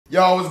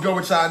Yo, what's good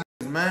with y'all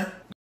niggas, man?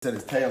 Said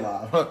it's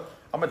K-Live.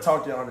 I'm gonna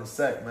talk to y'all in a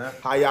sec, man.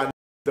 How y'all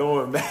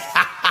doing, man?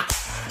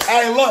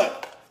 Hey,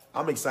 look.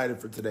 I'm excited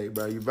for today,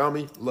 bro. You feel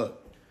me?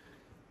 Look.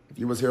 If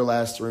you was here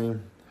last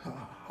stream,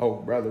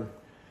 oh, brother.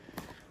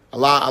 A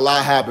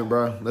lot happened,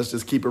 bro. Let's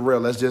just keep it real.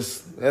 Let's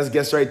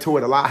get straight to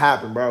it. A lot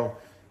happened, bro.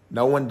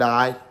 No one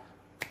died.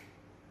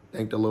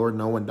 Thank the Lord,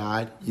 no one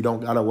died. You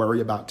don't gotta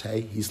worry about Tay.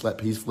 He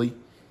slept peacefully.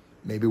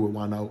 Maybe with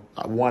one eye.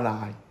 One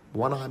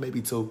eye, maybe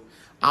two.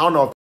 I don't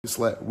know if he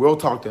slept. We'll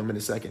talk to him in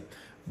a second.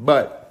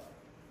 But,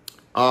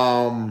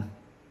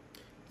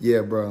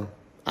 yeah, bro.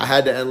 I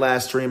had to end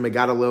last stream. It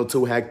got a little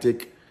too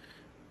hectic.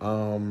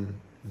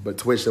 But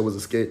Twitch, it was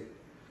a skit.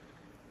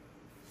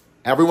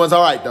 Everyone's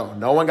all right, though.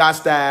 No one got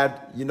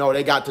stabbed. You know,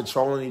 they got to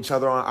trolling each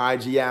other on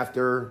IG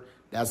after.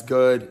 That's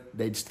good.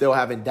 They still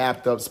haven't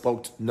dapped up,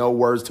 spoke no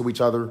words to each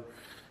other.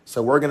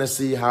 So we're going to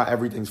see how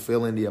everything's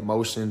feeling, the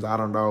emotions. I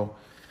don't know.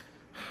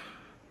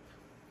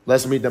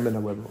 Let's meet them in the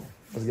living room.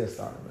 Let's get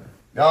started, man.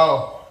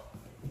 Yo.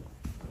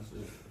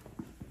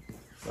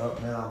 What's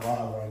up, man? I'm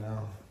live right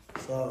now.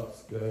 What's up?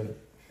 It's good.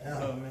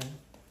 What's up, man?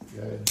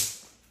 Good.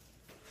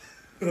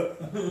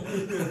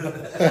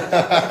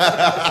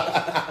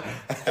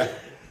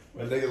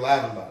 What nigga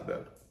laughing about,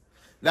 though?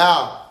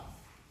 Now,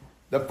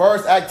 the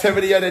first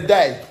activity of the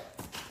day.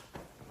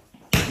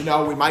 You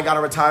know, we might got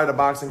to retire the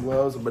boxing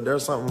gloves, but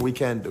there's something we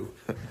can do.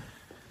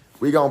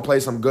 We going to play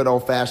some good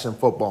old-fashioned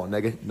football,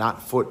 nigga.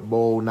 Not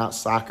football, not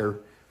soccer.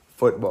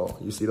 Football.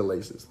 You see the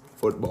laces.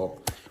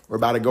 Football. We're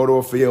about to go to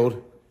a field.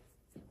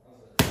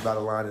 We're about to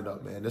line it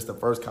up, man. This is the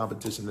first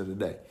competition of the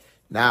day.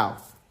 Now,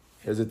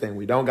 here's the thing.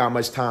 We don't got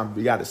much time.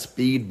 We got to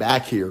speed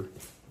back here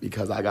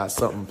because I got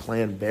something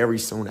planned very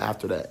soon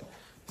after that.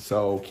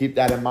 So keep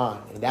that in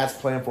mind. And that's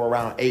planned for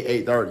around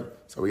 8:30.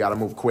 So we got to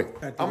move quick.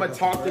 I'm going to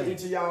talk to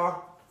each of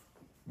y'all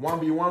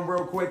 1v1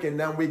 real quick, and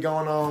then we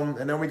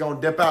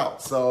gonna dip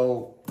out.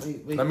 So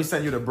wait. Let me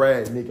send you the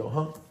bread, Nico.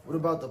 Huh? What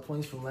about the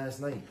points from last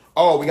night?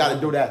 Oh, we got to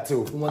do that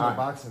too. Who won the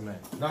boxing match?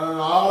 No.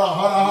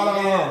 Hold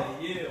on.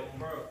 Yeah,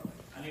 bro.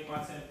 I need my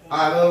 10 points. All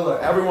right,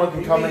 look. Everyone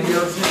can come in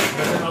here. And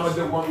then I'm gonna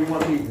do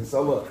 1v1 meeting.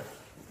 So look,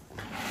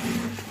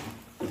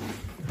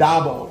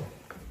 Dabo,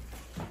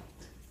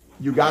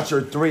 you got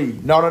your 3.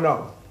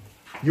 No.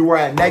 You were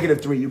at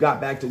 -3. You got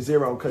back to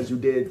 0 because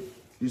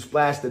you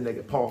splashed the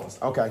nigga. Pause.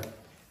 Okay.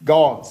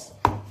 Gaws,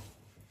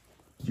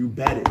 you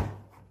betted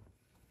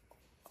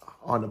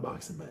on the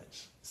boxing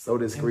match. So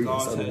did skreet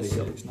and so did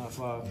Nico. 6, not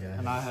 5. Yeah.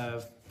 And I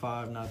have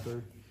 5, not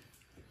 3.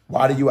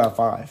 Why do you have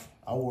 5?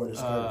 I wore the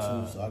skirt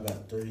too, so I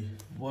got 3.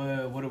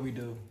 What do we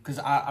do? Because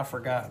I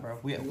forgot, bro.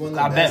 We won the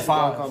I bet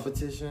basketball 5.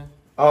 competition.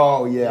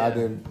 Oh yeah, I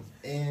didn't.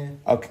 And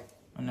Okay.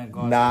 And then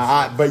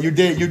Gauze But you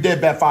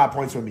did bet 5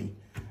 points with me.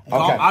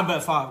 Okay. I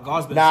bet 5.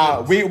 Gauze bet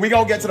Now 6. we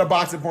gonna get to the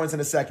boxing points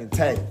in a second.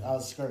 Tay, I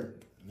was skirt,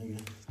 nigga.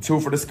 2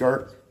 for the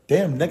skirt.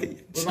 Damn, nigga.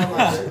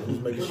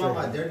 What about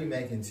my dirty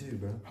macking too,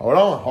 bro?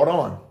 Hold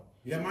on.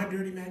 You got my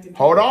dirty macking?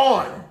 Hold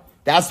on.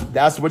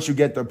 That's what you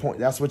get the point.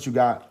 That's what you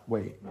got.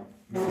 Wait.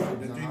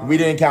 We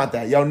didn't count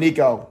that. Yo,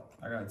 Nico.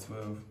 I got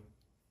 12.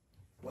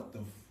 What the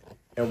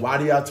And why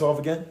do you have 12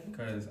 again?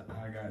 Because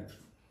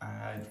I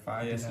had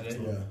 5 yesterday.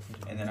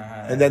 And then I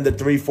had. And then the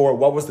 3-4.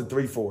 What was the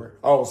 3-4?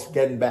 Oh, it's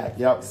getting back.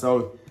 Yep.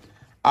 So,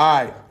 all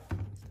right.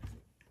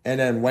 And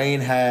then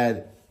Wayne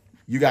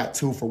you got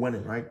 2 for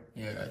winning, right?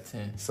 Yeah, I got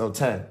 10. So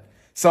 10.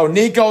 So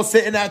Nico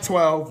sitting at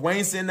 12.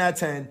 Wayne sitting at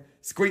 10.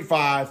 Skreet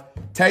 5.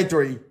 Tay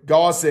 3.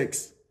 Gaw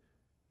 6.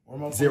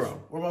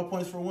 0. Where are my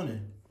points for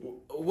winning?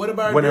 What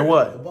about Winning The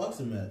what?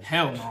 boxing match.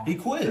 Hell no. He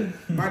quit.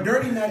 my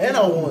dirty macking? And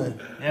I won.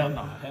 Hell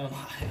no.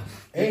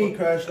 And he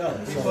crashed out.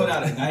 He pulled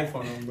out a knife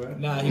on him, bro.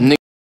 Nah, Nigga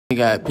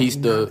got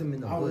pieced up. I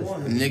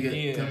won. Nigga,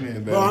 Yeah. come here,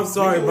 Bro, I'm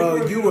sorry,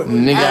 bro. You were.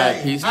 Nigga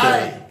got pieced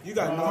up. You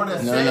got more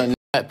than No, nigga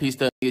got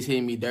pieced up. Niggas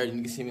hitting me dirty.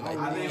 Niggas hitting me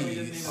like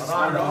this.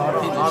 Hold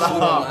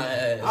on.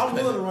 I'm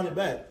willing to run it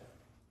back.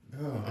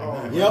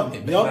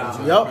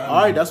 Yep.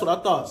 All right, that's what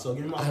I thought. So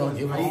give me my points.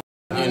 He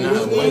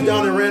leaned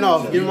down and ran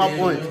off. Give me my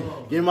points.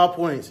 Give me my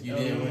points. You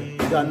didn't win. You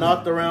got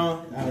knocked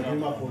around. Give me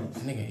my points.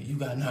 Nigga, you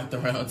got knocked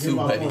around Give me too,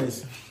 my buddy.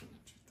 points.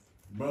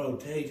 Bro,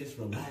 Tay, just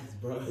relax,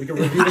 bro. We can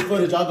review the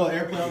footage. I'll go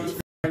airplay on this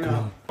right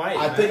now.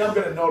 I think I'm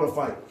going to know the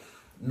fight.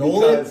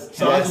 Nolan? Because-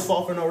 So I just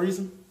fought for no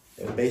reason?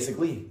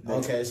 Basically.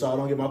 Okay, so I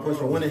don't get my points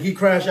for winning. He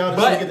crashed out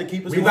and But so get to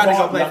keep his we about to go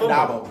points. play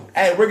football.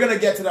 Hey, we're going to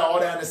get to all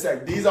that in a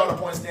sec. These are the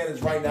point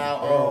standards right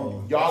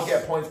now. Y'all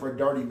get points for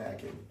dirty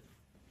macking.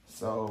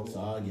 So So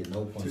I'll get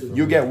no points for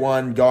you get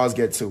 1, Gaws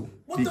get 2.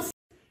 What the f?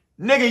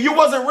 Nigga, you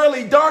wasn't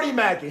really dirty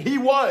macking. He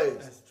was.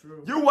 That's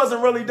true. You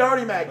wasn't really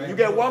dirty macking. You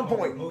get 1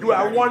 point. You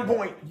had 1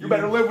 point. You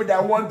better live with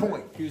that 1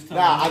 point.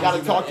 Now, I got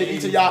to talk to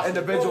each of y'all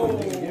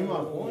individually. Give me my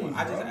points.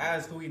 I just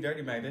asked who he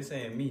dirty Mac. They're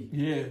saying me.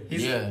 Yeah.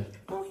 Yeah.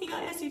 Oh, he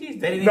got STDs.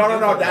 They didn't No. give a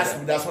fuck about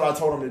that. That's what I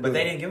told them to do. But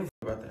they didn't give a fuck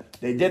about that.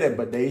 They did it,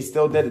 but they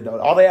still did it, though.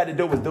 All they had to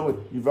do was do it.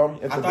 You feel me?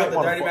 It's I a thought good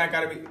the dirty motherfucker. Mac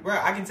gotta be. Bro,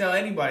 I can tell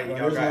anybody y'all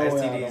there's got no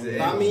way I STDs.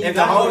 don't- I mean, If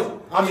the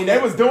hoes. I mean, they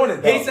was doing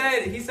it, though. He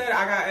said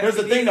I got STDs. Here's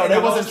the thing, though. and They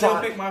the hoes wasn't still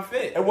trying. pick my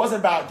fit. It wasn't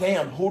about,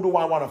 damn, who do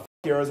I want to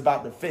here is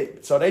about to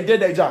fit. So they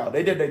did their job.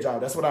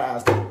 That's what I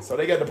asked them. So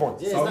they get the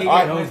points. So he all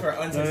get right. points for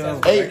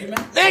unsuccessful 30 Hey, man?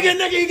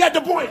 nigga, you got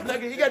the point.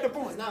 Nigga, you got the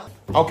point.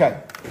 Okay.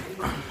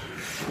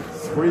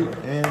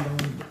 Skreet and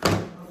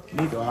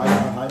Nico,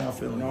 how y'all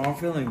feeling? No, I'm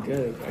feeling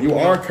good. Bro. You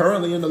are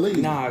currently in the league.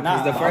 Nah,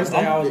 because the first day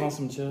I'm- I was on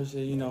some chill shit.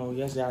 You know,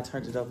 yesterday I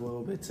turned it up a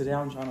little bit. Today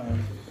I'm trying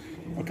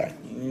to Okay.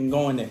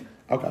 go in there.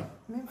 Okay.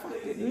 Man, fuck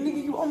it.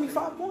 Nigga, you owe me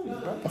 5 points,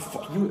 bro.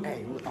 You,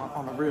 hey,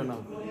 on a real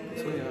note,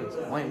 sweetheart,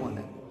 I ain't won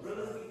that.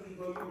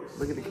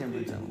 Look at the camera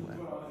and tell me, man.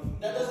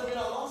 That doesn't mean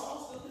I lost.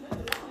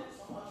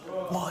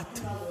 What?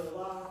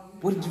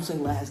 What did you say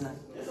last night?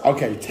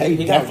 Okay, Tay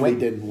He got definitely wet.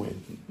 didn't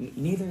win.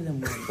 Neither of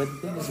them won. But the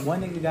thing is,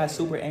 one nigga got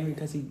super angry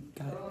because he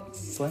got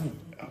slammed.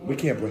 We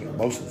can't bring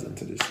emotions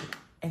into this shit.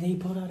 And then he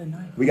pulled out a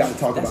knife. We got to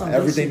talk That's about some good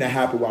everything shit. that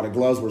happened while the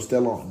gloves were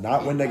still on.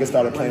 Not when niggas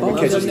started playing with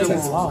Both of kitchen them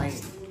utensils.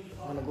 lost.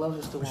 When the gloves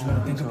are still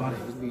on. Think about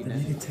it. The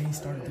nigga Tay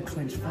started to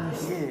clinch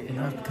first. Yeah. And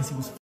that was because he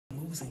was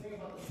losing.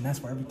 And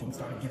that's where everything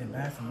started getting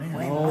bad from there.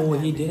 No,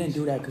 he didn't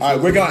do that. All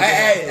right, we're going.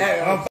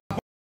 Hey,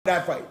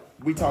 that fight.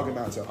 We talking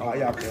about so how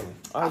y'all feeling?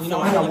 You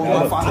know, I got one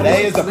more fight.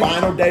 Today is the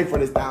final day for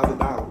this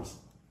 $1,000.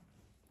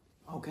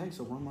 Okay,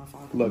 so one more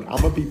fight. Look, I'm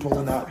gonna be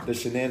pulling out the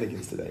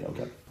shenanigans today.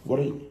 Okay,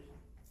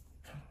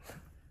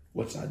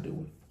 what's I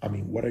doing? I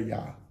mean, what are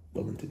y'all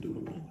willing to do to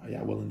win? Are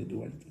y'all willing to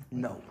do anything?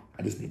 No.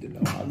 I just need to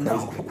know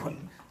how crazy.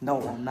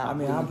 No, I'm not. I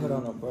mean, I put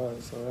on a bra,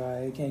 so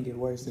it can't get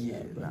worse than Yeah,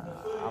 that.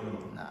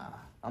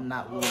 I'm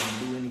not willing to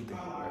do anything,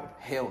 bro.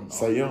 Hell no.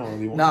 So you don't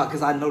really want. Nah,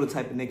 because I know the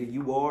type of nigga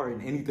you are,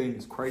 and anything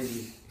is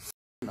crazy.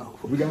 No.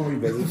 We gonna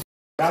revisit.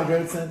 Y'all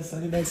good?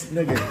 Sunday next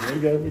nigga. We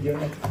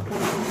good.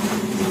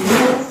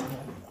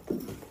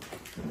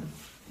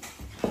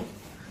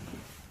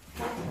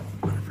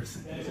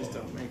 It just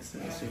don't make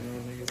sense, you know,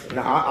 niggas.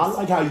 Now I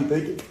like how you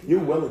thinking. You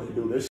willing to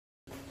do this?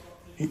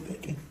 He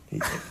thinking.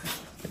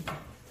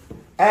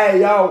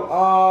 Hey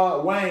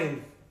yo,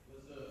 Wayne.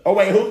 Oh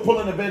wait, who's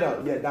pulling the vid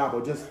up? Yeah,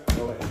 Dabo. Just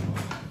go ahead.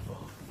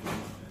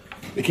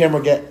 The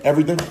camera get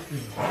everything.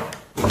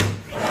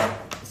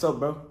 What's up,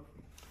 bro?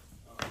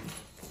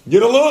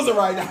 You're the loser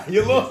right now.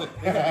 You're losing.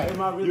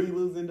 Am I really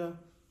losing though?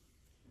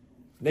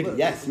 Nigga,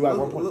 yes, you have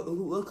 1 point.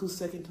 Look who's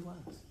second to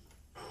last.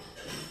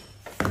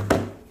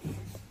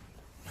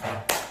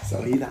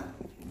 So he not.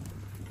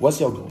 What's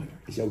your goal here?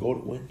 Is your goal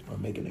to win or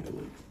make a nigga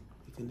lose?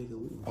 Make a nigga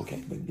lose.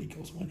 Okay, but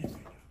Nico's winning right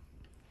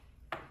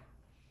now.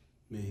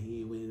 Man, he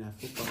ain't winning that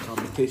football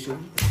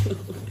competition.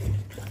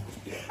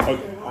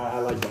 Okay, I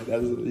like that.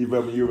 That's you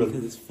really.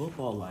 Because it's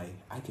football, like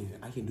I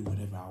can do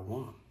whatever I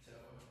want.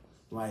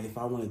 Like if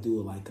I want to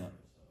do like a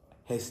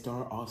head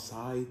start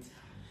offside,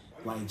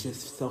 like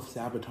just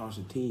self-sabotage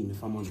the team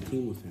if I'm on the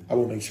team with him. I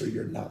will make sure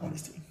you're not on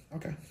his team.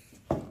 Okay.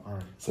 All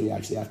right. So you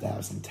actually have to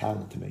have some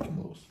talent to make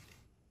him lose.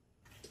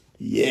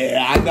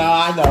 Yeah,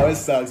 I know. It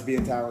sucks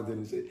being talented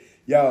and shit.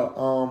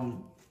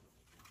 Yo,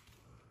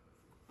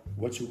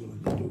 what you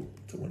willing to do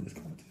to win this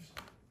competition?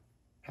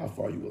 How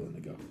far are you willing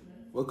to go?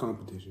 What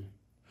competition?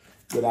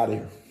 Get out of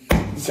here.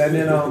 Send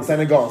in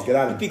goals. Get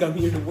out of I here. think I'm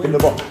here to Give me win. the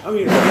ball. I'm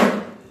here to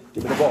win.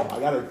 Give me the ball. I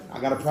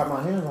gotta prep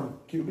my hands on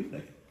QB.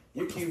 Nigga.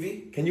 You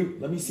QB? Can you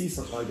let me see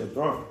something like that?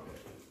 Throw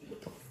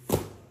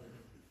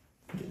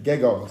it. Get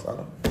goals. I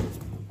don't.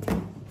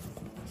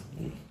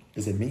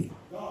 Is it me?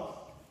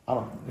 I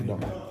don't. It don't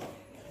matter.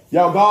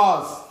 Yo,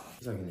 Gaws.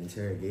 It's like an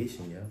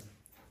interrogation, yo.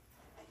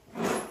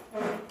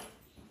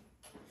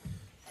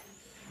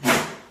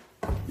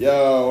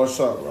 Yo, what's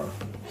up, bro?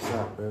 What's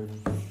up, bro?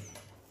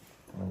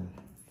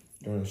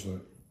 You in the shit.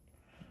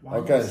 Why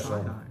Okay, you so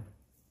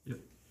side-eyeing?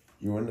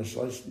 you in the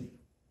slushy.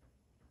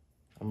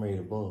 I'm ready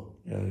to ball.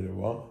 Yeah, you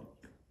well.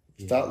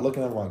 Yeah. Stop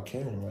looking at my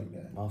camera like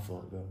that. My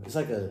fault, bro. It's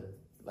like an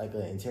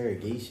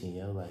interrogation,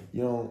 yo. Like,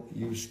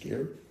 You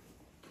scared?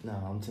 no,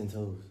 I'm 10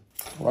 toes.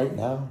 Right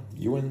now,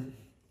 you in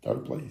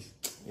third place.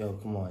 Yo,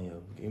 come on,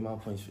 yo. Give me my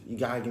points. You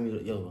gotta give me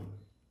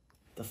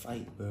the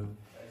fight, bro.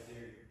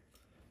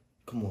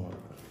 Come on, bro.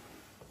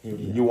 Here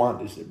it is. You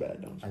want this shit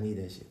bad, don't you? I need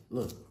that shit.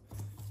 Look,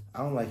 I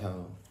don't like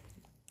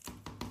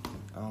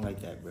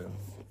that, bro.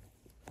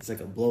 It's like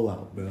a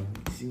blowout, bro. You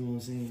see what I'm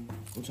saying?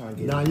 I'm trying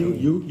to get Nah, in the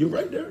game. you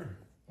right there.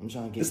 I'm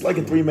trying to get It's in like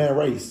a the game. 3-man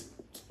race,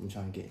 I'm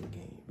trying to get in the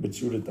game.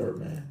 but you the third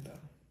man. Though.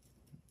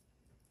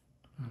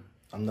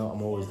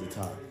 I'm always the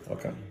top.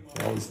 Okay,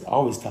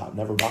 always top,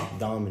 never bottom.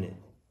 Dominant.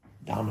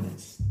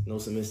 Dominance. No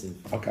submissive.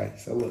 Okay,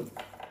 so look,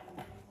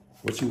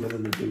 what you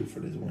willing to do for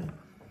this win,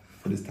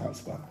 for this top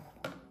spot?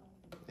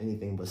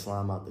 Anything but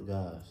slime out the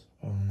guys.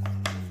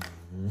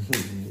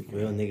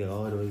 Real nigga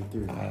all the way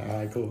through. All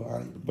right, cool. All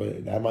right,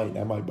 but that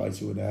might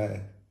bite you in the ass.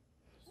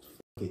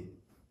 Fuck it.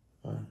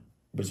 All right.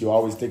 But you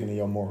always sticking to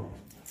your moral.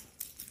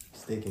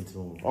 Sticking to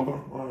him. Okay.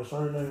 All right,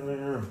 sorry,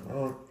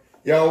 man.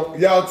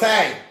 Yo,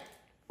 Tay.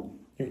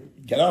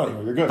 Get out of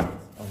here. You're good.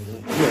 I'm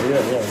good.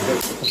 Yeah.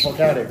 Get the fuck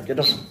out of here. Get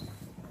the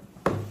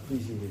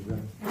Appreciate it, bro.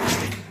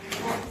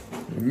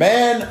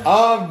 man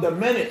of the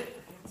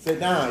minute. Sit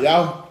down,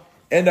 yo.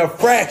 In the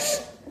fresh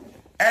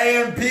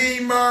AMP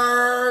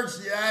merch.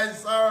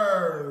 Yes,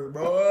 sir,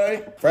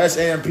 boy. Fresh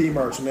AMP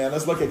merch, man.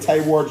 Let's look at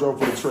Tay wardrobe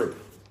for the trip.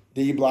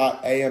 D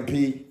Block,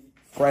 AMP,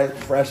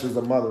 fresh as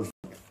a mother,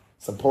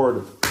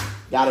 supportive.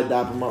 Gotta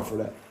dap him up for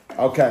that.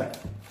 Okay,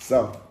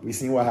 so we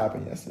seen what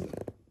happened yesterday.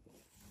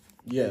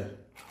 Yeah.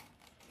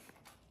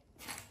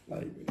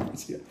 Like,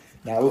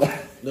 now,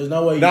 there's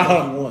no way you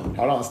won.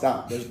 Hold on,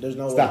 stop. There's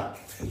no stop.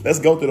 Let's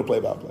go through the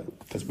play-by-play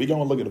because we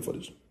gonna look at the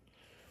footage.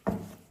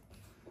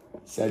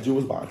 Said you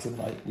was boxing,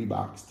 right? We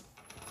boxed.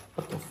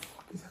 What the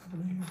fuck is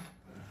happening here?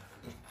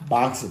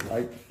 Boxing,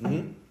 right?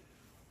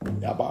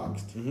 Mm-hmm. Y'all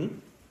boxed. Mm-hmm.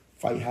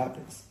 Fight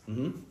happens.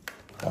 Mm-hmm.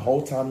 The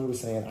whole time you were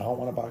saying, I don't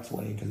want to box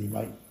Wayne because he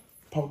might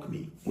poke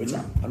me, which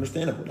I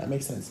understandable. That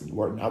makes sense. You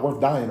were not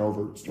worth dying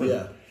over.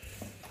 Yeah.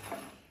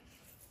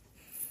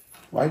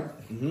 Right?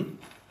 Mm-hmm.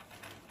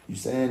 You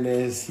saying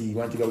this, he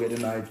went to go get the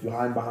knife, you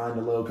hiding behind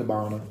the little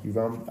cabana. You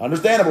feel me?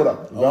 Understandable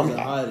though. You I wasn't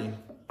hiding.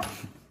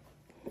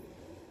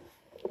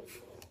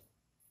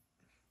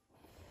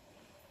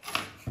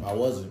 I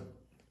wasn't.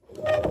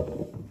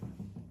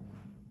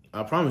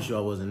 I promise you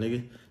I wasn't,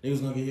 nigga.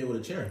 Niggas gonna get hit with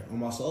a chair on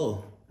my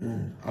soul.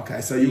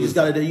 Okay, so you just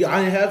gotta do.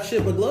 I didn't have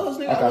shit but gloves,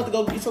 nigga. Okay. I went to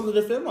go get something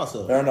to defend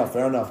myself.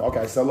 Fair enough.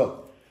 Okay, so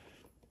look.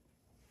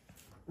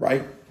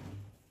 Right?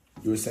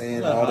 You were saying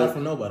I'm not hide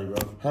from nobody, bro.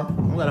 Huh?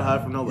 I'm gonna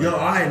hide from nobody. Yo,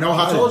 I ain't no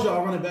hiding. I told you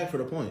I'll run it back for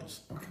the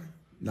points. Okay.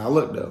 Now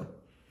look though.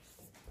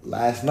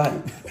 Last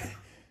night,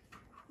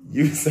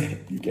 you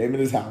said you came in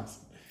his house.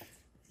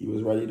 He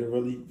was ready to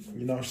really,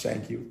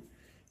 shank you.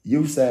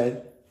 You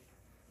said,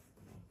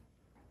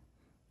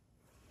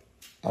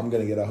 I'm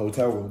gonna get a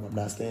hotel room. I'm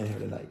not staying here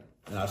tonight.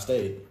 And I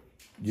stayed.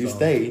 You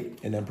stayed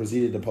and then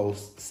proceeded to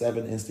post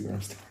 7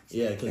 Instagram stories.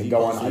 Yeah, because he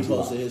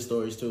posted his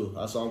stories too.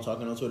 I saw him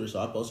talking on Twitter, so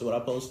I posted what I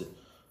posted.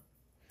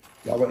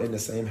 Y'all were in the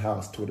same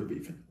house Twitter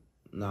beefing.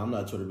 Nah, I'm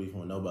not Twitter beefing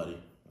with nobody.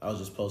 I was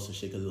just posting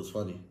shit because it was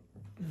funny.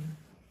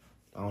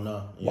 I don't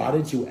know. Yeah. Why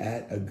did you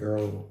add a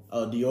girl?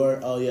 Oh,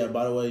 Dior. Oh, yeah.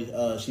 By the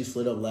way, she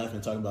slid up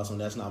laughing, talking about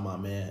something. That's not my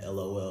man.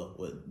 LOL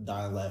with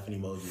dying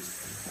laughing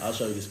emojis. I'll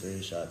show you the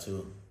screenshot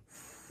too.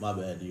 My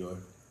bad, Dior.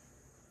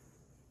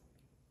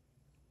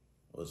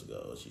 What's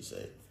she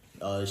say?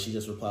 She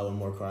just replied with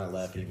more crying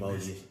laughing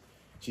emojis.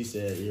 She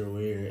said, "You're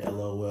weird.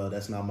 LOL.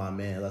 That's not my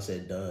man." I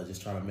said, "Duh."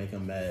 Just trying to make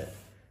him mad.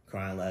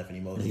 Crying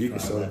laughing emoji. You can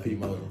crying show laughing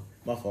people. emoji.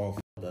 My phone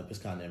f***ed up. It's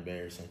kind of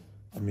embarrassing.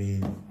 I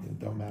mean, it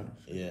don't matter.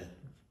 Yeah.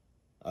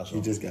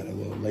 You just got a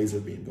little laser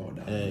beam going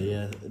down.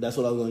 Yeah. That's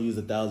what I was gonna use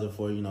 1,000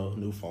 for.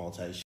 New phone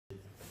type shit.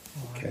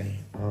 Okay.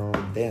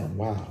 Damn.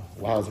 Wow.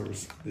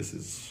 Wowzers. This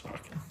is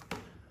shocking.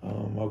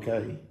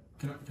 Okay.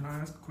 Can I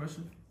ask a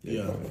question?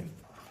 Yeah.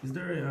 Is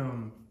there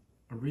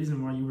a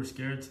reason why you were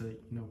scared to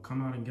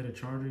come out and get a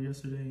charger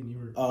yesterday and you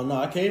were? Oh no,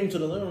 I came to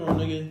the living room,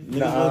 nigga.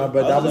 Nah,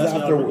 but that was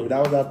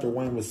after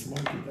Wayne was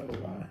smoking though.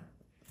 Why?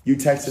 You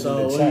texted so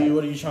in the chat.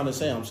 What are you trying to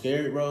say? I'm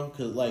scared, bro.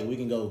 Cause we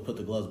can go put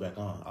the gloves back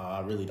on.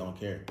 I really don't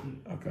care.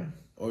 Okay.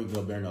 Or we can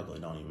go bare knuckle.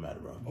 It don't even matter,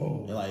 bro.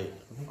 Oh. And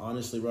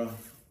honestly, bro,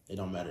 it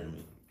don't matter to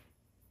me.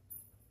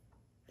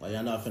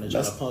 Y'all not finna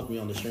try to punk me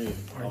on the stream.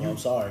 I'm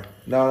sorry.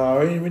 No,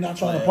 we're not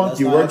trying to punk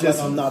you. We're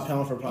just. I'm not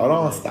pound for pound. Hold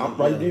on, stop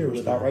right there.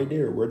 Stop right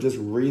there. We're just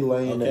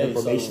relaying the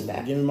information. So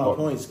give me my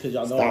points, cause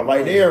y'all know. Stop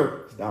right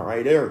there. Stop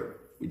right there.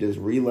 We just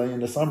relaying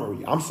the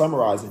summary. I'm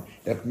summarizing.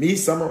 If me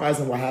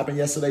summarizing what happened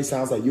yesterday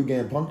sounds like you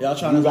getting punked, y'all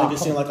trying to make it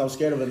seem like I'm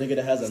scared of a nigga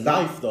that has a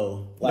knife,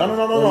 though. No. You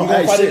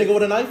gonna fight a nigga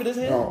with a knife in his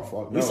hand? No,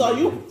 fuck. We saw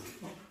you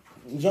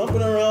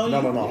jumping around. No.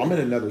 I'm in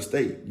another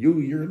state.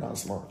 You're not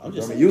smart.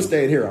 Saying. You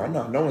stayed here. I'm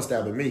not. No one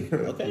stabbing me.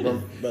 Okay.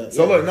 But,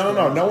 so look,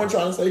 no one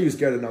trying to say you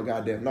scared of no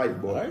goddamn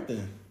knife, boy. All right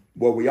then.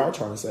 What we are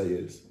trying to say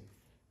is,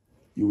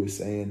 you were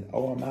saying,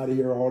 "Oh, I'm out of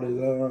here," all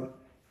this,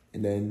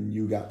 and then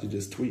you got to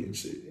just tweet and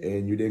shit,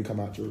 and you didn't come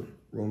out your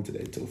room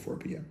today till 4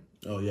 p.m.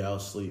 Oh yeah, I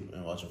was asleep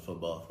and watching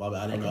football. My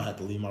bad. I didn't know I had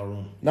to leave my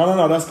room.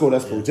 No, that's cool.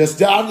 That's cool. I'm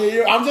just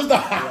hosting.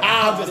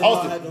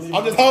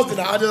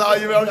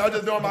 I'm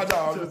just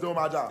doing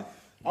my job.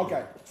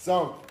 Okay,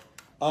 so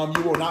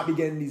you will not be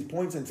getting these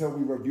points until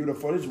we review the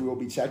footage. We will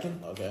be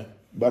checking. Okay.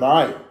 But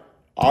all right,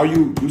 are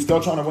you still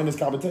trying to win this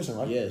competition,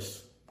 right?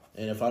 Yes.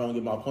 And if I don't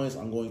get my points,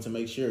 I'm going to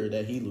make sure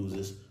that he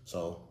loses.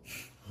 So.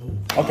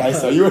 Okay,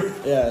 so you're.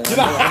 Yeah.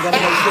 I'm gonna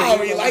make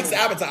sure he likes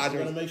sabotaging.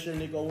 I'm gonna make sure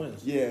Nico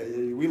wins. Yeah,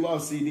 we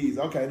love CDs.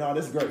 Okay, no,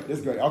 this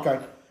is great. Okay,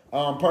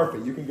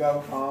 perfect. You can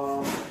go.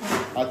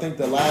 I think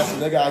the last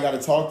nigga I got to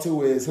talk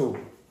to is who?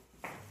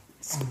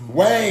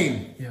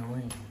 Wayne. Yeah,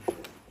 Wayne.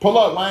 Pull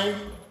up, Wayne.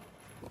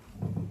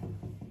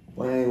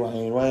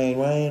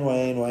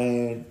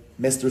 Wayne.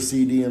 Mr.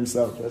 CD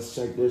himself. Let's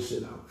check this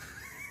shit out.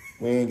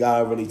 We ain't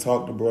gotta really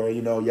talk to bro.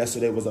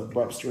 Yesterday was a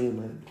abrupt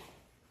streaming.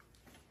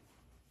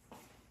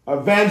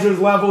 Avengers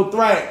level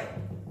threat.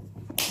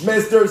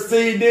 Mr.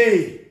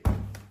 CD.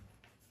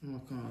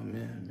 Oh, come on,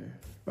 man.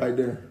 Right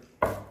there.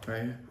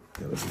 Right here.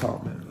 Yeah, let's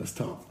talk, man. Let's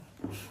talk.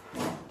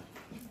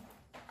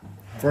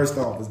 First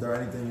off, is there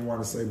anything you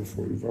want to say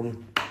before you feel me?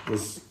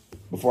 Just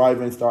before I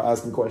even start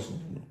asking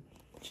questions.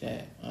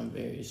 Chad, I'm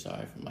very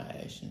sorry for my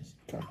actions.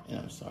 Okay. And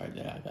I'm sorry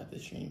that I got the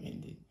stream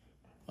ended.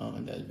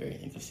 That's very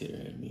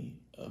inconsiderate of me,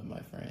 of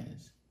my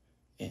friends,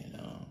 and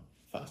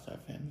Five-Star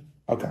family.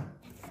 Okay.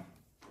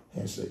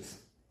 Handshakes.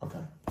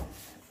 Okay.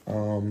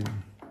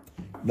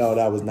 No,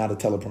 that was not a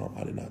teleprompter.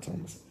 I did not tell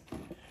him to say.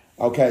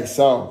 Okay,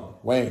 so,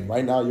 Wayne,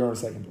 right now you're in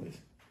second place.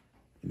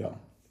 You know,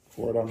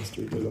 for it on the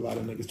street, there's a lot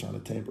of niggas trying to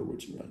tamper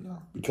with you right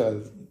now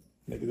because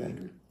niggas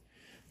angry.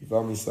 You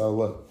feel me? So,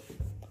 look,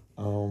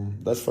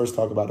 let's first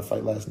talk about the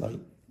fight last night.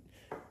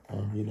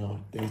 You know,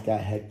 things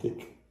got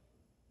hectic.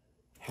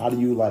 How do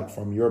you, like,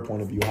 from your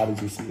point of view, how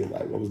did you see it?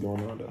 Like, what was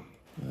going on though?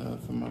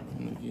 From my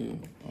point of view,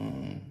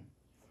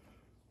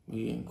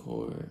 we in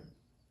court,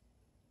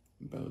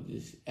 bro,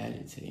 just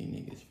agitating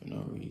niggas for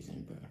no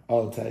reason, bro.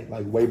 Oh, Tay,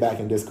 like way back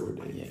in Discord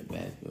days. Yeah,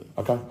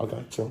 basketball.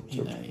 Okay, chill.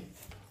 He like,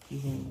 you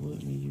won't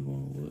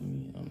whip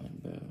me. I'm like,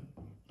 bro,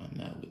 I'm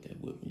not with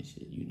that whipping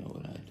shit. You know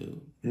what I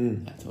do.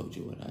 I told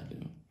you what I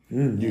do.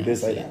 You did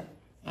say that.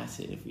 I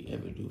said if we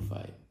ever do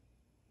fight,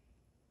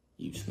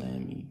 you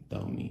slam me,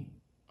 throw me,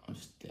 I'm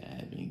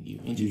stabbing you.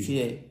 And you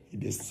see that? He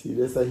did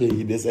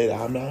say that.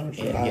 I'm not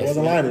sure. I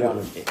wasn't lying on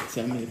him.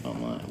 Tell me if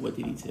I'm lying. What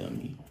did he tell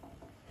me?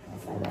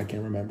 I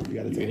can't remember. You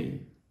gotta tell me.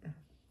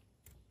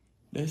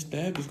 That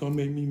stab is gonna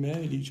make me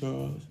mad,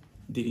 dcharles.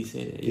 Did he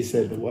say that? He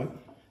said the what?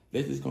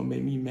 That's just gonna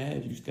make me mad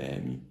if you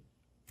stab me.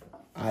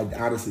 I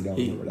honestly don't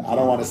remember that. I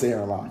don't want to sit here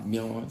and lie.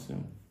 You don't want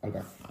to?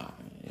 Okay.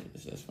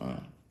 That's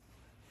fine.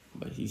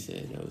 But he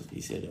said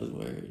those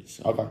words.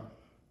 So Okay.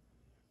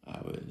 I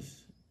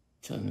was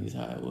telling niggas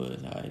how it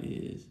was, how it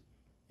is,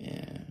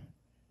 and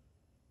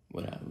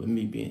with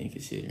me being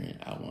inconsiderate,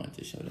 I wanted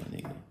to show that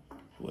nigga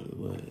what it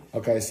was.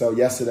 Okay, so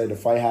yesterday the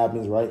fight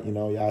happens, right? You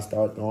know, y'all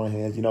start throwing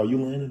hands. You know, you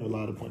landed a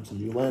lot of punches.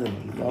 You landed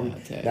them. You feel me?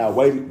 Now,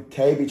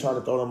 Tay be trying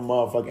to throw them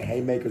motherfucking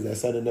haymakers that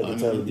send a nigga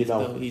to, you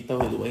know. He throw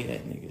his weight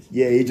at niggas.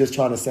 Yeah, he just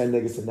trying to send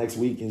niggas to next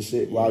week and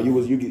shit. While you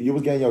was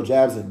getting your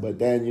jabs in, but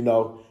then, you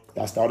know,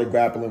 y'all started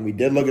grappling. We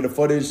did look at the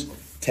footage.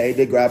 Tay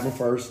did grab him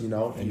first, you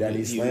know, and then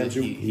he slammed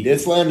you. He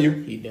did slam you.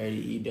 He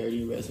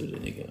dirty wrestled a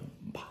nigga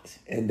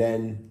boxing. And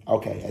then,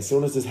 okay, as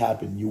soon as this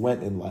happened, you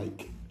went and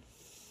like,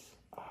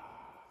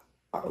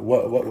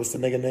 what's the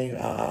nigga name?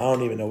 I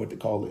don't even know what to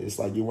call it. It's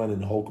like you went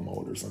in Hulk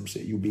mode or some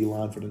shit. You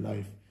beeline for the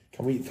knife.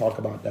 Can we talk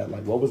about that?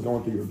 Like, what was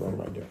going through your brain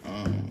right there?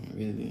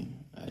 Really,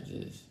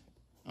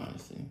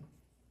 honestly,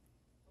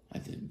 I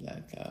just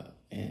blacked out,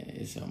 and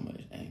it's so much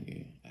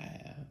anger I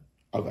have.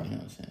 Okay. You know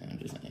what I'm saying? I'm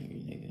just an angry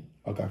nigga.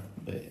 Okay.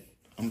 But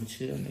I'm a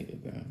chill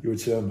nigga, bro. You a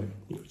chill nigga.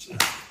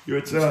 You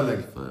a chill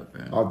nigga. Fuck,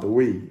 bro. Off the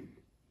weed.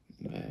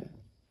 But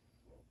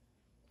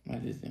I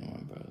just didn't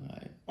want, bro.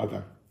 Like,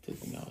 okay. To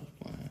think I was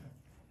playing.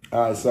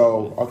 All right,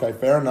 so, okay,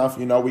 fair enough.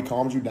 You know, we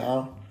calmed you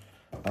down.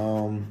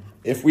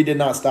 If we did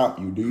not stop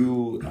you, do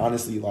you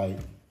honestly, like...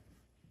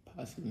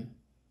 Possibly.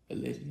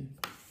 Allegedly.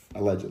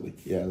 Allegedly.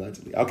 Yeah,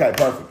 allegedly. Okay,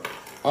 perfect.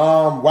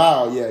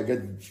 Wow, yeah,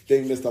 good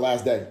thing this the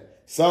last day.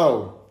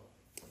 So,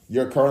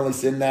 you're currently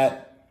sitting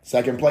at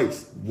second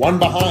place. One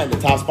behind the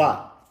top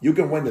spot. You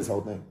can win this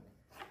whole thing.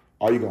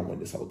 Are you going to win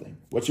this whole thing?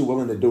 What you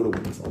willing to do to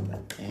win this whole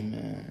thing? Hey,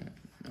 man,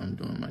 I'm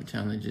doing my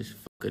challenges.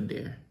 Fuck a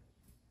dare.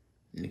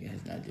 Nigga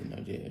has not did no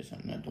dare, so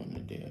I'm not doing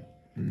the dare.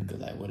 Because,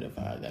 like, what if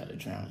I got to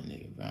drown a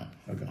nigga, bro?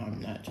 Okay. I'm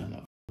not trying to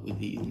fuck with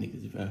these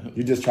niggas, bro.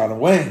 You just trying to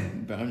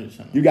win. Bro, I'm just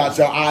trying to You got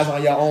your eyes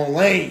on your own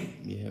lane.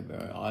 Yeah,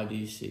 bro. All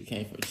these shit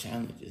came from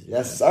challenges.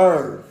 Yes, bro.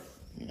 sir.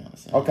 You know what I'm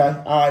saying?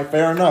 Okay. All right.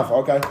 Fair enough.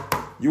 Okay.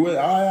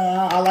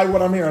 I like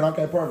what I'm hearing.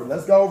 Okay, perfect.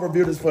 Let's go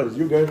review this footage.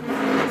 You good?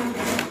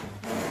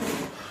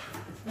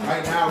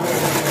 Right now, we're going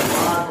to do a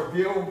live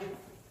review.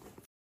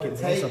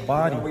 It's a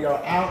body. We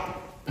are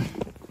out.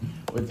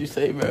 What'd you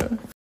say, bro?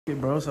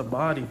 Bro, it's a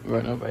body.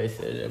 Bro, nobody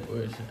said that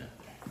bullshit.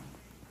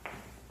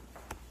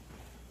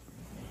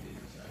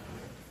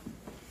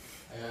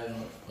 I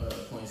got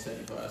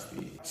 0.75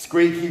 speed.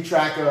 Skreet, keep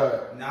track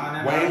of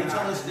Nah. Wayne. You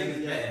tell us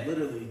niggas bad.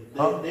 Literally. They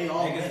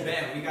all niggas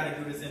bad. We gotta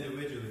do this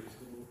individually.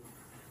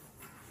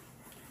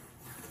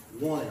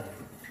 One.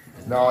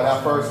 No,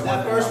 that first one.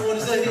 That first one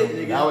is a hit,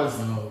 nigga. That was.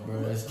 No,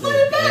 bro, that's Put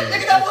it back,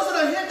 nigga. That wasn't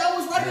a hit. That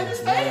was right in his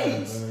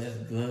face. Bro, that's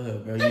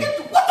good, bro.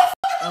 Nigga, what the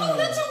fuck am I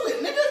into it,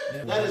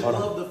 nigga? That is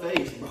love the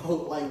face, bro.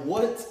 Like,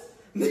 what?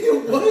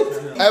 Nigga,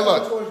 what? Hey,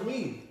 look. Towards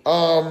me.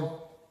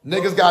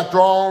 Niggas got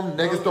thrown.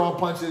 Niggas throwing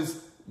punches.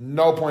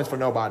 No points for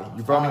nobody.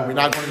 You feel me? We're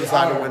not going to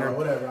decide the winner.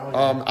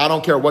 I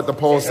don't care what the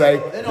polls say.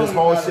 This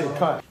whole shit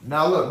cut.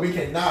 Now look, we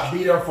cannot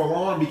be there for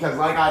long because,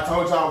 like I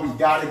told y'all, we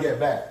got to get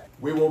back.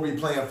 We will be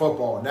playing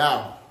football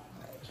now.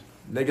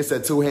 Niggas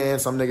said two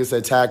hands. Some niggas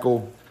said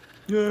tackle.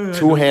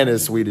 Two hand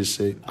is sweet as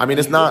shit. I mean,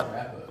 it's not.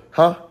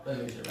 Huh?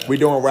 We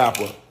doing rap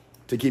up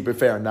to keep it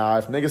fair. Now,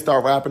 if niggas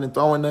start rapping and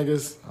throwing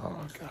niggas,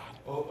 oh god.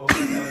 Okay,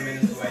 7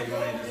 minutes away. You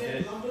want to just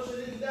hit? I'm pushing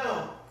niggas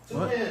down. Two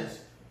hands.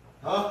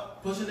 Huh?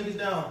 Pushing niggas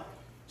down.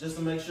 Just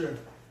to make sure.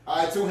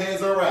 All right, two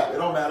hands are rap. It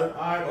don't matter.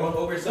 All right, bro.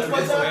 Over 7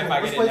 Let's minutes play away. If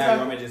I tackle. get it now, you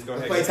want me to just go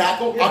ahead? Play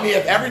tackle? I mean,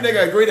 if every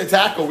nigga agree to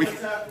tackle, we.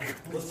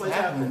 Let's play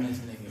tackle.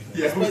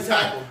 Yeah, who's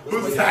tackle?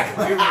 Who's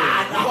tackle? Don't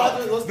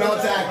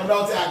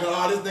tackle.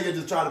 Oh, this nigga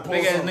just trying to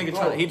pull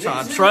something. He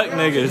trying to truck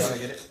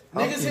niggas.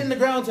 Niggas hitting the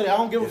ground today. I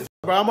don't give a fuck,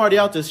 bro. I'm already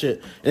out this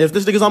shit. And if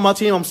this nigga's on my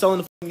team, I'm selling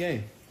the fucking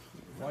game.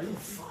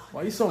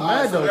 Why you so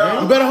mad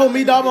though, You better hope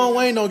me, Dabo, and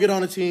Wayne don't get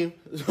on the team.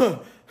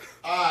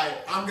 Alright,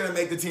 I'm gonna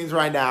make the teams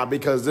right now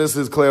because this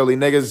is clearly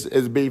niggas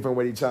is beefing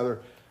with each other.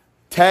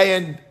 Tay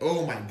and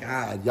oh my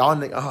god, y'all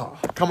niggas. Oh,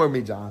 come with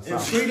me, John. If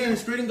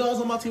Skreet and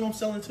gaws on my team, I'm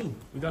selling too.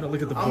 We gotta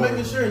look at the I'm board.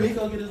 making sure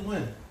Nico get his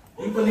win.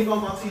 You put Nico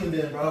on my team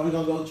then, bro. We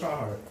gonna go try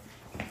hard.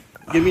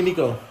 Give me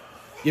Nico.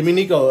 Give me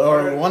Nico.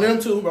 Or one of them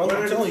two, bro.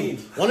 I'm telling you.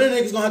 One of the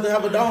niggas gonna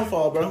have a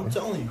downfall, bro. I'm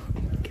telling you.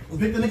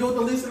 Pick the nigga with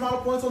the least amount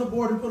of points on the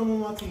board and put him on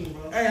my team,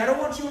 bro. Hey, I don't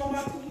want you on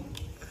my team.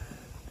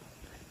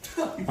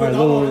 You put him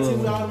on my team,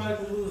 we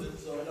automatically losing,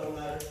 so it don't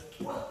matter.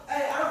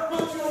 Hey, I don't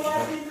want you on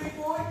my team, big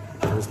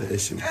boy. Here's the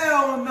issue.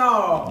 Hell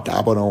no.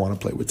 Dabo don't want to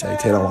play with Tay.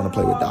 Tay don't want to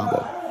play with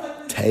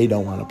Dabo. Tay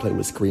don't want to play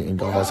with Skreet and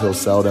gaws. He'll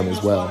sell them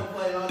as well.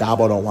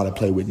 Dabo don't want to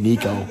play with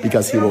Nico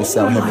because he will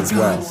sell him as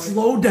well.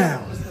 Slow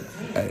down.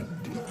 Hey,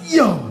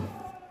 Yo.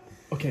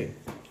 Okay.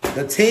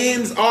 the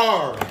teams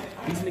are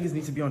These niggas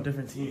need to be on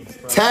different teams,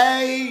 bro.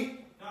 Tay,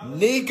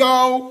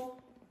 Nico.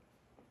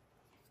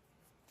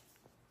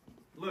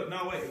 Look,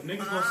 no, wait. If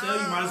niggas gonna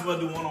sell, you might as well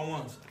do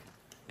one-on-ones.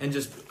 And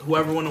just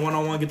whoever win the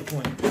one-on-one get the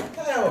point.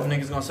 If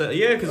niggas gonna sell,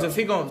 yeah, because if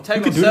he gonna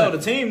sell the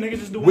team, niggas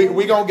just do one-on-one.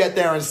 We gonna get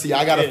there and see.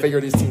 I gotta figure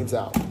these teams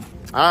out.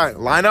 All right,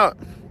 line up.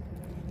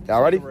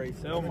 Y'all ready?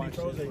 Sell my shit.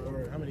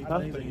 How many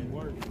plays they can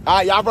work? All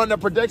right, y'all run the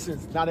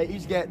predictions. Now they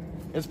each get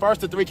it's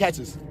first to 3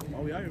 catches.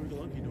 Oh, we out here with the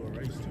lucky door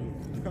race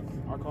too.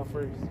 I'll call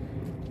first.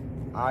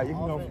 All right, you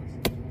can go.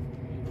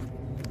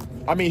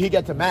 I mean, he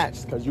gets to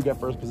match because you get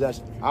first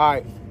possession. All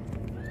right.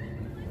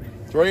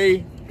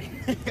 3.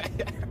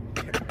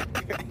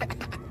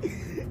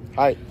 All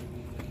right.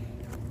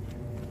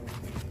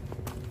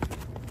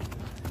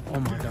 Oh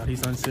my god,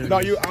 he's unserious. No,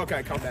 you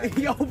okay? Come back.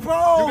 Yo,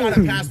 bro.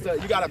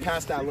 You gotta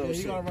pass that little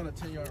shit. You gotta run a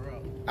 10-yard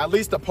route. At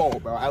least the pole,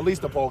 bro. At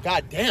least the pole.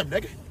 God damn,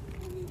 nigga.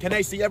 Can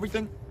they see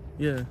everything?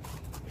 Yeah.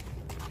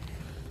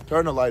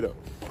 Turn the light up.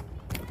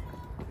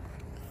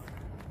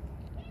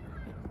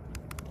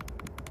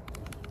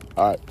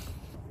 All right.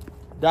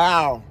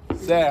 Down.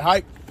 Set.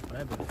 Hike.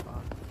 The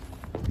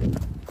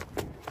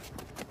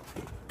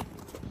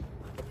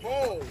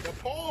pole. The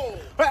pole.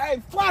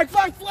 Hey, flag.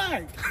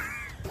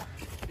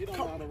 You don't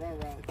know how to run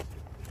routes.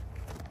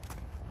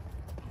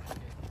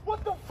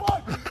 What the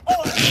fuck?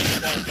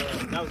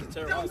 That was a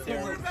terrible.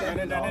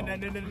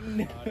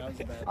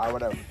 All right,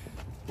 whatever.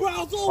 Bro,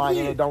 I was over Fine,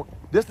 here. don't.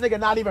 This nigga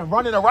not even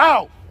running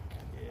around.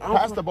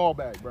 Pass the ball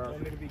back, bro.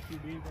 Nigga be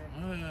QB, bro.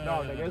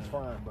 No, nigga, it's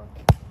fine, bro.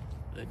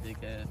 Good dick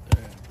ass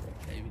third.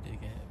 Baby dick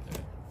ass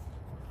third.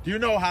 Do you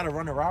know how to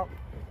run a route?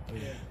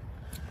 Yeah.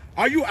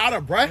 Are you out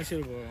of breath?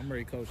 I'm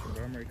ready coaching,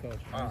 bro. I'm ready coaching.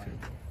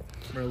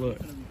 Bro, look.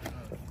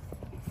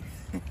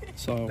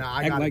 So, Nah,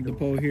 I act gotta like do the it.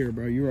 pole here,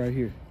 bro. You right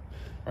here.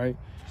 Right?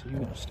 So, you're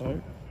going to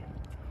start.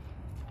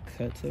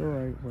 Cut to the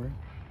right, bro.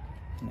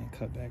 And then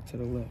cut back to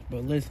the left.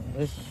 But listen.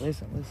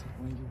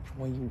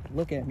 When you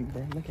look at me,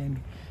 bro, look at me.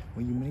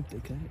 When you make the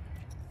cut,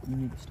 you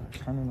need to start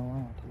turning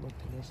around to look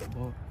to this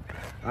above.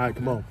 All right,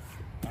 come on.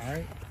 All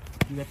right?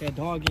 You got that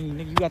dog in you,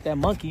 nigga. You got that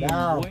monkey in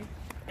Down. you, boy.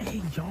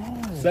 Hey,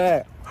 yo.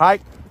 Set.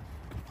 Hike.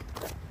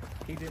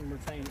 He didn't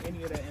retain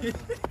any of that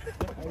info.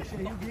 Oh, shit,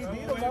 you did,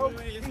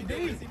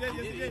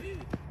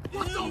 Do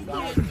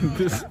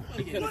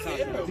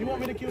you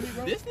want me to QB,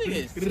 bro? This nigga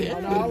is sick.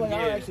 I'll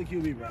actually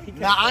QB, bro.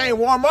 Now, I ain't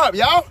warm up,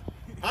 yo.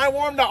 I ain't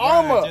warm the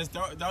arm up. Just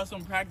throw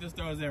some practice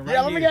throws in right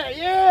Yeah, let me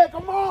get,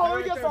 come on. Let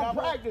me get some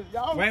practice,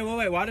 yo.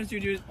 Wait. Why don't you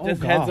just Oh, God.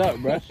 heads up,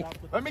 bro?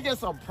 Let me get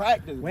some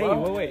practice,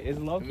 bro. Wait. Is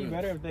low-key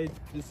better if they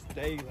just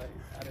stay, like,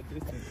 at a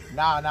distance?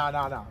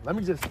 Nah. Let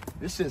me just,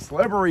 this shit's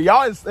slippery,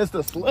 y'all. It's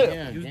the slip.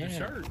 Yeah, Use the damn.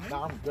 shirt, man.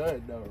 Nah, I'm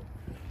good, though.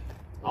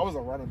 I was a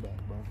running back,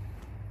 bro.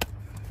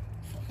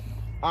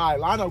 All right,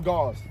 line up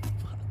gaws.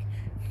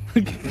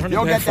 You'll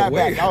get that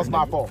back. That was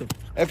my fault.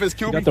 If it's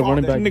QB Got the fault,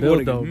 running then- back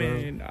build, though, bro.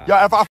 Man, Yo,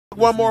 if I f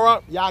one more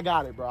up, y'all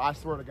got it, bro. I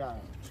swear to God.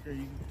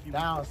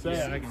 Down, set.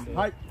 Yeah, I can do it.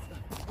 Hike.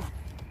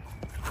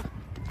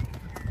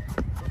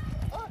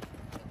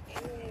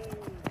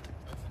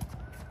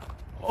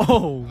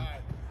 Oh.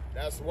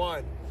 That's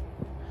one.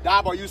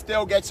 Dabo, you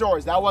still get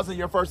yours. That wasn't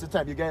your first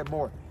attempt. You get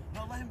more.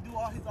 No, let him do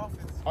all his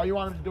offense. Oh, you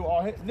want him to do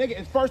all his? Nigga,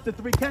 it's first to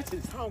 3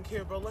 catches. I don't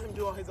care, bro. Let him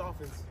do all his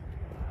offense.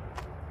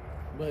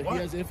 But he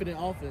has infinite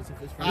offense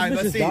if it's All right,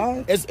 let's just see.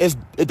 die?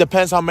 It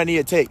depends how many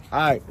it take. All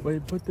right,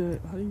 Wait, put the,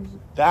 how do you use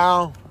it?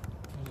 down.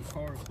 the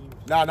car, too.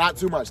 No, not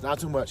too much,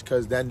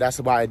 because then that's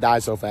why it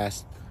dies so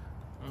fast.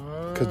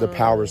 Because the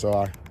power is so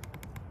high.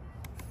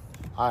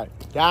 All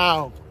right,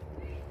 down.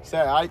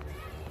 Set, all right.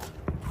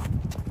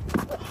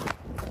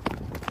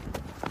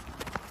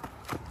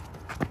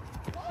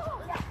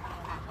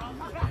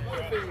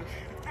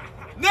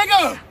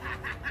 Nigga!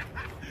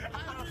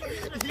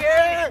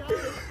 Yeah!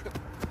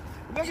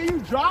 Nigga, you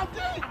dropped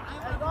it?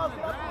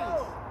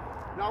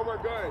 No,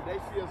 we're good. They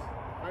see us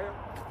right here.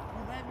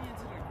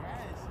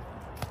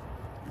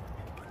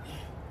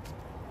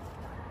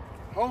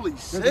 Holy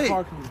shit.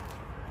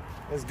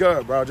 It's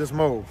good, bro. Just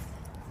move.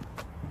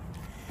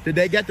 Did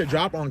they get the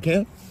drop on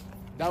camp?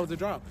 That was the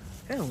drop.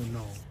 Hell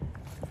no.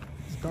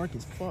 It's dark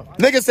as fuck.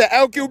 Nigga said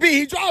LQB.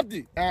 He dropped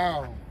it.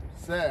 Down.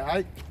 Set,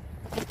 right?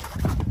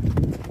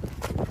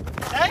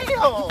 Damn.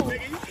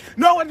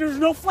 No, there's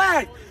no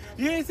flag.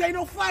 You ain't say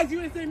no flags.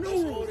 You ain't say no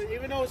rules.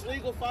 Even though it's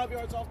legal 5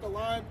 yards off the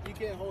line, you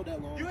can't hold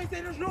that long. You ain't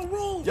say there's no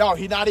rules. Yo,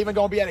 he not even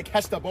gonna be able to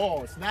catch the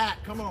ball. Snap,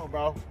 come on,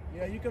 bro.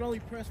 Yeah, you can only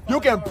press 5 You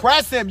can yards.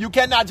 press him. You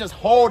cannot just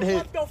hold him.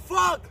 What the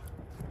fuck?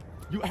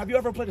 Have you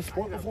ever played a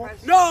sport before?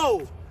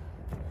 No.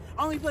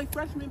 I only play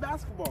freshman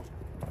basketball.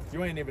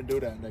 You ain't even do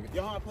that, nigga.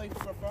 Yo, I played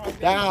for 5 days.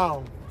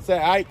 Down. Say,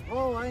 Ike.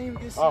 Oh, I ain't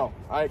even get sick. Oh,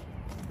 Ike.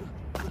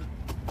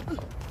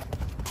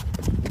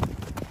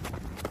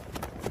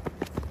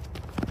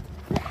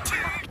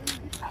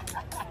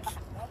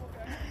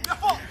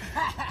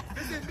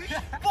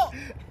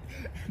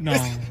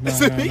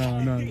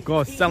 No.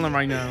 Go selling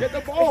right now. Get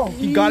the ball.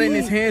 He got it in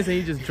his hands and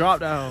he just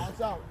dropped out.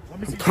 Watch out. Let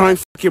me see. Prime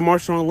fucking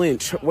Marshawn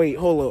Lynch. Wait,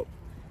 hold up.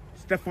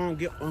 Stephon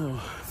get.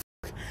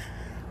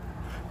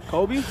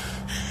 Kobe. Yo,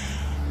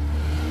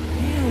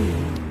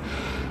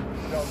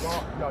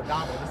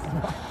 Dabo, this is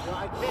Yo,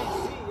 I can't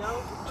see, yo.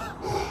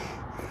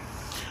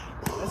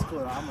 That's cool.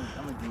 I'm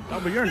a deep. Oh,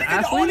 but you're an on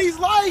athlete? these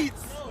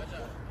lights.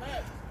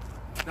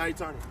 Now you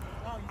turn it.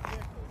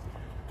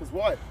 Cause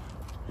what?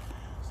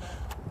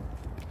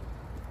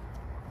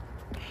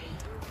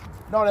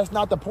 No, that's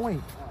not the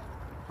point.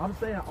 I'm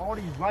saying all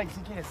these lights,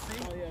 he can't see.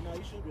 Oh, yeah, no,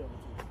 you should be able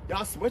to.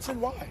 Y'all switching?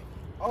 Why?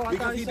 Oh, I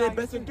Because he did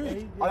best of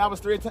 3. Oh, that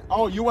was 3 of 10.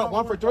 Oh, you went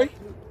 1 for 3?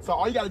 So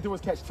all you got to do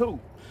is catch 2. Wait,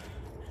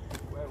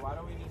 why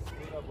don't we just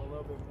scoot up a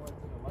little bit more to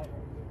the light?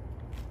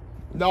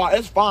 No,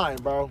 it's fine,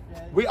 bro.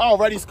 We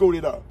already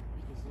scooted up.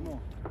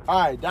 All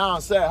right,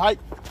 down, set, hike.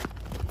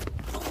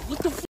 What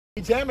the f?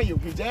 He jamming you.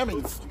 He jamming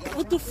you.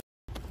 What the f?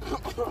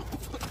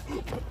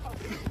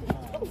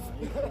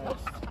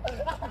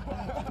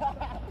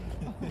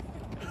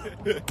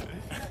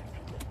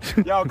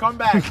 Yo, come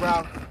back,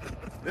 bro.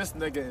 This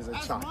nigga is a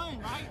chump. Mine,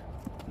 right?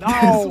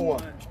 No.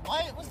 What?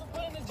 What's the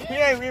point in the He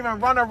jam? ain't even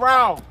run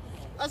around.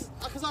 That's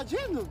because I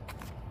jammed him.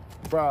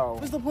 Bro.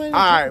 What's the point? All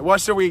right,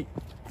 what should we?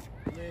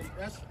 Man,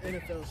 that's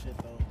NFL shit,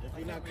 though. If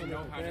you're not coming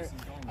prepared.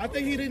 I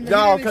think he didn't.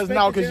 No, he because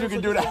didn't you expect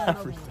can the do jam,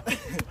 that. so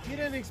he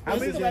didn't At expect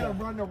least the let jam. him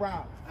run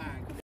around.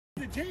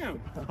 The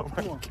jam.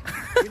 Come on.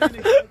 He didn't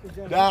expect the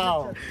jam.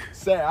 Down.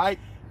 Say, I.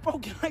 Bro,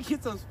 can I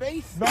get some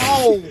space?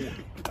 No.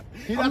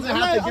 He doesn't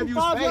I'm have to I'm give you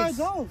 5 space. yards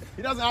off.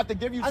 He doesn't have to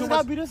give you I too just much.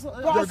 gotta be this. Bro,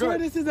 I You're swear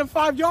good. this isn't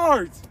 5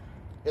 yards.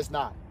 It's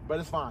not, but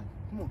it's fine.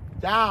 Come on.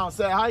 Down.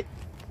 Say, hike.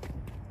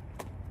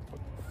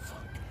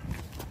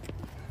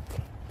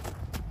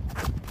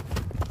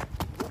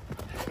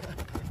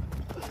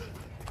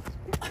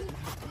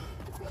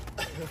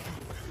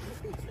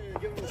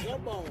 Give him a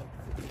jump ball.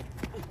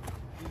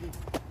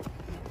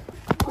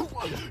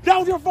 That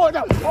was your fault.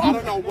 I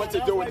don't know what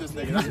to do with this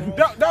nigga.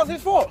 That was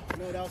his fault.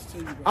 No, that was to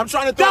you, bro. I'm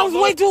trying to throw. That was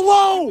way too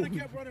low.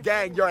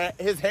 Gang,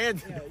 his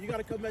hands. Yeah, you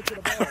gotta come back to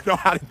the I ball. don't know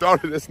how to throw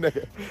to this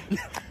nigga.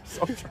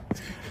 So,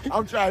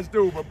 I'm trying to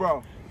do, but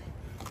bro.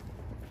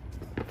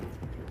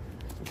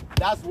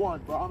 That's one,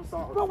 bro. I'm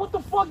sorry. Bro, what the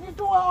fuck you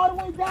doing all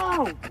the way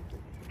down?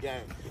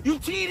 Gang. You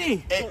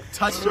cheating. It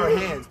touched your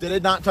hands. Did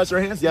it not touch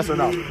your hands? Yes or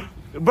no?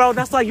 Bro,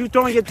 that's like you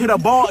throwing it to the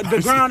ball,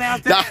 the ground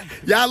after.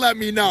 Y'all let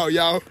me know,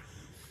 yo.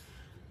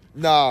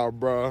 Nah,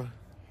 bro.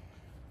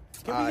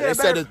 They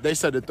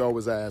said the throw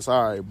was ass.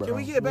 All right, bro. Can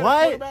we get a better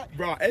What? quarterback?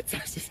 Bro, it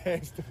touched his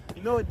hands.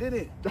 You know it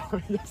didn't.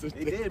 Yes,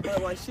 It did, bro,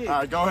 like shit. All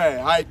right, go ahead.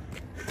 All right.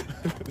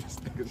 This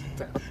nigga's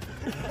down.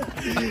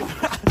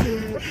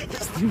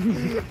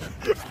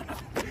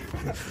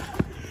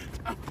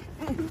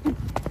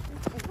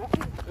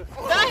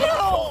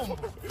 Damn!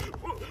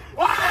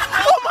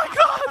 Oh my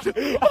god!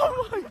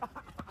 Oh my god!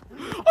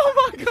 Oh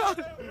my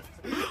god!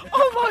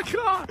 Oh my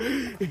god!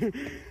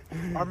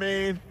 I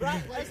mean,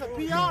 That's a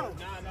PR. Nah.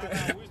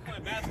 We was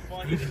playing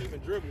basketball. He didn't even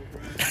dribble,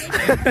 bro.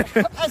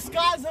 That's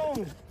Sky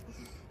Zone.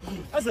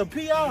 That's a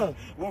PR.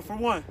 1 for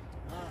 1.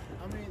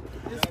 I mean,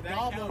 it's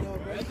Dabo, though,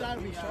 bro. You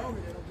gotta be stronger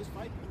than him. Just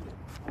fight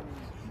through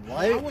it.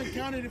 what? I wouldn't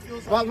count it if it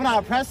was But like. when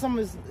I press him,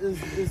 is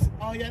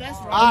Oh, yeah, that's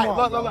right. All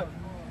right, look.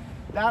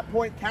 That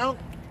point count,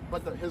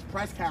 but his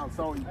press count.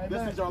 So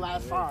this is your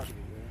last 5.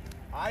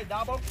 All right,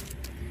 Dabo. All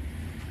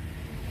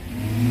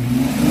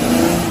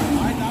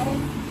right, Dabo.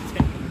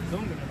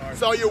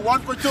 So you're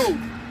 1 for 2.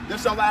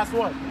 This your last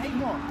one. Hey,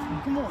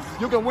 come on.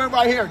 You can win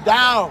right here.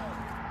 Down.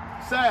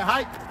 Say,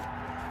 hike.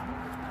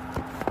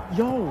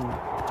 Yo.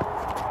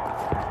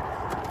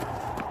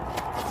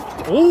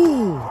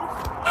 Ooh.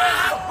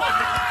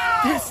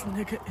 This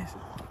nigga is.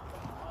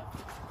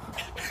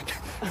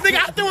 Nigga,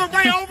 I threw it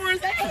right over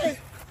his head.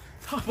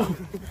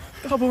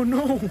 Dabo,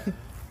 no.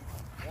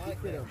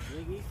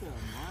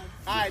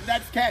 All right,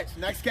 next catch.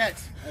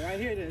 Right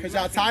here, then. Because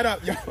y'all tied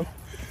up, yo.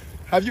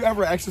 Have you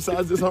ever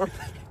exercised this hard?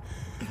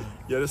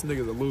 Yeah, this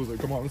nigga's a loser.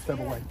 Come on, let's step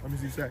away. Let me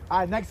see second. All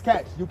right, next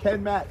catch. You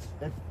can match.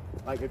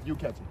 If you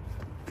catch it.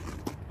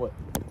 What?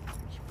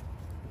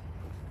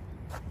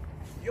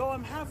 Yo,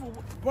 I'm half a.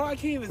 Bro, I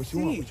can't even What see.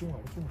 you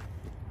want?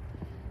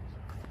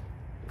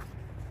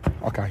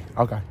 Okay.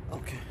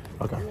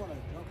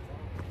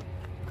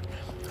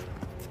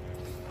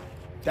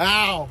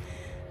 Down.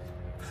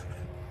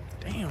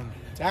 Damn.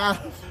 Down.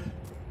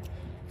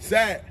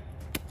 Set.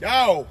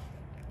 Yo.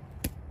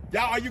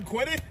 Y'all, are you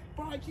quitting?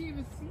 Bro, I can't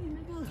even see,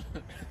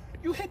 nigga.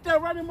 You hit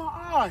that right in my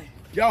eye.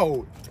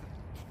 Yo,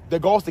 the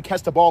goal is to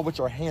catch the ball with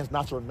your hands,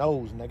 not your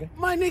nose, nigga.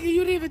 My nigga, you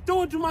didn't even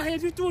throw it to my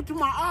hands. You threw it to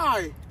my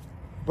eye.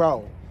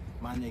 Bro,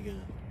 My nigga.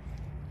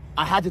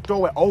 I had to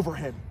throw it over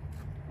him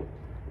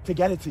to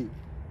get it to you.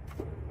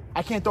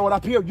 I can't throw it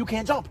up here. You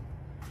can't jump.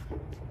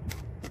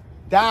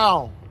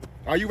 Down.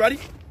 Are you ready?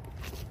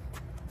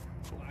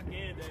 Lock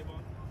in,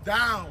 Dabo.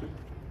 Down.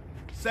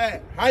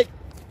 Set. Height.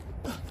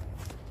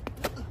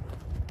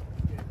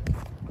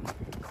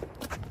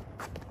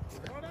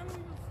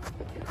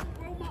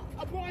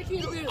 Bro, I can't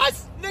even.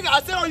 Nigga,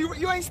 I said,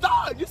 you ain't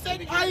stopped. You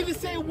said I didn't even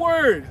say a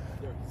word.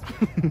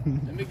 Let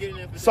me get in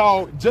there.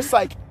 So, just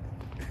like,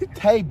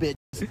 hey, bitch,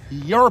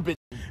 your bitch.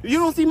 You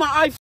don't see my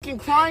eye fucking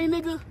crying,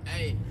 nigga?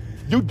 Hey,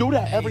 You do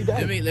that every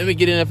day. let me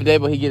get in there for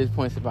Dabo. He get his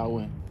points if I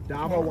win.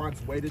 Dabo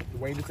wants Wayne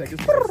to take his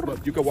points.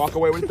 Look, you can walk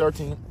away with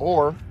 13,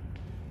 or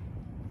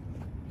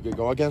you can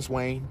go against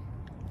Wayne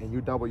and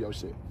you double your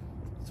shit.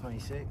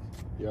 26.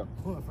 Yep.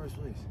 Who in first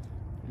place?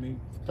 Me.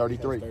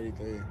 33.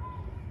 33.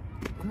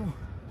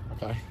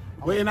 Okay.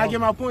 Wait, and I get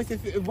my points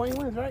if Wayne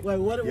wins, right? Like,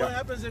 what Yeah.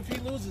 happens if he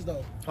loses,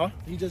 though? Huh?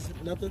 He just,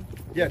 nothing?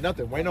 Yeah,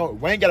 nothing. Wayne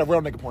got a real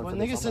nigga point Well, for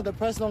this. nigga said the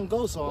press don't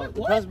go, so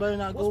the press better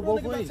not go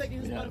both ways.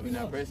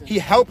 He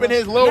helping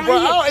his little bro.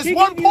 Oh, it's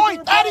 1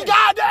 point. 30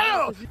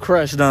 goddamn.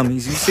 Crush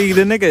dummies. You see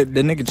the nigga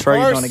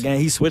trading First- on the game.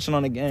 He's switching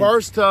on the game.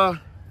 First to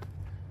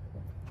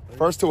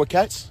a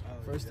catch.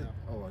 First to,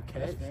 oh, a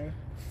catch?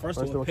 First First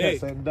to to a a catch. pick.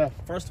 Same death.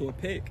 First to a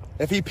pick.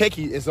 If he pick,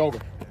 it's over.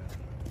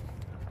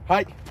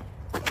 Height.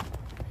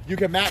 You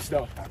can match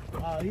though.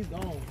 He's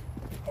gone.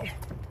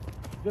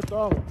 Good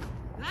throw.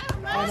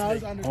 Oh, no,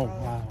 he's under. Oh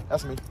wow.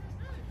 That's me.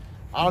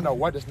 I don't know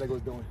what this nigga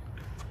was doing.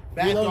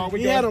 Bad throw.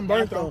 He had him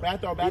burnt, Bad throw. though.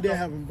 Bad throw. He Bad didn't throw.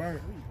 have him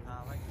burnt.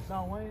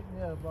 No, Wayne,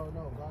 yeah, bro,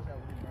 no. God got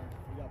Wayne burnt.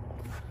 He got him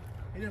burnt.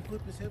 He didn't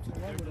flip his hips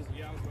and run with us.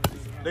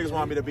 Niggas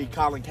want me to be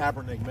Colin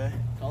Kaepernick, man.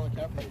 Colin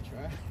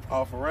Kaepernick, right?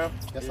 Oh, for real?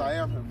 Yes, I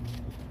am him.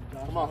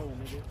 Come on.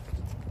 Nigga.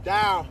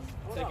 Down.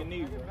 Take a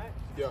knee, bro.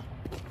 Yeah.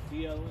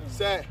 DLM.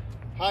 Set.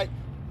 Height.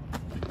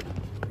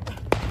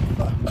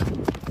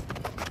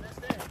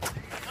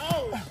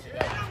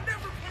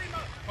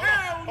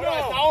 Hold on,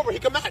 it's not over. He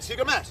can match. He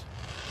can match.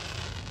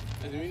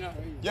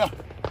 Yeah.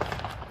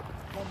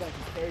 Comeback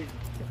is crazy.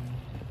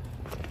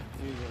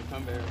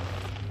 Come back.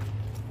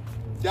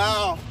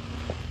 Down.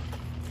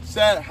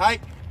 Set.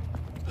 Height.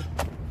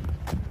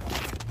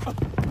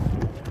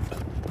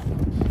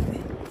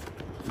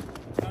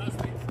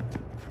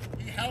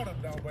 He held him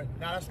though, but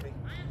nah, that's me.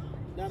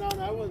 No,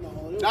 that wasn't a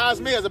hole. Nah, that's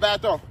me. It's a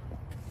bad throw.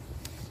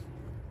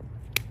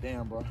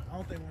 Damn, bro. I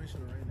don't think Wayne should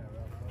have ran that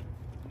route,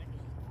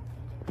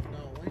 bro.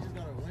 No,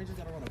 Wayne just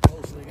gotta run a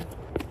post,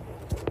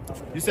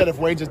 nigga. You said if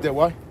Wayne just did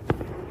what?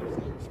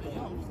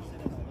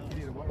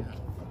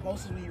 A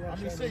post is when you run. I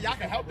mean, shit, y'all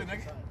can help the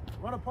nigga.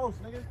 Run a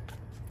post, nigga.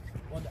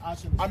 Well,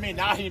 I mean,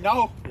 now he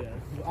know. yeah.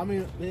 I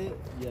mean, yeah.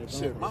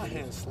 Shit, my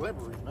hand's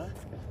slippery, man.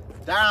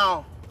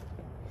 Down.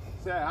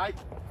 Set. Height.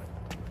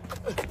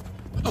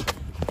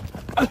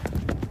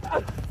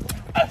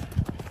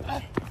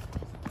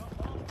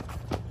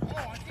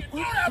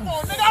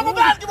 Nigga, I'm a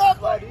basketball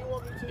player. Do you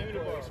want me to? Give me the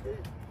ball.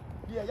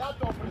 Yeah, y'all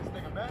throw for this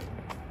nigga, man.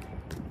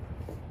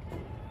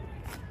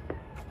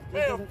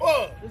 Damn,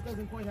 fuck. This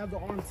doesn't quite have the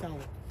arm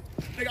talent.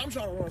 Nigga, I'm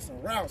trying to run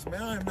some routes,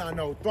 man. I am not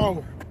no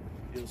thrower.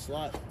 You'll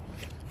slot.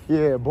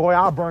 Yeah, boy,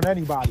 I'll burn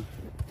anybody.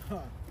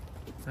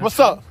 What's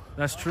up?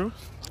 That's true.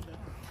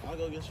 I'll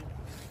go get you.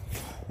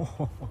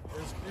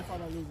 If I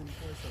don't lose any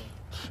points,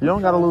 so. You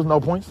don't gotta lose no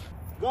points.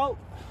 Go.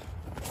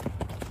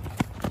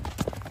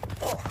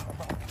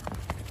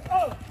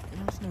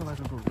 This nigga like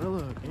a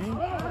gorilla,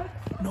 man.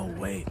 No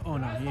way. Oh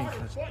no, he ain't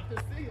catch it.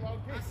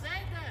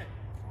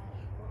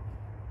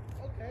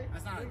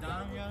 That's not a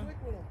dime, yo.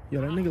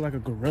 Yo, that nigga like a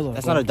gorilla.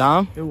 That's bro. not a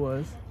dime? It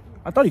was.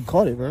 I thought he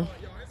caught it, bro. Yo,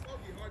 it's gonna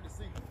be hard to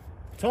see.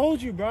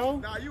 Told you, bro.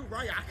 Nah, you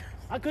right.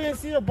 I couldn't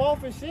see the ball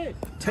for shit.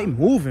 Tay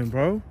moving,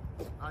 bro.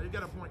 You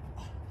got a point.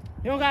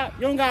 You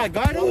don't got a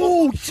guard him?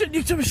 Oh shit!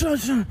 You took a shot.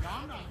 I'm not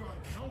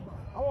guarding nobody.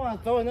 I want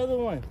to throw another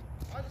one.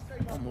 I just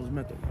take my Almost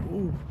met the.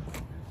 Ooh.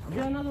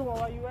 Get another one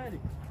while you at it.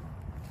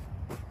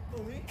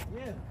 Who, me?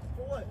 Yeah.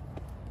 For what?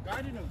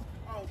 Guarding him.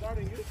 Oh,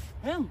 guarding you?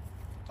 Him.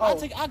 Oh.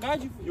 I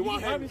guard you. You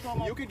want guard him? me from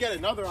my- You could get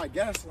another, I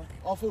guess.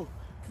 Off who?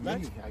 Me,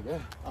 I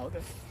guess. Oh, okay.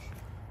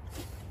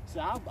 See,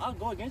 I'll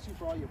go against you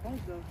for all your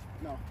points, though.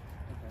 No.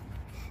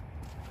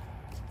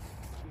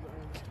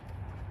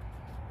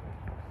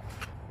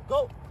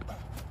 Go.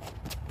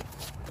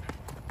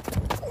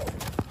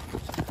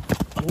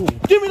 Ooh.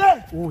 Give me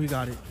that! Ooh, he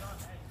got it.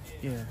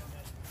 Yeah.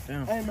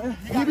 Damn. Hey, man.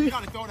 You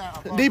gotta throw that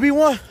up. DB1.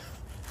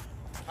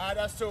 All right,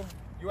 that's two.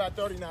 You at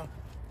 30 now.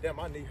 Damn,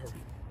 my knee hurt.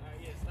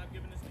 Yeah, stop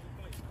giving this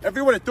nigga points. If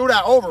you would have threw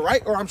that over,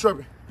 right? Or I'm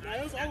tripping. Nah,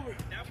 it was over.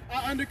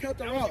 I undercut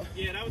the route.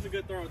 Yeah, that was a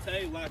good throw.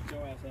 Tay locked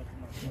your ass up.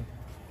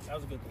 That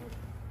was a good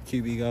throw.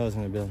 QB goes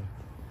in the building.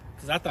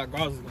 Because I thought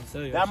Gaws was going to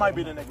sell you. That might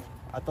be the nigga.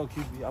 I thought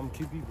QB. I'm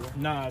QB, bro.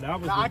 Nah, that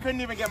was Nah, I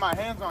couldn't even get my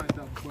hands on it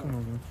though. Come on,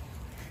 man.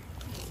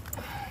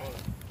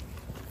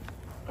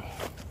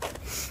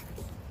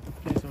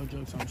 Okay, so go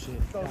joke some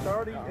shit. So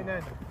 30 and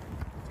then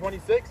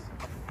 26?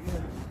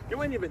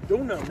 You ain't even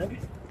do nothing, nigga.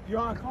 You're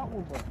on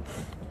cartwheel, bro.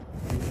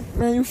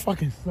 Man, you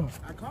fucking suck.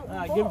 I caught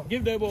one.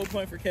 Give Dabo a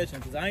point for catching,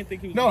 because I didn't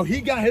think he was. No,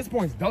 he got his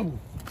points double.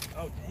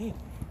 Oh, damn.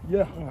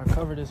 Yeah. I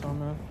cover this one,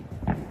 man.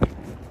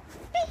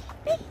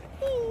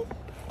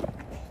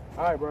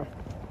 All right, bro.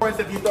 Points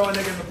if you throw a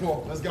nigga in the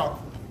pool. Let's go. All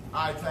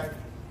right, Tech.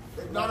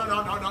 No.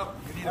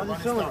 You need a running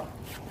start.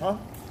 Huh?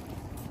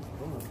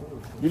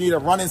 You need a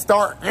running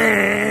start.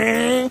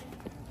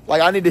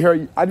 Like I need to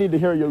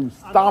hear you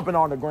stomping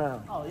on the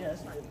ground. Oh, yeah,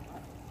 that's right.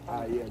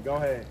 All right, yeah, go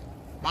ahead.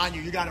 Mind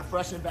you, you got to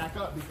freshen back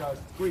up because,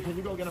 Skreet, can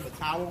you go get him a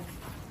towel?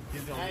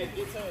 Hey,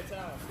 get him a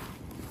towel.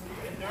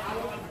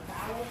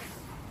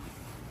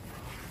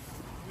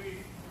 Please,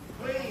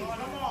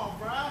 come on,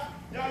 bruh.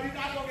 Yo, you're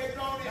not going to get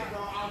thrown in,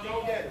 bro. I'll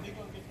go get it.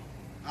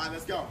 All right,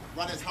 let's go.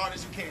 Run as hard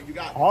as you can. You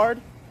got it.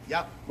 Hard?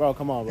 Yep. Bro,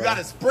 come on, bro. You got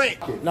to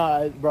sprint.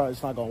 Nah, bro,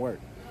 it's not gonna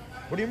work.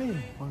 What do you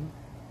mean?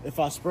 If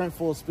I sprint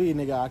full speed,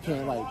 nigga, I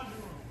can't, like...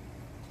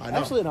 I know.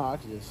 Actually, no, I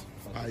can just...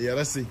 All right, yeah,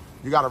 let's see.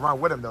 You got to run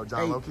with him, though,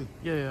 John, Hey. low-key.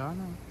 Yeah, I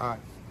know. All right.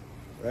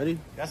 Ready?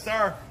 Yes,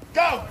 sir.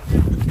 Go!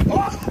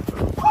 Splash.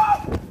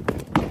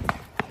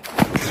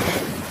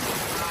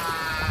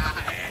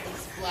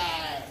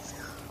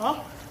 Huh?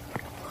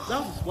 That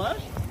was a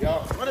splash?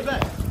 Yo. Run it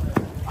back.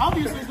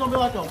 Obviously, it's gonna be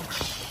like a...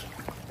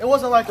 It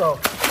wasn't like a...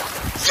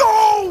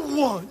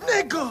 Yo,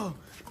 nigga.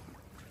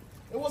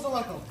 It wasn't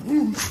like a...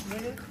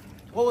 Nigga.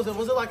 What was it?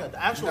 Was it like an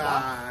actual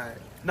dive?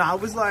 Nah,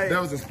 it was like.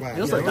 That was a splash.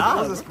 It was Yeah, a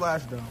dive. It was a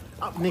splash, though.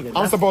 Nigga, I'm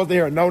that's, supposed to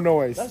hear no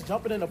noise. that's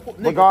jumping in the pool.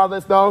 Nigga,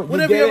 Regardless, though, when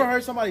have you ever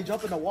heard somebody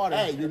jump in the water?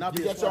 Hey, and you not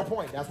be a get your splash?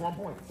 point. That's 1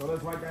 point. So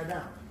let's write that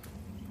down.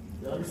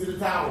 Let me see the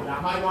towel.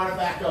 I might want to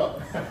back up.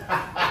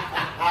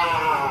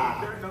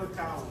 There's no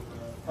towel,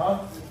 Huh?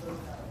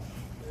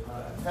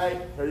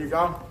 Hey, here you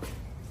go.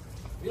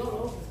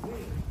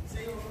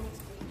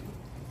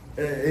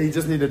 He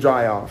just need to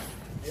dry off.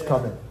 It's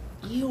coming.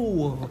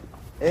 Ew.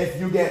 If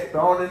you get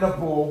thrown in the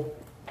pool,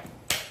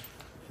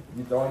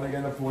 you throw a nigga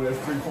in the pool, there's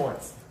 3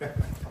 points.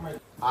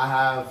 I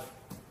have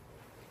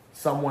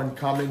someone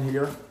coming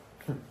here.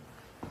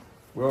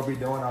 We'll be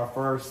doing our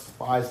first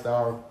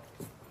 5-star,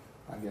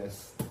 I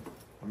guess.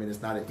 I mean,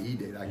 it's not an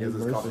E-date. I guess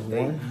it's called a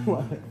date.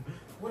 What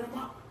am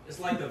I?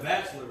 It's like The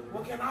Bachelor, bro.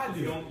 What can I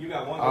do? You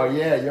got one girl. Oh,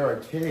 yeah, you're a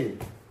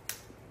kid.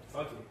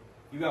 Fuck it.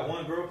 You got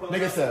one girl pulling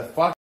Nigga up? said,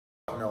 fuck.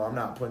 No, I'm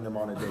not putting them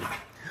on a date.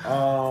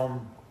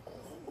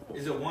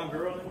 Is it one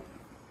girl?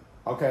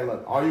 Okay,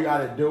 look, all you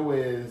gotta do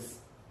is,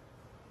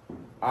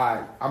 all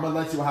right, I'm gonna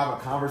let you have a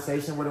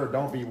conversation with her.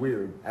 Don't be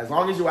weird. As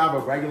long as you have a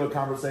regular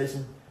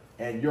conversation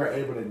and you're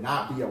able to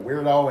not be a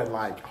weirdo and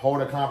like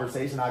hold a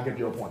conversation, I'll give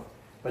you a point.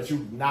 But you're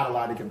not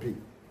allowed to compete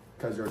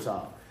because you're a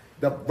child.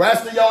 The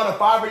rest of y'all, the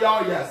 5 of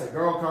y'all, yes, a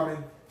girl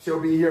coming. She'll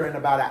be here in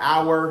about an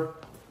hour.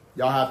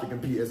 Y'all have to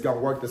compete. It's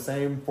gonna work the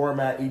same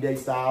format, E-Day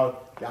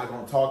style. Y'all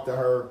gonna talk to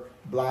her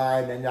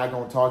blind, then y'all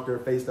gonna talk to her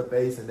face to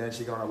face, and then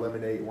she gonna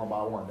eliminate 1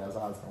 by 1. That's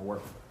how it's gonna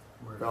work.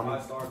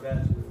 5-star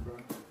Bachelor, bro.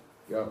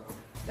 Yo,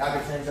 y'all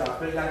can change y'all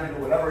fit. Y'all can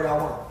do whatever y'all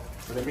want.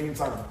 In the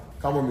meantime,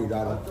 come with me,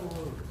 Dada.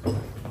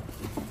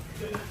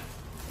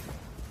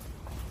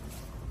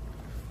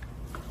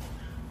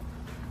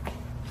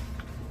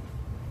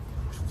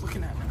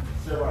 Looking at me.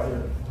 Sit right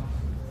here.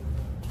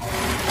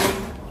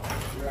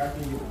 You're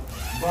acting,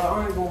 but I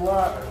ain't gonna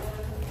lie.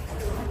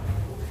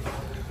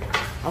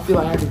 I feel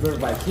like I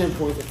deserve like 10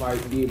 points if I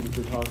be able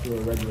to talk to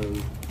her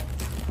regularly.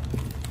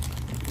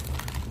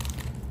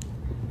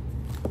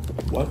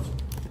 What?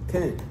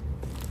 10.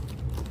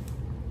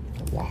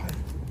 Why?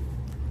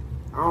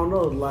 I don't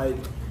know, like,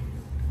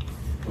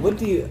 what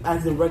do you,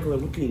 as a regular,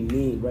 what do you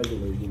mean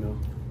regular, you know?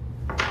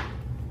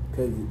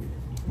 Because,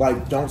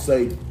 Like, don't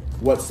say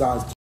what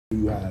size do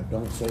you have.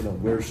 Don't say no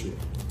weird shit.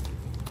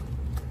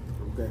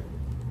 okay.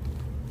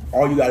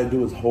 All you gotta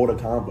do is hold a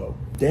combo.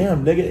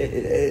 Damn, nigga,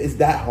 it's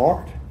that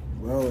hard.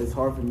 Well, it's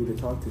hard for me to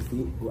talk to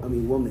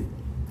women.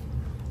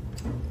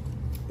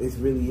 It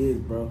really is,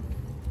 bro.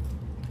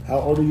 How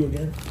old are you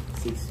again?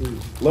 16.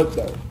 Look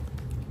though,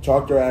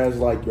 talk to her as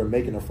like you're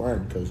making a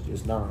friend, cause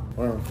it's not.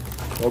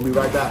 We'll be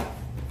right back.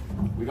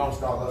 We gonna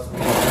start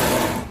listening.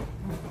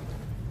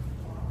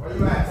 Where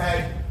you at,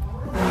 Tay?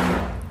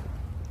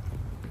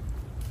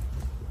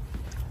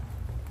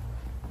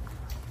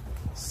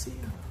 See ya.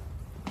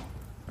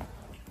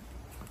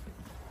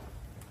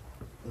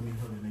 Let me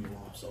put a nigga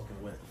while I'm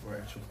soaking wet for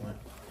extra point.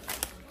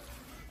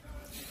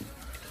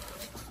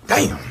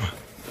 Damn.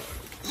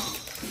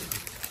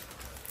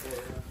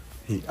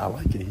 I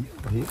like it.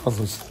 He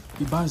also.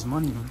 He buys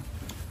money, man.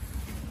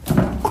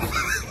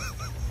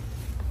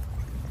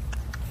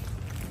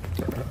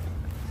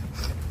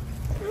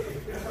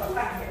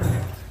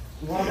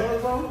 You want to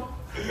hug, bro?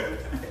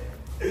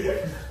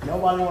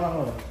 Nobody want to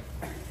hug.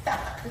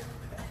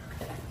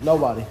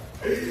 Nobody.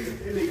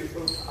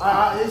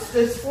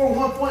 It's for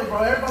 1 point,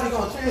 bro. Everybody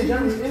gonna change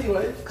everything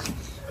anyway.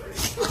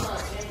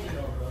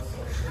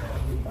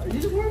 You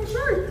just wearing a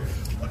shirt.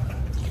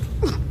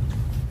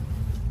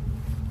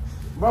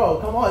 Bro,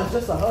 come on, it's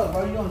just a hug,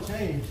 bro. You gonna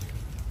change.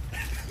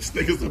 This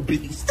nigga's a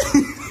beast.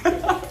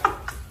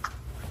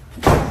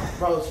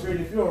 Bro,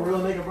 Skreet, if you're a real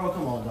nigga, bro,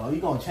 come on, dog. You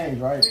gonna change,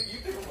 right? You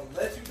think I'm gonna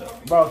let you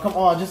talk? Bro, come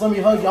on. Just let me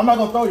hug you. I'm not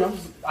gonna throw you.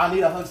 I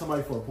need to hug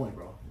somebody for a point,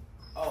 bro.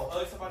 Oh,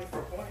 hug somebody for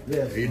a point?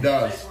 Yeah. He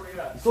does.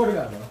 Sort of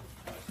got, bro.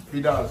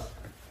 He does.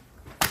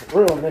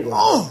 Real nigga.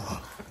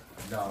 Oh!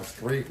 No,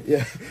 Skreet.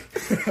 Yeah.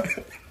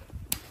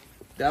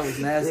 That was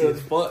nasty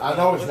as fuck. I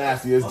know it's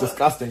nasty. It's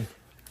disgusting.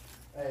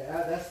 Hey,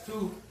 that's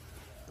 2.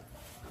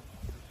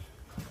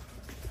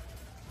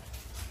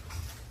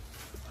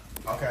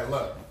 Okay,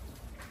 look.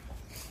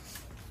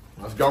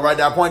 Let's go write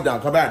that point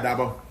down. Come back,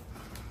 Dabo.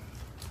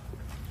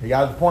 He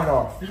got his point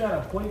off. You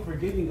got a point for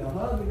giving a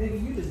hug,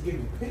 nigga. You just give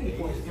me pity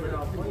points for it.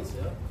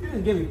 You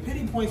didn't give me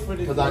pity points for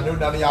this. Because I knew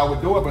none of y'all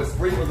would do it, but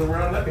Skreet was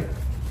around nigga.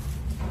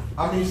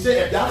 I mean,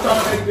 shit, if y'all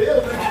trying to make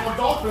deals, nigga, I'm gonna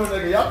talk to a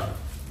nigga, yup.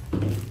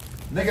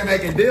 Nigga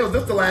making deals.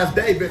 This the last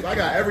day, bitch. I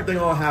got everything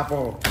on half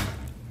on.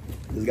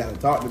 Just gotta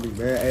talk to me,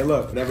 man. Hey,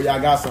 look, whenever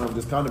y'all got something,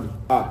 just come to me.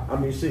 I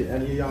mean, shit,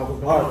 any of y'all,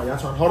 what's going on? Y'all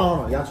trying, hold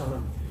on, y'all trying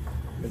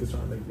to, niggas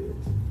trying to make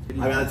deals.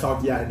 I gotta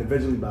talk to y'all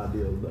individually about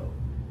deals, though.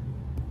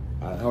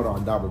 All right, hold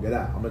on, Dabo, get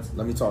out.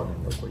 Let me talk to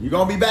him real quick. You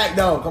gonna be back,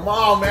 though. Come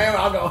on, man.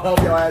 I'm gonna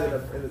help your ass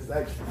in the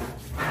section.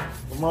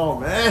 Come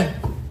on, man.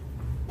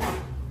 I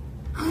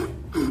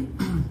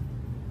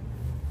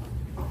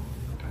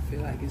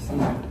feel like it's some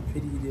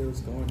pity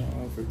deals going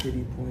on for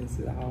pity points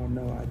that I don't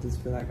know. I just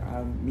feel like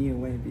me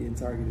and Wayne being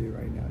targeted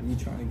right now. You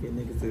trying to get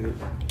niggas to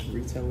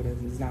retail with us?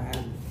 It's not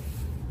happening.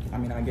 I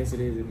mean, I guess it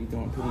is if you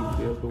doing pity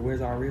deals, but where's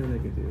our real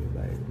nigga deals?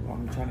 Like,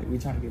 we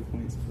trying to get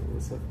points for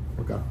what's up.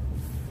 Okay.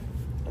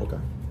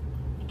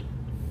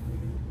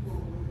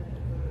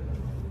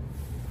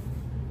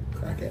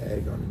 Crack an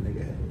egg on the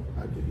nigga head.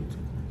 I'll give you 2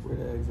 points. Where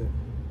the eggs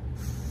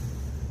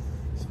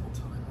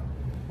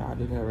at? I'll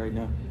do that right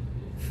now.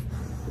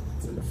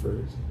 It's in the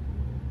fridge.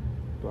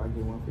 Do I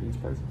get one for each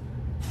person?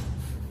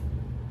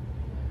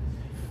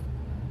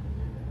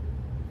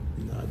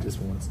 Nah,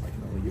 just once. I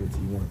can only give it to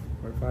you one.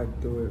 Or if I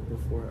do it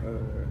before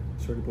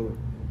Shorty pull it,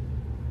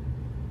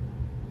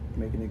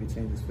 make a nigga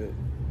change his fit,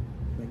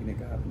 make a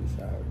nigga hop in the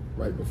shower.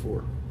 Right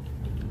before.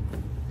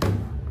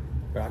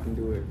 But I can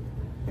do it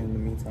in the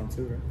meantime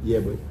too, right? Yeah,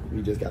 but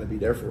we just gotta be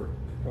there for it.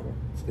 Okay.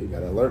 So you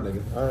gotta alert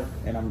nigga. Alright.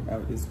 And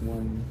it's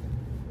 1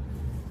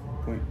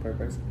 point per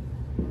person?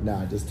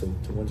 Nah, just two.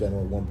 To one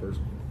general, one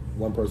person.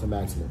 One person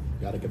maximum.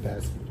 Got a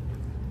capacity.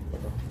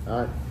 Okay.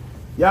 Alright.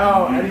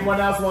 Yo, anyone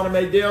else wanna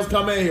make deals?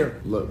 Come in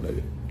here. Look,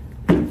 nigga.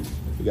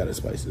 We gotta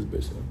spice this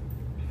bitch up.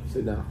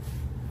 Sit down.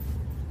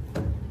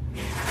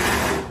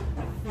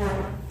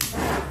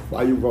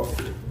 Why you roll?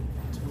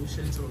 We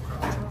shit into a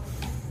crowd.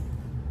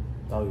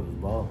 Thought he was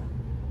balling.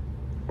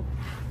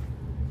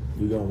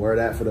 You gonna wear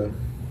that for the...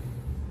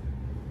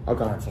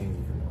 Okay. I'm not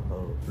changing for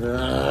no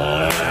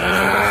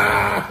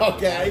hoe.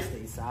 Okay.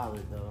 Stay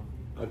solid though.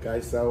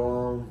 Okay,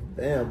 so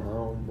damn,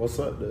 what's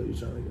up though? You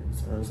trying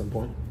to earn some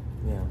point?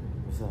 Yeah,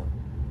 what's up?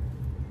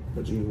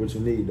 What you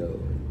need though?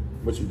 Like,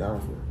 what you down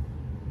for?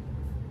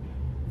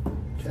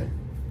 Okay.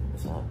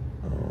 What's up?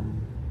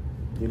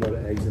 You know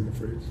the eggs in the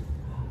fridge.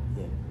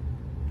 Yeah.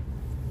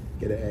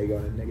 Get an egg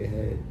on a nigga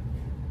head.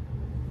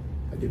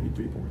 I give you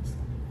 3 points.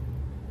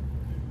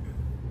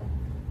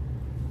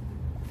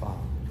 5.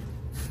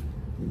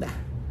 Nah.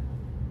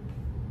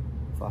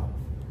 5.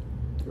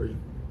 3.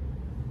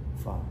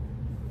 5.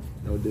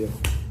 No deal.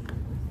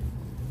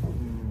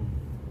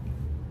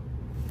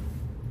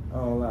 I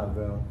don't lie,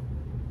 bro.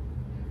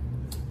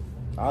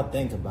 I'll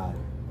think about it.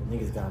 The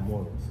niggas got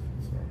morals.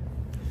 So.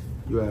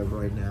 You have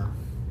right now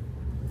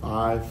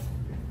 5,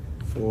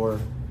 4.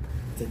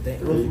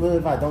 What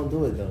if I don't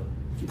do it though?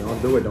 If you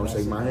don't do it, don't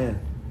shake my hand.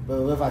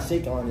 But what if I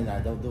shake on it and I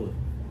don't do it?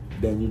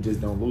 Then you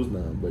just don't lose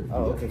none. But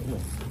Oh, okay, come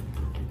on.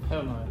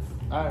 Hell no.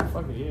 Alright,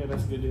 fuck it. Yeah,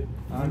 that's a good deal.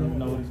 I don't even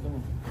know what he's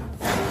doing.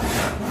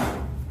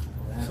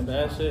 Some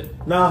bad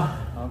shit? Nah.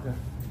 Okay.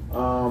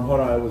 Hold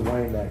on, it was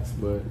Wayne next,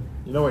 but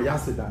you know what? Y'all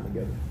sit down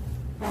together.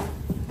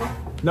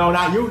 No,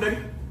 not you,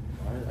 nigga.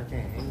 I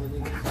can't hang with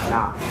niggas.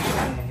 Nah. I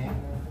can't hang now.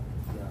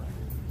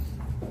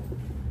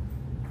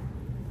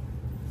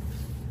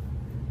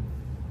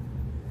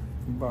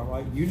 Bro,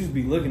 like, you just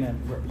be looking at me,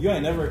 bro. You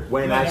ain't never...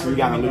 Wayne you ain't actually never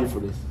got to gave me leave for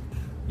this.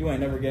 You ain't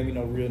never gave me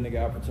no real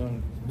nigga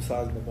opportunity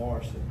besides the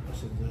bar shit. That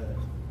shit's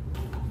ass.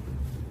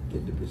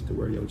 Get the bitch to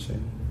wear your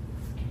chain.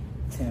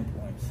 10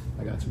 points.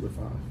 I got you with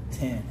 5.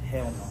 10.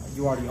 Hell no.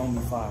 You already owe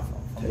me 5.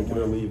 Take it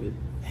or leave it.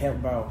 Hell,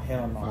 bro.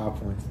 Hell no. 5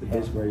 points. The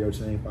Hell bitch wear your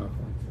chain, 5 points.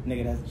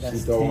 Nigga, that's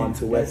She throw 10. on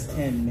to That's it.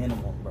 10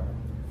 minimum, bro.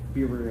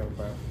 Be real,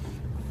 bro.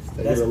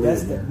 Take That's it or leave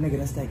that's it, that man. nigga.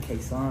 That's that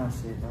K-Son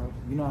shit, bro.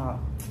 You know how?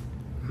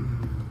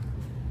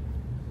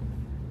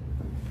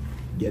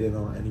 Get it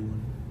on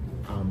anyone.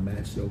 I'll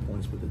match your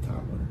points with the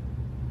top winner.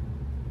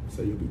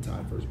 So you'll be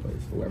tied first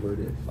place, whoever it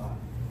is. 5.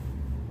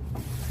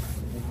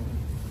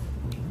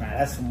 Nah,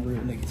 that's some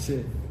real nigga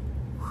shit.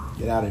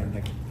 Get out of here,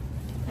 nigga.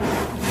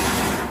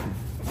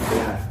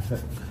 Yeah.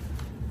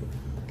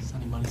 It's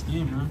anybody's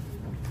game, man.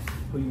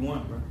 Who you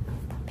want, bro?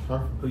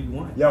 Huh? Who you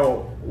want?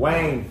 Yo,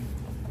 Wayne.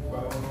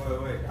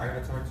 Wait. I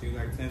gotta talk to you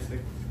like 10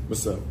 seconds.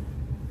 What's up?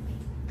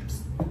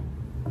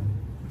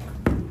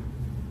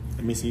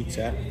 Let me see,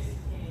 chat.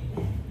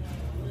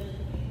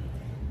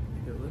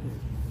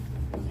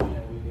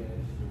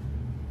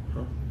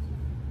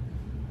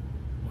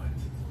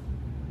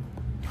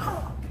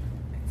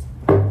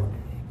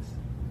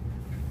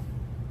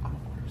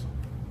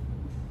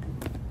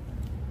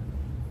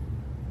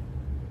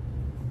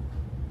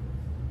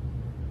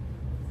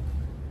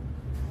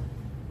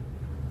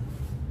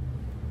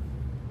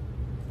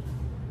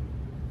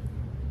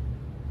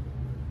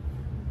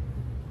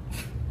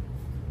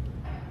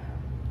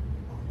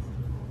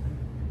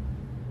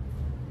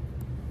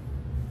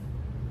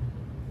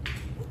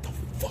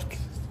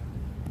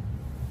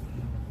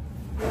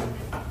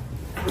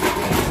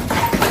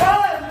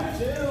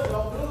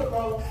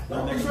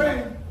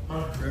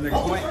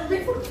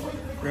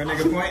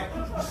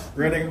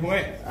 Real nigga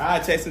point.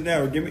 I'll chase him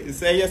down. Give me,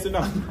 say yes or no.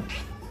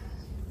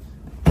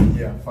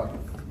 Yeah, fuck it.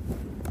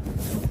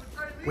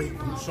 Wait,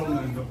 show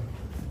me the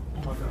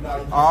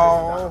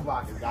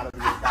Oh. It's gotta be.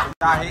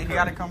 Nah, he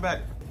gotta come back.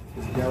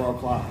 It's 0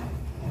 o'clock.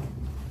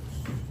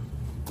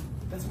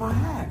 That's my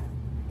hat.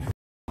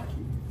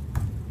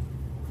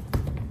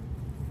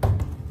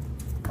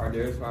 Alright,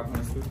 there's 5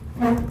 points too.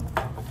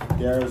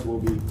 Darius will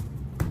be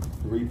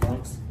 3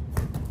 points.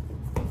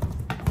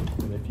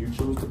 And if you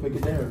choose to pick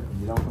it there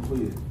and you don't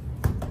complete it,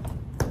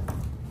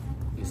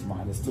 it's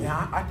 -2.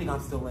 Yeah, I think I'm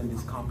still in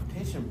this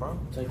competition, bro.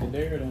 Take it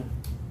there then.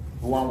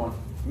 Who won one?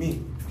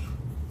 Me.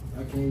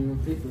 I can't even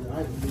pick it. Do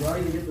I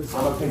even get the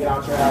I'm gonna pick it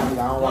out your ass. I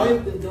don't want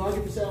it. Do I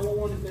get to say I want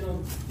one if they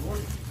don't want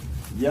it?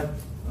 Yeah.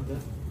 Okay.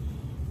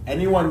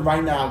 Anyone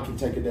right now can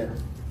take it there.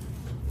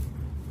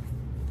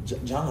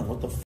 John,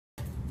 what the f?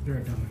 You're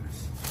a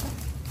dumbass.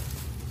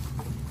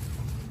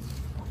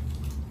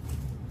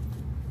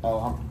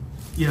 Oh,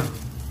 Yeah.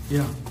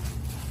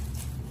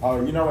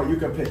 oh, you know what? You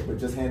can pick, but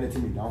just hand it to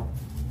me. Don't.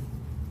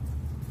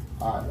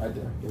 All right, right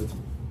there. Give it to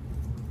me.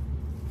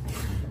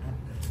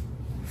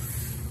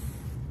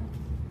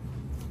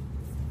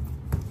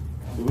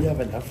 Do we have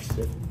enough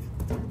shit?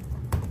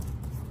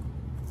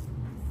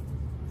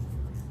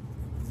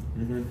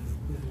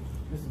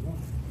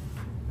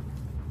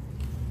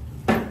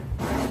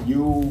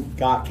 You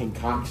got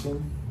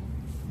concoction.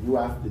 You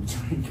have to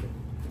drink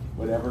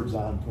whatever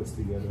John puts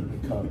together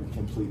in the cup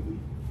completely.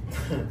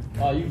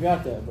 Oh, you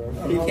got that, bro.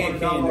 He can't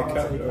pee in the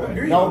cup.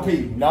 No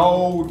pee.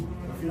 No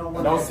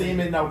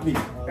semen, no pee.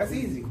 That's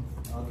easy.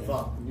 Okay.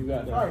 Fuck. You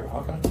got that. Okay.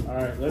 All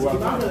right, let's Well,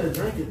 keep I'm going. gonna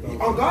drink it though.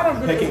 Oh God,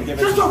 I'm Pick it, give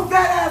it Shut to your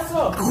fat ass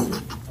up.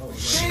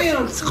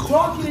 Damn,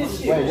 talking and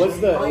shit. Wait, what's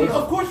the?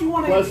 Of course you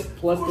want to.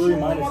 Plus 3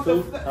 minus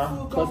 2?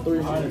 Plus 3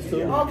 minus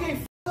 2? Okay,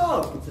 f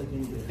up.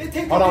 They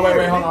take Hold on, the wait,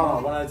 air. hold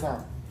on, one at a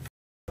time.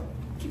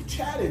 Keep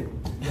chatting.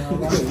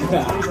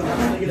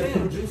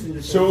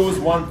 Choose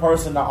one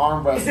person to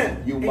arm wrestle.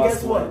 You And must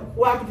guess what? win.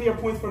 What happened to your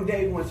points from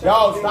day one?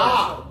 Yo,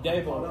 stop!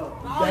 Dabo.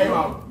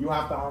 Dabo, you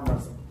have to arm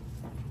wrestle.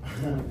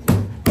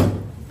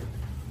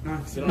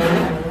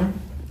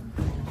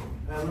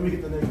 Let me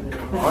get the next name.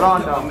 Hold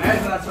on, though.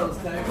 Imagine I chose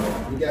tag.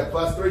 You get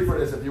 +3 for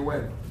this if you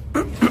win.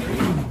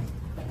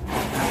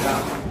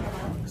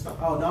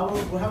 Oh, that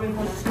one. Well, how many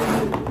points is it?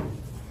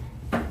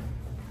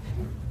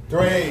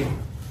 3,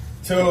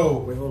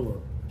 2. Wait, hold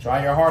on.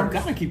 Try your You hardest.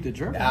 gotta keep the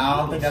drip. I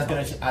don't think that's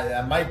gonna.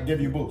 I might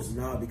give you boost.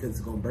 Nah, because it's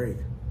gonna break.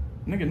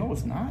 Nigga, no,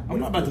 it's not. I'm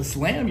not about to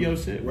slam your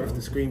shit, What bro. if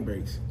the screen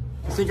breaks?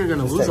 You think you're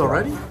gonna Just lose take it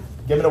already? off.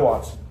 Give it a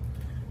watch.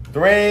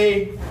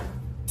 3,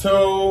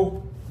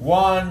 2,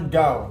 1,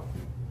 go.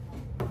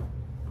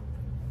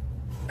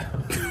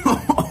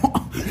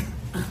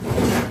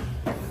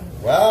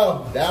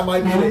 Well, that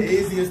might be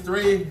the easiest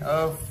 3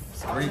 of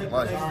street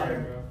life.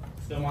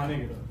 Still my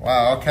nigga though.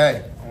 Wow.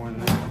 Okay.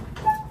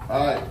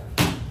 All right.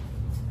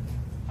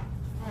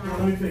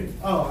 Let me pick.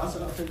 Oh, I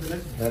said I'll take the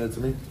next one. Hand it to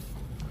me.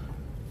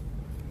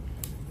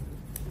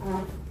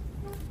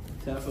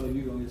 Tell so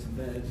you gonna get some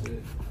bad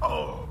shit.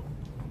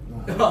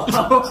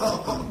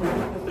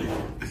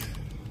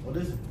 What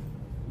is it?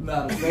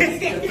 Nah, the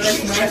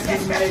best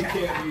match he made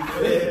can't be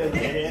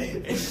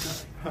good.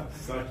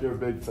 Suck your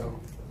big toe.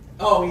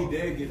 Oh, he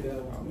did get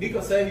that one.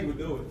 Nico said he would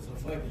do it, so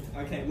fuck it.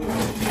 I can't look at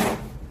it.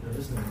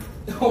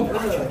 Oh my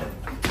god.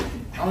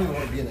 I don't even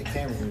want to be in the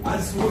camera. I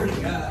swear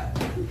to God.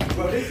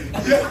 Bro, this is You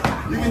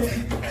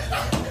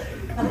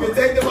can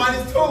take the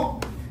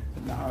 -2.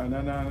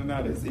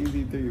 No, that's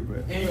easy too,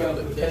 but.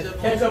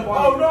 ketchup on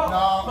Oh it.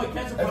 no! Put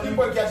ketchup If on you it.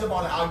 put ketchup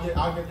on it,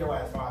 I'll give your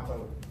ass 5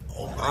 total.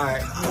 All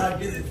right. Not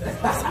get it.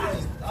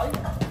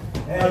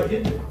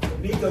 Hey,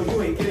 Nico,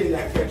 you ain't getting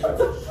that ketchup.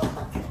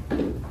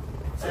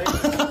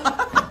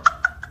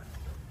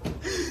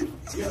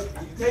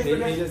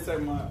 He just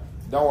took mine.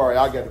 Don't worry,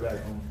 I'll get it back.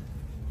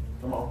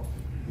 Come on.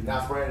 He's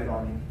not spraying it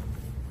on you.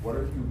 What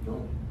are you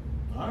doing?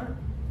 Alright.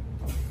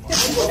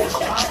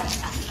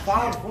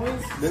 5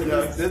 points? This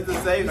is the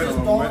safe Just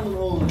zone. throwing man. the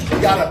rolls. He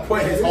gotta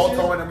put his whole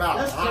toe in the mouth.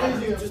 That's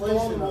crazy. Just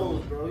throwing the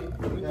rolls, bro.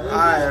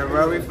 Alright,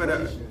 bro, we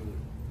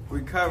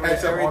covered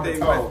Ketchup on the everything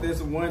toe. but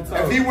this one toe.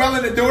 If he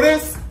willing to do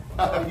this, It's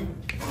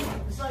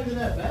not even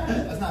that bad.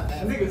 That's not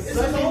bad. Nigga, It's his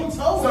own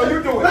toe. so you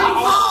do it.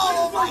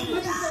 Oh my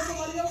God.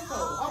 Somebody else's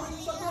toe. I'm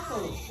gonna suck my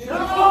toe.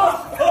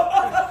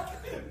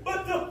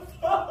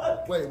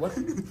 what?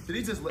 Did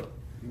he just look?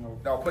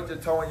 No, put your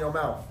toe in your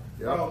mouth.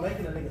 Bro,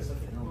 making a nigga suck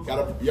it.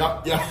 Gotta,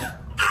 yup.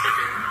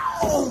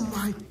 Oh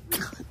my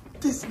god,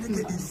 this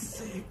nigga is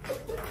sick.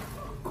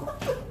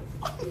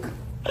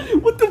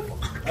 What the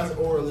fuck? That's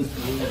orally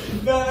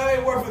smooth. No, that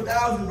ain't worth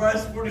 1,000, bro. I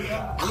swear to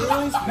God.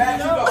 Matt,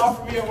 you can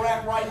offer me a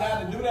rack right now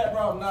to do that,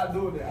 bro. I'm not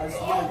doing it. I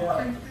swear to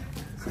God.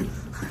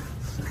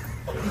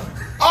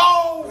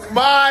 Oh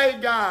my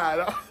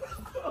god.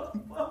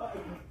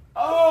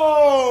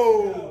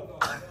 Oh.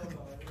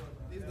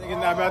 These niggas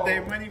not about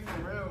their money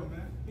for real,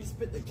 man. He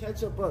spit the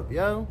ketchup up,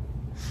 yo.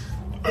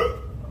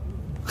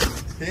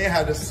 He ain't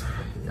had this.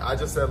 I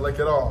just said lick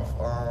it off.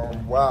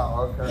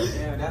 Wow, okay.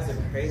 Damn, that's a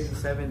crazy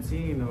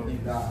 17 though.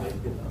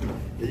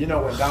 Yeah, you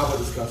know when Dabo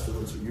discussed it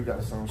with you, you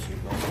got some shit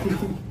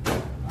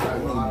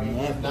going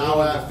on.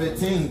 Now at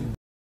 15.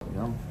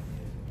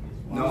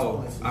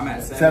 No, I'm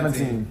at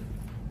 17.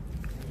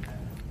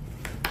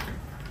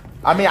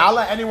 I mean, I'll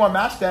let anyone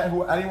match that.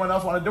 Who? Anyone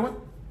else want to do it?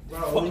 Bro,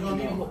 what you gonna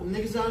need?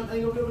 Niggas ain't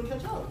gonna be able to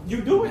catch up.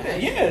 You do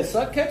it? Yeah,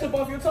 suck ketchup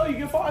off your toe. You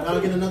get 5.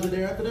 Gotta get another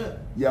dare after that.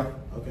 Yeah.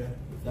 Okay.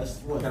 That's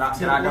what? Can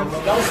I go?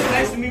 Don't sit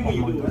next to me when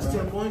you do it. That's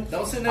 10 points.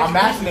 Don't sit next I'm to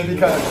me. matching it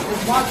because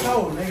It's my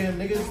toe, nigga.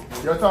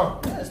 Niggas. your toe.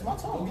 Yeah, it's my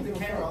toe. Get the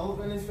camera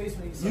over in his face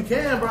when he You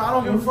can, bro. I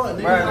don't give a fuck.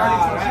 Niggas Right.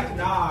 already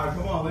Nah,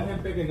 come on, let him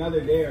pick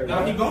another dare.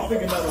 No, he gon'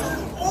 pick another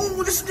one.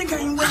 Oh, this nigga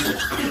ain't waiting.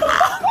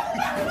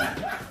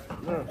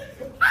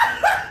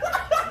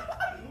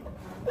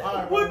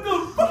 What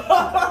the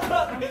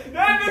fuck?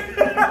 That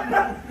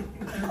nigga.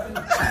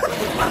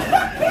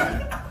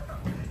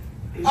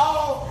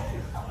 Oh.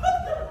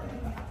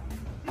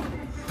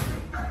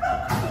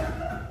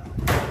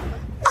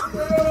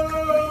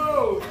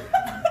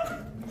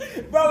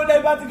 Bro, they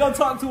about to go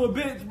talk to a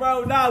bitch,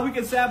 bro. Nah, we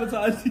can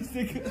sabotage these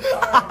niggas.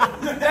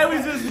 That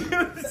was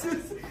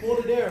just. pulled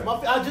it there.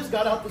 I just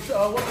got out the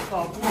show. What's it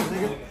called?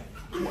 Nigga.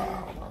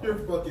 You're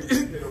fucking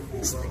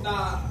pitiful, bro.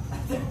 Nah.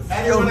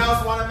 Anyone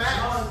else want to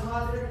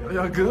match?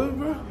 Y'all good,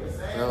 bro?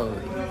 Bro,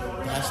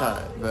 that's all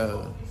right,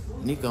 bro.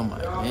 Nico, my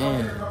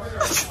man.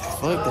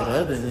 Fuck that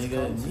other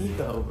nigga,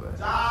 Nico, bro.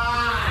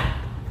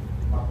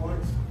 My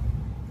points.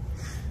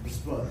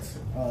 Response.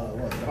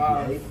 What?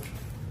 5.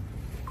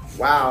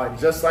 Wow, and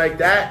just like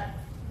that,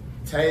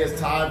 Tay is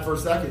tied for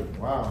second.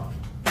 Wow.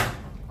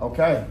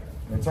 Okay,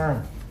 your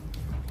turn.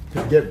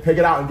 Pick it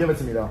out and give it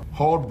to me, though.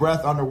 Hold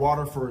breath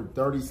underwater for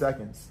 30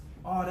 seconds.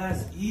 Oh,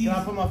 that's easy. Can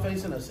I put my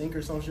face in a sink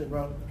or some shit,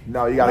 bro?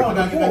 No, you gotta No, I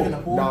gotta get back in the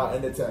pool. No,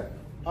 in the tech.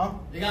 Huh?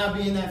 You gotta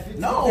be in that 50.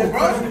 No, bro.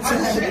 I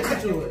just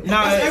shit to it.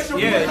 Nah, That's extra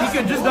yeah, points. he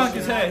can just dunk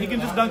his head. He can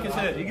just dunk his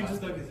head. He can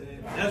just dunk his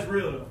head. That's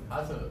real, though.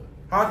 Hot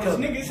This tub.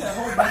 nigga said,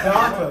 hold back.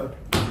 Hot tub.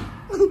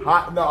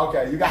 Hot, no,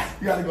 okay, you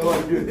gotta go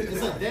like this.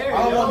 It's a dare.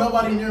 I don't want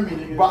nobody near me,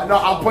 nigga. But no,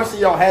 I'm pushing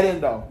your head in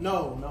though.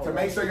 No. To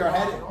make sure your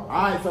head in.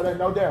 Alright, so there's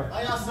no dare. No,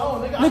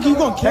 nigga. Nigga, you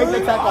gonna Take the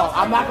tech off.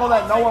 I'm not gonna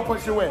let no one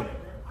push you in.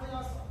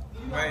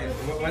 Wait,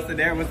 what's the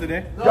dare? What's the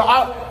dare? Yo,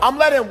 I'm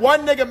letting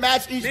one nigga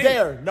match each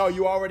dare. No,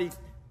 you already.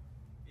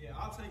 Yeah,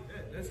 I'll take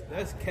that.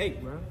 That's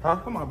cake, bro. Huh?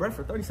 Come on, bro,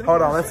 for 30 seconds.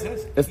 Hold on,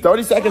 it's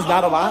 30 seconds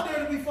not a lot.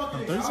 30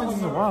 seconds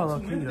is a while,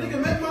 okay, Nigga, though.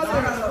 make my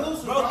dare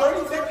exclusive, bro.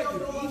 30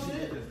 seconds is easy.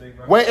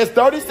 Wait, is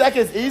 30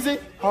 seconds easy?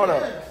 Hold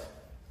up.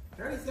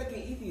 30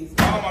 second easy is.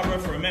 All my bro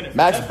for a minute.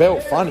 Max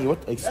built funny. What?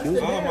 Excuse me.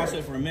 All my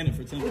shit for a minute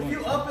for 10 If points.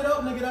 you up it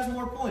up, nigga, that's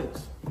more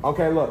points.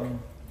 Okay, look.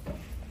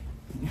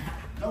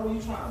 No, when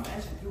you trying to match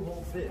it, you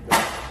whole fit, bro.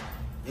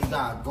 They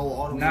gotta go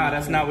all the way. Nah,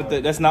 that's not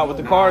what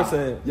the card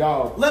said.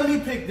 Yo, Let me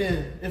pick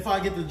then if I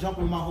get to jump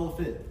with my whole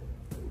fit.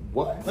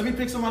 what? Let me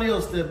pick somebody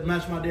else to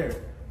match my dare.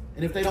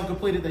 And if they don't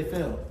complete it, they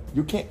fail.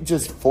 You can't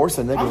just force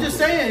a nigga. I'm just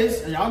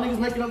saying, y'all niggas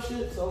making up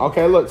shit. So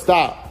Okay, look,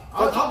 stop.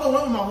 I'll go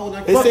run with my whole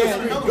deck. It's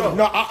saying, no,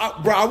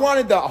 bro, I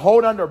wanted the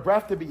hold under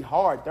breath to be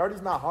hard.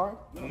 30's not hard.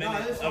 A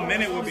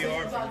minute would be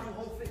hard. Sometimes you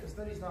whole fit,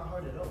 30's not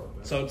hard at all,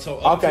 bro. So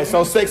Okay,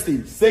 so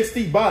 60.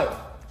 60,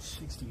 but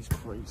 60 is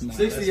crazy.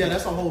 60, yeah,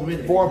 that's a whole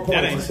minute. 4 That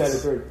points ain't- instead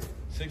of 3.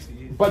 60.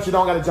 But you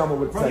don't got to jump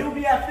with Bro, you'll 10.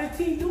 be at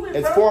 15. Do it,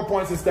 It's bro. 4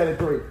 points instead of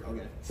 3.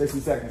 Okay. 60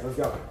 seconds. Let's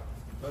go.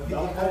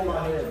 Don't hold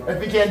my head, bro.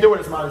 If you can't do it,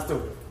 it's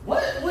 -2.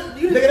 What?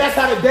 You Nigga, that's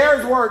how the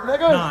dares work,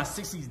 nigga. Nah,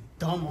 60's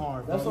dumb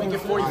hard, bro. That's what Make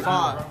it I'm saying.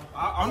 45.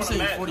 I'm saying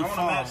saying 45. 45.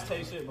 I want to match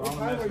Tay shit, bro. I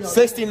want to match.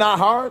 60 not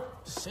hard?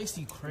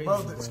 60 crazy,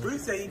 Bro, bro. the Skreet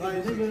said he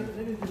Like, can.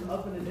 niggas just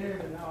up in the dare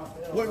and now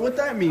I fail. What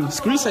that mean?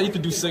 Skreet said you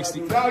could do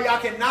 60. No, y'all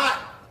cannot.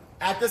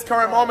 At this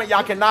current moment,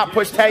 y'all cannot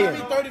push Tay Give me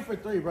in. 30 for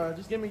 3, bro.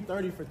 Just give me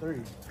 30 for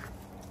 3.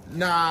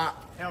 Nah.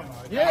 Hell no.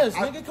 Yes,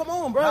 nigga, come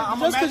on, bro. I'ma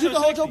Just match because you your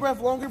can hold your 60.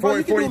 breath longer, bro,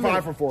 you can do a 45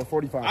 minute. for 4.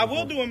 45. I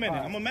will do a minute.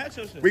 I'm gonna match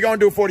your shit. We gonna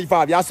do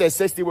 45. Y'all said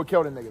 60 would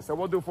kill the nigga, so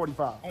we'll do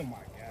 45. Oh my god.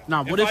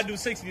 Nah, If what I if? do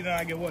 60, then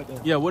I get what though?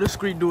 Yeah, what if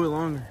Skreet do it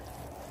longer?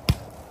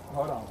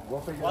 Hold on.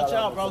 We'll figure Watch that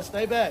out, bro.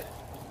 Stay back.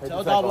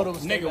 Tell the Dabo to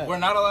stay Nigga, back. we're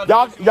not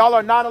allowed. Y'all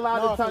are not allowed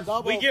No, to touch.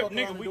 'cause Dabo We get- fuck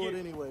nigga, around we and do get- it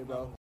anyway,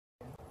 bro.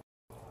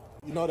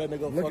 You know that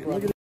nigga fuck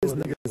around. This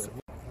nigga.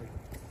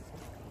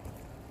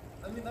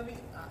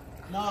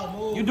 Nah,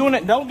 move. You doing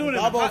it? Don't do it in a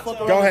Dabo hot fuck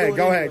tub. Go around ahead, and do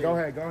go it ahead, anyway. go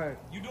ahead, go ahead.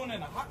 You doing it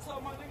in a hot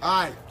tub, my nigga?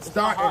 All right, It's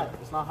not hot. starting.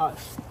 It's not hot.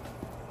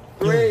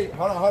 3.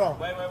 Hold on.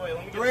 Wait. Let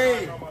me get 3, the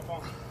timer on my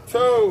phone. 2,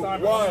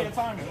 1.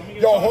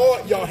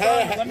 Your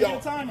head. Let me get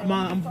a timer.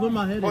 I'm putting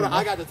my head Hold on,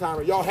 I got the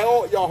timer. Your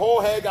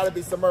whole head got to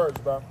be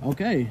submerged, bro.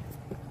 Okay.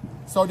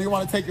 So do you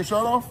want to take your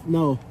shirt off?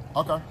 No.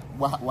 Okay.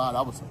 Wow,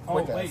 that was a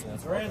quick Wait,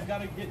 answer. Red's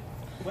gotta get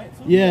wet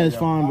too. Yeah, it's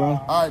fine, bro.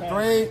 All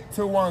right, 3,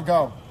 2, 1,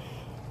 go.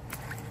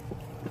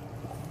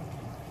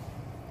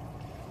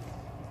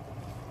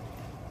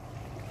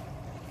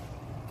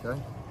 Okay.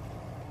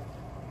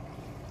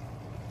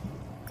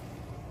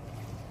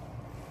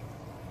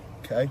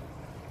 Okay.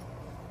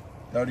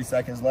 30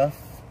 seconds left.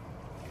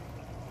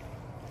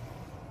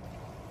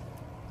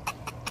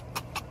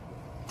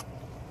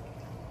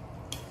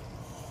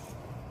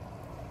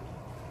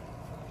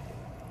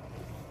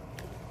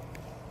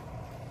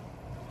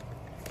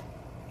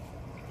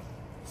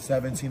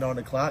 $17 on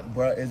the clock,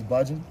 bruh is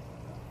budging.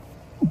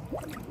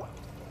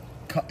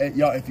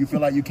 Yo, if you feel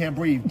like you can't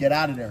breathe, get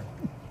out of there.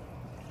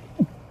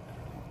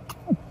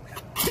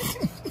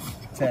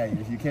 Tell you,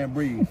 if you can't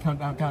breathe. Count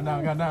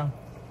down.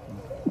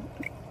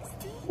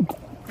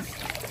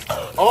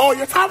 Oh,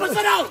 your timer's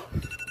out!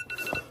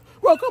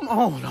 Bro, come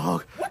on,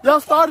 dog. Y'all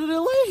started it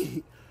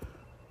late.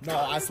 No,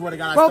 I swear to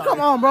God, Bro,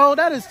 come on, bro.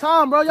 That is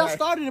time, bro. Y'all Tay.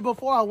 started it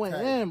before I went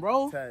in,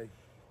 bro. Tay.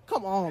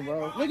 Come on,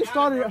 bro. Nigga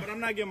started But I'm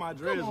not getting my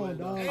dreads wet,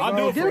 though. Bro, I'll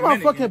do it give for me a my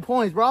minute. fucking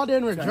points, bro. I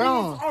didn't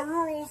drown. Our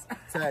rules.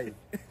 Tay,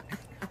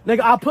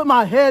 Nigga, I put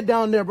my head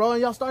down there, bro,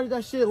 and y'all started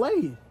that shit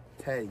late.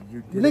 Tay,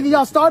 you did Nigga,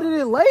 y'all started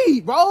it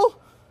late, bro.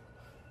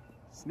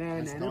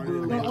 I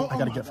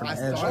gotta get from the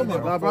edge.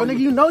 Bro, nigga,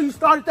 you know you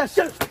started that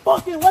shit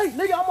fucking late.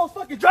 Nigga, I almost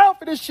fucking drowned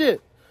for this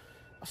shit.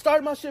 I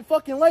started my shit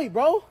fucking late,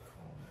 bro.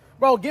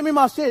 Bro, give me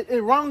my shit.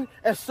 It wrong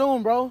as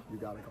soon, bro. You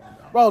gotta calm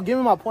down. Bro, give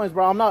me my points,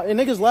 bro. I'm not. And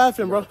niggas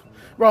laughing, bro.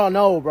 Bro,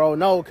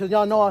 no, because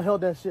y'all know I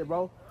held that shit,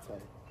 bro.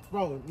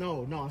 Bro,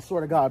 no, I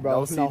swear to God, bro.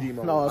 No CD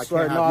mode. No, I I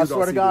swear, can't no, have I you swear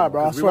go to CD God, mode,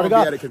 bro. I 'cause we swear to won't be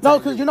able God. to continue. No,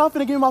 because you're not finna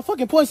give me my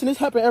fucking points, and this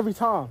happen every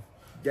time.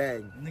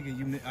 Gang.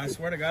 Nigga, I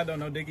swear to God, don't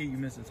know, Dickie, you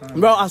missed the time.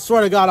 Bro, I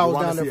swear to God, I was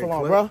wanna down there see for a long,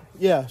 clip? bro.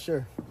 Yeah,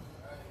 sure.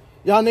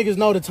 Y'all niggas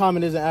know the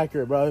timing isn't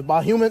accurate, bro.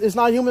 It's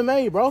not human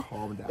made, bro.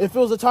 Calm down. If it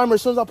was a timer,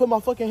 as soon as I put my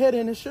fucking head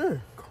in, it's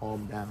sure.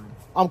 Calm down.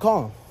 I'm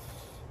calm.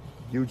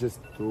 You just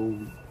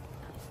threw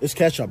It's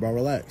ketchup, bro.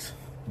 Relax.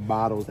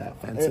 bottles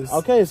at fences.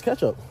 Okay, it's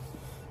ketchup.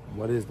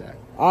 What is that?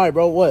 All right,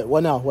 bro.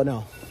 What now?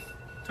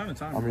 Turn the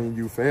time. I mean,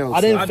 you failed.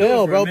 I didn't I'll do it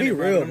fail, for a bro. minute, Be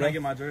real, I'm bro. not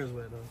getting my dreads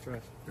wet, though.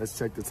 Trust. Let's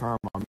check the time.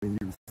 I mean,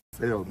 you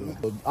failed.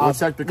 We'll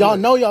check the Y'all clip.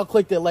 know y'all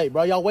clicked it late,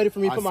 bro. Y'all waited for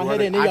me to I put my swear head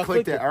to- in, then I y'all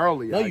clicked it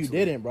early, No, you actually.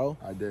 didn't, bro.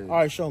 I did. All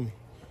right, show me.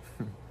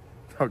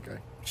 Okay.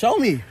 Show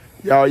me.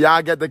 Yo,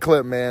 y'all get the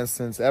clip, man.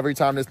 Since every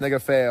time this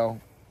nigga fail,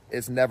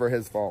 it's never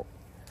his fault.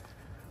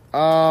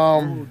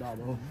 I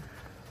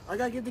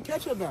gotta get the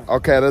ketchup back.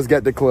 Okay, let's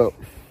get the clip.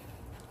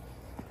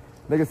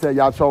 Nigga said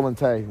y'all trolling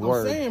Tay.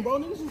 Word. I'm saying, bro,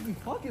 niggas just be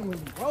fucking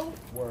with me, bro.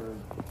 Word.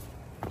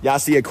 Y'all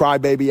see a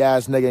crybaby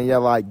ass nigga and you're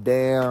like,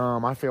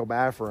 damn, I feel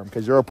bad for him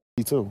because you're a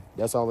pussy too.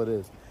 That's all it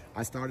is.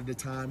 I started the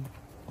time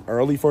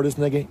early for this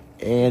nigga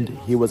and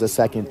he was a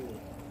second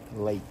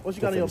late. What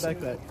you got in your to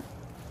finish it. backpack?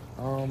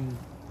 I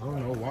don't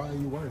know. Why are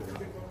you worried?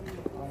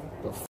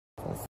 The f***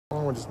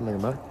 wrong with this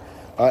nigga, man?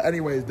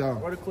 Anyways, done.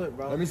 Where the clip,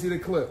 bro? Let me see the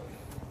clip.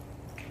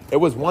 It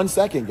was 1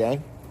 second,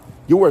 gang.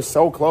 You were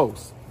so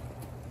close.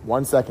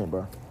 1 second,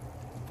 bro.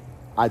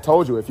 I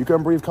told you, if you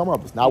couldn't breathe, come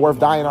up. It's not worth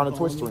dying on a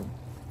Twitch stream.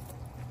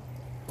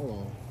 Hold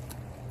on.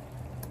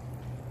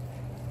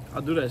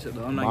 I'll do that shit,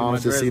 though. I'm not Moms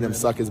getting just my seen him dreads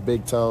suck his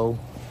big toe.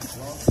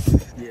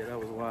 wet. Yeah, that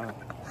was wild.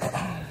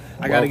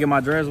 I gotta get my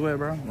dreads wet,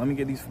 bro. Let me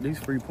get these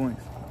free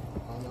points.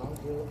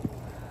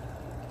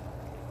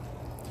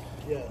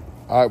 Yeah.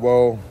 All right,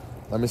 well,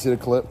 let me see the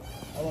clip.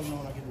 I don't know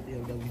when I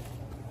get the DOW.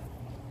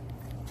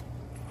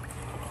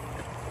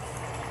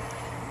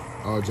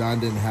 Oh, John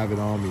didn't have it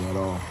on me at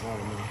all.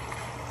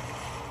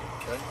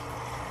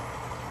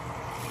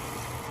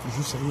 Did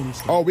you say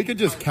anything? Oh, we could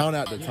just count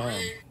out the time.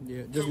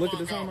 Yeah, just look at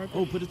the time right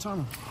there. Oh, put the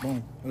timer.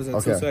 Boom. What is that,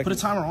 Okay. 2 seconds? Put a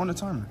timer on the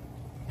timer.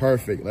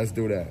 Perfect. Let's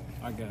do that.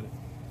 I got it.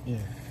 Yeah.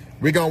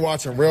 We're gonna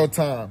watch in real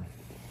time.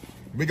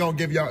 We're gonna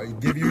give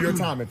you your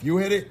time. If you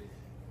hit it,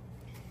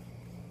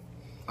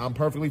 I'm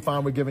perfectly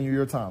fine with giving you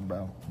your time,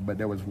 bro. But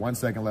there was 1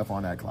 second left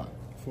on that clock.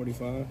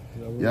 45.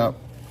 Yep.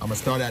 I'm gonna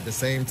start at the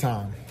same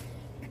time.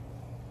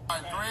 All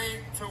right,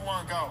 3, 2,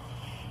 1, go.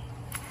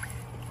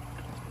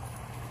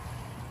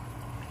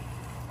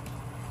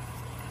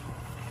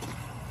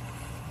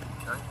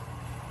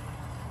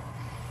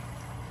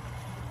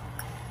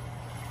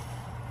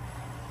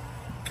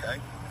 Okay.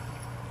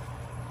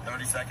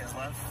 30 seconds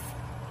left.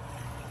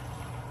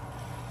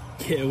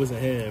 Yeah, it was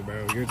ahead,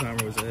 bro. Your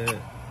timer was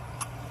ahead.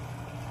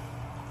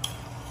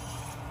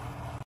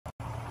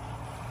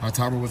 Our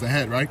timer was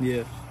ahead, right?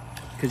 Yeah.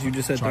 Because you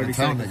just said Trying 30 to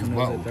tell seconds. niggas, And I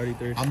whoa. said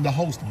 33. I'm the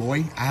host,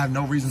 boy. I have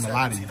no reason to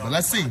lie to you. But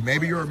let's see.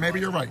 Maybe you're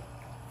right.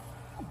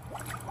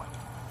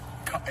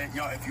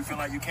 Yo, if you feel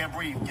like you can't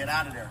breathe, get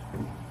out of there.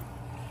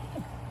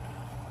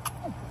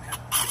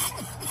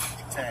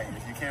 Tay,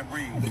 if you can't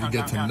breathe. You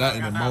get to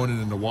nutting and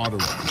moaning in the water.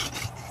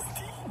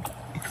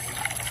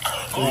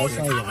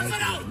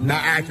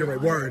 Not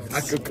accurate word.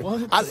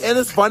 And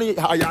it's funny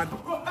how y'all.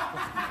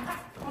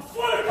 I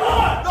swear to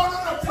God! No,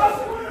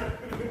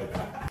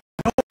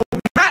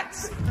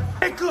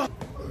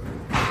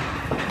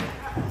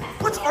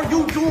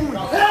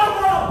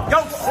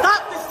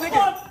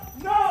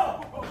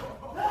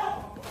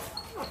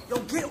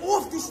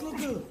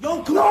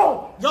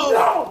 No! Yo,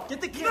 No! get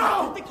the camera.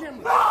 No! Get the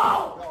camera.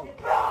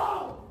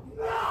 No!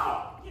 No!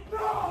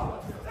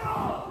 No!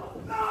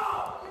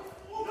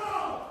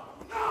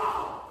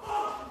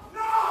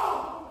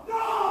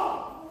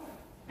 No!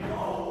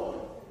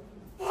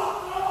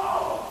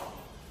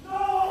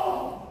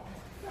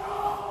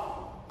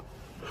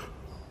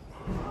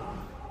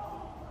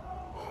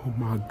 Oh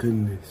my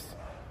goodness.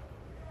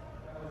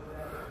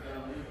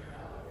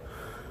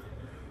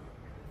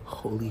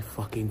 Holy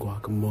fucking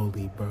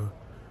guacamole, bro.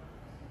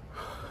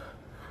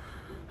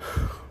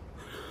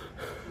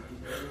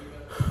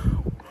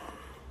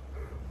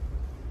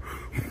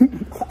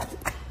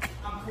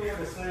 I'm clear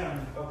to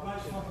slam. A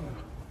punch fucking.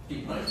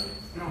 He punched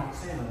it? No, I'm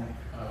saying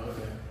that. Oh,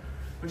 okay.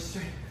 Push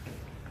straight.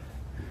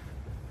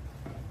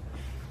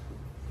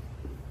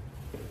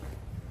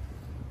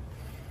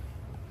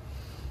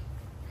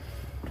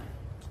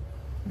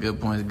 Good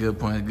points, good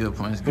points, good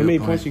points, good How many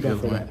points, points you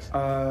got good for points.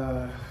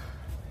 that?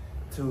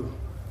 2.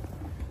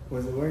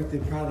 Was it worth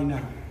it? Probably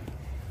not.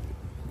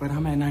 But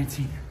I'm at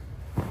 19.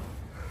 Yeah,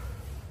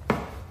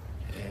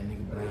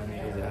 nigga, blind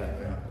niggas out,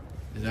 bro.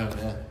 It's out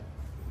there.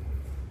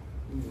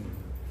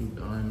 He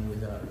blind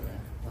niggas out, bro.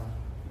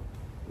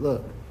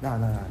 Look,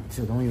 nah.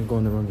 Chill, don't even go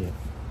in the room yet.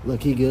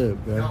 Look, he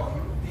good, bro. No,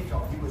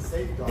 Nico, he was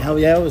safeguarded. Hell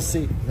yeah,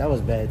 that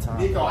was bad time.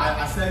 Nico,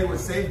 I said he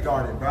was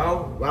safeguarded,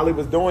 bro, while he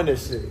was doing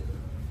this shit.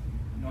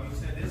 No, you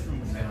said this room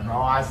was safe.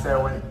 No, I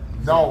said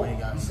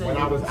when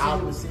I was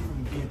out.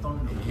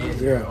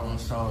 Yeah. On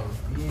Charles.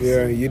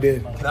 Yeah, you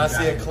did. Can I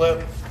see a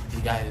clip?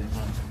 He got his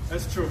punch.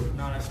 That's true.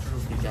 No, that's true.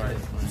 He got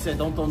his punch. You said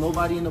don't throw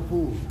nobody in the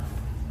pool.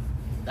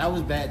 That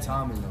was bad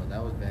timing, though.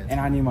 That was bad. And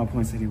I need my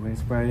points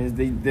anyways, bro. It's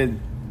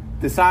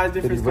the size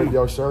Did he difference. rip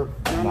your shirt?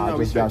 No, Nah,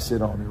 we just got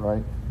shit on it,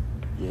 right?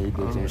 Yeah, he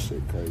did your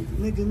shit crazy.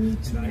 Nigga, me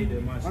too. Nah, he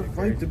did my shit. I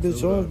fight the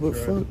bitch off, but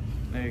fuck.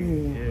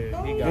 Nigga,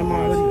 yeah, he got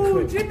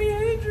Oh, Jimmy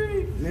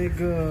Hendrix.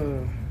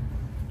 Nigga.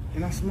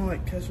 And I smell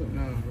like ketchup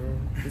now, bro.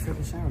 Let's have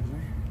a shower,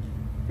 man.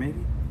 Maybe.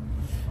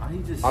 Why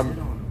you just I'm- sit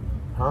on him?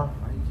 Huh?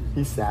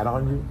 He sat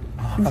on you?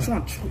 I'm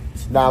trying to choke.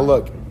 Now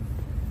look,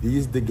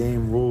 these the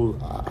game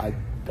rules. I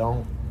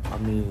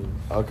mean,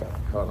 okay,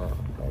 hold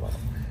on.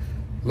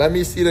 Let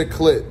me see the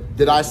clip.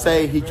 Did I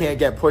say he can't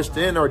get pushed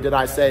in, or did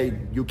I say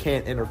you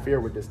can't interfere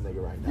with this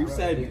nigga right now? You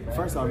said,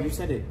 first off, you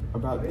said it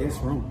about this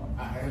room.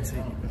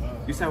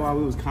 You said while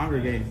we was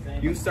congregating.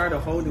 You started a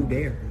whole new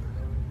dare.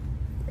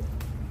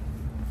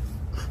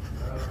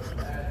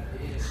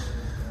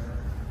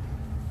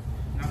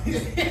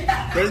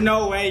 There's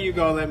no way you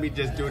gonna let me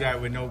just do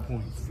that with no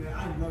points.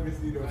 I've never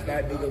seen a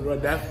fat nigga run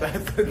that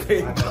fast today.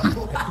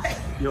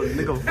 Yo,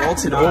 nigga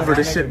vaulted over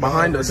the shit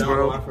behind us,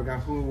 bro. I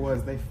forgot who it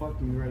was. They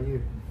fucked me right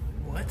here.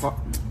 What?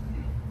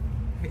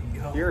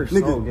 You're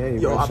so gay,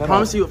 Yo, bro. I Shut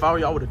promise up. you, if I were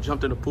you, I would have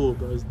jumped in the pool,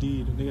 bro. It's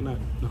D. The nigga not.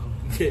 No.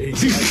 Yeah, he's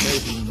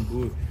crazy in the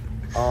pool.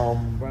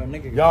 Bro,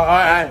 nigga. Yo, all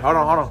right, hold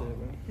on.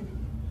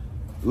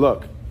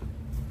 Look.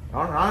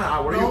 What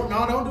are you?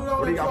 No, don't do that.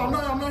 What do you got?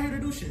 I'm not here to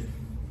do shit.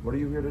 What are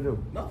you here to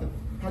do? Nothing.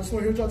 I just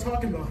want to hear what y'all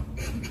talking about.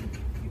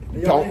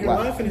 And y'all Don't in here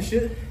laugh. laughing and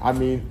shit. I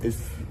mean,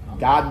 it's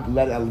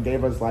God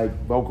gave us like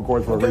vocal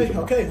cords for a reason.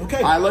 Okay.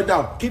 All right, look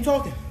down. Keep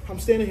talking. I'm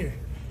standing here.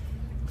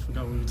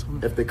 Forgot what we were talking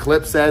about. If the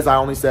clip says I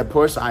only said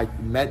push, I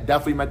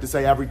definitely meant to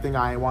say everything.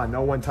 I ain't want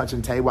no one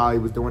touching Tay while he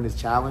was doing his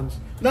challenge.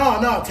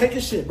 No, take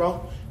your shit,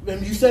 bro.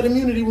 And you said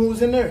immunity when we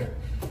was in there.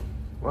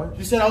 What?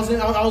 You said I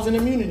was in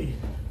immunity.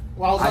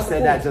 While I at the said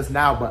pool. that just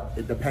now, but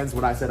it depends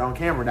what I said on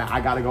camera. That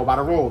I gotta go by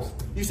the rules.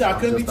 You said I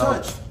couldn't be Just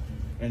touched.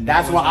 And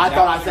That's that what was I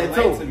thought I exactly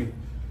said what too. to me.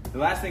 The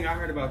last thing I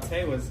heard about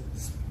Tay was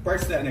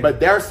burst that nigga. But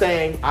they're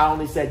saying I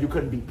only said you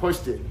couldn't be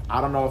pushed it. I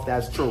don't know if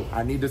that's true.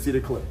 I need to see the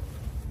clip.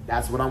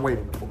 That's what I'm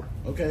waiting for.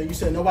 Okay, you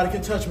said nobody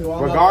can touch me. Well,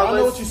 I know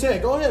Regardless- what you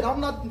said. Go ahead.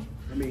 I'm not.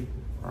 I mean,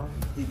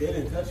 he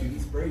didn't touch you. He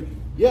sprayed you.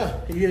 Yeah,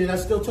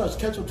 that's still touch.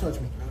 Ketchup touch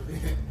me.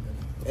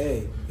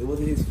 Hey, it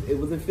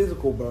wasn't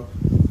physical, bro.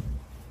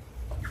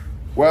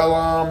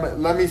 Well,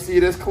 let me see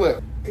this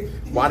clip.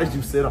 Why did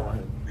you sit on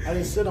him? I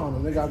didn't sit on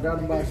him. Nigga, I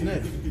grabbed him by his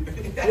neck.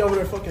 He over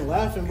there fucking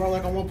laughing, bro,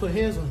 like I won't put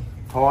hands on him.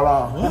 Hold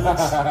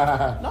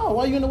on. No,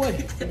 why you in the way?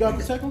 You gotta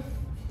protect him?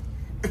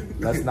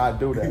 Let's not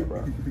do that,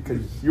 bro.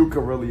 Because you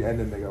could really end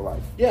a nigga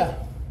life. Yeah.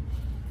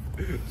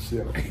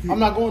 Shit. I'm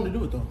not going to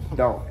do it, though.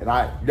 Don't.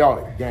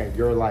 And gang,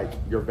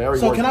 you're very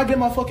So can I get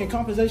my fucking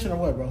compensation or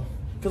what, bro?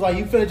 Because, like,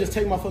 you finna just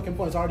take my fucking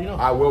points. I already know.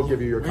 I will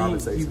give you your He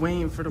compensation.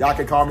 waiting for the. Y'all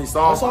can call me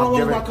soft. That's all I I'm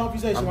want is giving, my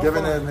compensation. I'm My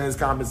giving fault. him his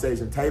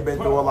compensation. Tay been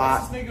through a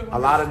lot. A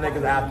lot of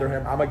niggas after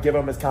him. I'm gonna give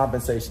him his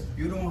compensation.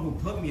 You the one who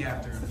put me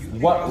after him.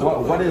 You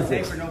What is Tay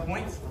it? for no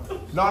points?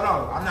 No,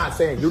 I'm not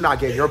saying you're not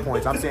getting your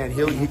points. I'm saying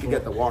he can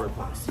get the water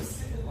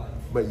points,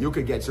 but you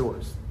could get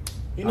yours.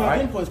 He not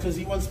getting points because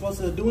he wasn't supposed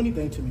to do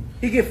anything to me.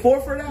 He get 4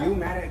 for that? You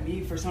mad at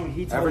me for something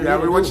he told me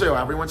Everyone to do. chill.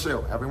 Everyone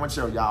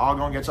chill. Y'all all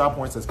gonna get y'all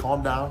points. Let's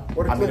calm down.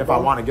 Or the I mean, clip, if I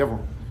bro. want to give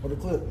them, For the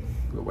clip.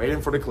 we're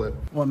waiting for the clip.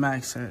 What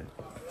Max said.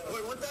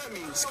 Wait, what that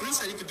mean? Skreet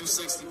said he could do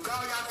 60. No, y'all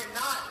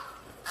cannot.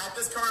 At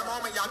this current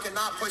moment, y'all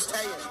cannot push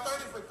Tay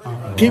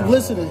in. Keep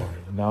listening.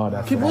 No,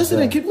 that's Keep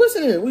listening. Keep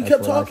listening. We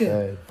kept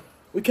talking.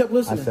 We kept I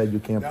listening. said you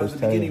can't That was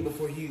push the beginning Tay.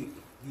 before he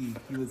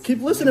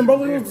Keep listening, bro.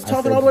 We were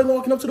talking all the way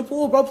walking up to the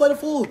pool, bro. Play the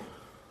pool.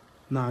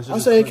 Nah, it's I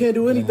just say he can't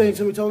do anything,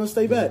 so we told him to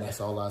stay back.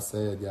 That's all I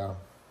said, y'all.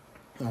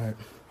 All right.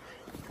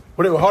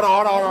 Hold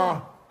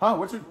on. Huh?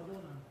 What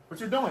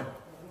you doing?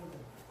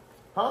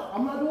 Huh?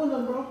 I'm not doing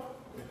nothing, bro.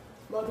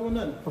 I'm not doing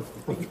nothing.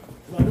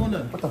 I'm not doing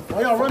nothing.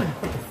 Why y'all running?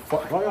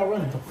 Why y'all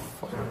running?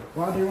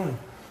 Why are they running?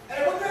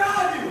 Hey, what did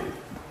I do?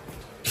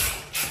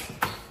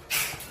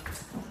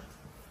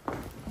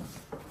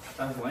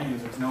 That's lame.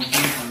 There's no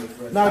points on this.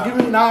 Bro.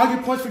 I'll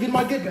get points for getting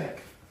my get back.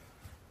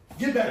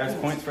 Get back There's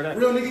points for that.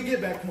 Real nigga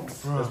get back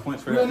points. There's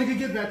points for Real that. nigga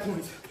get back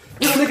points.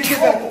 Real nigga get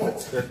back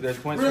points. There's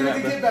points Real for that.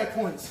 nigga Bro. get back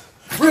points.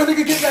 Real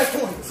nigga get back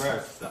points. Bro,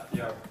 stop.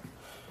 Yo.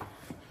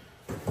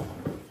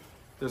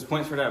 There's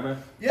points for that, bro.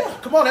 Yeah,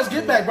 come on, let's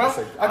get back, bro.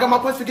 I got my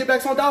points for get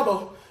backs on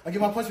Dabo. I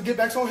get my points for get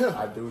backs on him.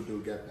 I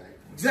do get back.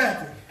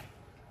 Exactly.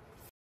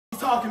 What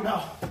you talking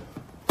about?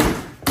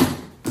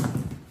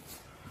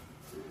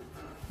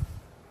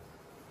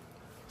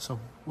 So,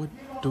 what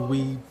do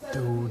we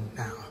do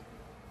now?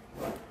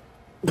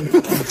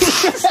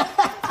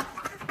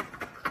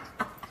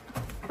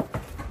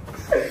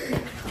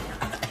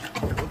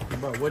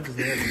 Bro, what does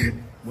that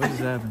mean? What does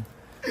that mean?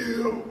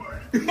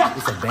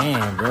 It's a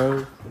band,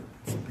 bro.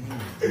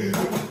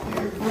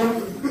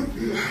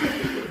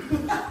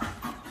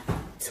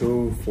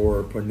 Two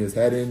for putting his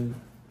head in.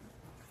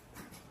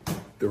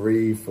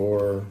 3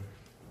 for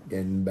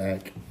getting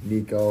back.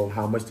 Nico,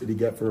 how much did he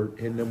get for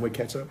hitting him with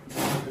ketchup?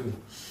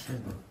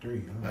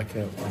 3. I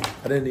can't.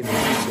 I didn't even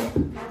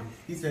see.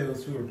 He said it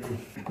was 2 or 3.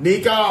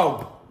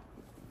 Nico,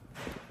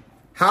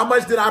 how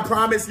much did I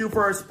promise you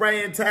for a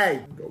spray and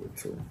tay? Go with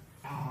 2.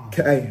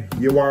 Okay,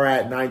 you are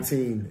at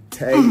 19.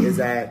 Tay is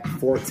at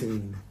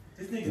 14.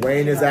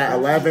 Wayne is at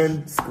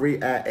 11.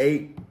 Skreet at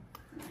 8.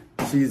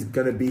 She's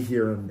gonna be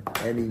here in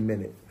any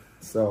minute,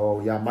 so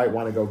y'all might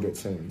want to go get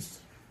changed.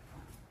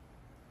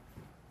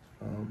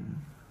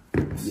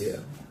 Yeah.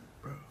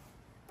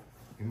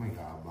 You might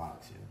got a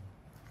box,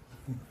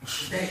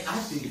 yeah. Hey, I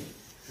see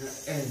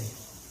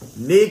it.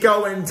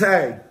 Nico and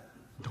Tay.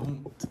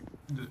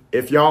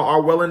 If y'all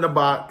are willing to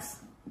box,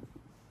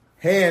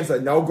 hands are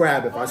no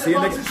grab. If I see a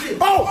nigga.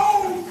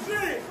 Oh!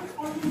 Shit!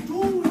 What are you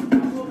doing?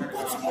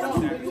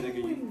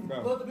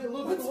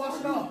 Little bit to wash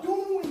it off.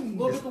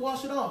 Little bit to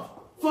wash it off.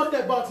 Fuck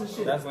that boxing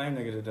shit. That's lame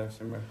nigga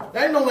deduction, bro.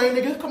 That ain't no lame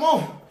nigga. Come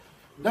on.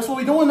 That's what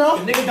we doing now.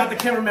 The nigga got the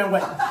cameraman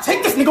wet.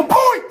 Take this nigga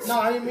points! No,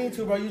 I didn't mean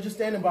to, bro. You just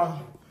standing by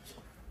him.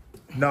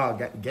 No,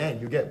 gang,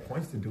 you get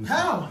points to do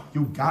How?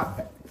 You got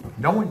that.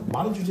 No one,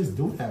 why did you just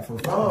do that for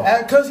fun?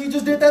 Because he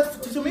just did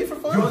that to me for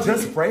fun. You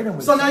just sprayed him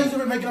with So now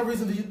you're making up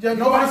reason to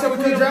nobody said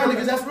we could drown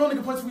niggas. That's real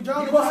nigga points if we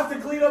drown niggas. You gonna have to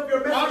clean up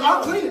your mess.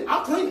 I'll clean it.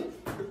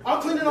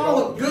 I'll clean it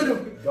all up.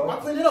 Good. I'll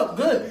clean it up.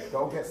 Good.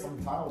 Go get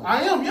some towels.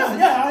 I am.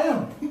 Yeah, I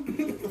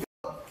am.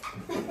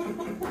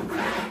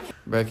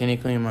 Bro, can you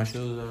clean my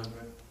shoes up,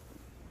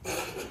 bro?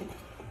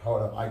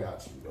 Hold up, I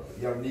got you, bro.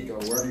 Yo, Nico,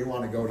 where do you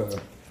want to go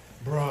to?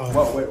 Bro.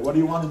 What do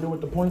you want to do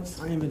with the points?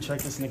 I didn't even check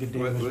this nigga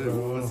damage,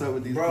 bro. What's up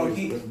with these Bro, points,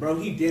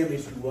 he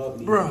damaged you up.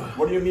 Bro.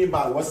 What do you mean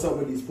by what's up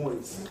with these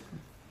points?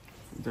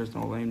 There's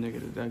no lame nigga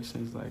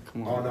deductions. Like,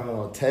 come on. Oh,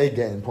 no. Tay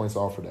getting points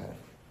off for that.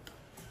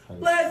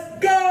 Let's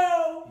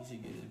go! You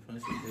should get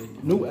his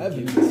punishment. New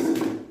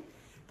evidence.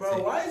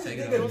 Bro, why is this Take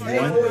nigga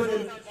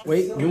it taking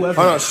Wait, new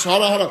evidence.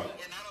 Hold on.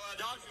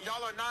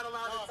 Y'all are not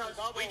allowed to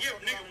touch. We get.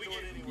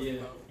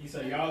 Yeah. He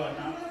said y'all are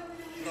not.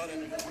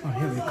 Oh,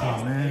 here we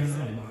come, man. Oh,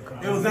 my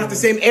God. It was not the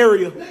same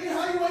area. Nigga,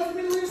 how you waiting for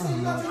me to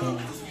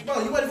leave?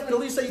 Bro, you waiting for me to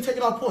leave? Say you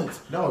taking off points?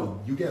 No,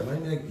 you get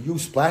you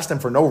splashed them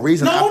for no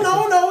reason.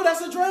 No,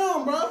 that's a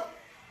drown, bro.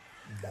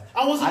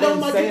 I wasn't done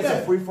with my say get it's a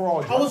back.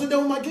 free-for-all. I wasn't done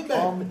with my get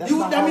back. that's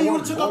not I how mean, it you would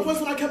works, have took off bro.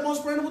 points when I kept on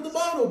spraying it with the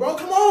bottle, bro.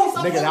 Come on,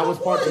 stop Nigga, playing that with was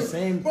my part of the points.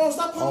 same- Bro,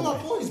 stop playing with my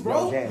Okay. points,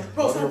 bro. Yeah.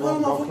 Bro, Go stop to your playing with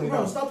room, my go points, clean bro.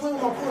 up. Stop playing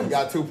with my points. You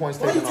got 2 points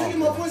Why are you taken taking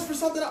my off. points for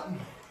something?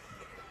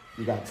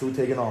 You got 2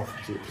 taken off.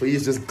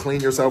 Please just clean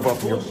yourself up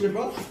here. Bullshit,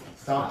 bro.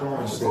 Stop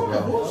throwing shit, Bro,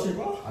 bro. bullshit,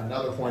 bro.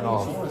 Another point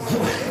off.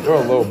 You're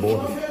a little boy.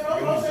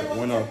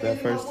 Went off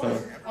that first time.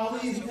 Why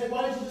did you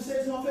just say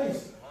it to my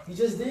face? He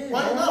just did.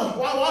 Why not?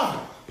 Why?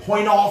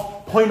 Point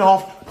off.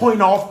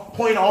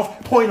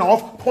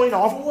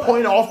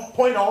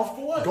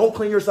 what? Go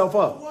clean yourself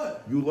up. For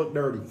what? You look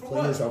dirty. Clean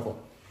what? yourself up.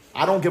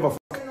 I don't give a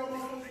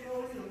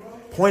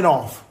Point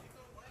off.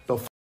 The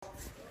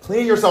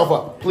Clean yourself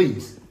up,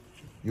 please.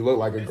 You look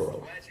like a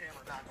girl.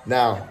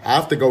 Now, I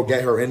have to go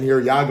get her in here.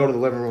 Y'all go to the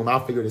living room.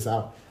 I'll figure this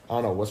out. I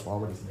don't know what's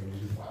wrong with this nigga.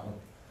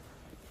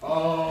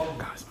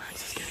 Guys,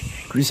 Max is getting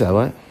angry. You said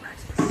what?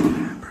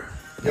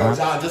 Yo,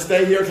 John, just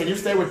stay here. Can you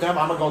stay with them?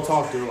 I'm gonna go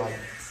talk to her. Like,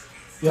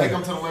 take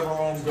them to the living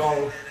room.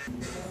 Go.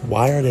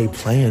 Why are they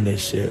playing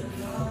this shit?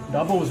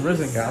 Dabo was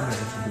risen, guy. I'm gonna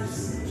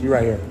introduce you. She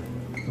right here.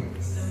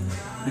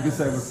 You can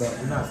say what's up.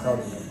 We're not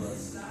starting yet,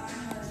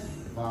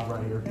 but Bob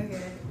right here.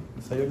 Okay.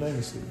 Say your name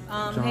and see.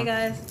 Hey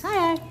guys.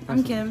 Hi.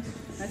 I'm Kim.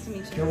 Nice to meet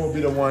you. Kim will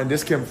be the one.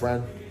 This Kim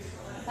friend.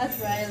 That's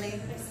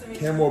Riley.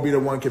 Kim will be the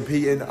one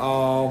competing.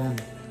 The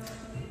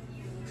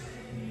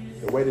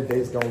way the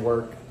date's gonna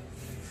work.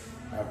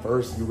 At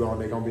first, they're gonna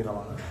be in a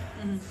line.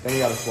 Then you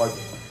gotta swipe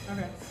it.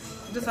 Okay.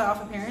 Just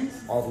off appearance?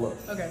 Off look.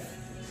 Okay.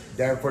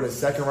 Then for the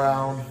second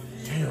round,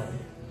 damn.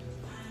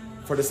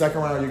 For the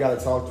second round, you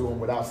gotta talk to him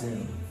without seeing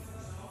him.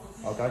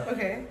 Okay?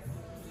 Okay.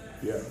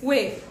 Yeah.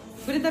 Wait,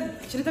 shouldn't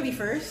that be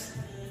first?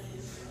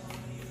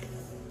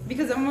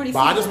 Because I'm already. But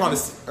I just want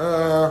to.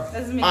 All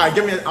right,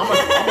 give me. I'm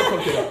gonna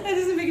cook it up. That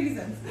doesn't make any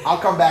sense. I'll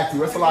come back to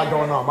you. There's a lot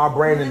going on. My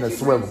brain in the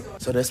swivel.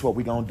 So that's what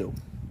we gonna do.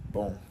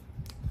 Boom.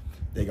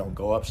 They gonna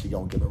go up. She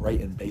gonna give a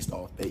rating based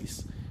off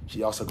face.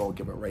 She also gonna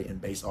give a rating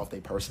based off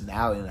their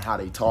personality and how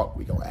they talk.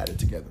 We gonna add it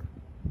together.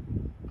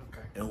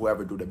 Okay. And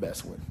whoever do the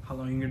best win. How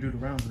long you gonna do the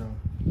rounds though?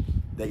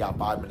 They got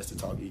 5 minutes to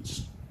talk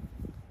each.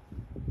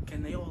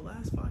 Can they all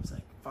last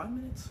 5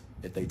 minutes?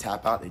 If they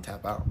tap out, they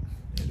tap out.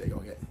 And they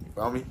gonna get. You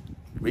feel me?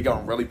 We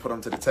gonna really put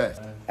them to the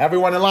test.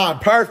 Everyone in line.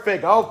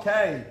 Perfect.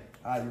 Okay.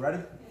 All right, you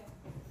ready?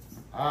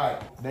 All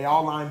right. They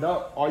all lined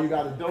up. All you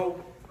gotta do,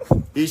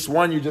 each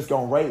one you just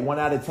gonna rate 1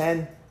 out of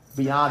 10.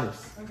 Be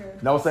honest. Okay.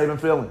 No saving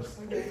feelings.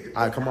 Okay.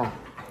 All right, come on.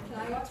 Can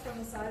I watch from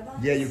the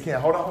sidelines? Yeah, you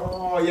can. Hold on.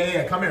 Oh,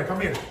 yeah. Come here.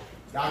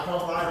 Y'all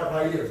come line up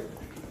right here.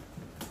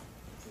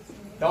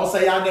 Don't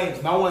say y'all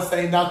names. No one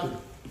say nothing.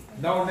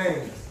 No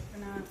names.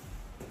 We're not.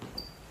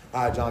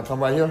 All right, John, come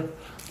right here.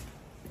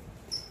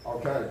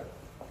 Okay.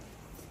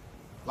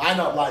 Line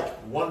up like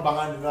one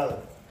behind another.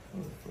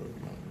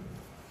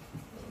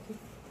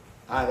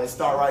 All right, let's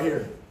start right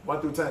here.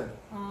 1 through 10.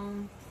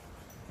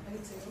 Maybe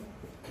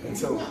 2. And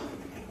 2.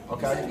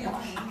 Okay.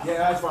 Yeah,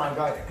 that's fine.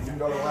 Go ahead. You can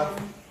go to the left.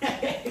 I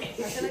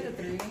feel like a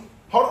 3.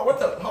 Hold on. What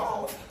the?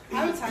 Hold on.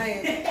 I'm a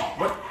type.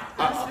 What?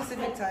 I'm a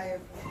specific type.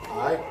 All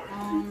right.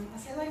 I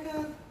say like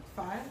a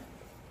 5.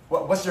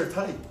 What's your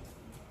type?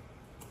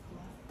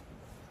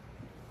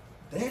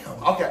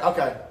 Damn.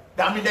 Okay.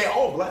 I mean, they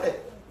all black.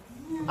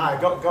 All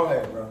right, go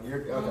ahead, bro.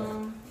 You're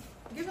okay.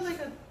 Give it like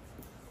a.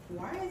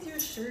 Why is your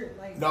shirt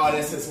like? No,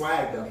 that's his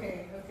swag though.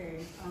 Okay.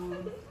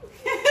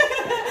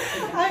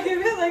 I give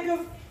it like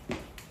a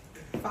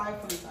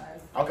 5.5.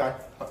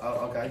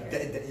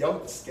 Okay.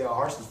 Yo, scale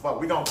harsh as fuck.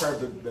 We gonna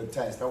curve the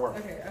test. Don't worry.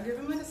 Okay, I'll give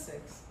him like a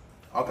 6.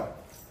 Okay.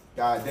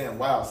 God damn.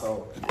 Wow.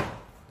 So.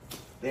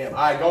 Damn.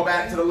 All right. Go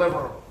back to the living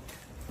room.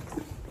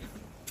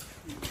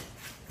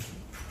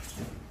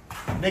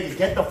 Nigga,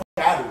 get the fuck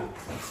out of here.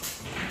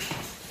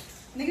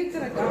 Nigga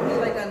could have got me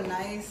like a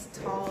nice,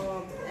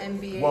 tall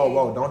NBA.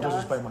 Whoa. Don't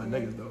disrespect my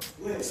niggas,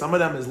 though. Some of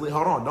them is lit.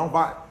 Hold on. Don't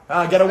buy.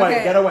 Get away.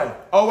 Okay. Get away.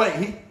 Oh,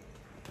 wait.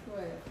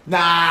 What?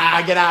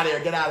 Nah, get out of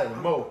here.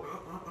 Move.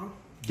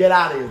 Get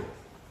out of here.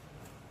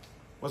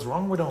 What's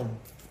wrong with them?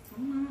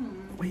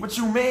 What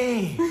you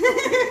mean?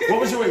 What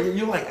was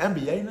you like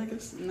NBA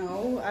niggas?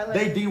 No, I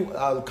like. They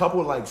a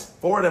couple like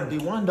 4 of them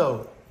D1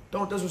 though.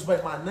 Don't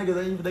disrespect my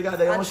niggas. They got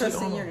their own shit on. I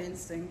trust in your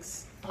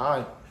instincts. All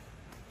right.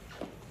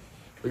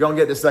 We're going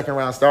to get the second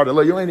round started.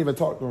 Look, you ain't even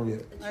talked to him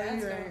yet. Are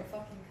you right?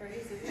 Fucking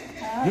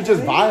crazy. You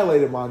just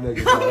violated my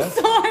nigga. I'm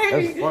sorry.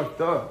 That's fucked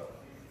up.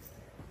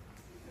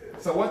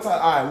 So what type?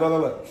 All right,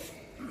 look.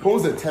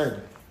 Who's a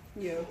 10?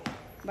 You.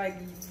 Like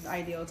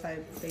ideal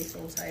type,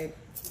 facial type.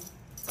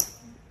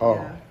 Oh,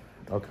 yeah.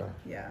 Okay.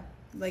 Yeah.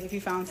 Like if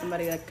you found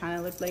somebody that kind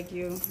of looked like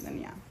you, then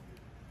yeah.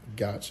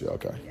 Gotcha.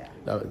 Okay. Yeah.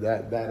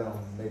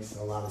 That makes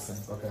a lot of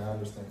sense. Okay, I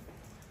understand.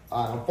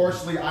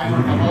 Unfortunately, I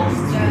am the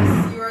host.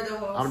 Yes, you are the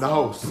host. I'm the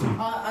host.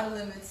 Out of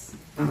limits.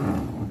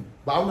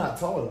 But I'm not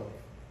tall though.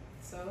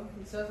 So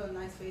you still have a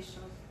nice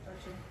facial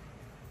structure.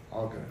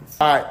 Okay.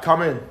 All right,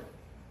 come in.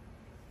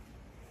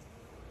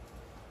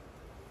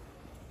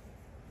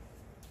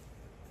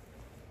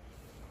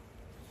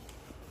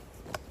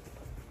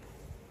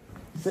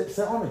 Sit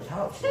on the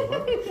couch,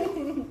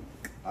 bro.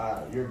 All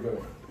right, you're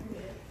good.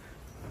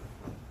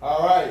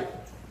 All right.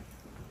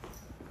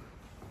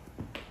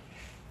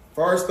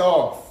 First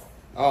off,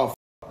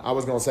 I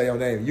was gonna say your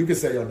name. You can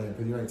say your name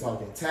because you ain't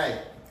talking. Tay,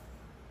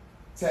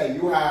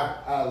 you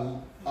have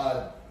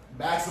a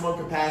maximum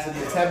capacity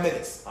of 10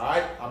 minutes. All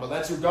right, I'm gonna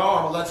let you go.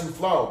 I'm gonna let you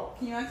flow.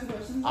 Can you ask the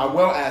questions? I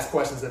will ask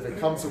questions if it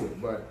comes to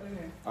it, but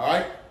okay. All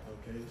right.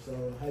 Okay,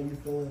 so how you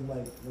feeling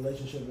like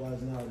relationship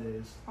wise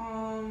nowadays? I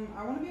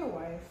want to be a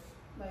wife,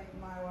 like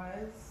my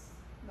wives,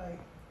 like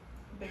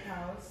big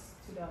house,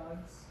 2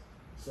 dogs.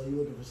 So you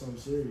looking for something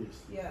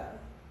serious? Yeah,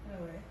 in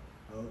a way.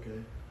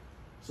 Okay.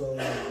 So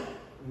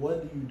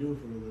what do you do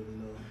for a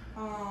living though?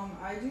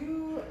 I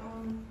do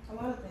a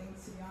lot of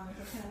things, to be honest.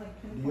 I can't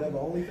like pinpoint. Do you have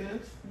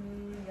OnlyFans?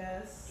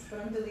 Yes, but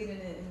I'm deleting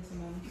it in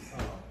 2 months.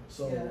 Oh,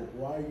 so yeah.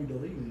 Why are you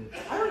deleting it?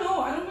 I don't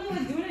know. I don't really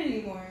like doing it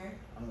anymore.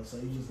 Oh, so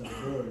you just got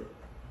bored?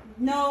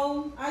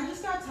 No, I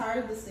just got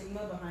tired of the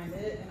stigma behind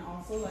it, and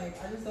also like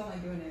I just don't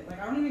like doing it. Like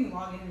I don't even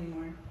log in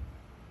anymore.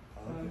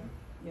 Okay.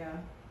 Yeah.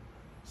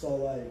 So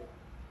like,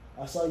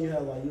 I saw you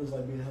had like you was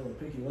like being hella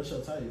picky. What's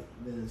your type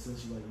then?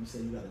 Since you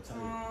said you got a type.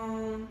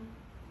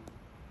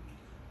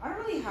 I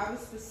don't really have a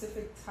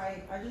specific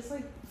type. I just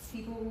like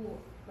people who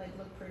like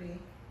look pretty.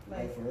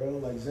 Like for real,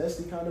 like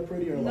zesty kind of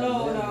pretty or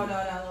no, like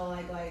no,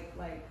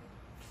 like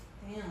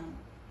damn,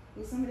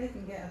 who's somebody that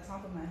can get on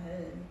top of my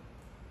head?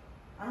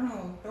 I don't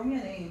know. Throw me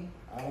a name.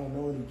 I don't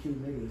know any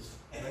cute niggas.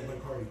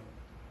 Like Cardi.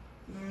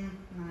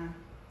 Nah.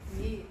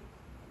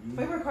 You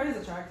Playboi Carti's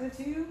attractive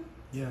to you?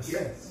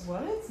 Yes.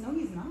 What? No,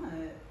 he's not.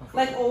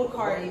 Like old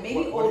Cardi.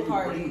 Maybe old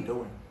Cardi. What are you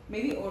doing?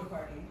 Maybe old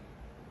Cardi.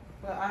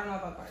 But I don't know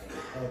about Cardi.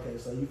 Okay,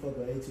 so you fuck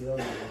with ATL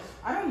niggas.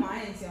 I don't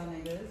mind ATL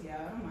niggas. Yeah,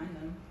 I don't mind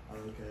them.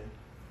 Okay.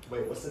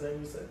 Wait, what's the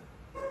name you said?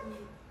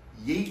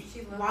 Yeet?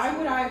 Why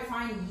would I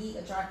find Yeet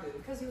attractive?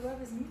 Because you love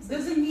his music.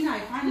 Doesn't mean I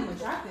find him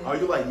attractive. Oh,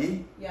 you like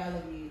Yeet? Yeah, I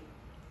love Yeet.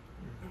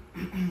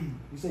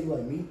 You say you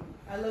like meat?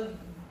 I love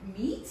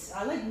meat.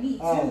 I like meat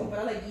too, Oh. but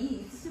I like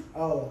Yeet.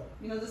 Oh.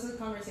 You know, this is a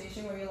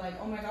conversation where you're like,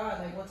 oh my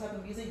god, like what type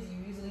of music do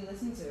you usually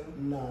listen to?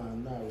 Nah,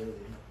 not really.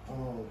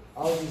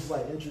 I was just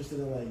like interested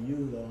in like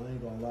you though. I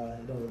ain't gonna lie.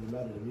 It don't really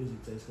matter the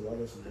music taste because I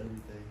listen to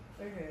everything.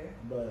 Okay.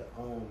 But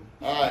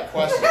Alright,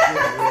 question.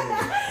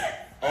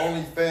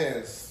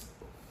 OnlyFans.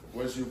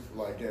 Was you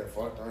like getting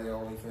fucked on your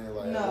OnlyFans?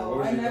 Like, No, what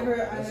was I you never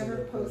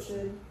doing?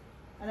 posted.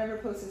 I never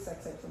posted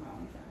sex tapes on my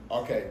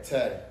OnlyFans. Okay,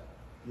 Ted.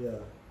 Yeah.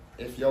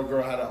 If your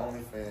girl had an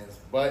OnlyFans,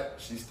 but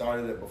she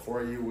started it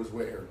before you was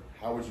with her,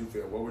 how would you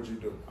feel? What would you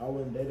do? I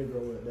wouldn't date a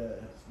girl with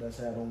that's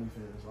had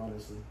OnlyFans,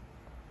 honestly.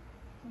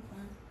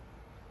 Okay.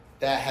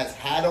 That has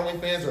had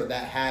OnlyFans or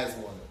that has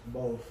one?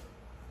 Both.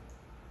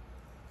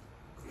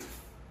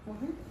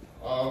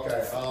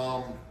 Okay.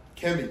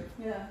 Kimmy.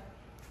 Yeah.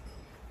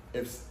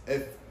 If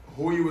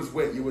who you was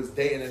with, you was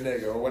dating a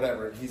nigga or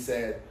whatever, he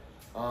said,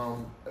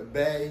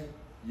 bae,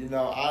 you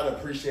know, I'd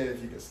appreciate it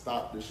if you could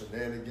stop the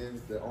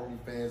shenanigans, the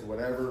OnlyFans,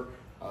 whatever.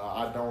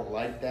 I don't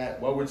like that.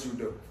 What would you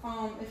do?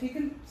 If you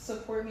can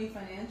support me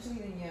financially,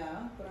 then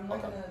yeah. But I'm not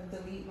Okay. gonna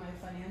delete my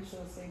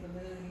financial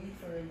stability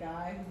for a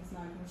guy who's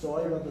not gonna. So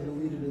why you about to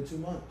delete it in 2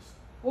 months?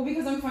 Well,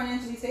 because I'm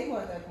financially stable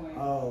at that point.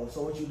 Oh,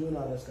 so what you do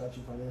now that's got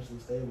you financially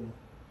stable?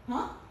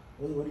 Huh?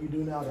 What do you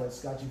do now that's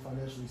got you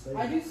financially stable?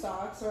 I do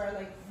stocks, or I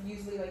like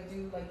usually like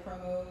do like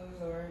promos,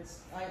 or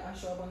I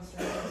show up on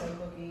streams like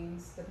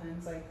bookings.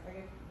 Depends. Like I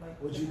get like.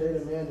 Would you date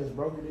a man that's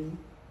broker than you?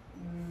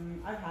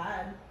 I've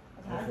had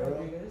for real?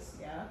 brokers.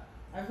 Yeah.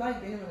 I've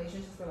like been in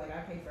relationships where like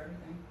I pay for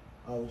everything.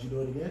 Oh, would you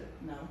do it again?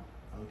 No.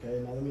 Okay,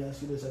 now let me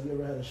ask you this: have you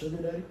ever had a sugar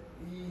daddy?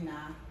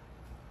 Nah.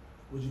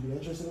 Would you be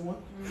interested in one?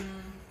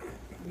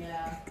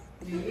 Yeah.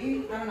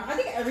 Maybe. I don't know. I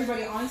think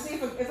everybody, honestly,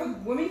 if a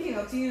woman came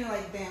up to you and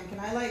like, damn, can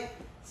I like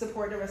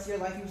support the rest of your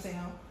life? You would say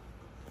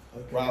no.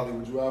 Okay. Riley,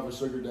 would you have a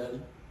sugar daddy?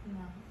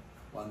 No.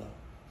 Why not?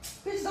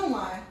 Bitch, don't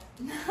lie.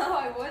 No,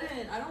 I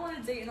wouldn't. I don't want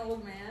to date an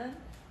old man.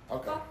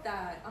 Okay. Fuck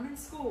that. I'm in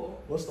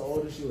school. What's the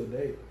oldest you would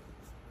date?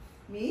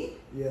 Me?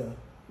 Yeah.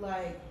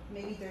 Like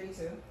maybe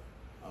 32.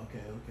 Okay.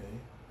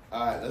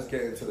 All right, let's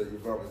get into the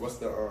development. What's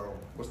the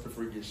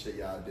freakiest shit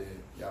y'all did?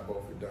 Y'all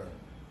both have done.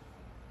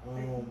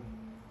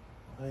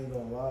 I ain't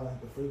gonna lie.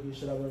 The freakiest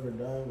shit I've ever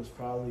done was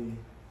probably.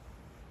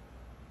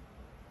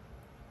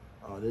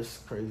 Oh, this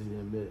is crazy to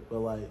admit, but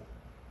like,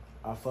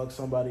 I fucked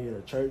somebody at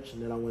a church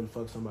and then I went and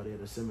fucked somebody at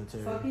a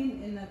cemetery.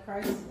 Fucking in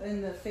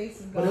the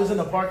face of God. But it was in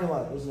the parking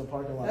lot.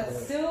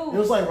 That's still. It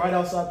was like right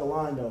outside the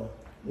line though.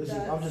 I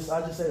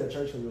just say the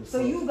church because it was. So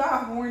you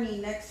got horny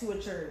next to a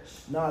church?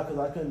 Nah, because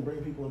I couldn't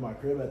bring people in my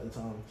crib at the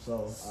time.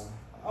 So.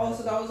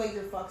 So that was like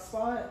your fuck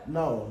spot?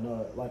 No.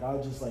 Like I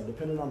was just like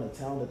depending on the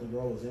town that the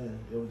girl was in,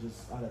 it was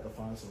just I had to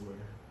find somewhere.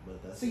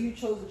 But that's. So you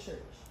chose a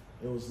church?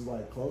 It was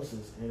like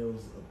closest, and it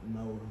was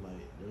there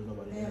was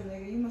nobody Damn, there.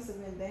 nigga, you must have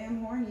been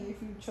damn horny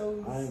if you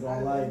chose. I ain't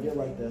gonna lie, it get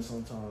like that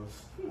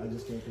sometimes. I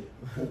just can't get.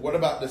 What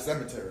about the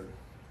cemetery?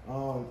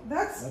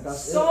 That's like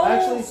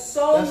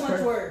so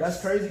much worse.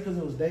 That's crazy because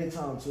it was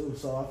daytime too,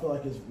 so I feel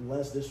like it's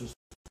less disrespectful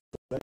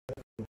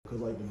because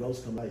like the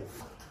ghosts come out.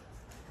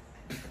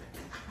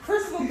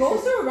 First of all,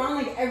 ghosts are around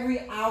like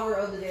every hour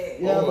of the day.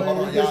 Yeah, but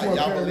hold on,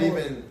 y'all believe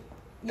in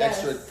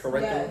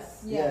extracurricular?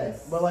 Yes. Yeah,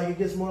 but like it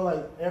gets more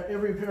like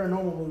every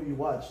paranormal movie you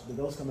watch, the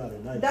ghosts come out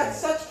at night. That's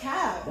such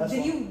cap.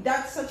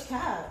 That's such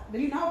cap.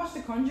 Did you not watch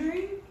The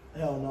Conjuring?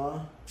 Hell nah.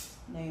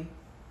 Name.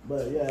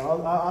 But yeah, I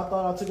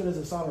thought I took it as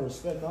a sign of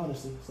respect,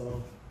 honestly.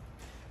 So.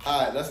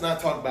 Alright, let's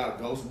not talk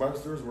about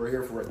Ghostbusters. We're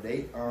here for a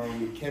date.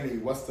 Kimmy,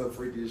 what's the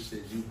freakiest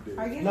shit you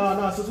did?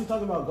 No. Since we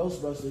talking about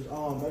Ghostbusters,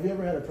 have you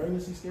ever had a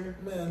pregnancy scare?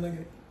 Man,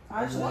 nigga.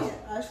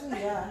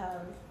 Actually,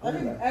 yeah, I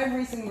have.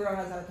 Every single girl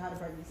has had a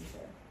pregnancy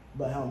scare.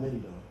 But how many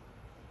though?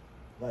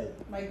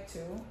 Like 2,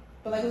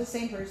 but like with the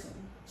same person.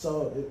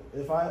 So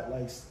if I I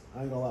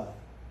ain't gonna lie,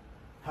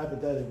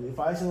 hypothetically, if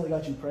I accidentally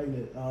got you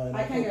pregnant,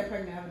 I can't get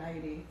pregnant. I have an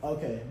IUD.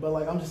 Okay, but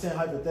like I'm just saying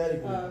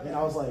hypothetically, okay. And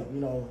I was like,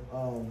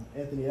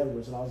 Anthony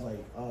Edwards, and I was like,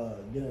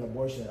 get an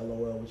abortion,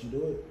 LOL. Would you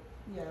do it?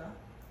 Yeah.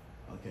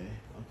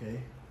 Okay.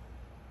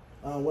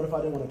 What if I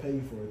didn't want to pay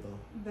you for it though?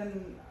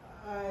 Then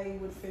I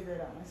would figure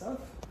it out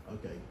myself.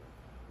 Okay.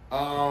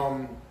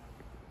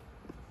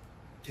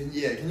 Can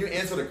you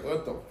answer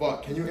what the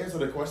fuck? Can you answer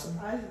the question?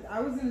 I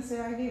was gonna say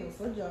I gave a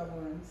foot job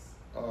once.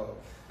 Oh,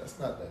 that's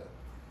not that.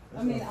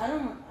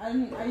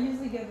 I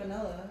usually get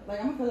vanilla. Like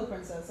I'm a pillow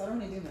princess, so I don't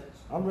really do much.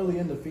 I'm really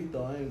into feet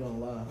though. I ain't gonna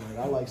lie. Like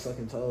I like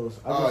sucking toes.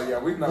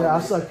 I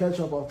suck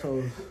ketchup off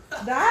toes.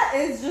 That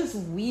is just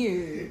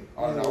weird.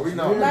 Oh no, we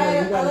know.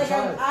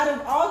 Out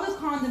of all the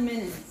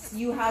condiments,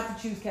 you have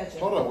to choose ketchup.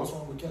 Hold on, what's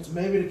wrong with ketchup?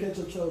 Maybe the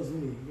ketchup chose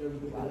me. You ever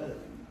think of that?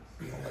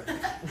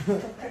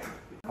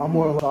 I'm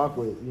more like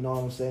chocolate, you know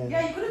what I'm saying?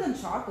 Yeah, you could have done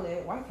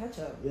chocolate. Why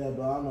ketchup? Yeah,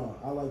 but I don't know.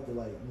 I like to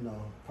like, you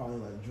know, probably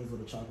like drizzle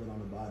the chocolate on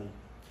the body.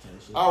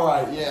 All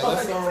right, yeah,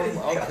 let's go.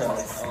 Okay.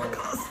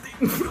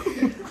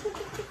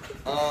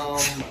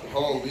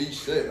 Holy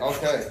shit.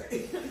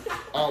 Okay.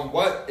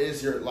 What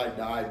is your like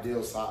the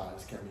ideal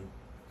size, Kimmy?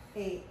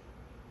 8.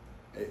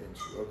 8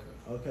 inches. Okay.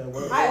 Okay.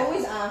 What, I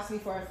always ask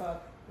before I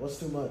fuck. What's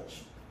too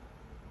much?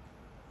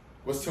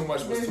 What's too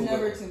much? What's There's too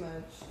never little? too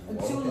much.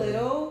 Okay. Too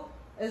little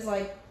is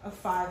like a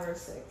 5 or a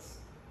 6.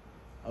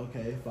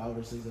 Okay, 5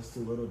 or 6. That's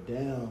too little.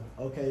 Damn.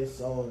 Okay,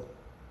 so,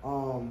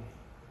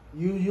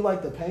 you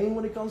like the pain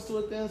when it comes to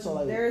it then? So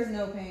like there is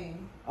no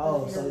pain.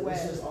 Oh, You're so wet.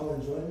 it's just all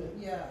enjoyment?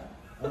 Yeah.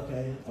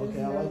 Okay, There's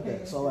okay, I no like pain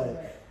that. if So you're like,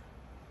 wet.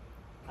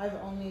 I've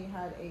only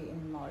had 8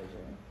 and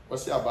larger.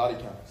 What's your body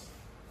counts?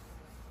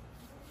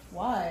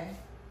 Why?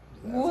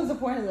 What was the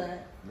point of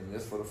that? I mean,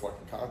 it's for the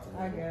fucking content.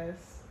 I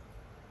guess.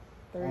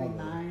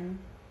 39.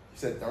 You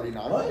said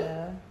 39? What?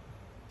 Yeah.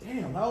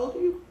 Damn, how old are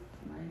you?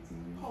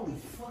 19. Holy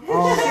fuck.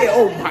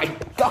 Oh my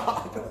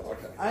god.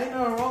 Okay. I ain't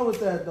nothing wrong with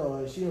that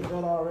though. She a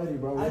vet already,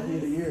 bro. Rookie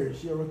of the year.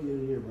 She a rookie of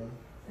the year, bro.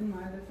 In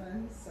my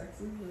defense,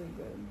 sex is really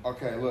good.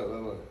 Okay,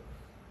 look.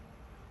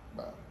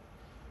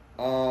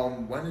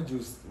 When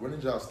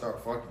did y'all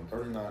start fucking?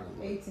 39 is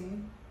like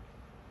 18.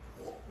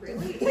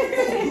 Really?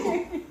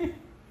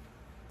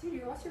 Dude,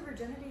 you lost your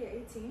virginity at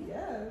 18?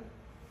 Yeah.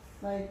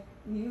 Like,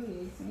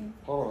 newly 18.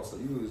 Hold on, so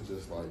you was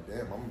just like,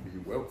 damn, I'm gonna be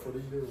whelp for the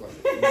year? Like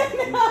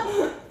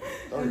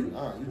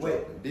 39, you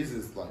dropping. These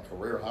is like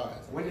career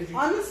highs. When did you?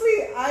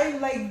 Honestly, I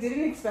like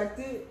didn't expect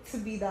it to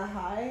be that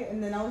high,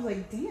 and then I was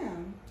like,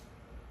 damn,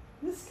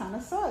 this kind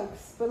of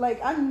sucks. But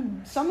like,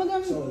 some of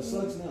them. So it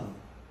sucks now.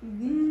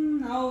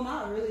 No,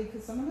 not really,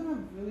 because some of them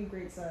have really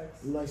great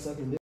sex. You like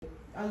sucking dick?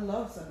 I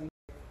love sucking.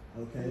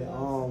 Okay.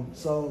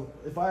 So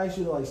if I ask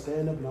you to like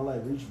stand up and I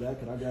like reach back,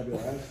 can I grab your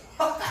ass?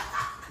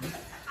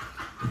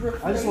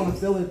 I just want to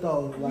feel it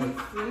though,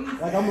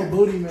 like I'm a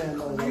booty man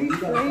though. Like, you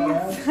got a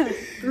fat ass.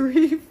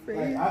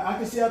 Like, I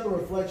can see out the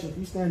reflection. If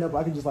you stand up,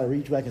 I can just like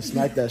reach back and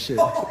smack that shit.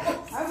 I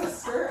have a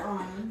skirt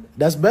on.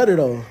 That's better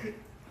though.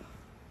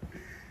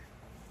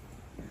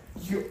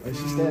 Hey,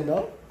 she stand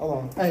up? Hold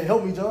on. Hey,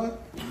 help me, John.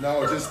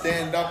 No, just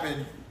stand up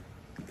and.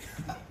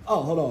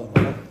 Oh, hold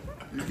on.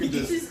 You can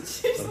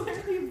just. She's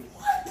literally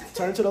what?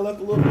 Turn to the left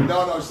a little bit.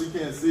 No, she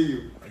can't see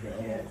you.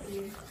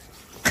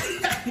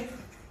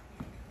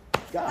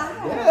 God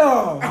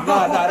damn.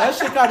 Nah, that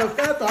shit kind of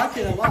fat though. I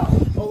can't lie.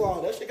 Hold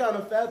on. That shit kind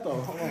of fat though.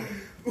 Hold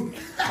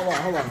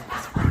on.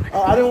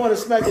 I didn't want to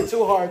smack it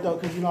too hard though,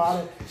 because, you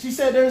know, she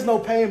said there's no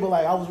pain, but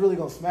like I was really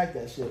going to smack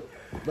that shit.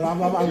 But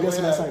I'm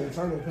guessing that's like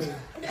eternal pain.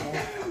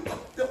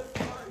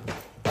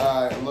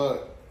 Alright,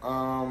 look.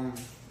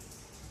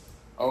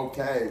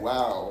 Okay,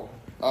 wow.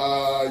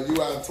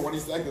 You have 20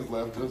 seconds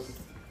left. Just.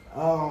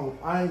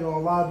 I ain't gonna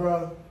lie,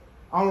 bro.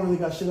 I don't really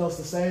got shit else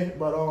to say,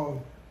 but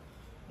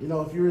you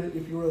know, if you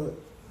were,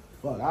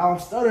 fuck, I'm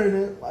stuttering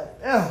it, like,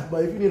 yeah.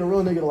 But if you need a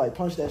real nigga to like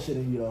punch that shit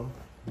in you, though,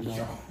 you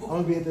know, I'm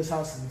gonna be at this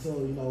house until,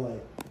 you know,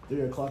 like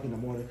 3 o'clock in the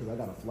morning because I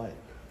got a flight.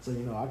 So, you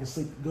know, I can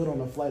sleep good on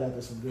the flight after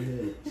some good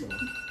head. So.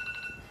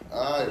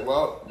 All right,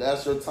 well,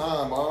 that's your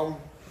time. Hold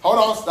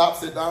on, stop,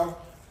 sit down.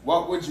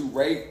 What would you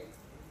rate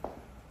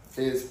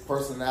his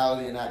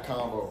personality in that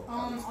combo?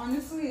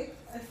 Honestly,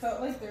 I felt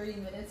like 30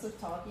 minutes of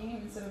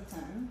talking instead of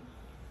 10.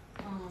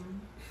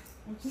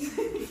 Which is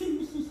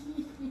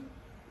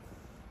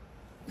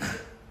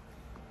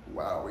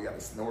Wow, we got a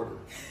snorter.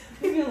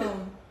 leave me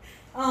alone.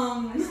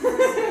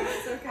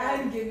 It's okay.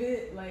 I'd give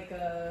it like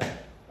a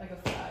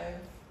 5.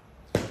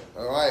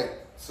 All right,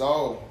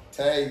 so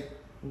Tay,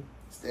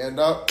 stand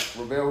up,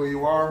 reveal who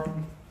you are.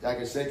 Y'all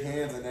can shake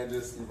hands and then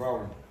just keep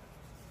rolling.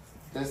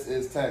 This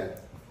is Tay.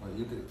 Well,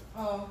 you could.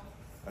 Oh.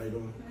 How you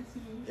doing?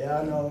 Yeah,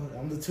 I know.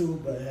 I'm the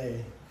 2, but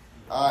hey.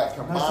 All right,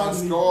 combined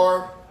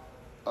score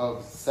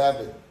of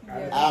 7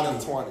 out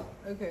of 20.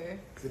 Okay.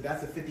 So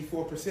that's a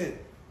 54%.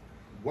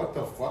 What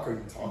the fuck are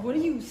you talking about? What are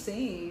you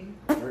saying?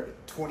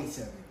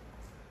 27.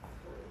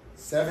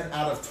 7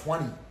 out of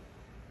 20.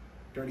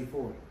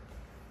 34.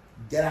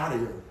 Get out of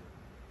here.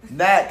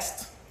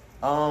 Next.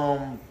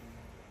 7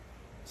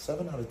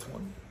 out of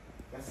 20.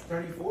 That's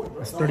 34, bro.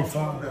 That's No, 35. I'm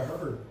talking to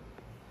her.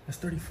 That's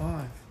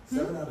 35.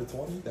 7 out of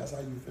 20? That's how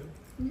you feel?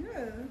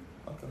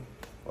 Yeah. Okay.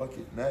 Fuck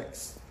it.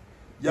 Next.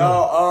 Yo,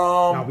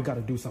 Nah, we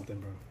gotta do something,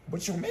 bro.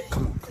 what you mean?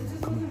 Come on.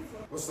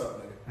 What's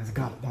up, nigga? That's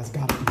gotta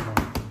be hard.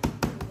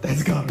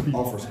 That's gotta be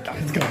Offer. hard.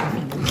 That's gotta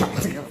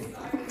be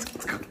hard.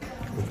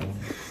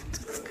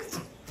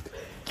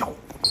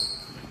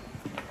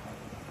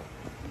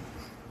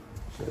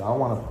 Shit, I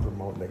want to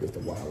promote niggas to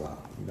wild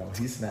out. You know,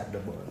 he snapped the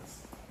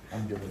buns.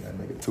 I'm giving that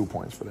nigga 2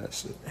 points for that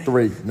shit.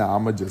 3. Nah,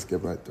 I'm going to just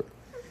give her 3.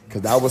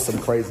 Because that was some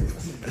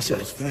craziness. That shit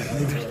was fat,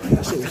 baby.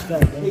 That shit was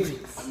fat, baby.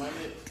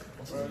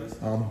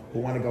 Who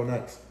want to go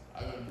next?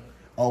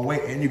 Oh,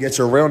 wait, and you get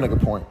your real nigga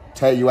point.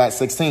 Tay, you at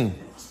 16.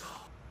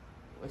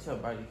 What's your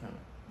body count?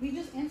 We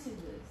just answered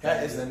this.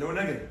 That is the new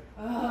nigga.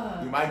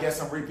 You might get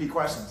some repeat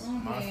questions.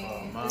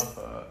 Okay. My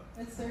fault.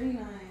 It's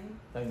 39.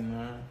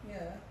 39.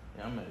 Yeah.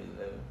 Yeah, I'm at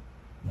 11.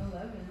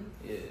 11.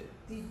 Yeah.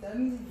 That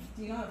means,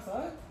 do you know how to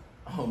fuck?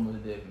 Oh,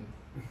 most definitely.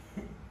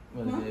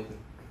 Most definitely.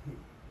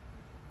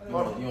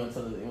 Hold on. You want to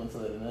tell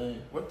her the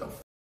name? What the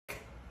f?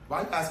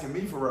 Why you asking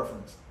me for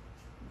reference?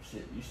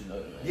 Shit, you should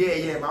know the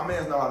name. Yeah, my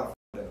mans know how to f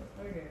them.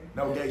 Okay.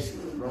 No gay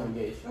shit, bro. No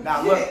gay shit.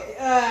 Now look.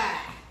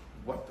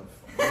 What the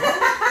fuck?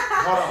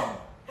 Hold on.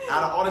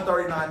 Out of all the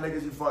 39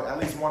 niggas you fuck, at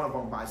least one of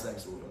them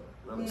bisexual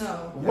though. Really?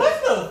 No.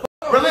 What the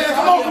fuck? Really?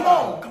 Come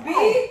on.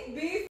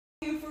 Be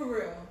you for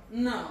real.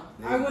 No.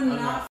 I would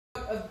not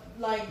fuck a,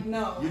 like,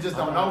 no. You just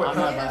don't know it. I'm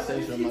not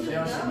bisexual. She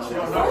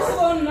don't know. First of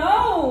all,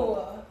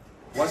 no.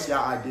 What's your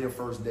idea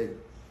first date?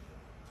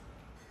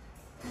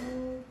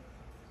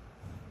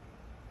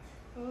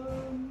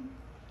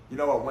 You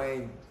know what,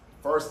 Wayne?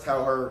 First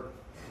tell her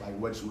like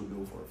what you would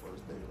do for a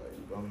first date, like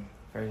you feel me?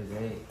 First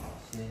date,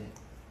 shit.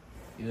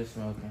 You was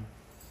smoking.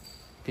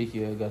 Pick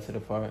you up, go to the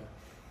park,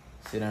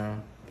 sit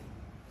down,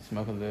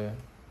 smoke a little,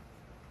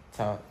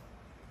 talk,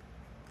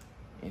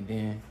 and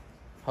then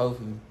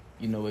hopefully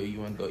you know where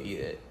you want to go eat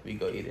at. We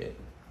go eat at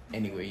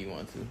anywhere you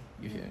want to.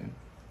 You feel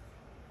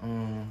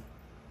me?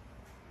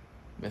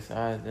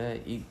 Besides that,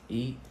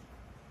 eat,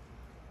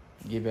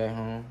 get back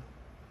home,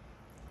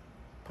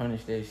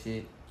 punish that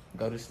shit,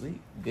 go to sleep.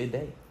 Good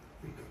day.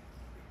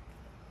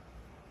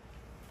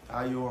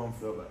 How you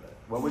feel about that?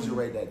 What would you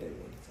rate that date?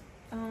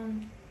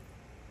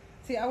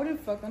 See, I wouldn't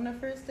fuck on the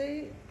first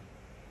date.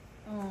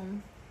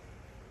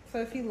 So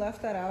if he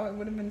left that out, it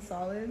would have been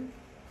solid.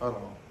 Hold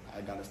on,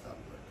 I gotta stop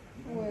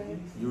you. What?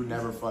 You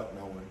never fucked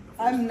no one.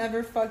 I've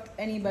never fucked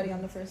anybody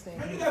on the first date.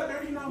 You got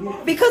 39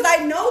 months. Because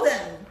I know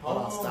them. Hold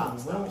on, stop.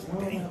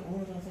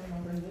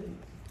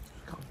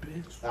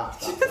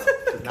 Stop.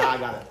 Now I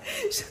got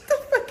it. Shut the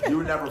fuck up.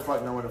 You never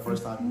fucked no one the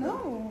first time.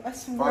 No, I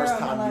swear First on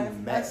time my you life.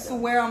 met I them.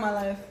 swear on my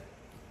life.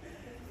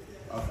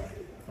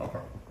 Okay.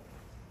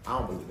 I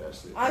don't believe that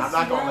shit. I I'm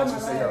not gonna swear let on you my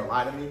sit here and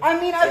lie life. to me. I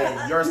mean,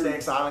 and you're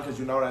staying silent because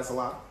you know that's a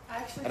lie.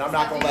 And I'm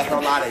not gonna let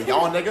her lie to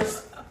y'all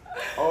niggas.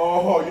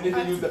 Oh, you need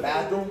to use the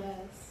bathroom?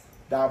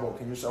 Dabo,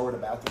 can you show her the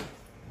bathroom?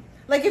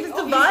 Like if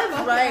the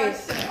vibe's right.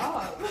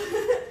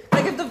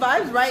 Like if the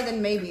vibe's right,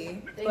 then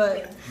maybe.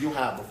 But You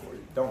have before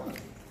you. Don't lie.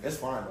 It's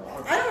fine,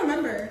 bro. I don't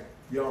remember.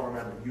 You don't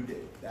remember. You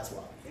did. That's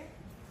why.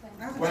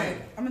 I'm Wait.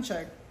 gonna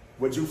check.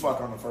 Would you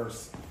fuck on the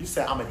first? You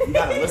said you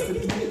got a list of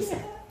these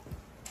niggas?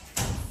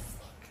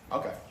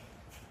 Okay.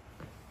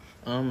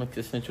 I'm a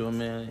consensual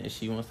man. If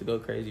she wants to go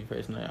crazy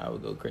first night, I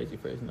would go crazy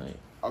first night.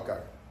 Okay.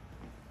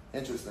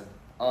 Interesting.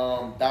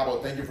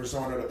 Dabo, thank you for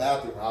showing her the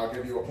bathroom. I'll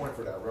give you a point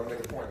for that. Real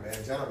nigga point,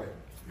 man. Gentlemen,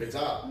 good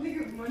job.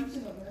 Nigga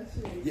munching on that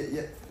shit.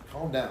 Yeah.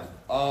 Calm down.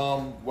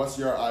 What's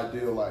your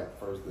ideal like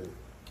first date?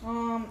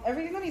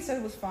 Everything that he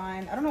said was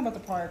fine. I don't know about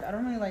the park. I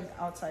don't really like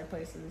outside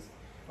places.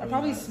 I'd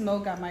probably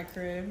smoke at my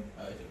crib.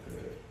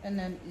 And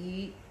then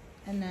eat.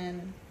 And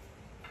then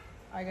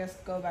I guess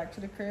go back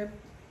to the crib.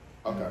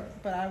 Okay.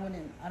 But I don't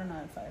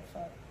know if I'd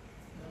fuck.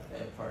 No,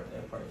 that part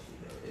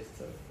shit, it's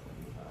tough.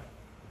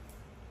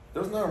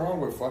 There's nothing wrong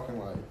with fucking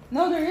like.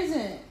 No, there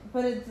isn't.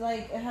 But it's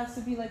like, it has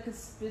to be like a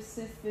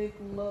specific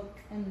look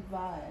and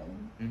vibe.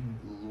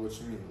 Mm-hmm. What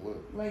you mean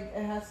look? Like,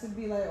 it has to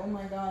be like, oh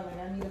my god, like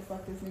I need to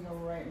fuck this nigga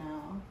right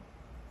now.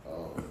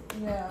 Oh.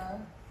 Yeah.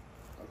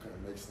 Okay,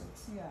 makes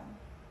sense. Yeah.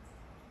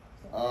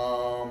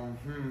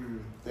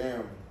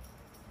 Damn.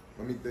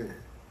 Let me think.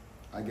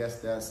 I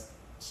guess that's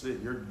shit.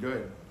 You're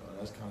good.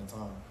 That's kind of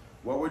time.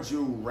 What would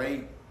you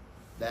rate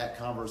that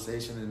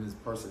conversation and his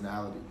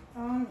personality?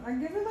 I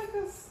give it like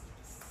a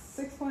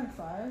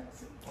 6.5.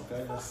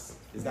 Okay,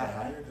 is that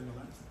higher than the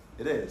last?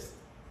 It is.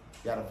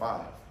 You got a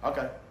 5.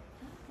 Okay.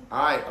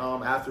 All right.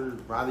 After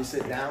Riley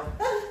sit down.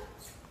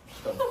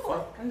 The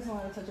fuck? I just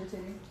wanted to touch her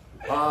titty.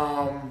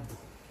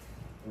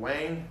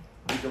 Wayne,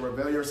 you can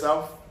reveal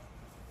yourself.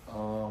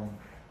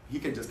 He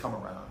can just come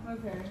around.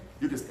 Okay.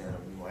 You can stand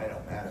up. It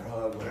don't matter.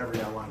 Hug, whatever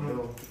y'all want to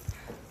do.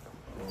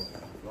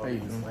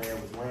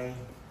 With Wayne.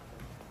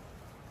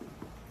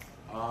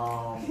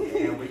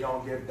 And we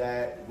gonna give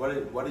that.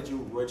 What did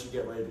you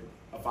get rated?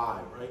 A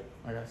 5, right?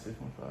 I got 6.5.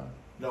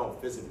 No,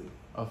 physically.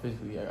 Oh,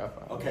 physically, I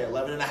got 5. Okay,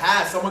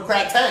 11.5. Someone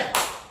cracked 10.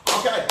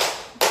 Okay.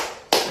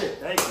 Shit,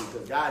 thank you.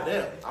 Cause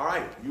goddamn. All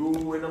right,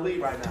 you in the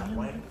lead right now,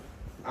 Wayne.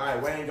 All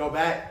right, Wayne, go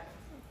back.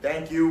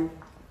 Thank you.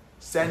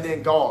 Send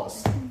in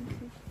gaws.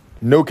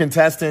 New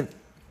contestant.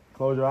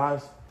 Close your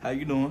eyes. How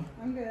you doing?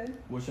 I'm good.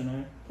 What's your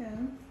name?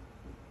 Kim.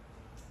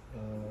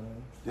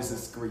 This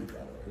is skreet, by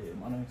the way. Yeah,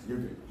 my name's You're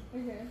good.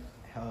 Okay.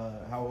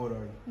 How old are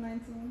you?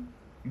 19.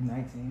 You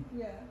 19?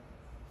 Yeah.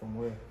 From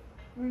where?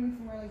 What do you mean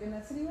from where, like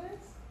ethnicity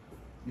wise?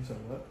 You said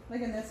what?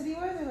 Like ethnicity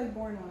wise or like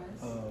born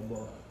wise?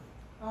 Both.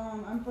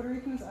 I'm Puerto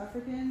Rican,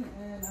 African,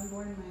 and I'm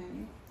born in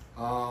Miami.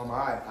 All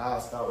right, I'll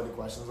start with the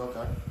questions.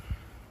 Okay.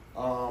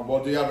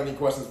 Well, do you have any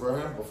questions for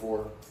him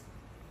before?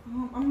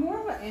 I'm more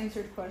of an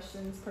answered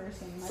questions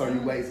person. So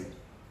you lazy?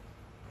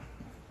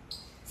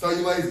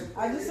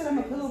 I just said I'm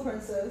a pillow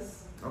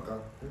princess. Okay.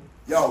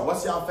 Yo,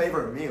 what's y'all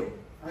favorite meal?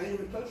 I ain't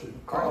even touch it.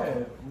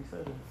 Crab. We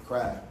said it.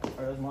 Crab. Oh,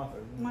 that's my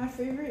favorite. My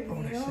favorite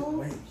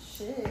meal?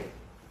 Shit. Shit.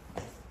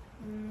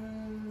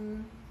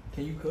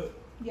 Can you cook?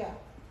 Yeah.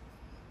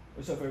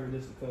 What's your favorite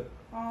dish to cook?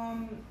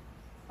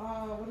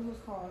 What is this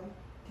called?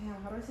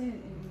 Damn, how do I say it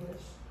in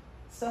English?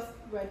 Stuffed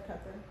red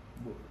pepper.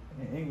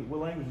 In English, what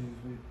language do you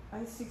speak?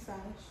 I speak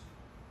Spanish.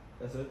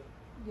 That's it?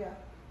 Yeah.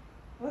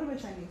 A little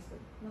bit Chinese, but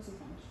mostly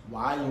Spanish.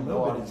 Why you A know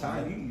little all bit the of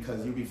Chinese? Chinese.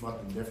 Because you be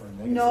fucking different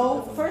niggas. No,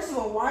 Different. first of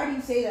all, why do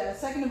you say that?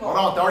 Second of all,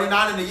 Hold on,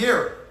 39 in a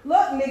year.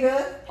 look,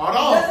 nigga. Hold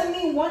on. Doesn't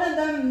mean one of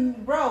them,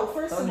 bro.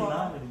 First of 39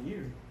 all, in a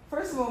year.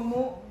 first of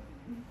all,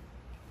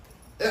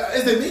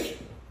 Is it me?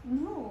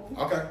 no.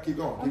 Okay, keep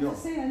going. I'm Keep going.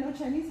 just saying I know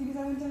Chinese because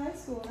I went to high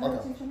school and I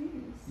Okay. took Chinese.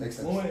 Makes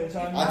sense. Fluent in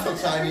Chinese. I took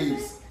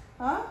Chinese.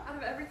 Huh? Out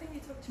of everything you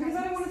took Because I didn't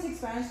Chinese. want to take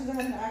Spanish because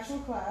I had an actual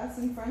class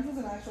and French was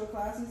an actual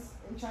class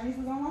and Chinese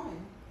was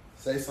online.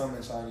 Say something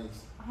in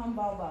Chinese. Hum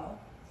bao bao.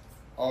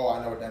 Oh,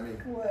 I know what that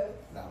means. What?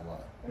 Nah,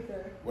 what?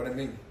 Okay. What it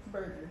mean?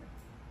 Burger.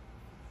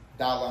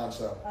 Da lan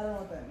show. I don't know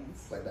what that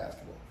means. Play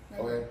basketball.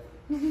 Go ahead.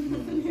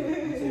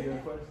 Is your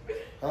question?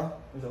 Huh?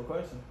 Is your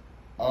question?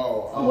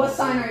 Oh. What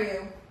sign are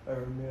you?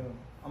 Every meal.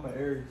 I'm an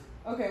Aries.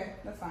 Okay,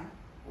 that's fine.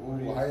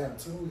 Ooh, I am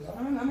too. Yeah.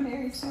 I'm an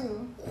Aries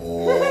too.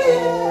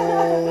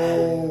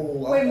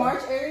 Oh. Wait,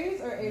 March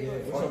Aries or April?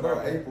 Yeah. What's your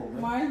birthday? April,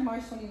 man.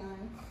 March 29.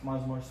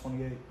 Mine's March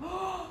 28th.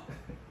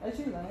 That's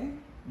you, right?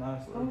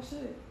 Nice. Oh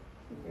shit.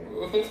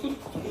 Okay.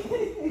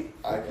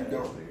 I keep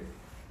going.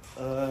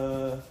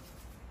 Uh,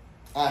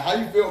 how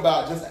you feel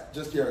about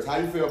just curious? How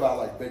you feel about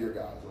like bigger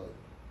guys?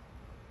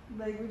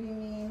 Like, what do you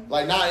mean?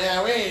 Like nah,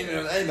 yeah, we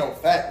ain't no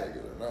fat niggas.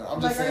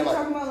 I'm just Like, are saying you like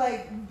talking about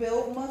like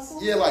built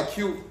muscle? yeah, like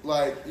cute,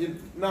 like you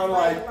no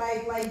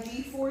like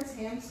G-Force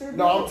hamster.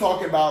 no, I'm built?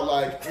 talking about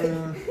like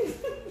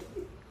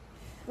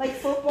Like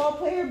football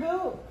player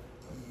built.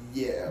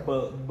 yeah,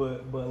 but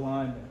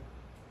lineman.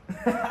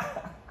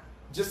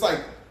 just like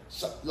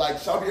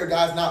chubbier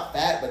guys, not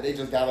fat, but they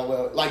just got a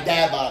little like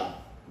dad body.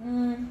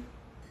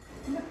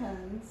 It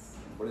depends.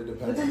 But it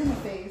depends. Depends on the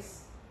face.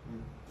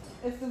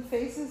 If the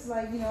face is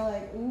like,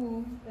 like,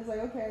 ooh, it's like,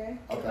 okay.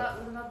 What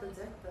about the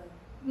dick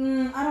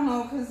though? I don't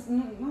know, because,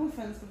 no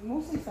offense, but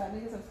mostly fat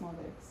niggas have small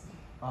dicks.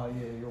 Oh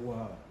yeah, you're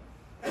wild.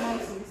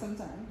 Mostly,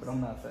 sometimes. But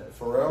I'm not fat.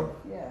 For real?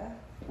 Yeah.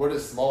 What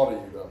is small to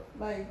you though?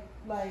 Like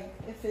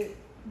if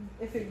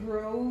it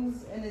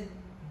grows and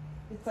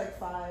it's like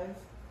 5.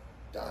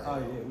 Damn. Oh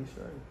yeah, we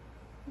straight.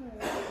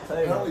 Yeah.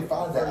 Apparently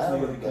 5 the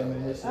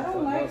average. I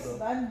don't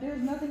like,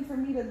 there's nothing for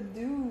me to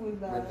do with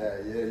that. With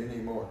that, yeah, you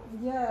need more.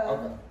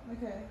 Yeah.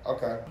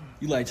 Okay.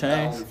 You like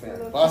chains?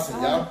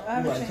 Busting, yo. I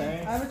have You a like chain.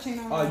 chains? I have a chain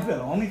on. Oh, you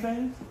got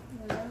OnlyFans?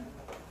 Yeah.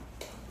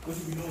 What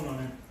you be doing on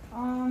there?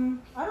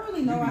 I don't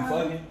really know. You be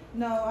fucking?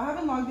 No, I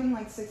haven't logged in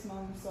like 6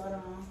 months, so I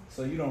don't know.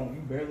 So you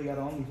barely got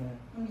an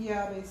OnlyFans?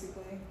 Yeah,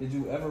 basically. Did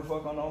you ever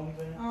fuck on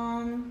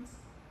OnlyFans?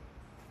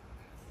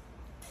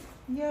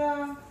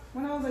 Yeah,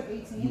 when I was like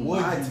 18. You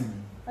would. I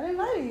didn't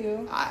lie to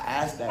you. I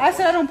asked that. I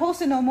said I don't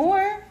post it no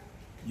more.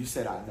 You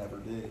said I never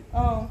did.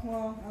 Oh,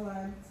 well, I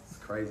lied. It's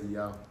crazy,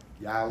 yo.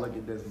 Y'all look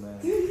at this, man.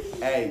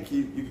 Hey,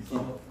 you can keep.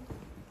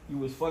 You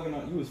was fucking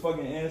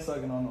and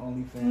sucking on the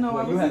OnlyFans. No,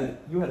 What, I you wasn't.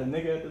 had a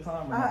nigga at the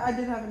time? Or not? I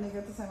did have a nigga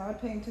at the time. I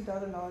would pay him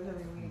 $2,000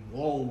 every week.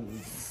 Whoa.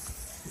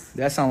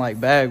 That sound like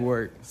bag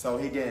work. So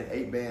he getting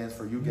 8 bands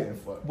for you getting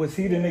fucked. Was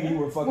he the nigga you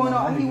were fucking Well,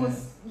 on no,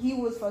 OnlyFans? he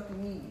was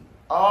fucking me.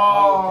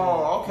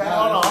 Oh, okay.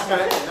 Hold on.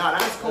 Okay. Nah,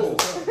 that's cool.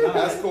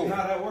 That's cool.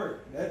 Nah, that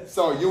worked.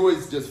 So you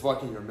was just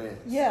fucking your man.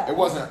 Yeah. It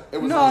wasn't. It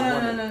was.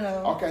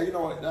 No. Okay, you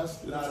know what? That's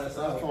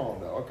calm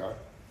though. Okay.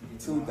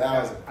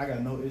 2,000. I got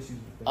no issues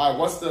with that. All right.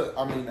 What's the?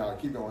 I mean,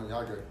 keep going.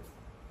 Y'all good.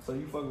 So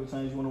you fuck with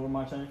chains? You wanna wear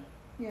my chain?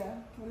 Yeah.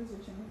 What is your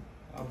chain?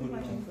 I'll put put my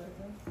it chain on. back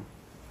there.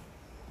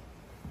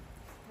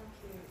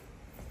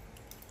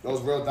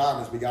 Those real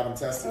diamonds. We got them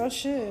tested. Oh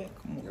shit.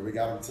 Yeah, we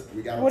got them.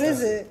 We got them. What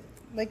tested. is it?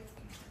 Like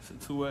It's a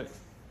 2X.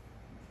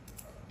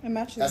 it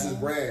matches. That's his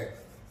mine. brand.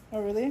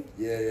 Oh really?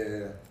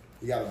 Yeah.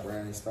 He got a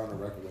brand. He's starting a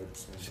record label.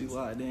 She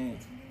lied in.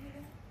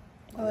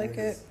 I like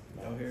it.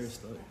 Your hair is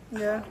stuck.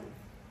 Yeah.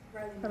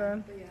 Riley Hold May,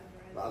 on. but yeah,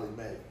 Riley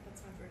May.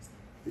 That's my first name.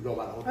 You go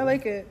by the whole I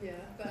like it. Yeah,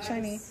 but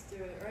Shiny. I just do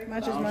it, right?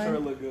 Matches I'm mine. sure it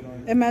look good on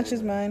you. It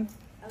matches mine.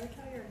 I like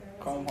how your hair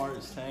was Chrome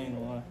Hearts chain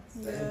on.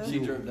 Yeah. She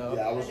dripped out.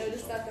 Yeah, I I was.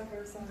 noticed that the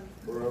first time.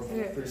 For real?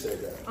 Yeah.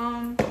 Appreciate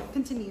that.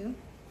 Continue.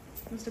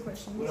 What's the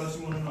question? What else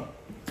you wanna know?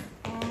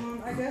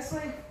 I guess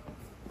like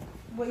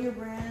what your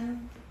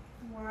brand,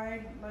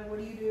 why, like what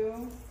do you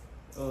do?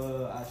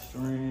 I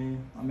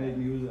stream. I make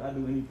music. I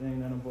do anything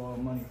that involves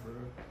money for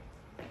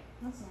real.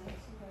 That's nice.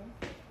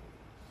 Okay.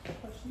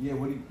 Question. Yeah.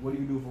 What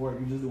do you do for work?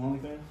 You just do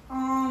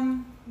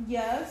OnlyFans?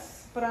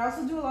 Yes, but I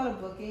also do a lot of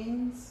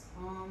bookings.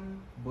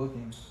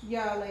 Bookings.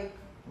 Yeah, like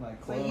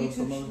Clubs. YouTube.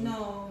 promotions?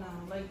 No,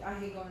 like I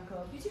hate going to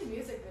clubs. You do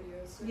music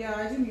videos. Too. Yeah,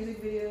 I do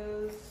music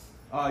videos.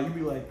 Oh, you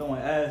be like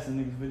throwing ass in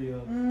niggas'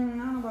 videos. I don't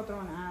know about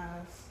throwing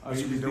ass. Or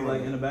you just be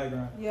like in the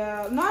background.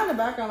 Yeah, not in the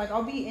background. Like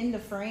I'll be in the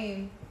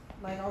frame.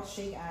 Like I'll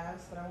shake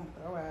ass, but I won't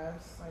throw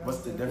ass. Like, What's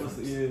the difference? What's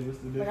the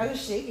difference? Like I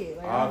just shake it.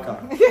 Like,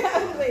 Okay.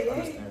 like,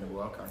 Understandable.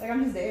 Okay. like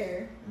I'm just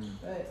there,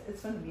 but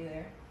it's fun to be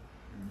there.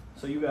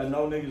 So you got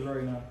no niggas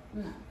right now?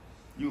 No.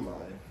 You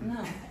lying.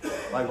 No.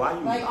 Like, why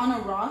you? Like on a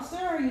roster,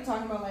 or are you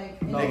talking about like?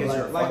 No,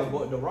 Niggas, like a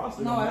boy, the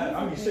roster. No, don't I matter. don't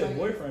I mean, think shit, like-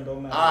 boyfriend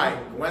don't matter. All right.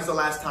 When's the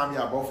last time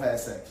y'all both had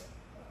sex?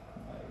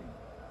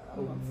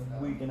 A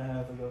week and a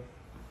half ago.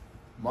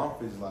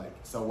 Month is like.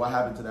 So what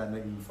happened to that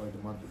nigga you fucked a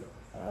month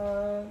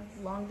ago?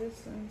 Long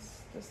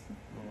distance. Just.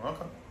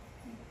 Okay.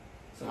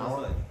 So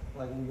it's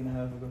like a week and a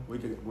half ago.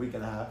 Week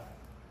and a half.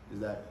 Is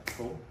that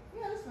cool?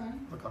 Yeah, that's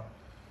fine. Okay.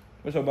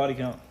 What's your body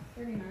count?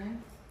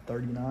 39.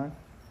 39.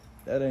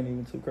 That ain't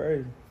even too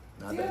crazy.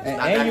 Not Yeah. that, And-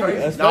 not and that you- crazy.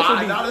 No,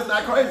 especially that's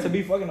not crazy. To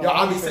be fucking. Yo,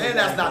 I be on saying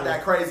that's not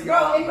that crazy.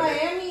 Bro, in but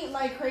it- Miami,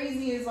 like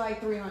crazy is like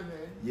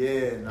 300.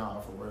 Yeah, nah,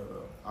 for real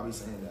though. I be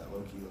saying that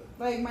low key.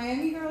 Like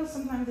Miami girls,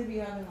 sometimes they be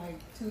having like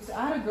two.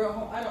 I had a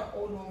girl. I had an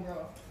old home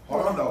girl.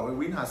 Hold on though,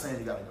 we not saying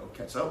you gotta go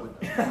catch up with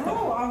them.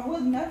 No, I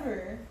would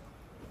never.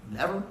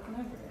 Never?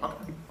 Never.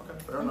 Okay,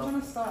 fair I'm enough.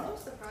 trying to stop. I'm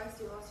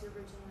surprised you lost your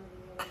virginity.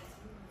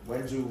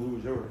 When did you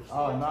lose yours?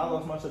 Oh, no, I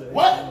lost much of that.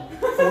 What?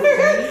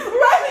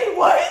 Riley,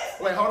 what?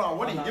 Wait, hold on.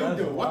 What did Oh, you no,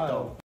 do? that's What wild.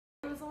 though?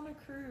 It was on a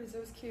cruise. It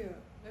was cute.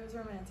 It was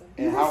romantic.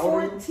 And how old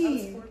are you? 14.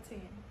 I was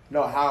 14.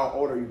 No, how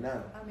old are you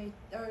now?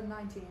 I'm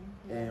 19.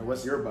 Yeah. And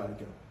what's your body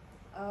count?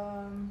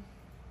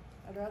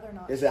 I'd rather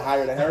not. Is it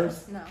higher than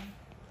hers? No.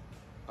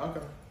 Okay.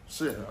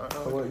 Shit.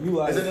 So what, you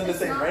like? Is it in the It's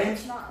same not, range?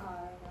 It's not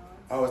high.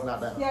 No. Oh, it's not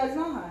that. Yeah, it's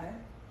not high.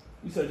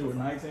 You said you were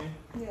 19.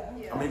 Yeah.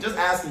 I mean, just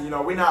asking. You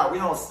know, we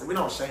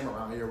don't shame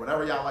around here.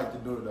 Whatever y'all like to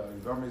do, though.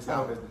 You feel me? It's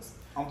y'all business.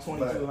 I'm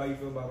 22. How you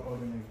feel about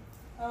older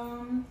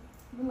niggas?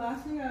 The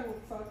last nigga I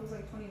fucked was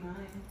like 29.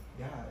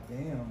 God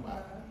damn.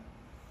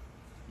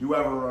 You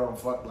ever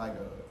fuck like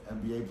a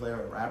NBA player,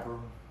 or a rapper?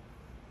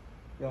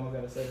 You don't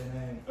gotta say their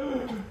name.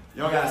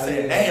 You don't gotta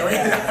say the name, right?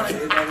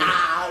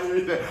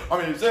 I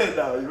mean, you should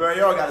though. You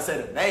don't gotta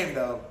say the name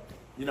though.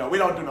 You know, we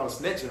don't do no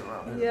snitching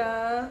around here.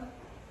 Yeah.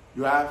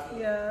 You have?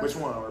 Yeah. Which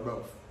one or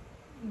both?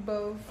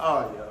 Both.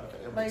 Oh yeah, okay.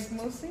 That makes Like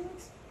sense. mostly.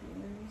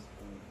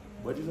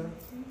 What'd you say?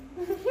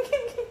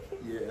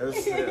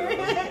 Yes.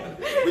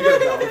 We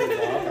good though.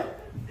 Okay.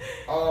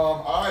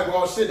 All right.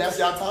 Well, shit. That's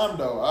y'all time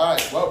though. All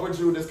right. What would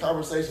you? This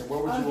conversation.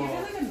 What would you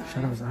want?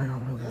 Shut up,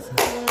 Zion.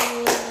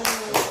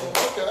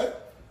 Okay.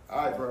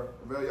 All right, bro.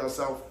 Reveal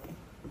yourself.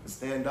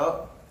 Stand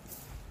up.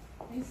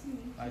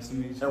 Nice to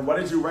meet you. And what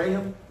did you rate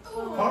him?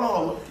 Hold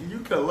on. Look, you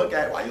could look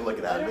at. Why you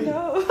looking at me?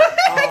 No.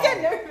 I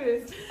get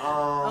nervous.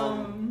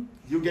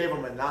 You gave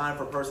him a 9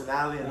 for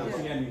personality and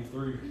She gave me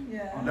 3.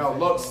 Yeah. no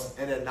looks,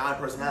 and then 9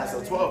 personality.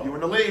 So 12. You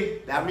in the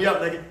lead. Dab me up,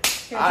 nigga.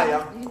 Okay, All right,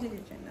 y'all. you did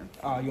your thing now.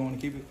 Oh, you want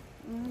to keep it?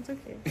 It's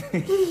okay.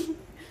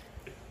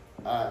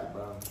 All right,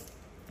 bro.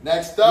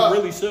 Next You up.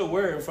 really should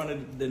wear it in front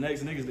of the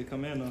next niggas that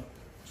come in though.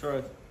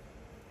 Trust.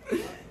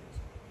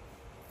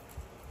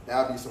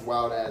 That'll be some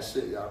wild ass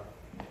shit, y'all.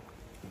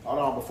 Hold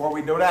on, before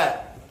we do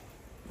that,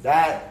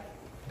 that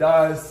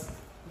does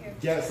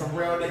get some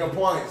real nigga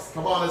points.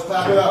 Come on, let's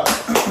clap it up.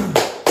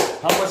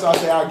 How much I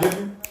say I'll give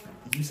you?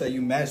 You say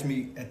you match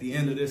me at the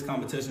end of this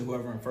competition,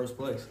 whoever in first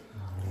place.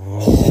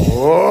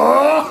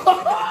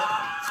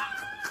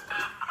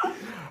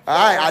 All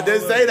right, I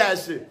did say that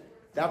shit.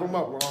 Dap him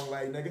up, wrong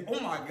leg, nigga. Oh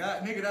my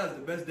god, nigga, that was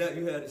the best dap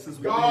you had since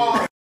we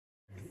God.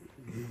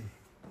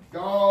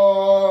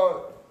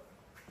 God.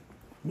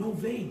 No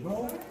vape,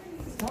 bro.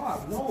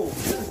 Stop. No.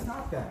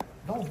 Stop that.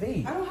 No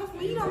vape. I don't have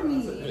weed on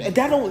me.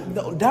 That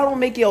don't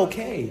make it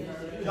okay.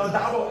 Yo,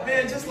 Dabo,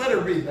 man, just let her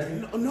be,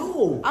 nigga.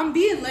 No. I'm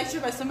being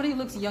lectured by somebody who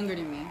looks younger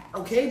than me.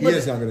 Okay, He but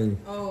is younger than you.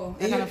 Oh,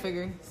 I kind of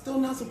figured. still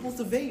not supposed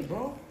to vape,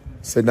 bro.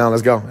 Sit down,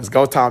 let's go. It's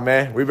go time,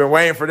 man. We've been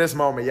waiting for this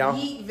moment, y'all.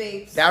 Yeet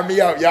vapes. Dab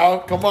me up, y'all.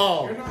 Come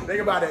on.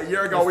 Think about it. A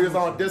year ago, we was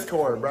on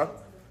Discord, bro.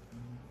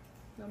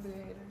 Don't be a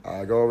hater. All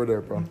right, go over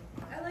there, bro.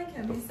 I like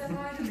him. He said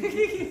hi to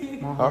me.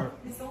 Huh?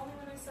 He's the only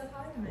one who said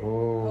hi to me.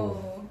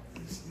 Oh.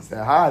 He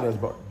said hi. There's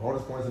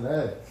bonus points in the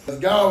head. Let's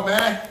go,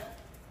 man.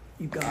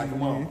 You got All right, it,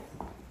 come on. man.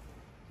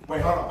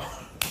 Wait, hold on.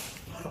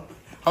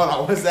 Hold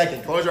on 1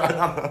 second. Close your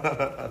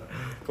eyes.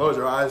 Close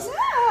your eyes.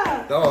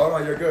 Yeah. No, hold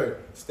on. You're good.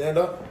 Stand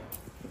up.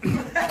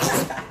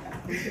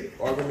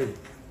 Walk with me.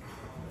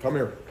 Come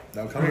here.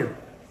 No, come here.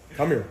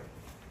 Come here.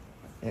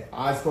 And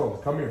eyes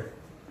closed. Come here.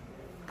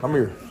 Come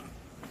here.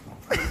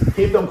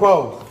 Keep them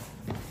closed.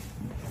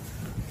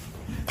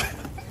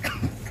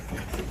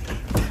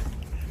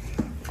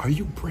 Are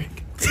you brick?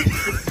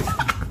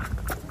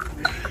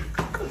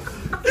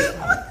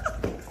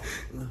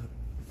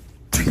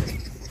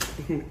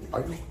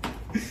 Are you?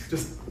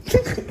 Just.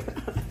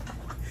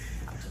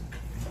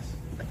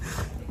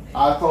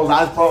 Eyes closed.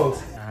 Eyes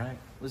closed. All right.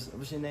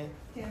 What's your name?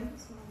 Kim.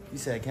 You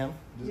said Kim?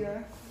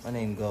 Yeah. My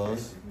name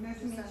goes. Nice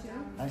to meet you.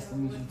 Nice to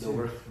meet you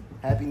too.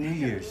 Happy New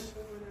Year's.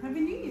 Happy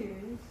New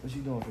Year's. What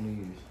you doing for New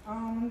Year's?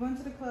 I'm going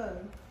to the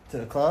club. To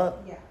the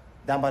club? Yeah.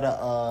 Down by the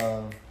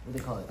what they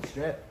call it? The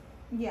Strip?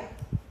 Yeah.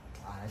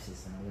 Ah, that shit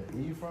sound good.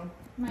 Where you from?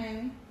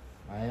 Miami.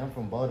 I am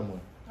from Baltimore.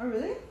 Oh,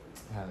 really?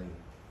 How are you?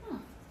 Huh.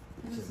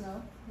 In the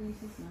snow. Did you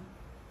see snow?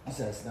 You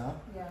said snow?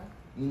 Yeah.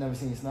 You never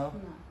seen snow?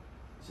 No.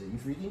 So you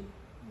freaky?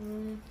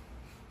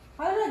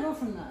 How did I go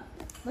from that?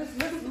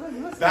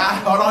 Let's Nah,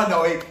 hold on,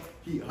 no, wait.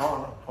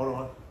 Hold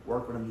on.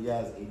 work with him. He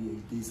has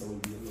ADHD, so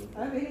he'd be a little.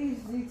 I have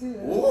ADHD too.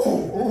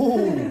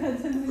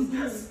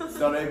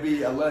 So they'd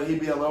be a little. He'd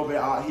be a little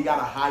bit. He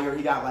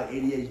got like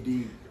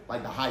ADHD,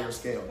 like the higher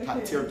scale,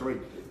 Okay. tier 3.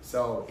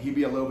 So he'd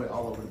be a little bit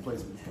all over the place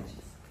with him.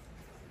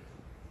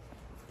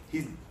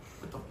 He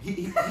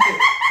the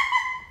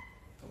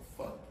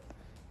fuck?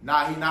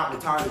 Nah, he not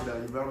retarded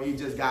though. You feel me? He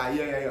just got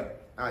yeah.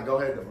 All right, go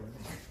ahead though.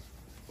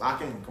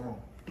 Lock in. Come on.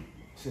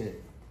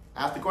 Shit.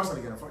 Ask the question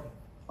again. Fuck you.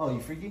 Oh, you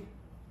freaky?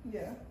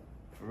 Yeah.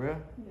 For real?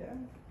 Yeah.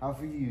 How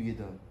freaky you get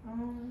though? I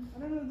don't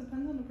know. It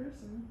depends on the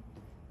person.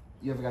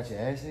 You ever got your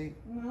ass ate?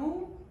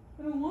 No,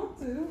 I don't want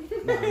to.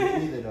 Nah, me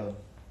neither though.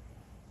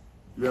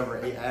 You ever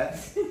ate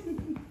ass?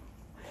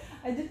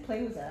 I did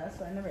play with ass,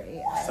 but I never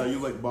ate ass. So you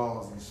lick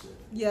balls and shit.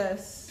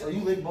 Yes. So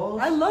you lick balls?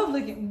 I love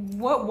licking.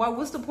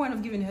 What's the point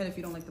of giving head if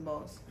you don't lick the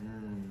balls?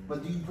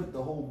 But do you put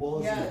the whole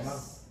balls in your mouth?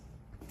 Yes.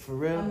 For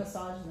real? I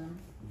massage them.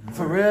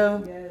 For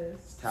real?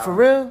 Yes. For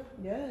real?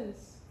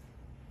 Yes.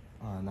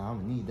 Oh, nah, I'm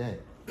gonna need that.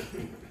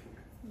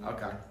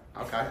 Okay.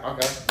 Okay. I'm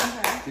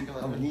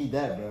gonna need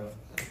that, bro.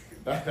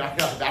 Yeah.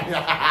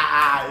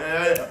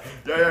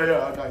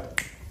 Okay.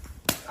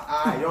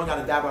 You don't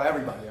gotta dabo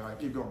everybody. All right,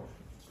 keep going.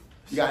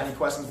 You got any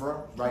questions for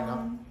him right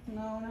now?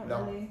 No, not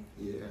No? really.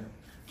 Yeah.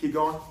 Keep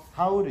going.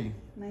 How old are you?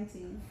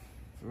 19.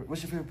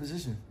 What's your favorite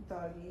position?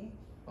 Doggy.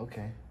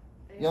 Okay.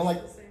 You don't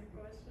like?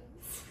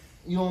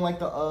 You don't like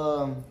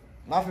the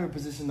my favorite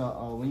position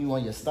when you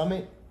on your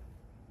stomach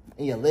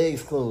and your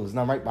legs closed and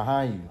I'm right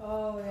behind you.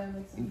 Oh, yeah,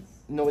 makes sense.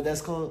 You know what that's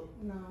called?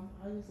 No,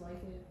 I just like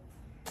it.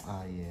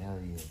 Ah, yeah,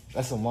 hell yeah.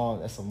 That's some mom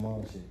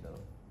shit though.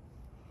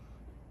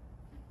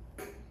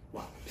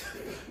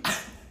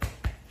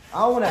 I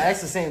don't want to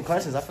ask the same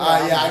questions. I feel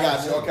like Yeah, I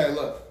got you. Okay,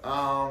 look.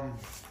 Well,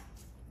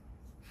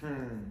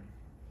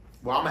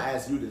 I'm gonna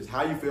ask you this: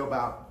 how you feel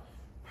about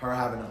her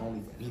having an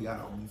OnlyFans? You got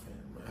an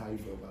OnlyFans, man. How you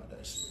feel about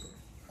that shit?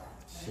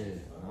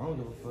 Shit, I don't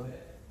give a fuck.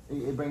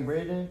 It bring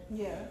bread in?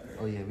 Yeah.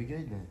 Oh yeah, we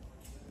good then.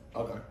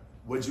 Okay.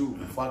 Would you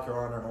fuck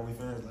her on her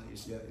OnlyFans? Like,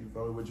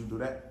 would you do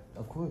that?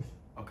 Of course.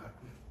 Okay.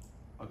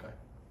 All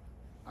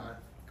right.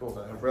 Cool.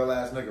 Man. Real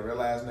ass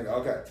nigga.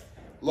 Okay.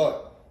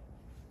 Look.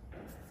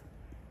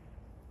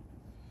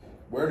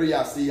 Where do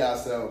y'all see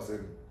yourselves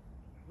in?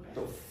 What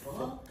the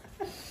fuck?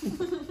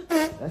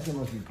 That shit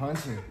must be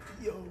punching.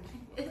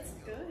 It's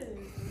good.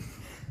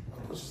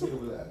 What you saying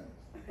with that?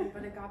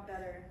 But it got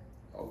better.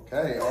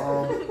 Okay.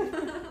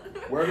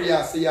 Where do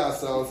y'all see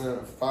yourselves in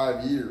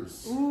 5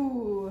 years?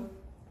 Ooh.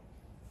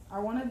 I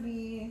want to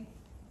be.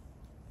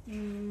 I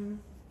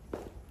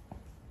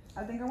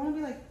think I want to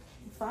be like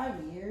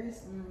 5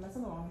 years. That's a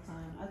long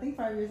time. I think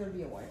 5 years I'd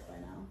be a wife by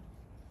now.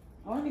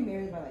 I want to be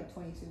married by like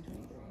 22, 23.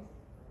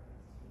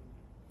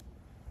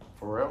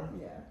 For real?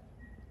 Yeah.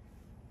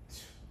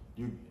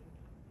 You,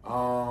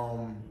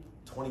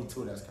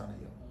 22. That's kind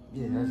of young.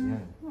 Yeah, that's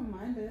young. I don't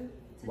mind it.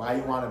 Why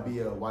you want to be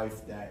a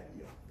wife that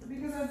young?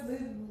 Because I've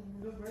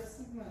lived the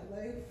rest of my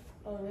life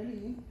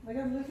already. Like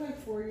I've lived like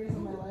 4 years of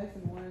my life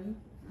in one.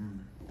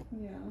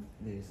 Yeah.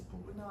 No,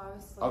 I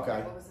was like, Okay.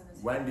 what was in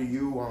his When do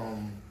you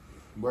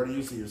where do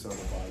you see yourself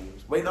in 5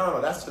 years? Wait, no,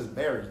 that's just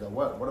marriage though.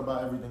 What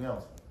about everything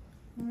else?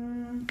 I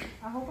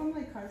hope I'm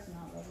like Carson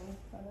out level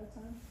by that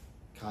time.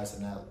 Kai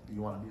said now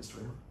you want to be a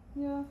streamer?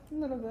 Yeah, a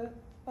little bit.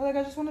 Or like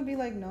I just want to be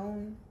like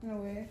known in a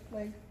way.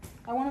 Like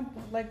I want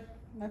to like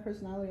my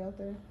personality out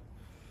there.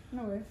 In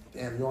a way.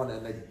 Damn, you want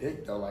that nigga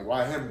dick though? Like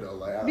why him though?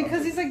 Like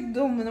Because he's like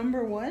the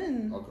number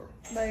one. Okay.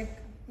 Like,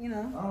 you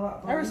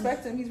know, I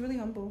respect him. He's really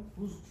humble.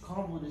 Whose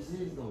combo this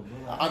is though,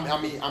 bro?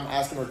 I mean, I'm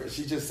asking her.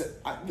 She just said,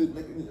 I'm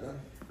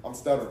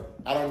stuttering.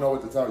 I don't know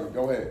what to tell you.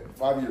 Go ahead.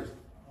 5 years.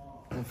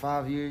 In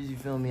 5 years, you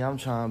feel me? I'm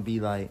trying to be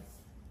up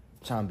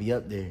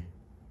there.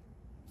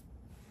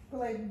 But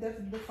like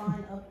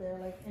define up there,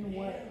 like in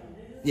what?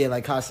 Yeah,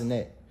 like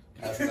Castanet.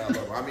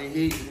 I mean,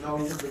 he's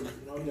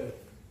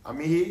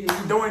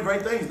doing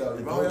great things though.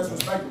 You know, that's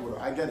respectable.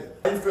 I get it.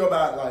 How do you feel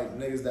about like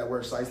niggas that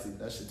wear shiesty?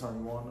 That shit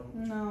turn you on though?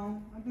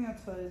 No, I think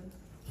that's hood.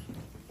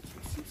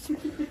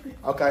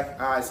 Okay,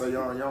 all right. So you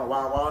don't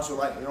why don't you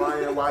like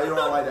why you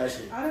don't like that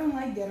shit? I don't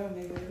like ghetto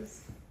niggas.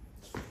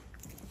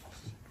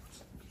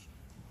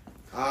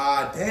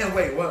 Damn.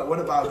 Wait, what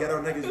about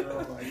ghetto niggas? You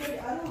don't like?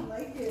 Like, I don't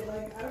like it.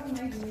 Like I don't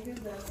like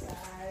niggas that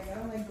sag. I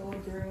don't like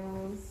gold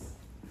girls.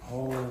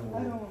 Oh. I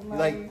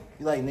don't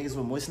You like niggas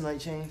with moissanite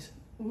chains?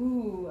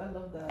 Ooh, I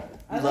love that. You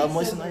I love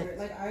like moissanite? silver.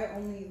 Like I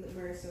only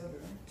wear silver.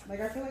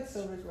 Like I feel like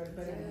silver's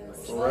better than gold.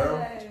 For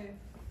real?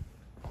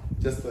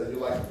 Just you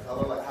like the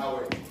color, like how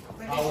it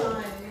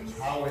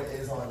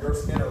is on your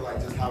skin, or like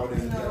just how it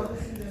is in general?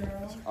 Just in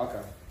general.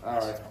 Okay, all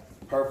right,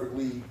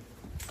 perfectly.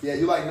 Yeah,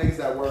 you like niggas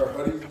that wear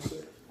hoodies and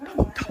shit. I don't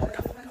mind that.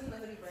 It depends on the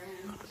hoodie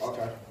brand.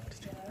 Okay.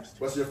 Yeah.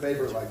 What's your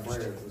favorite like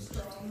brand?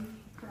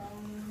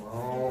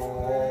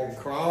 Chrome.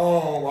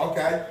 Chrome.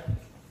 Okay.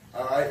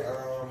 All right.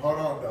 Hold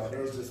on though.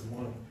 There was just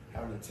one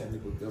having a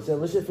technical difficulty. So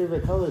what's your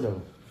favorite color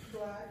though?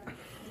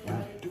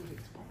 Black.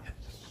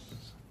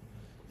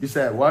 You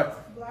said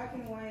what? Black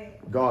and white.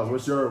 Gaws.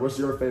 What's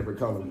your favorite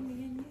color?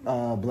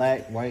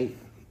 Black, white,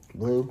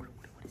 blue.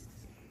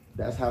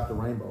 That's half the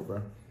rainbow,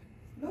 bro.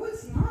 No,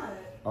 it's not.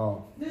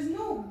 Oh. There's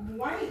no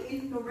white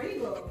in the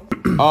rainbow.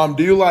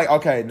 Do you like?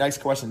 Okay, next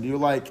question. Do you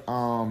like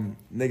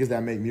niggas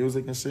that make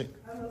music and shit?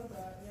 I love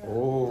that. Yeah.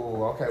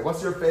 Oh, okay.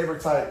 What's your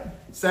favorite type?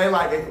 Say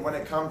like when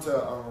it comes to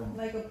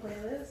like a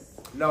playlist.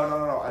 No,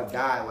 a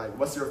guy. Like,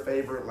 what's your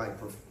favorite like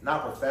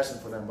not profession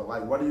for them, but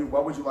like what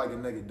would you like a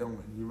nigga doing?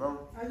 You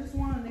remember? I just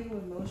want a nigga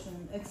with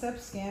motion, except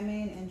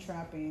scamming and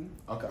trapping.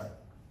 Okay.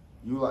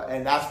 You like,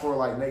 and that's for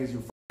like niggas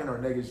you fucking or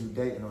niggas you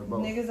dating or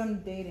both. Niggas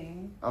I'm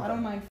dating. Okay. I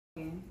don't mind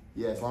fucking.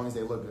 Yeah, as long as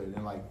they look good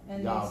and like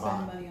and y'all they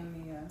spend vibe. money on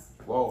me. Yeah.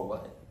 Whoa,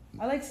 what?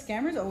 I like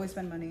scammers. Always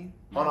spend money.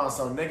 Hold on,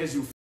 so niggas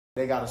you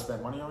they gotta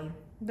spend money on you?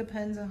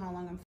 Depends on how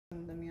long I'm fucking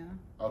with them.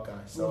 Yeah. Okay,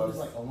 So it's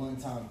like a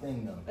one-time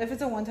thing though. If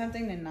it's a one-time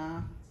thing, then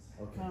nah.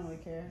 Okay. I don't really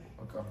care.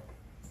 Okay.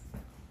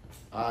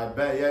 I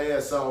bet, yeah.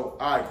 So,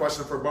 all right,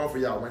 question for both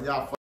of y'all. When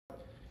y'all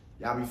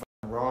y'all be fucking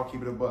raw,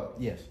 keep it a buck.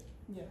 Yes.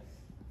 Yes.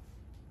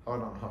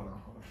 Hold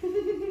on.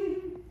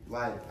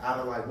 Like, out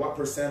of like, what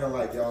percent of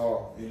like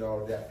y'all, you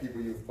know, that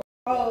people you fuck?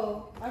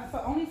 Oh,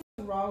 only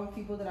fuck raw with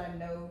people that I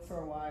know for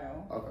a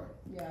while. Okay.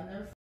 Yeah, I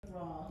never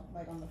fuck raw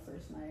like on the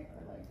first night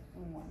or like a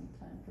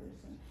one-time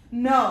person.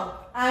 No,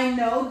 I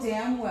know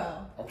damn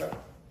well. Okay.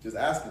 Just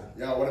asking.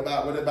 Yo, what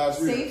about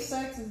you? Safe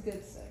sex is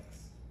good sex.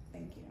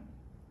 Thank you.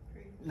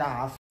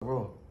 Nah, I fuck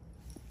raw.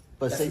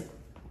 But say.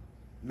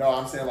 No,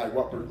 I'm saying like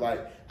like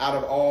out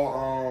of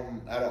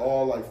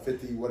all like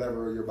 50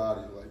 whatever your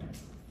body like.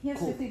 He has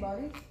 50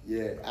 bodies?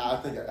 Yeah, I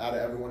think out of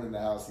everyone in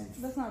the house,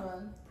 that's not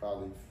bad.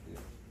 Probably. Yeah.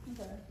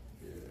 Okay.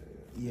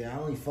 Yeah, I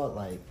only fuck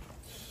like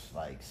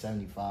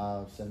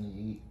 75,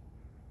 78%.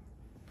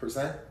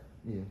 Yeah,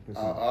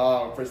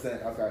 percent.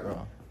 Percent. Okay.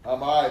 Bro.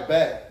 All right,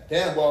 bet.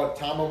 Damn, well,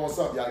 time almost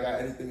up. Y'all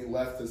got anything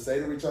left to say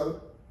to each other?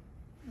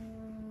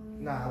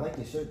 Nah, I like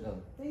your shirt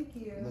though. Thank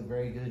you. You look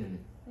very good in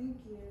it. Thank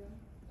you.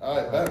 All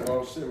right, bet.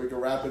 Well, shit, we can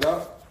wrap it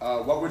up.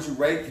 What would you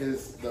rate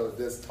this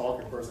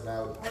talking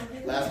personality?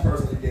 Last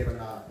person you gave a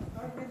 9. I'll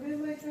give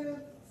it like a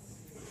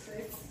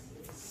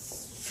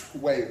 6.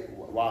 Wait,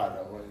 why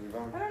though?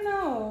 I don't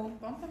know.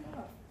 Bump him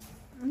up.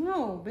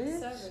 No, bitch.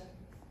 7.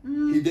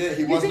 He did.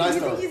 He was nice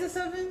to her. You think he's a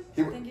 7? I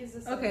think he's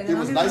a 7. Okay, He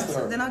was nice to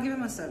her. Then I'll give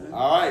him a 7.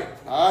 All right.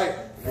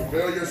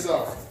 Reveal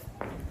yourself.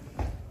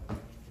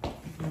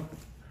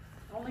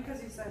 Only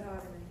because you said hi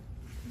to me.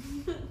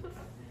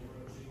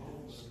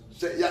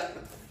 Shit, yeah.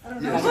 I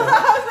don't know.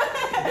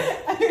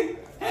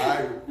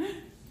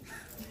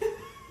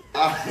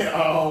 All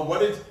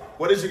right.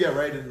 What did you get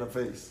rated in the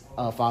face?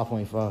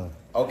 5.5.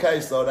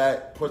 Okay, so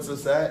that puts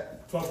us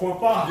at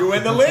 12.5. You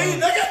in the lead,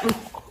 nigga.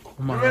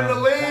 Oh You in the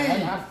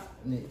lead.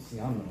 See,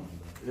 I'm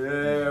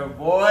Yeah,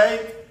 boy.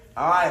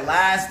 All right,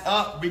 last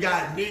up, we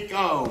got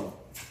Nico.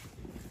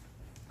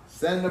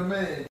 Send them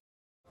in.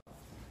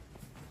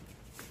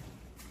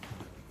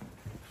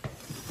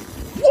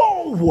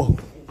 Whoa!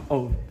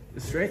 Oh,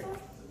 it's straight?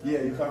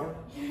 Yeah, you coming?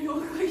 You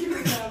look like you were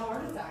having a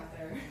heart attack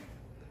there.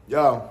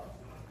 Yo,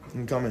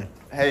 you coming?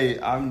 Hey,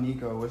 I'm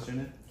Nico. What's your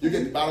name? You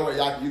can, by the way,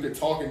 y'all, you can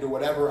talk and do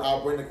whatever.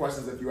 I'll bring the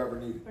questions if you ever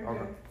need it.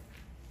 Okay.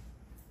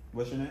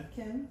 What's your name?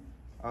 Kim.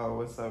 Oh,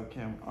 what's up,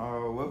 Kim?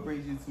 What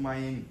brings you to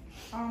Miami?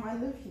 I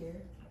live here.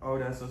 Oh,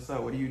 that's what's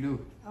up. What do you do?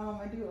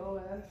 I do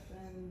OF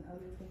and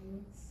other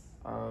things.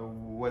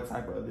 What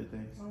type of other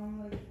things?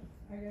 Like,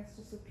 I guess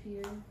just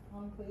appear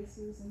on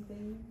places and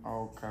things.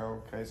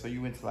 Okay. So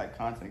you into like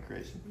content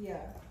creation?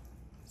 Yeah.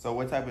 So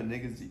what type of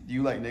niggas do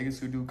you like? Niggas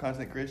who do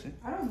content creation?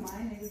 I don't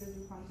mind niggas that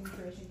do content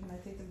creation. Can I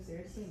take them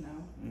seriously? No.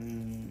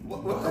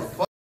 What the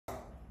fuck?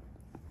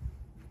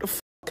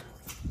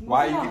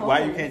 Why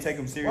you can't take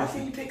them seriously?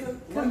 Why can't you take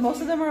them? Because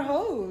most of them are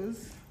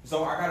hoes.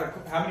 So I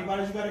got how many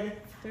bodies you got again?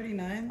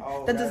 39.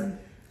 Oh, that doesn't.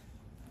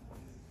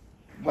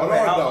 Hold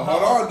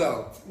on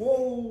though.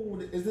 Whoa,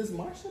 is this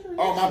my shit or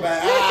Oh, my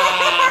bad. My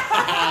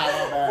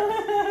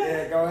bad.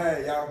 Yeah, go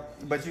ahead, y'all.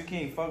 But you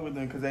can't fuck with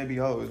them because they be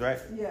hoes, right?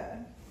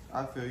 Yeah.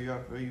 I feel you.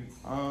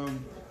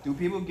 Do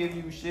people give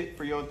you shit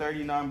for your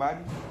 39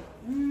 bodies?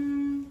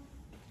 No.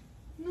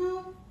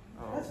 Oh.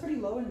 That's pretty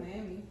low in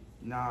Miami.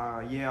 Nah,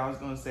 yeah, I was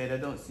gonna say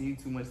that don't seem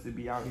too much to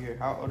be out here.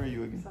 How old are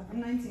you again? I'm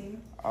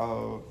 19.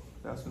 Oh,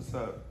 that's what's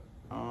up.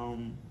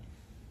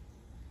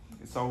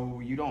 So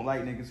you don't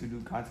like niggas who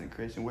do content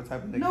creation? What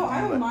type of niggas? No,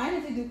 I don't like? mind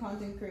if they do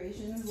content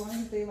creation as long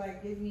as they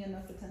like give me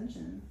enough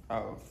attention.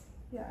 Oh.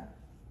 Yeah.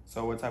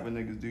 So what type of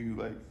niggas do you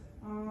like?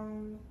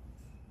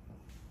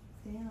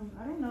 Damn,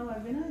 I don't know.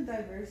 I've been a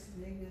diverse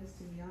niggas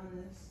to be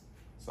honest.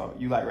 So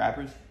you like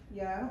rappers?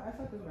 Yeah, I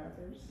fuck with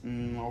rappers.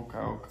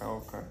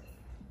 Okay.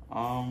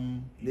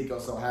 Nico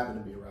so happen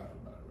to be a rapper,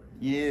 by the way.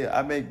 Yeah,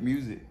 I make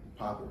music.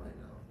 Popping right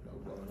now. No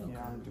blowing up.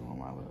 Yeah, I'm doing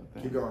my little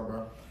thing. Keep going,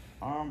 bro.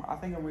 I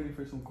think I'm ready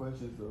for some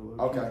questions though.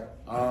 Okay.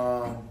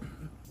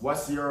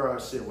 What's your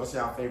What's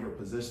your favorite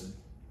position?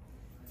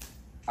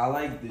 I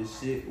like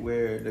this shit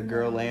where the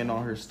girl laying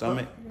on her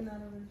stomach. You're not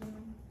original.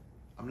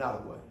 I'm not a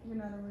what? You're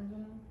not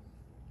original.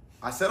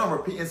 I said I'm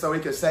repeating so he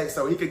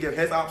could give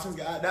his options.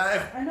 God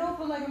damn. I know,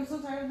 but like I'm so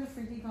tired of the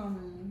freaky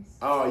comments.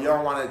 Oh, you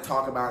don't want to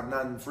talk about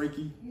nothing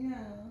freaky?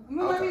 Yeah. I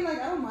mean, like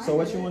I don't mind. So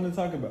what it. you want to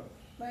talk about?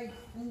 Like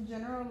in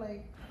general,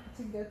 like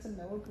to get to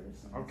know a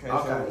person. Okay,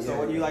 Okay, so yeah,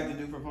 what do you yeah. like to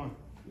do for fun?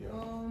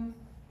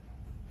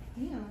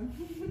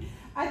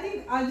 I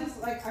think I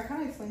just like I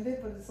kind of explained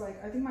it, but it's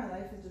like I think my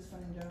life is just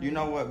fun in general. You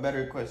know what?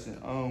 Better question.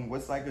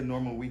 What's like a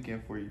normal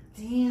weekend for you?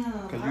 Damn.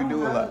 'Cause I you don't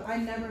do a have lot. I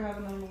never have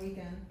a normal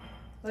weekend.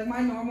 Like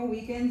my normal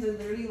weekends are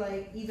literally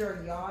like either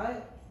a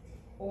yacht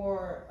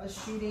or a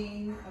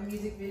shooting, a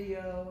music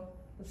video,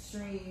 a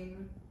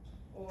stream,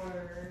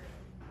 or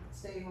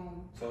stay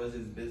home. So it's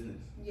just business.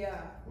 Yeah.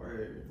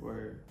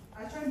 Word.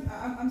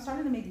 I'm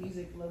starting to make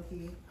music low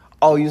key.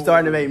 Oh, you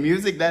starting to make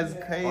music? That's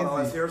Yeah. crazy. Hold on,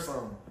 let's hear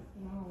some.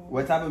 No.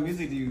 What type of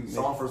music do you make?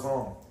 Song for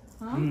song.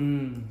 Huh?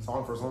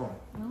 Song for song.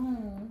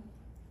 No.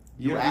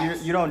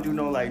 You don't do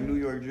no like New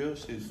York drill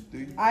shit, do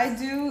you? I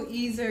do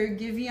either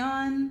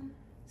Giveon,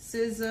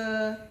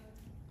 SZA,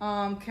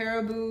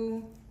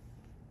 Caribou,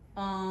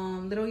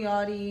 Lil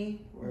Yachty,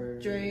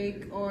 Word.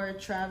 Drake, or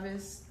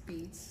Travis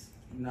beats.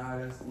 Nah,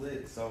 that's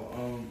lit.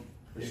 So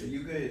if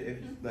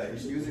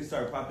music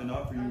started popping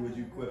off for you, would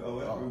you quit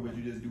OF or would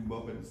you just do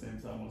both at the same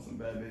time on some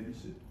Bad Baby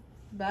shit?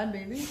 Bad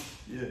Baby?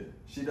 Yeah,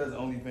 she does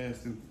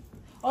OnlyFans too.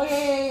 Oh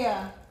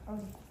yeah. Oh.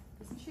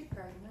 Isn't she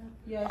pregnant?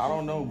 Yeah. I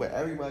don't know, but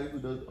everybody who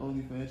does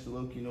OnlyFans should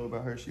low-key know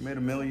about her. She made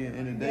 $1 million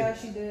in a day. Yeah,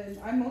 she did.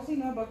 I mostly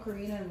know about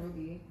Karina and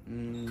Ruby.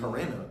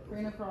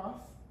 Karina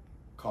Croft.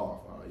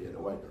 Croft. Yeah, the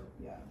white girl.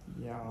 Yeah.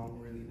 Yeah, I don't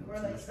really know. Or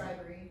like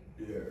Skyberry.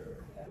 Yeah.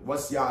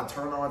 What's y'all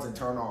turn-ons and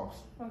turn-offs?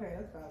 Okay,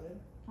 that's valid.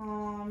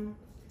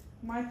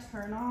 My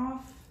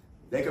turn-off.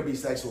 They could be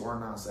sexual or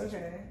non-sexual.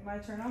 Okay, my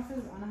turn-off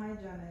is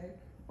unhygienic.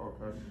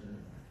 Okay.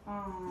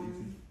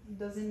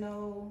 Doesn't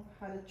know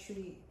how to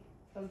treat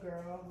a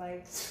girl.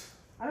 Like,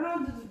 I don't know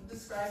how to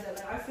describe that.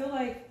 Like, I feel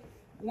like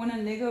when a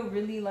nigga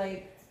really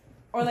like,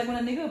 or like when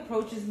a nigga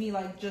approaches me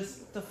like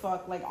just to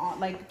fuck, like on,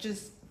 like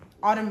just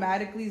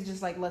automatically is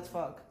just like let's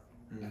fuck.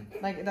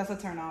 Like that's a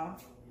turn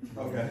off.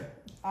 Okay.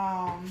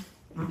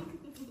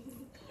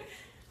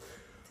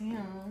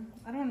 Damn,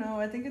 I don't know.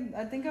 I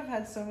think I've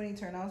had so many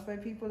turn offs by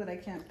people that I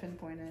can't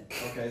pinpoint it.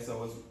 Okay, so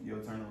what's your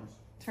turn-ons?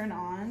 Turn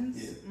ons?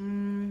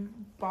 Yeah.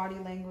 Body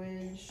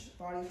language,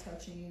 body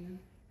touching,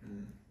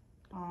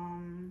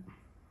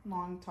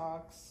 long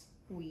talks,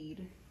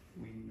 weed.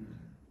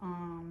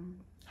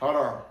 Hold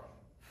on.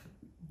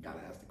 Gotta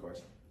ask the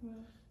question.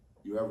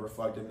 You ever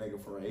fucked a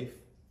nigga for an eighth?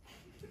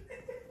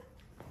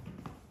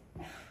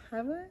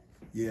 Have I?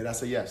 Yeah,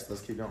 that's a yes.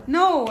 Let's keep going.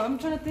 No, I'm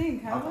trying to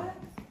think. Have Okay.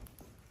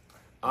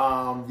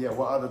 I? Yeah,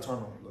 what other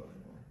turn-on?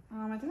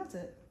 I think that's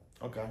it.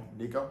 Okay.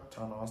 Nico,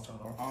 turn-ons,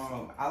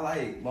 turn-off. I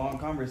like long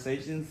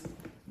conversations,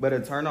 but a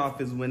turn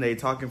off is when they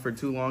talking for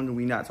too long and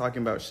we not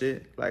talking about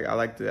shit. Like I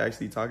like to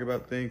actually talk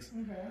about things.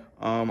 Okay.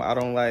 I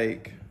don't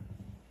like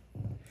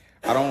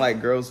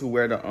girls who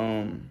wear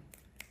the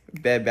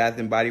Bed Bath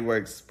and Body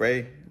Works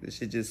spray. This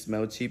shit just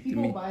smell cheap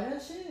People to me. buy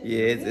that shit?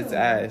 Yeah, it's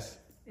ass.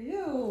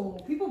 Ew.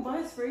 People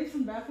buy sprays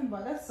from Bath and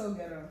Body. That's so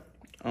ghetto.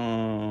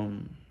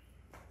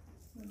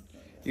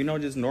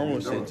 Just normal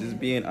shit, just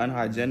being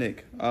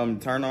unhygienic.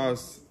 Turn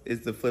offs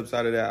is the flip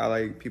side of that. I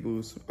like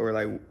people or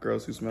like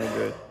girls who smell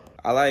good.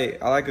 I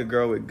like a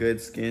girl with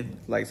good skin,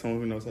 like someone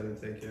who knows how to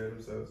take care of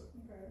themselves.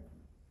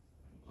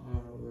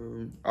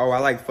 Okay. I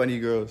like funny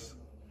girls.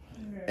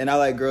 Okay. And I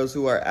like girls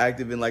who are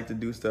active and like to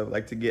do stuff,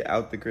 like to get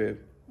out the crib.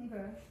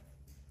 Okay.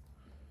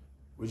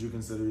 Would you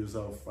consider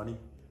yourself funny?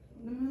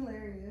 I'm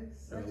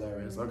hilarious. You're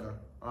hilarious. Okay.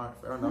 All right.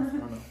 Fair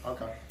enough.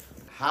 Okay.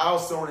 How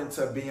soon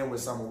into being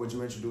with someone would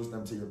you introduce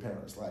them to your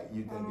parents? Like,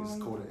 you think it's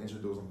cool to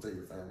introduce them to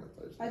your family?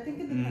 I think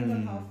it depends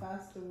on how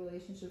fast the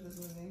relationship is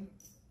moving.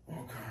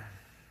 Okay.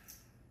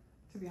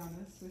 To be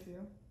honest with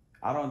you.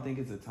 I don't think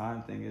it's a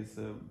time thing. It's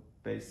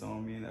based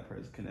on me and that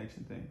person's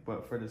connection thing.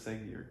 But for the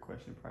sake of your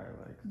question, probably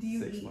like Do you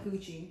 6 eat months.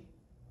 coochie?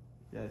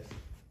 Yes.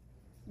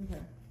 Okay.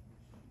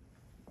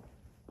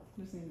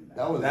 Just needed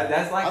that.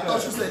 That's like I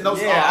thought you said no.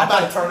 Yeah, I'm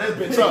about to turn this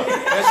bitch up.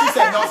 And she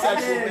said no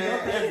sexual,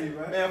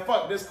 man. Man,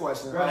 fuck this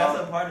question. Bro, that's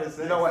a part of sex.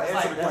 You know what? That's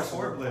Answer like, the that's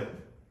question. foreplay.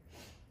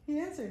 He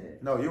answered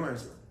it. No, you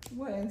answer.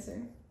 What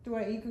answer? Do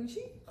I eat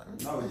coochie?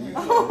 No, you.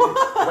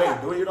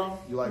 Wait, do you though?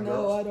 You like girls?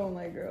 No, I don't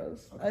like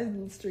girls. Okay.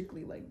 I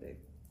strictly like dick.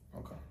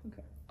 Okay.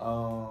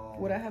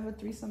 Would I have a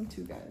threesome?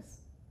 2 guys.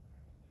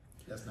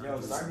 That's not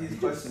Yo, start these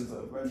questions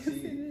up, bro.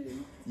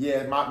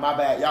 Yeah, my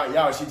bad.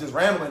 Y'all, she just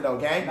rambling though,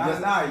 gang.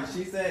 Nah,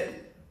 she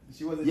said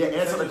she wasn't. Yeah,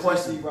 answer the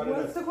question. She brought it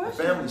What's up. the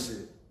question? Family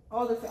shit.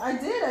 Oh, I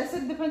did. I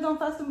said depends on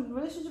fast the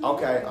relationship.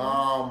 Okay.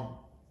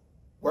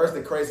 Where's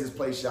the craziest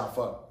place y'all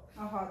fuck?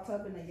 A hot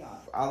tub and a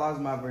yacht. I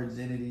lost my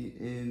virginity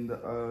in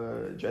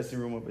the dressing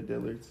room of a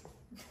Dillard's.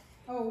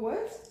 Oh,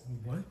 what?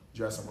 What?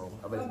 Dressing room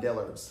of a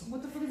Dillard's.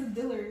 What the fuck is a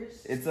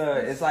Dillard's?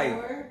 It's like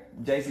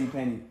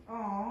JCPenney.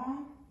 Aw.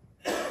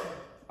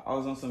 I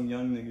was on some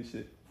young nigga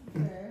shit.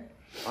 Okay.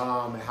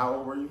 How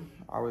old were you?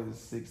 I was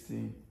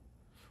 16.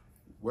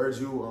 Where'd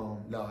you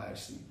no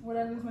actually. Would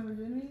I lose my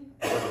virginity?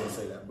 I wasn't gonna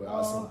say that, but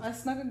I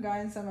snuck a guy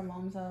inside my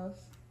mom's house.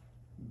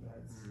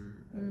 That's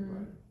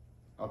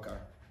Okay.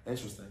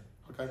 Interesting.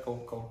 Okay,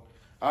 cool.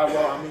 All right,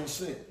 well, I mean,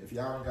 shit. If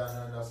y'all ain't got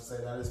nothing else to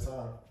say, that is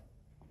time.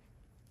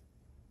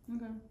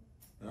 Okay.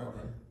 All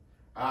right.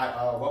 All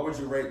right, what would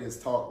you rate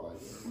this talk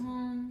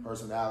like?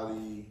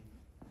 Personality.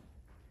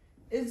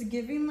 It's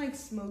giving like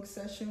smoke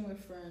session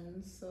with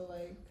friends. So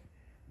like.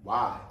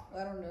 Why?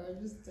 I don't know.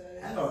 It just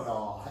does. I don't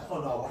know.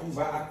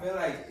 But I feel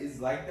like it's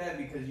like that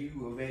because you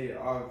evaded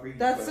all freaky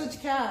That's questions.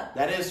 such cap.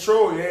 That is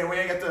true. Yeah, we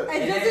ain't got the.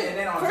 And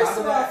then on first top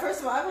of of all,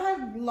 that- I've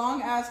had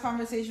long ass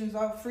conversations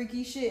about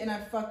freaky shit, and I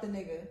fucked a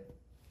nigga.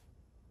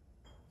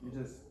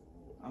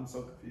 I'm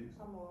so confused.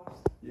 I'm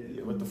lost.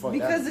 Yeah, what the fuck?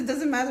 Because it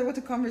doesn't matter what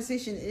the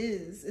conversation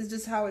is. It's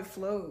just how it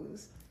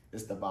flows.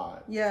 It's the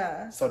vibe.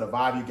 Yeah. So the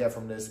vibe you get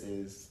from this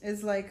is.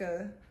 It's like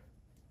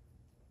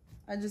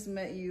I just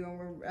met you and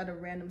we're at a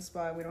random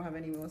spot. We don't have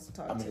anyone else to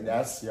talk to. I mean,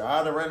 you're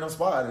at a random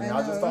spot and I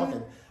y'all just know.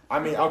 talking. I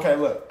mean, okay,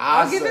 look.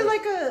 I'll give it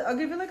like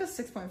a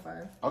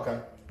 6.5. Okay.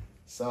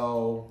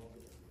 So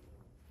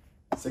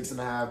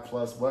 6.5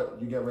 plus what?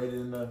 You get rated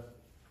in the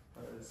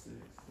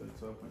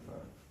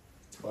 12.5.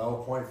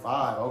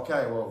 12.5.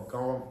 Okay,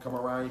 well, come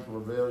around. You can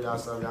reveal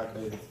yourself. Y'all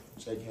can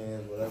shake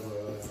hands, whatever.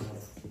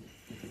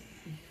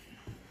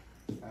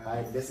 All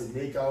right, this is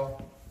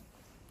Nico.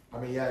 I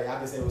mean, yeah, y'all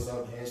can say what's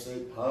up,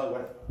 handshake, hug,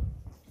 whatever.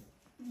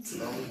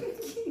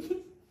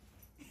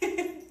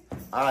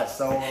 All right,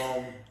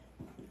 so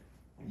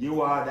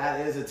you are.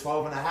 That is a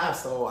 12.5.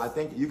 So I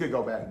think you could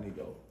go back,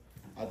 Nico.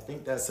 I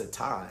think that's a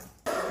tie.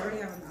 I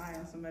already have an eye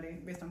on somebody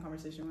based on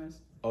conversation with.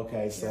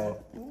 Okay,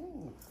 so.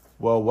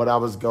 Well, what I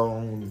was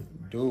going to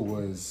do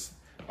was,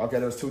 okay,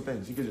 there's two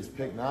things. You could just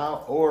pick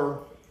now,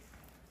 or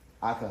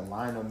I could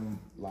line them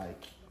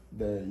like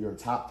your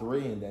top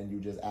three, and then you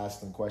just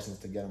ask them questions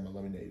to get them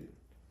eliminated.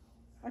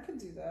 I could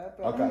do that.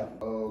 But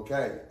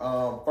Okay.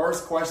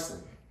 First question.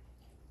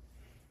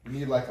 You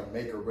need like a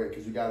make or break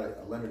because you gotta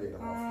eliminate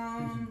them.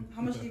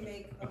 How much do you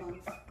make a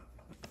month?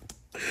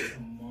 A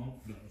month.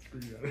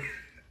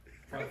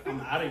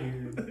 I'm out of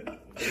here.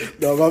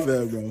 No, my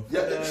bad, bro.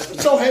 Yeah,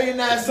 show hating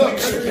ass up.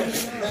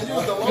 Man, you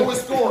was the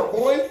lowest score,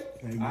 boy.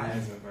 I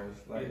answer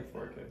first, like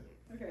 4K.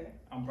 Okay.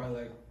 I'm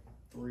probably like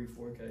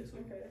 3-4K. So.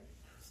 Okay.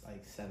 It's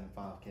like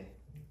 7.5K.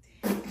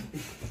 You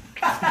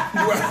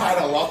went high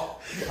to low?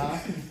 Huh?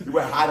 You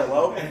went high to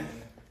low?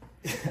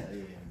 Yeah.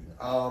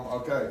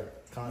 Okay.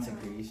 Content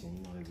creation,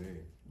 you know, like very.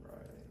 Right.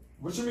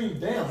 What you mean,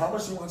 damn, how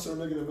much you want your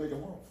nigga to make a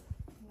month?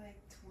 Like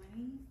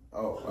 20?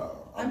 Oh,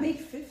 wow. I make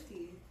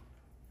 50.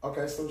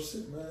 Okay, so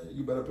shit, man,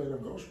 you better pay them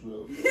grocery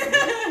bills.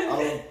 I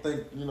don't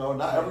think,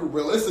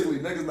 realistically,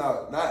 not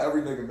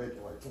every nigga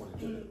making like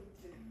 20K.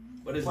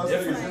 But it's Plus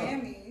different. niggas young.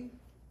 Miami.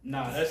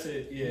 Nah, that's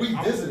it. Yeah, We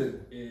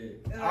visited. Yeah,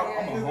 Oh,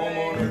 I'm a yeah,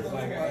 homeowner. right.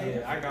 Like,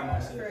 yeah, I got my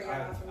shit.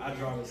 I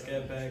drive a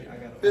scat pack. I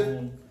got a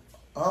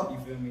home. You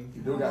feel me?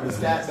 You do got the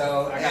scat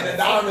though. I got the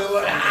diamond.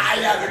 Look,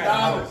 I got the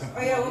diamonds.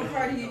 Oh yeah, what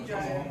car do you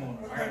drive?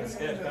 I got a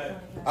scat pack.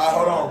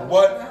 Hold on.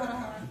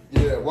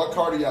 What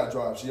car do y'all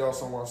drive? She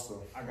also wants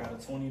to. I got a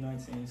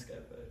 2019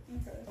 scat pack.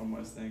 Okay. A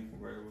Mustang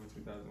convertible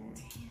 2001.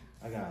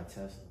 I got a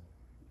Tesla.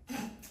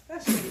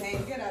 That shit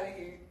lame. Get out of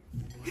here.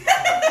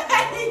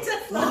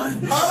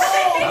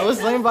 I was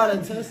thinking about a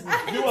Tesla.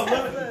 You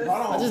eliminated.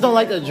 I just don't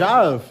like the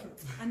drive.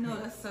 I know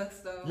that sucks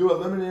though. You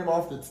eliminated him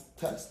off the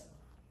test.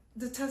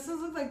 The Teslas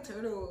look like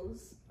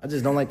turtles. I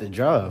just don't like the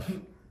drive.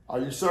 Are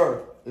you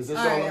sure? Is this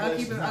your Alright, I'll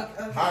elimination? keep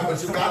it. All right,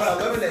 but you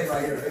gotta eliminate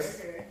right here.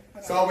 Okay.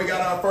 So we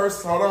got our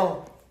first. Hold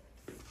on.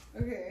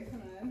 Okay,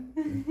 come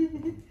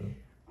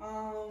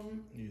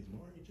on.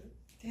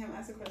 Damn,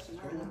 ask a question.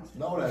 I don't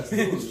know. No, that's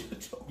loose.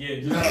 Yeah,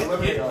 You gotta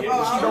eliminate her.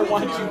 Oh, I don't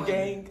want you,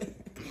 gang.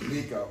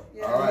 Nico.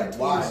 Yeah. All right.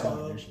 Why? I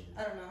don't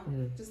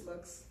know. Just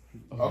looks.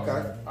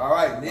 Okay. All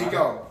right,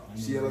 Nico.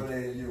 She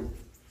eliminated you.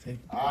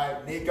 All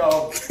right,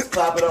 Nico.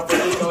 Clap it up for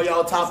Nico,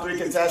 y'all top 3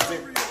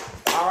 contestant.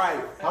 All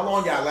right. How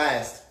long y'all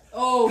last?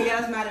 Oh, yeah,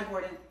 that's mad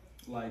important.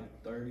 like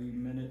 30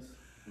 minutes,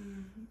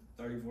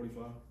 30,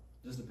 45.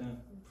 Just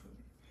depends.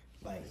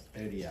 Like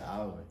 30 an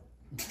hour.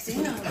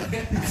 Damn.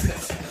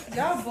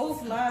 Y'all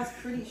both last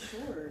pretty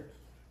short.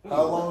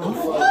 How long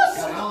you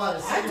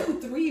I do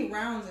 3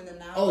 rounds in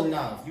an hour. Oh,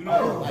 no. You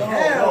know, Like,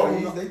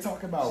 hell, they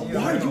talking about.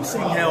 why did you say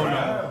hell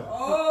no?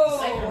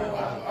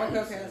 Oh. Okay,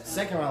 okay. That's fine.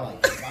 Second round,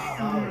 like 5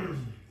 hours.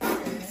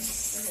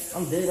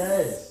 I'm dead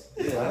ass.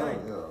 Yeah.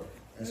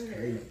 That's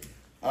crazy.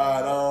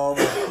 All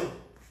right,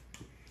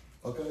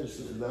 okay,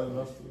 shit, is that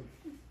enough to?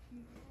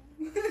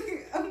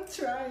 I'm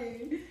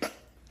trying.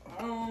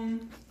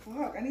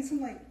 Fuck. I need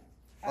some like.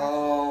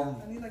 Um.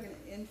 I need like an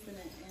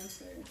infinite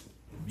answer.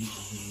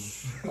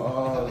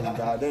 Oh,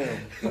 goddamn.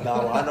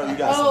 Dabo, I know you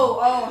got some.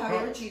 Oh, have you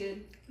ever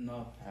cheated?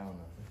 No. I don't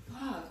know.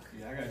 Fuck.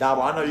 Yeah, I got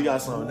Dabo, I know you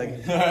got some,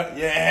 nigga.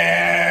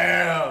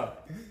 Yeah.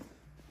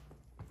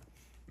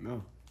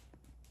 No.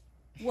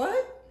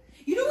 What?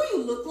 You know what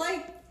you look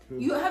like?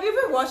 Have you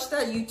ever watched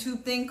that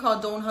YouTube thing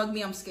called "Don't Hug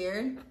Me, I'm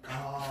Scared"?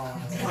 I'm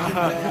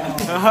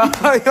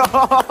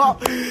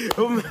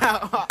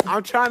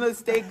trying to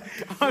stay.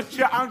 I'm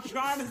trying to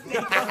stay.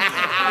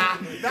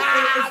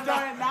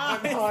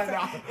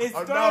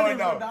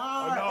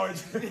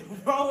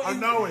 I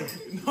know it.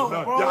 No,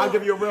 I'll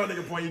give you a real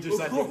nigga point. You just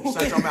shut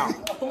your mouth.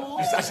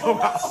 You shut your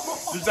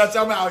mouth. You shut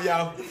your mouth,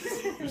 yo.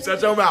 You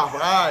shut your mouth. All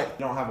right.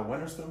 You don't have a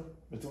winner still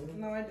between them?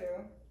 No, I do.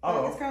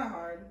 Oh. It's kind of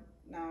hard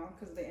now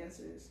because of the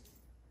answers.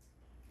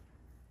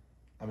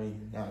 I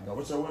mean, nah, go.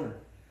 What's your winner?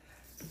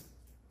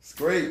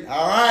 Skreet.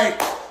 All right.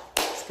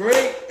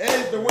 Skreet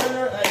is the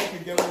winner. Hey, you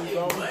can give him his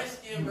own.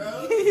 Munchkin,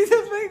 bro. He's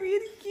a baby.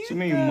 He's cute. What you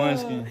mean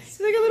munchkin?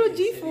 He's like a little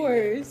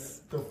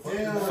G-force.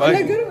 Damn. In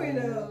a good way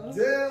though.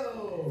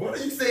 Damn. What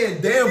are you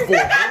saying damn for?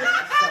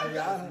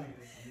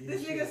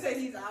 This nigga said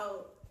he's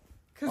out.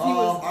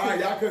 All right,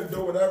 y'all can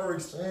do whatever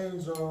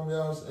exchange.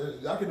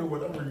 Y'all can do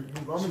whatever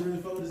you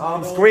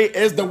want. Skreet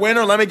is the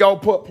winner. Let me go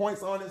put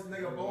points on this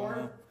nigga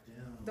board.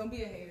 Don't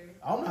be a hater.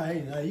 I'm not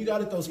hating. You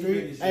got it though,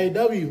 Skreet. Hey,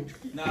 W.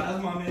 Nah,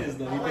 that's my man's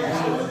though. I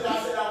said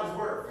that was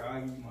worth.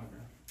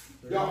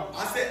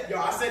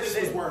 I said this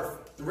was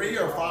worth 3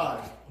 or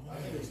 5.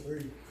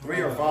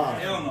 3 or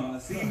 5. Hell no.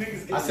 See,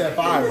 niggas. I said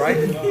 5,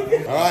 right?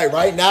 All right,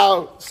 right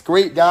now,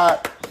 Skreet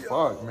got.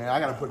 Fuck, man, I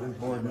gotta put this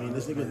board. Man,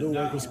 this nigga do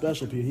work with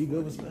special people. He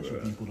good with special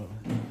people though.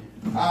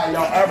 All right,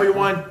 y'all,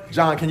 everyone.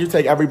 John, can you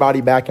take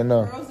everybody back in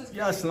the?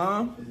 Yeah,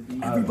 Slime.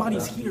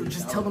 Everybody's here.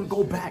 Just tell them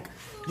go back.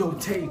 Yo,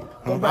 Tay.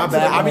 Go My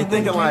bad. I be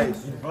thinking like.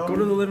 Go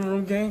to the living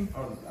room game.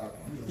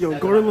 Yo,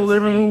 go to the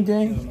living room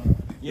game.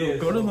 Yeah,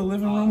 go to the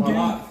living room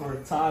game. For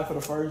tie for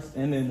the first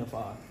and then the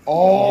 5.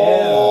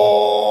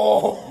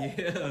 Oh.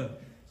 Yeah.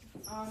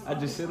 I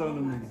just sit on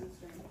them niggas.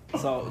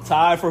 So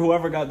tie for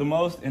whoever got the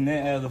most, and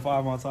then add the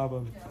 5 on top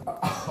of it.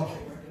 How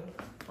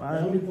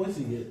many points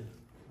you get?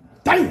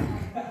 Damn.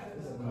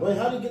 Wait,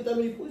 how did you get that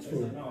many points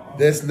for?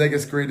 This nigga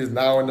Skreet is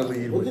now in the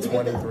lead with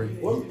 23.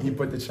 He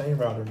put the chain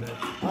router in there.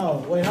 Oh,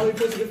 wait, how many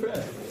points you get for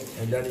that?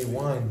 And then he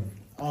won.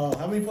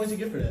 How many points you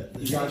get for that?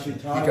 You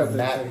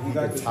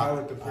got to tie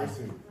with the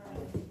person.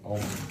 Oh my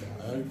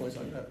god. How many points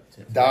I got?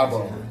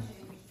 Dabo.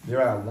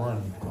 You're at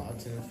 1.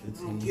 10,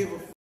 15. Give a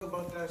fuck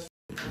about that shit.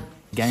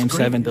 Game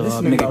 7, the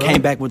nigga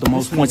came back with the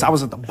most points. I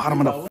was at the bottom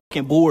of the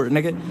fucking board,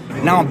 nigga.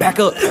 Now I'm back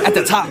up at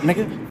the top,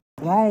 nigga.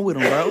 What's wrong with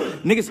him, bro?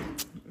 Niggas,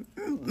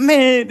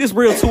 man, this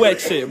real 2X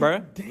shit, bro.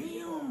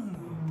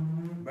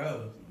 Damn.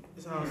 Bro,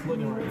 this how it's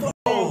looking right now. What's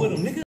wrong with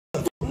him, nigga?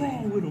 What's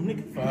wrong with him,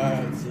 nigga?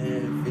 5,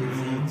 10,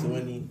 15,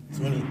 20,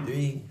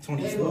 23,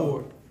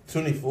 24.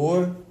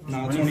 24?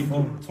 Nah,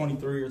 24,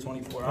 23 or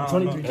 24. I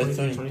don't know. That's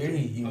 23.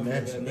 You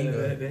match,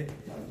 nigga.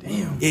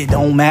 Damn. It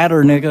don't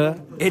matter,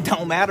 nigga. It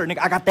don't matter, nigga.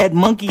 I got that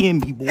monkey in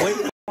me, boy.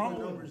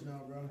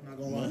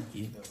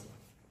 Monkey.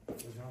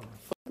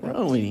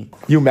 Bro, with him.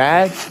 You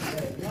mad?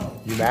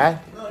 You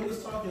mad? No, he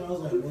was talking. I was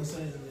like, one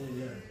second.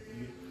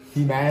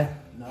 He mad?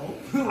 No.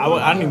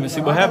 I didn't even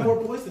see what happened. I got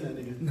more points than that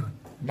nigga.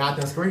 Not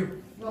that Skreet.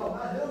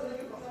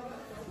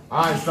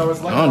 Alright, so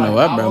it's like I don't know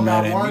what bro Dabo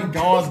mad got at 1,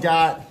 Gaws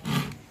got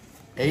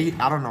 8.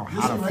 I don't know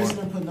how to Just erase fuck.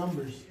 them and put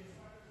numbers.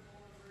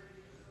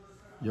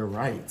 You're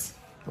right.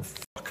 The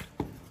fuck?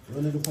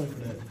 One nigga point for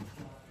that.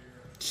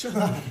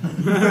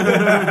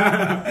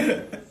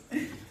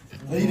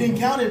 Well, you didn't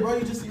count it, bro.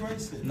 You just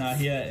erased it. Nah,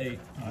 he had 8.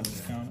 I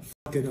just counted.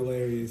 Fucking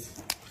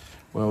hilarious.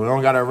 Well, we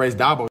don't gotta erase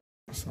Dabo.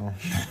 So.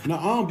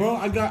 No, bro,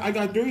 I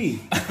got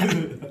 3.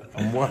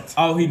 On what?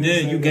 Oh, he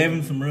did. You gave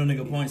him some real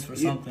nigga points for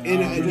something.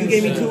 And you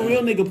gave me 2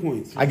 real nigga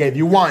points. I gave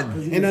you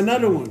 1. And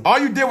another one. All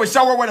you did was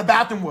show her where the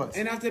bathroom was.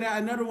 And after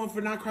that, another one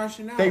for not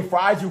crashing out. They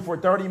fried you for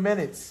 30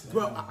 minutes.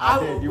 Bro, I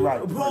did. You're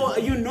right. Bro,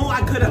 you know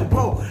I could have,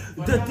 bro.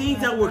 The things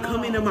that were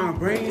coming to my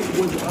brain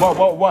was.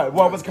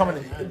 What was coming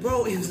in?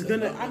 Bro, it was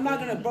gonna. I'm not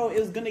gonna, bro. It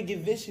was gonna get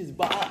vicious,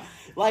 but I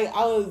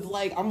was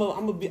like, I'm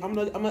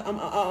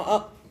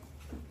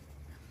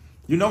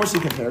You know what she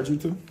compared you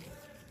to?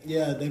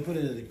 Yeah, they put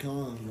it at the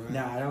con, bro.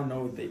 Nah, I don't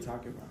know what they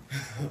talking about.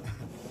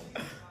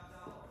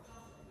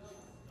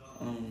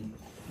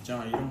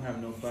 John, you don't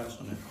have no flash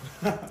on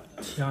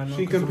it.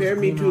 She compared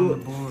me to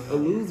a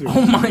loser.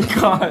 Oh my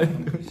god.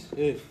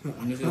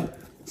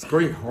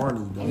 Skreet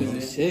horny, bro.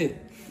 Shit.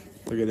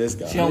 Look at this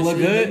guy. She don't look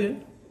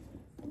good?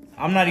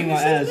 I'm not even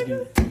gonna ask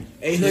you.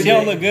 She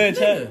don't look good,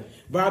 Chad.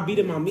 Bro, I beat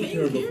him on meet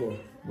her before.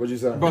 What'd you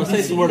say? Bro,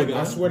 say swear to God.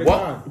 I swear to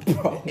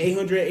What? God.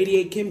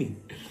 888 Kimmy.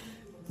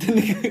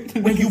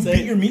 When you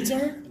beat your meat to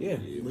her? Yeah.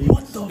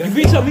 What the? You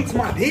beat your meat to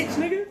my bitch,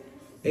 nigga?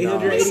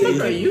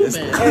 888 Are you,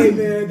 man? Hey,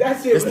 man,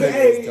 that shit. This nigga is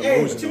Hey,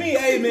 delusional. what you mean,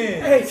 hey,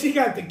 man? Hey, she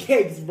got the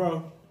cakes,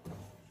 bro.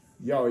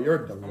 Yo,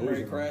 you're I'm ready to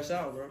delusional. crash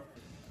out, bro.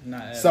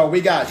 Not So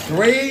we got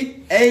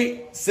 3,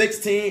 8,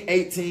 16,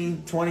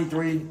 18,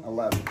 23,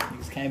 11.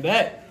 Niggas came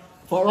back.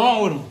 What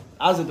wrong with him?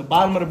 I was at the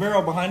bottom of the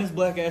barrel behind this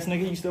black ass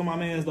nigga. You still my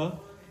man's though.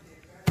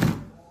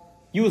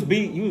 You was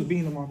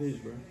beating on my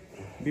bitch, bro.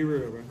 Be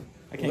real, bro.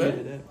 I can't get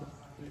to that, bro.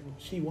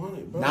 She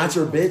wanted, bro. Not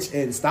your bitch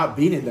and stop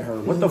beating to her.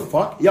 What the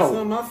fuck? Yo. It's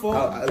not my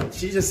fault.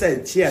 She just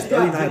said she has She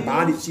got 39 videos?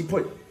 bodies. She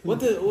put.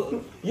 What?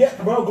 Yeah,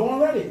 bro, go on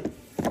Reddit.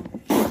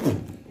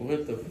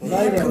 What the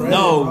fuck?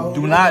 No,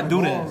 do not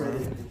do that, bro.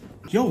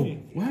 Yo,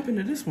 what happened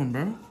to this one,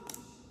 bro?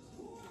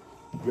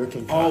 Your Oh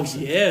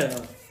concoction. yeah.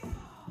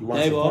 You want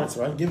There you some go. points,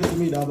 right? Give it to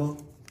me,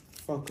 Dabo.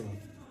 Fuck him.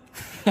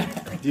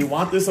 Do you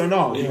want this or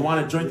no? Do you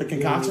want to drink the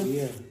concoction?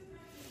 Yeah.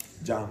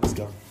 John, let's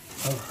go.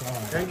 Oh,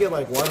 God. Can I get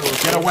like water on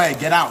Get away.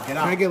 Get out. Get Can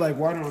I out. get like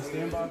water on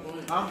standby?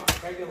 Huh?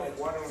 Can I get like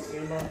water on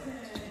standby?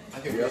 I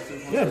can get up to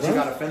Yeah, But bro. you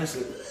gotta finish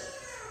it.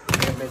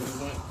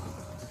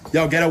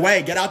 Yo, get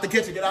away. Get out the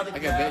kitchen. Get out the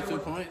kitchen. I got back 2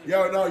 points.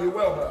 Yo, no, you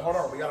will, but hold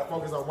on. We gotta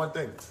focus on one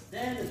thing.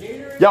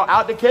 Yo,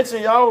 out the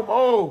kitchen, yo.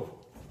 Move.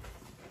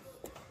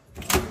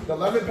 The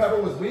lemon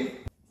pepper was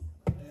weak.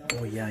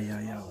 Oh,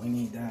 yeah. We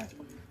need that.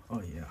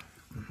 Oh, yeah.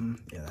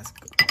 Yeah, that's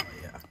good. Oh,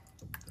 yeah.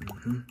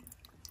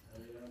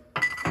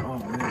 Oh,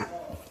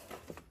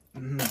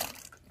 man.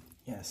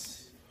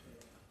 Yes.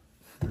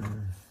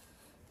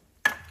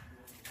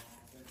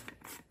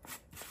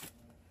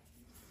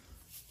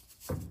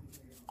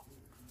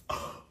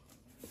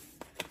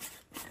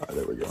 All right,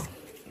 there we go.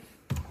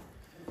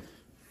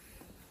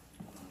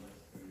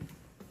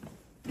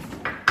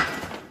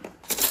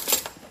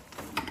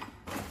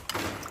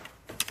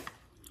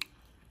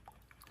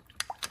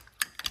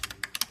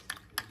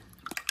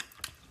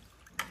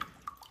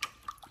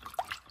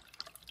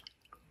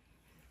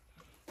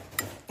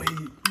 Wait,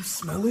 you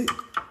smell it?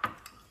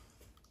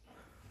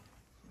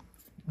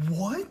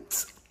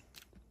 What?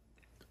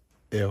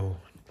 Ew.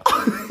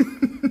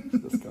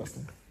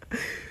 Disgusting.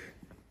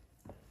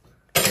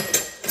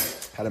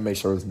 Had to make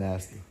sure it was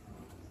nasty.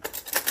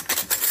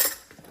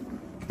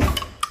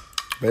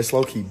 But it's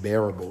low-key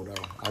bearable, though.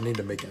 I need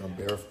to make it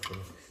unbearable.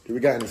 Do we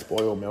got any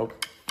spoiled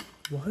milk?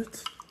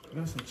 What? I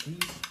got some cheese.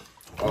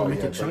 Oh, Make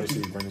yeah, it bring the chunky.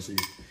 cheese, bring the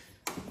cheese.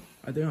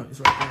 I think it's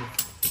right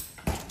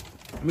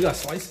there. We got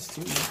slices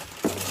too.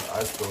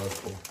 That's cool, that's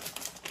cool.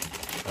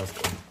 That's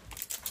cool.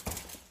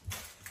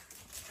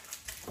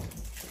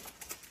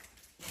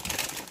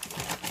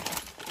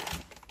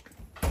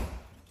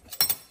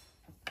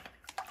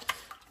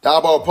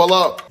 Dabo, pull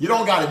up. You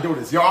don't gotta do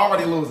this. You're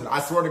already losing.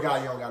 I swear to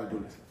God, you don't gotta do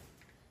this.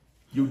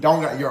 You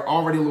don't got. You're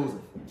already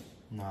losing.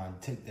 Nah,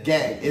 take that.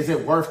 Gang, is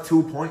it worth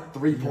 2 points,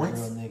 3 points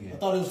Nigga. I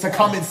thought it was to five.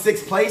 come in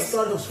 6th I place?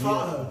 thought it was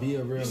 5. Be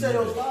a real You said it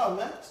was nigga. 5,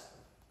 Max.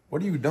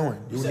 What are you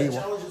doing? You You said need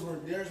one. challenges were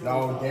theirs. were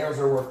No, 5. theirs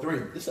are worth 3.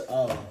 This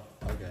okay.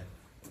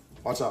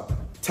 Watch out.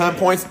 10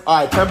 points. All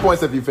right, 10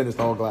 points if you finish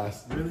the whole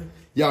glass. Really?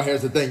 Yo,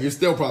 here's the thing. You're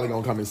still probably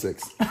gonna come in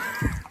 6th.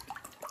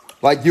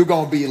 Like you're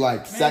gonna be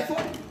like second.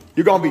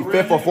 You're gonna be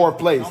 5th or 4th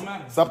place.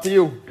 It's up to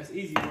you. That's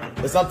easy, bro.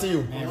 It's up to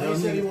you. He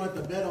said he wanted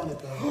to bet on it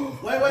though.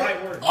 Wait.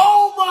 Light work.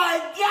 Oh my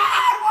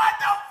God! What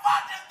the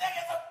fuck? This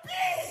nigga's a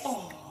beast.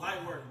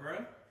 Light work, bro.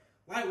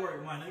 Light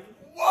work, my nigga.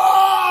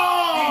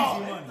 Whoa!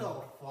 Easy money. What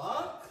the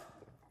fuck?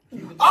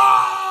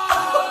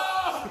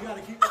 Oh! You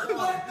gotta keep it up.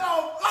 What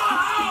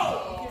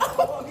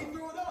the fuck? He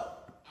threw it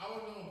up. I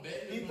was gonna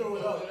bet He threw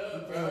it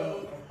up,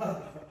 bro.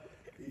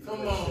 Come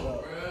on,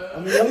 bro. I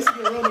mean, at least you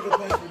get a real nigga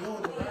points for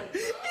doing it, right?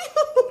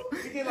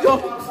 You get like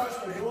 5 points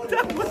for doing it.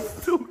 That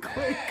was too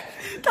quick.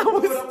 That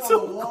Put it was up on too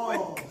the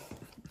wall.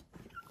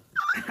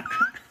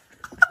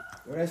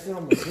 Bro, that shit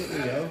almost hit me,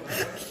 yo.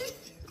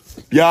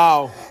 Yo.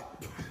 I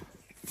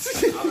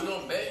was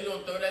gonna bet you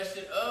don't throw that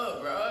shit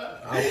up, bro.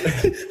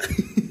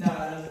 Nah,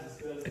 that's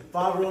disgusting.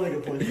 5 real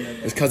nigga points for that.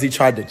 It's because he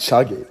tried to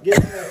chug it. Give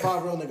me that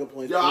 5 real nigga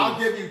points. Yo, I'll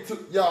give you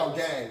 2. Yo,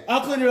 gang.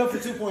 I'll clean it up for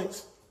 2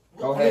 points.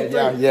 Go ahead.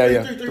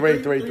 Yeah.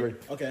 Three.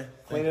 Okay.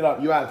 Clean it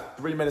up. You have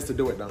 3 minutes to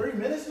do it, though. 3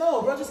 minutes?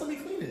 No, bro. Just let me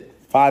clean it.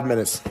 5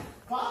 minutes. 5,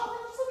 bro.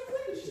 Just let me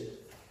clean this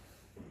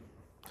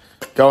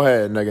shit. Go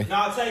ahead, nigga.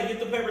 Nah, I'll tell you, get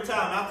the paper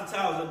towel, not the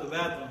towels at the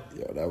bathroom.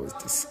 Yo, that was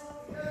just.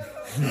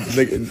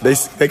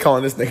 Nigga, they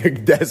calling this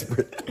nigga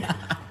desperate. You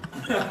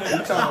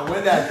trying to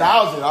win that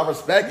 1,000? I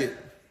respect it.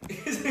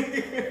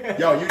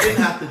 Yo, you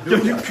didn't have to do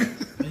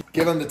that.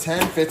 Give him the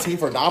 10, 15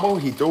 for Dabo.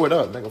 He threw it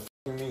up. Nigga, f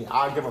me.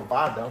 I'll give him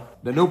 5 though.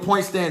 The new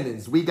point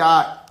standings. We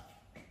got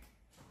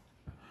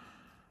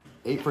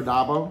 8 for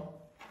Dabo,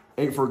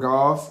 8 for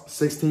gaws,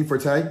 16 for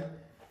Tay,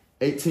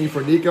 18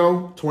 for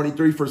Nico,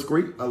 23 for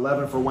Skreet,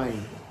 11 for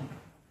Wayne.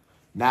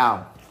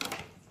 Now.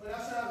 Wait, I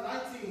said I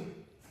have 19.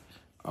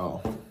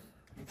 Oh.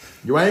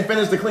 You ain't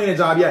finished the cleaning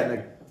job yet,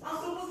 nigga. I'm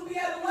supposed to be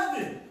at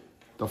 11.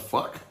 The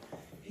fuck?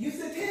 You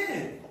said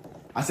 10.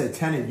 I said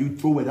 10 and you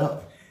threw it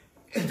up.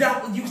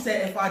 That, you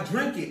said if I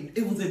drink it,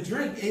 it was a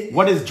drink.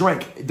 What is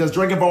drink? Does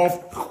drink involve?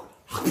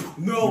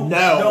 No,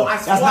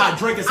 That's not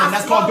drinking, son.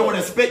 That's called doing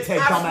a spit take,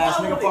 dumbass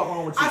nigga. Fuck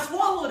wrong with you? I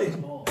swallowed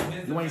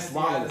it. You ain't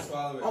swallowed it.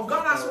 Oh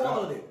God, I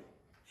swallowed it.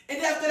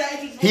 And after that,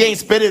 it just He ain't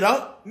spit it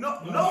up?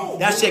 No.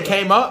 That shit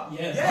came up?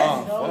 Yes.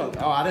 Oh,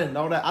 fuck. Oh, I didn't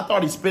know that. I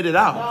thought he spit it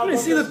out. Nah, You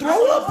didn't see the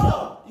throw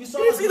up? You saw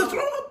You didn't see his the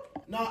mouth. throw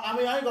up? No, I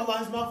mean, I ain't gonna lie.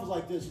 His mouth was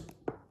like this.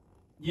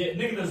 Yeah,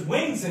 nigga, there's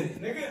wings in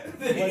it,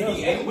 nigga. else?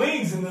 He ate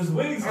wings and there's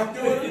wings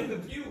in the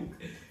puke.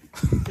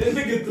 That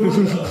nigga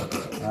threw it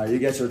up. All right, you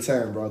get your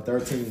 10, bro.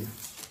 13.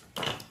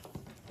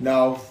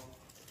 No.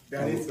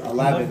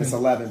 11. It's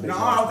 11, bitch. No,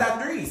 I was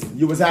at 3.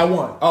 You was at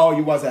 1. Oh,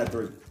 you was at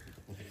 3.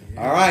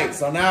 All right,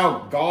 so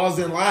now gaws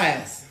in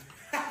last.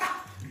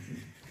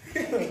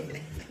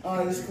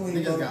 Oh, this clean.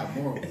 Niggas Bro. got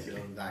morals, yo.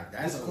 Like,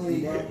 that's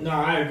Clean, bro. No,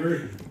 I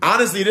agree.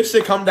 Honestly, this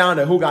shit come down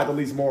to who got the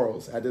least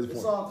morals at this It's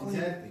point. all clean.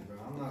 Exactly, bro.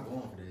 I'm not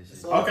going for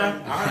this shit. Okay. All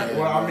right.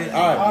 Well, I mean,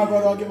 all All right. right,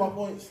 brother. I'll get my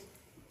points.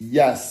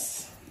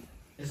 Yes.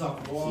 It's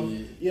off the wall.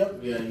 Shit.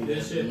 Yep. We gotta get That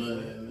that shit. money,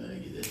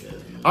 man. Get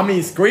that money. I mean,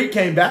 Skreet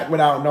came back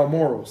without no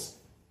morals.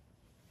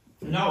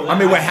 No, I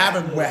mean, we're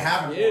having.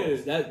 Yeah,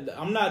 that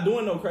I'm not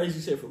doing no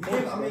crazy shit for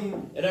points. I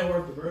mean, it ain't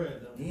worth the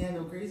bread though. He ain't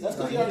no crazy. That's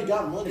because he already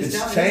got money.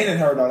 It's chaining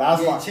her though.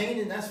 That's why.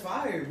 Chaining, that's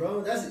fire,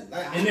 bro. That's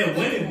like, And then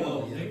winning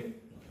though, nigga.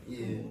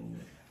 Yeah.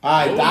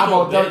 All right,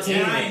 Dabo 13.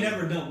 And I ain't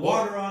never done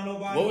water on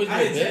nobody. What was your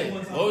bet?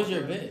 What was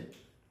your bet?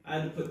 I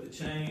had to put the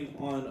chain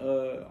on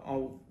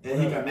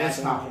And he got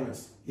match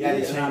points. Yeah,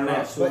 the chain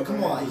match. But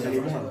come on,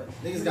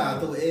 niggas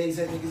gotta throw eggs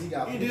at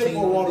niggas. He did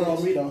pour water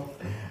on me though.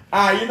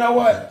 All right, you know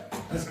what?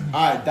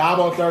 All right,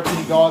 Dabo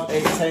 13, Gaws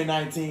 8, Tay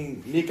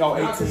 19, Nico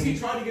 18, He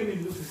tried to get me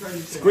to do some crazy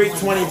shit. Skreet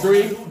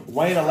 23,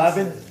 Wayne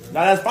 11. No,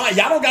 that's fine.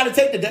 Y'all don't got to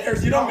take the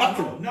dares. You don't got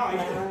to. No,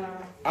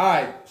 all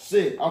right,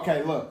 shit.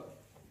 Okay, look.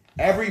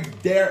 Every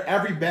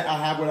bet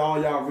I have with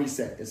all y'all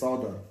reset. It's all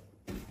done.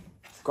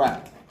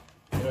 Scrap.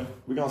 Yeah.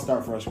 We're going to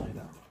start fresh right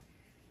now.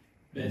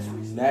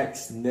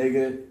 Next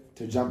nigga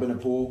to jump in the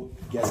pool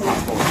gets my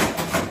score.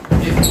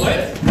 It's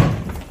what?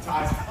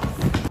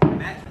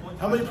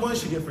 How many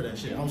points you get for that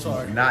shit? I'm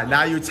sorry.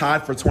 Now you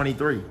tied for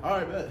 23. All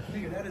right, bet.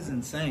 Nigga, that is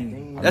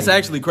insane. That's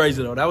actually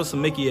crazy though. That was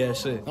some Mickey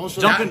ass shit.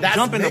 Jump in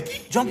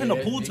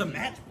the pool to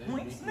match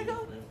points, nigga.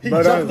 He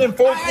jumped in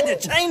full. I had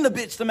to chain the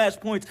bitch to match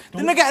points. The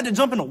nigga had to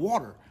jump in the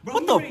water.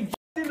 What the f?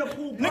 In the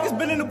pool, niggas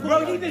been in the pool.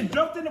 Bro, he just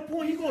jumped in the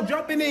pool. He gonna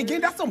jump in there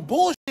again. That's some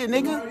bullshit,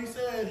 nigga.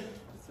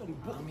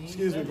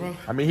 Excuse me, bro.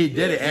 I mean, he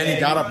did it and he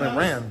got up and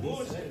ran.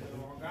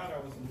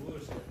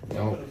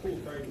 Yo.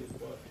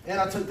 And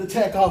I took the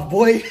tech off,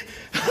 boy.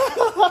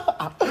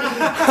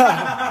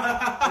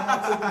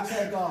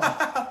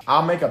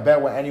 I'll make a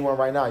bet with anyone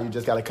right now. You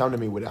just got to come to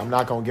me with it. I'm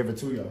not going to give it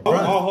to you.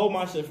 I'll hold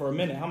my shit for a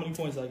minute. How many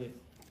points I get?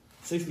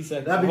 60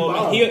 seconds. That'd be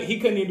fine. He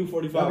couldn't even do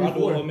 45. I'll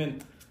do a whole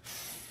minute.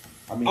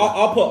 I mean,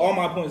 I'll put all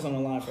my points on the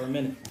line for a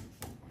minute.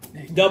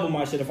 Double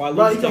my shit if I lose.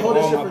 Bro, he can take hold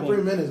this all shit my for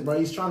points. 3 minutes, bro.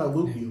 He's trying to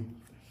loop you.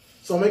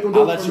 So make him do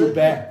I'll it let for you me.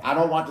 bet. I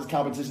don't want this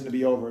competition to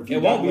be over. If you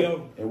It won't bet be with-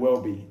 over. It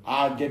will be.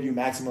 I'll give you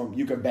maximum.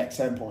 You can bet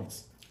 10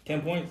 points.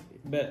 10 points?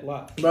 Bet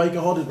lot. Bro, he can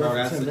hold his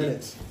breath for 10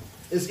 minutes.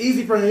 It's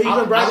easy for him. He's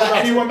been bragging I'll let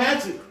about anyone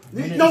match it.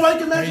 Nobody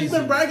can match. He's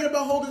been bragging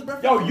about holding his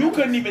breath. Yo, you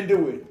couldn't even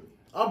do it.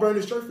 I'll burn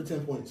his shirt for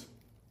 10 points.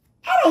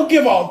 I don't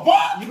give a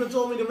fuck. You've been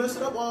told me to mess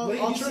it up on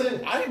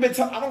trip. I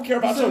don't care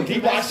about your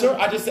deep wash shirt.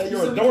 I just said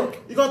you're a dork.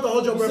 You're going to have to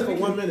hold your breath for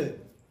 1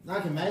 minute. I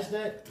can match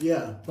that.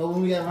 Yeah. But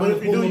when we got But around if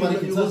the you pool, do, nobody you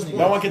can lose touch points. me.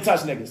 No one can touch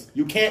niggas.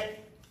 You can't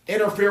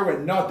interfere with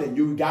nothing.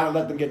 You gotta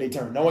let them get their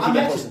turn. No one I can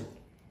get match pushing. it.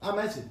 I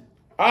match it.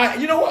 All right,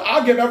 you know what?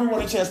 I'll give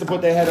everyone a chance to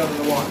put their head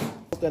under the water.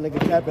 That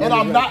nigga capping. And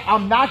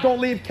I'm not gonna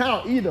leave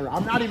count either.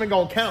 I'm not even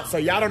gonna count. So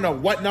y'all don't know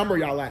what number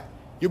y'all at.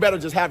 You better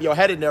just have your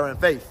head in there in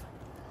faith.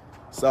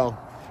 So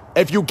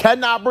if you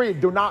cannot breathe,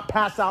 do not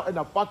pass out in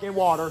the fucking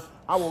water.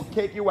 I will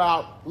kick you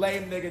out.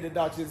 Lame nigga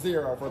deduction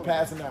 0 for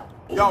passing out.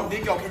 Yo,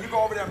 Nico, can you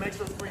go over there and make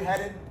sure 3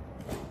 headed?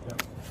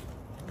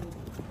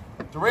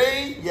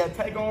 3, yeah,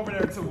 take over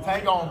there too.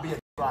 Take on, be a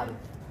rider.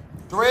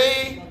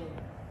 3,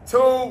 2,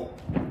 hold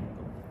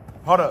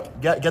up.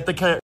 Get the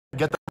camera.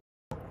 Get the.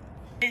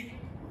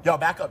 Yo,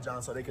 back up,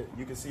 John, so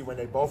you can see when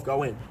they both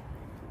go in.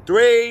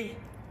 3,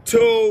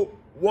 2,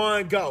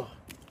 1, go.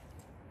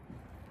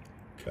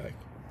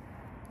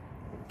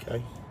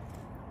 Okay.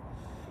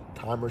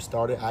 Timer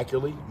started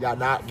accurately. Y'all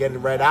not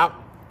getting read out.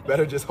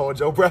 Better just hold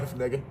your breath,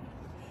 nigga.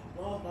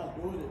 No, I'm not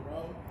doing it,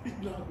 bro. He's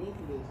not built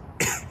for this.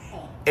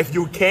 If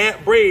you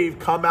can't breathe,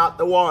 come out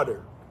the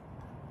water.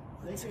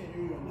 They can't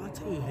hear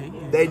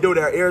you. They do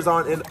their ears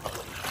on and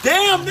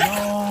damn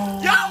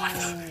nigga! Yo!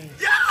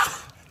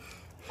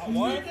 I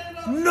won?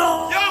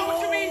 No! Yo,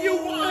 what you mean you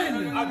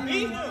won? I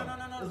beat him.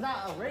 It's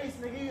not a race,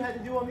 nigga. You had to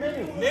do a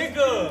minute.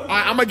 Nigga.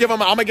 Alright, I'm gonna give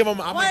him. I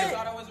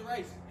thought it was a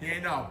race. He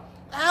ain't know.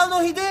 I don't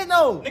know. He did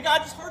know. Nigga, I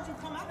just heard you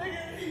come out.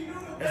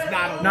 It's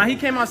not. Nah, he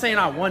came out saying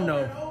I won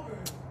though.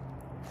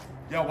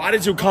 Yo, why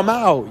did you come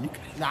out?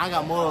 Nah, I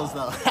got morals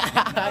though.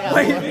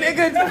 Wait,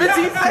 nigga, it's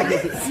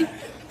 15 seconds.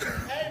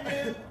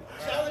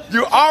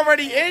 You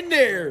already in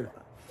there.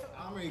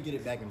 I'm ready to get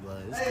it back in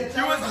blood. Hey, a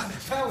challenge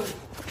is a challenge.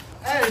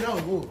 Hey,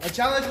 no, a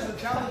challenge is a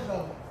challenge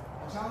though.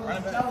 A challenge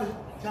is a challenge.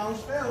 Challenge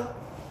failed.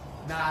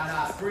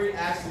 Nah, Skreet,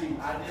 actually,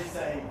 I did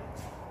say.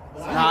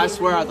 Nah, I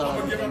swear I thought I'm I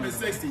gonna was give him a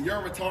 60.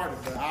 You're retarded,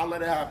 but I'll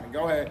let it happen.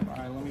 Go ahead. All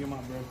right, let me get my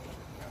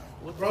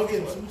breath. Bro,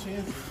 getting 2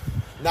 chances.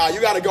 Nah,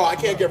 you gotta go. I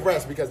can't give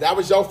rest because that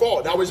was your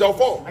fault. That was your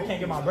fault. I can't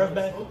get my breath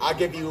back. I'll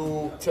give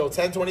you till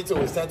 10:22.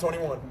 It's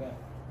 10:21.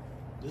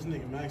 This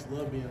nigga Max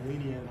love being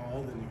lenient on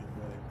other niggas,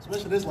 bro.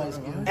 Especially this light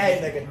skin.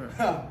 Hey,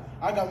 nigga.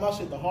 I got my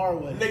shit the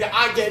hard way. Nigga,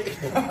 I get.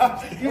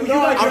 You know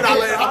I I'm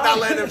not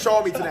letting them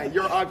show me today.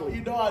 You're ugly.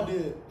 You know I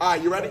did. All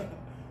right, you ready?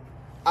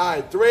 All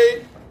right,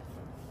 3,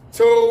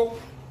 2,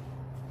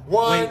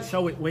 1, Wait,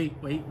 show it. Wait.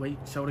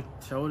 Show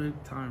the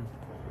time.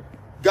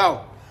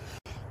 go.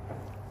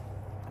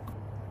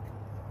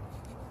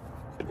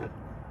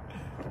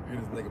 Here's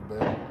this nigga,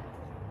 Bill.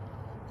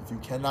 If you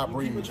cannot You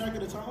breathe, keeping track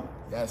of the time?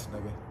 yes,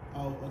 nigga.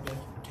 Oh, okay.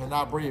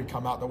 Cannot breathe,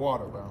 come out the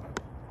water, bro.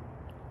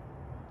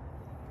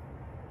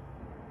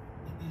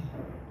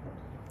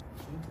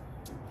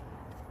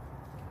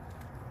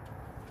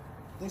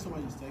 I think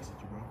somebody just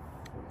texted you, bro.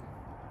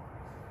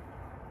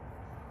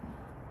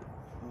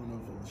 don't know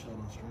if it'll show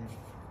on stream.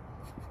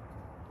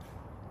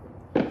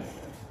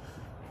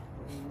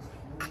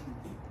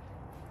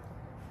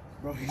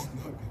 Bro, he's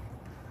not.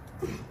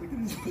 Look at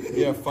his legs.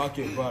 Yeah, fuck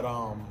it, but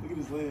Look at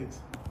his legs.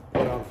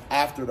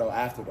 after though.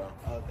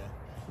 Okay.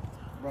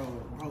 Bro,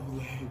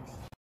 legs.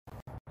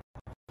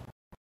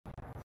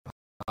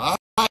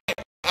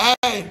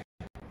 Hey,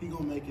 He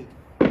gonna make it.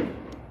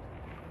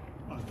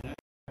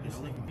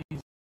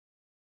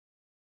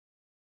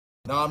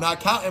 no, I'm not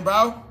counting,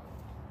 bro.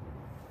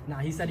 Nah,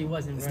 he said he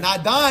wasn't, bro. It's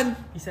not done.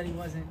 He said he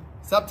wasn't.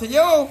 It's up to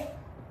you.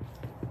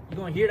 You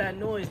gonna hear that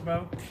noise,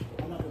 bro.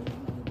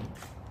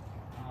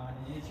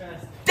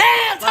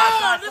 Damn,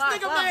 Tom, this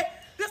nigga man,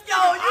 this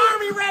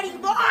army ready,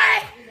 boy.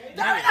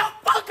 Turn it the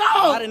fuck Why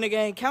off. the nigga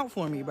ain't count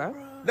for me, bro?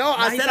 No,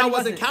 I he said said I he wasn't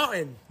wasn't.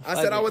 counting. I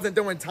said I wasn't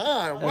doing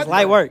time. It's What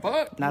light the work.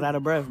 fuck? Not out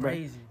of breath, bro.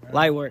 Crazy, bro.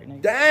 Light work,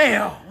 nigga.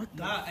 Damn.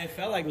 Nah, it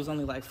felt like it was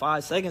only like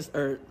 5 seconds,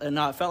 or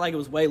no, it felt like it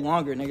was way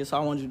longer, nigga. So I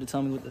wanted you to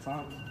tell me what the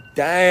time was.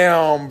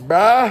 Damn,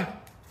 bruh.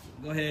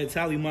 Go ahead,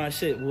 tally my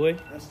shit, boy.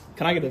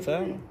 Can I get a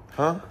towel?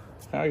 Huh?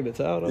 Can I get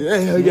a towel, though? Yeah,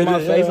 Get get my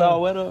it, face yeah.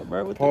 all wet up,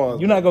 bro. What the-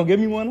 Pause. You not gonna give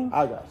me one? Though?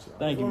 I got you.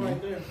 Thank you,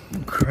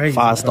 man. Crazy.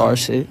 5-star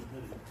shit.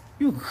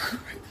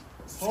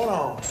 Hold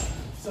on.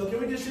 So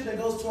can we get shit that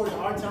goes towards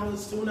our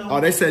talents too now?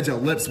 Oh, they said your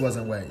lips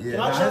wasn't wet. Yeah, Can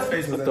I nah, check- his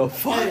face was What the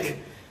fuck?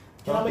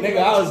 Can I make Nigga,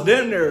 I was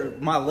in there.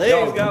 My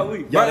legs got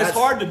weak. yo, Bro, it's that's-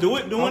 hard to do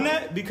it doing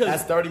that because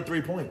That's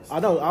 33 points. I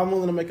know. I'm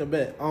willing to make a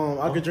bet.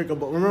 I could drink a.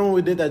 Remember when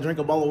we did that? Drink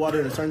a bottle of water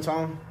at a certain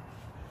time.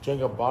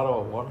 Drink a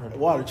bottle of water.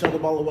 Water. Chug a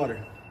bottle of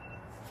water.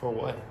 For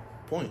what?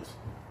 Points.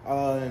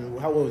 And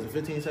what was it?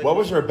 15 seconds. What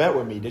was your bet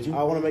with me? Did you?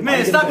 I want to make. man,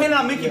 I stop get a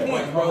handing bet. out Mickey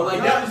points, bro. Like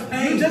that was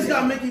pain. You just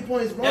got Mickey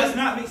points, bro. That's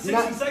not me.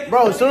 60 seconds,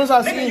 Bro, as soon as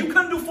I nigga, seen you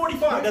couldn't do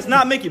 45. That's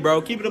not Mickey, bro.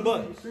 Keep it a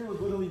buck. Stream was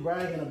literally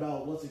bragging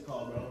about what's it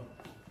called, bro.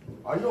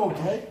 Are you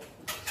okay?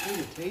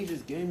 Tay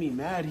just getting me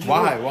mad.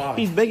 Why?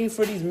 He's begging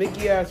for these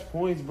Mickey ass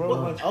points, bro.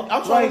 Like,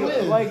 I'm trying to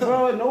win. Like,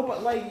 bro,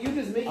 nobody, like, you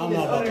just making I'm this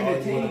not about to argue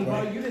unentertaining, with it,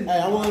 bro. bro. You just, Hey,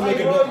 I want to like,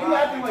 make a bro, bet. you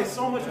acting like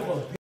so much of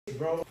a bitch,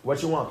 bro.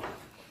 What you want?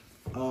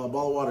 Ball of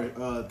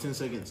water. 10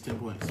 seconds. 10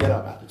 points. Get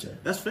up out the chair.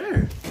 That's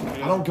fair.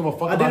 I don't give a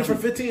fuck I did about it for you.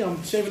 15.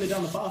 I'm shaving it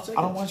down to 5 seconds.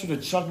 I don't want you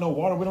to chug no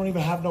water. We don't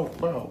even have no,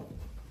 bro.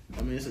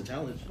 I mean, it's a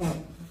challenge.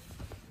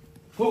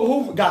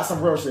 Who got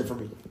some real shit for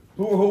me?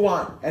 Who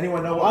want?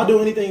 Anyone know? I'll do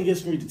anything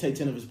against Skreet to take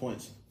 10 of his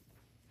points.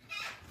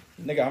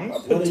 Nigga, I'm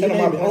not You putting 10 of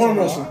my name it. points Arm on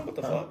the wrestle. line. What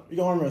the fuck? You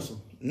can arm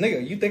wrestle.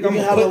 Nigga, you think We I'm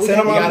can gonna have put a- 10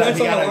 of we my gotta- points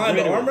we on the gotta line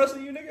agree to to arm it.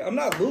 wrestle you, nigga? I'm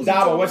not losing.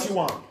 Dabo, what you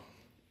want?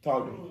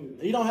 Talk to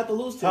me. You don't have to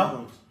lose 10 Huh?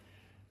 points.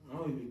 I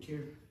don't even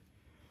care.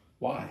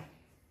 Why?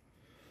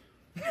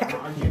 I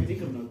can't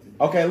think of nothing.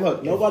 Okay,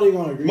 look. Nobody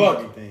gonna agree Look,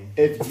 with anything.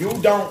 if you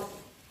don't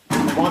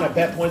want to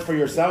bet points for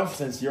yourself,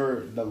 since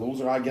you're the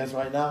loser, I guess,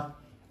 right now.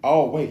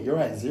 Oh, wait, you're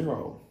at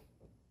 0.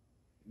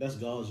 That's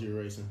Gaws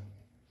you're racing.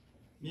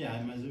 Yeah,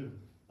 I'm at 0.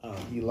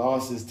 He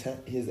lost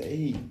his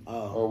 8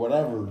 or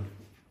whatever.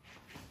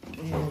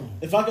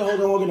 If I can hold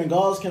on longer than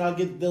Gaws, can I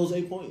get those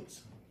 8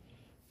 points?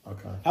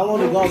 Okay. How long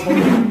did Gaws hold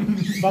on?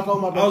 If I can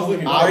hold my bet I was longer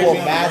looking than I will Crazy on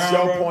the match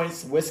ground, your bro.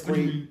 points with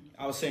Skreet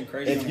I was saying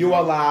crazy. if you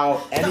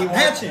allow anyone.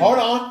 hatching. Hold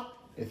on.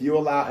 If you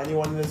allow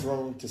anyone in this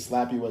room to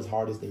slap you as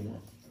hard as they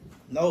want,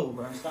 No,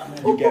 bro. Stop,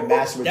 man. you get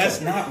matched with. That's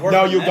 10. not No,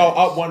 working. you go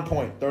up 1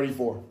 point,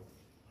 34.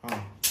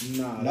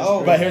 Nah,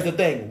 No, But here's the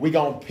thing: we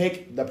gonna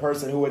pick the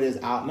person who it is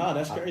out. Nah,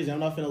 that's crazy. I'm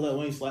not finna let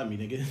Wayne slap me,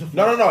 nigga.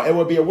 No. It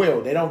would be a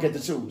will. They don't get to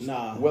choose.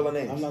 Nah. Will and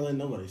names. I'm not letting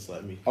nobody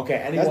slap me. Okay,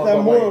 anyone. That's that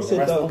but moral Wayne. shit, The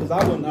rest though, of them- because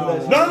I wouldn't do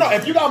that shit. No.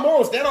 If you got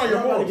morals, stand on your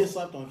I'm about to get morals.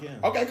 slapped on camera.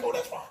 Okay, cool.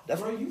 That's fine.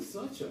 That's Bro, fine. you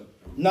such a...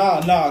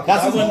 Nah.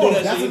 That's his I wouldn't do morals.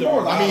 that That's shit his either.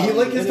 morals. I mean, he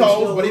licked his And it's toes,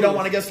 still but he don't lose.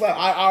 want to get slapped.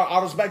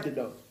 I respect it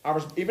though.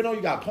 Even though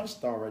you got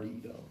punched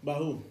already though. By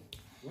who?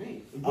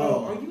 Wait, bro,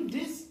 Oh. are you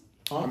this?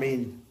 I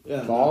mean,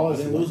 Yeah, balls.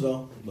 I didn't lose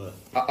though. But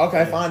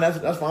Okay, fine. That's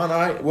fine. All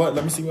right. What?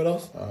 Let me see what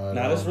else. Nah,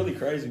 that's really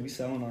crazy. We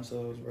selling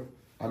ourselves, bro.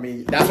 I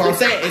mean, that's what I'm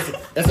saying.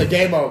 It's a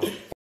game of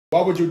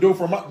what would you do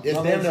for money? It's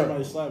Not damn letting near.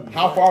 somebody slap me.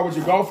 How far would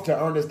you go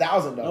to earn this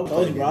 1,000 though? I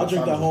told you, bro. I'll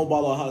drink that whole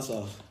bottle of hot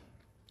sauce.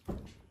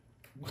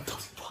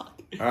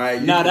 All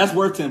right. Nah, that's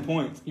worth 10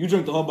 points. You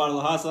drink the whole bottle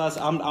of hot sauce.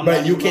 I'm But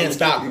not you even can't gonna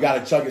stop. check You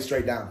gotta chug it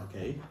straight down.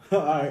 Okay. All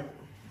right.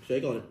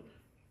 Shake on it.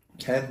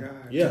 10.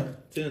 Yeah.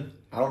 10.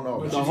 I don't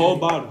know. the whole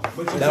bottle.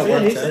 That Yeah,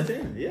 worth he 10? said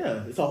 10.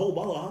 Yeah. It's a whole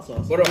bottle of hot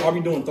sauce. What are we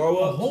doing? Throw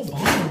up? Whole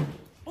bottle.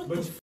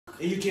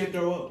 And you can't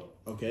throw up.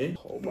 Okay.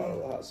 Whole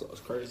bottle of hot sauce.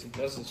 Crazy.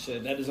 That's the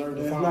shit. That deserves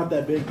It's a not fine.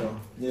 that big though.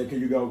 Yeah.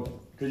 Could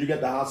you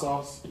get the hot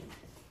sauce?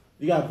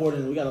 You gotta pour it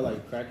in. We gotta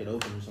like crack it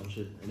open or some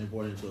shit and then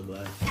pour it into a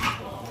glass.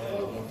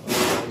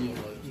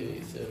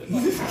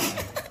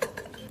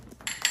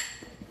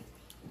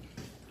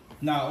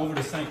 Nah, over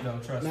the sink though.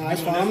 Trust me. Nah,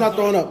 that's fine. I'm not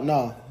throwing up.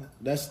 No,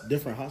 that's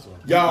different hot sauce.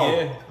 Yo,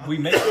 Yeah, we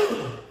make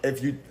it.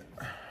 if you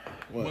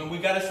When we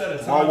gotta set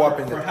a Roll time up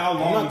for, in for there. how I'm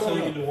long not until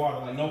throwing you up. get the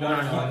water. Like no water.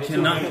 Nah, for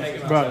cannot. 2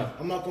 minutes. Bro,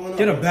 I'm not throwing up.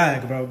 get a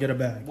bag, bro. Get a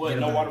bag. What? Get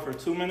a No bag. water for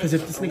 2 minutes? Because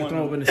if this Or nigga one throw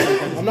up in minute? the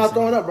sink, I'm not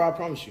throwing up, bro. I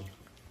promise you.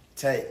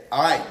 take,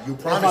 all right, you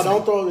If promise I don't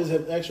me. throw up, it's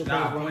an extra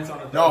point, bro. No, if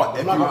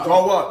I'm not you gonna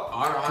throw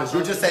up, because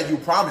you just said you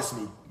promised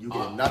me, you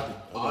get nothing.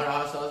 All the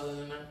hot sauces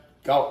in there?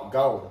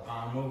 Go.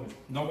 I'm moving.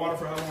 No water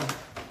for how long?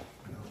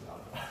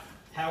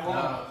 How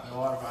long? No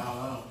water for how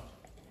long?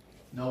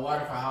 No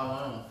water for how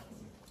long?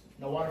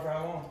 No water for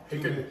how long? He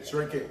could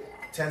shrink it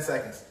 10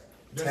 seconds.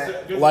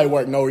 Light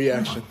work, no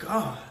reaction. Oh my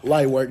God.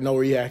 Light work, no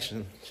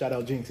reaction. Shout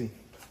out Jinxie.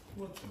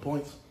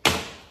 Points.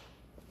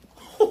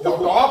 Don't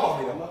go up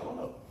on me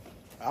though.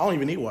 I don't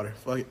even need water.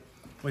 Fuck it.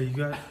 Wait, you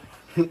got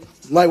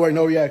Light work,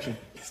 no reaction.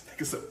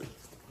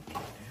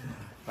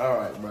 All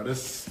right, bro.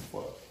 This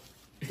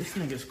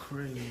nigga's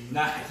crazy.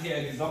 Nah,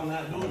 yeah, because I'm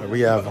not doing it. we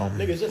have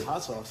Nigga, it's just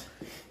hot sauce.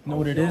 You know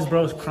what it is,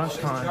 bro? It's crunch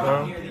time,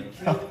 bro.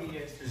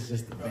 It's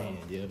just the band,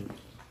 yeah.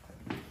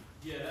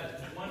 Yeah,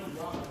 that's one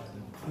drop.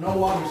 No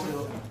water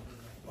still,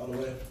 by the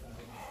way.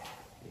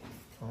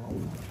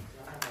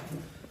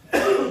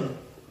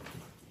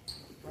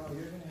 Bro,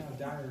 you're gonna have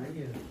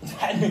diarrhea.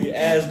 That nigga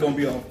ass gonna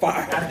be on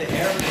fire. At the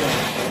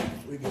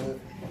airport. We good.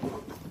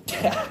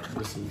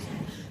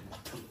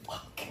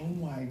 Oh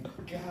my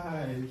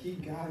God, he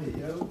got it,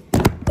 yo.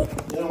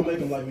 They don't make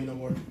them like me no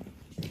more.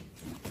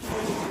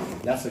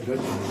 That's a good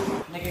thing.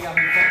 Nigga got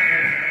me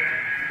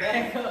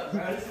back up,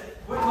 bro.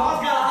 What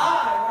cause got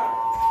high, bro?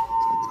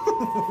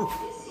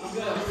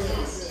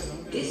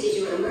 This is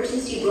your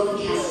emergency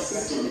broadcast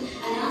system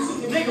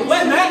announcing the Nigga,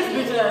 wet Max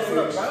bitch ass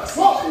up,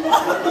 bro.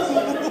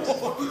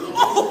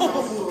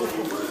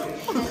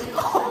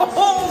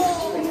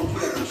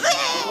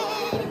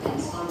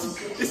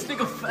 This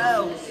nigga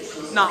fell.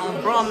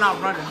 Nah, bro, I'm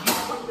not running.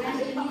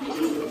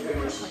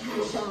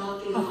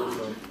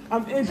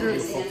 I'm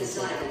injured.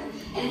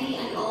 Any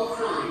and all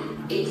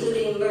crime,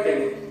 including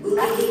murder, will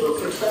be legal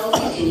for 12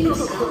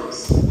 continuous hours.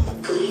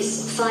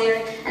 Police, fire,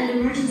 and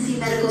emergency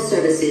medical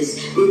services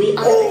will be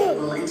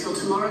unavailable until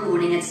tomorrow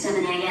morning at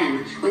 7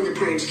 a.m. when the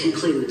purge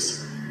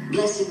concludes.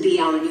 Blessed be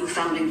our new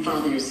founding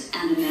fathers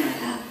and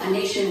America, a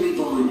nation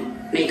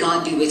reborn. May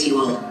God be with you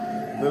all.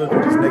 Little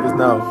do these niggas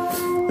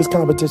know, this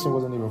competition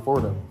wasn't even for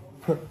them.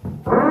 This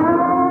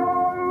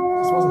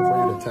wasn't for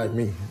you to attack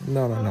me.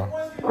 No.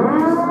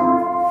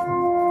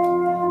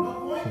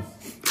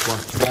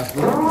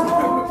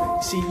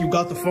 See, you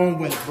got the phone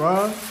wet,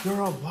 bruh.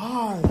 You're a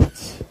bot.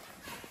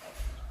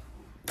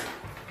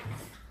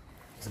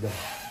 Let's go.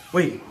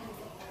 Wait,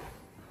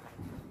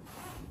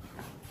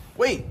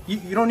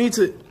 you don't need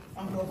to.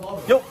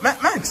 Yo,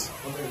 Max.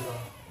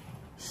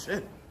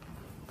 Shit.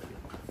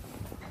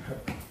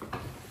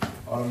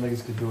 All them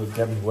niggas could do is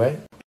get me wet.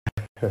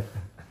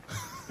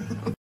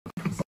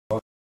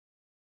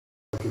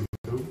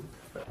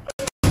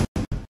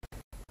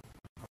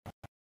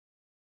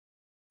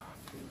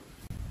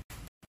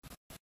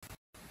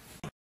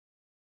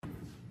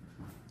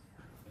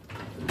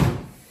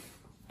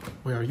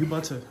 Wait, are you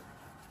about to?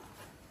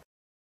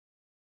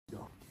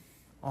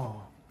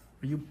 Oh,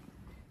 are you?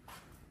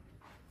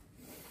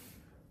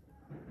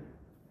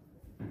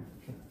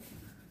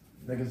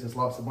 Niggas just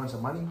lost a bunch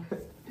of money.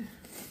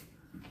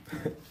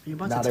 Are you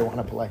about now to they want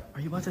to play.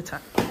 Are you about to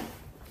tap?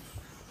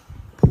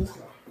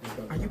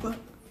 Are you about?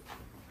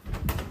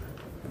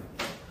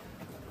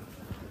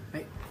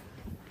 Hey.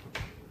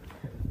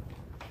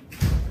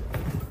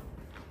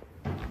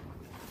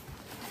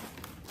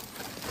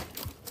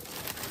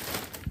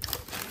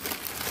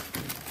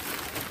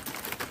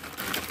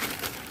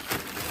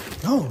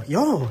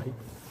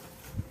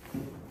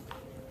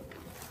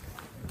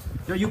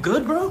 Yo, you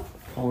good, bro?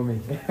 Come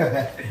with me.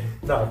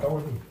 No, come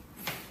with me.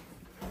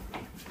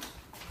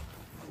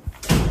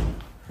 I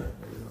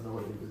don't know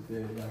what you just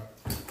did, yeah.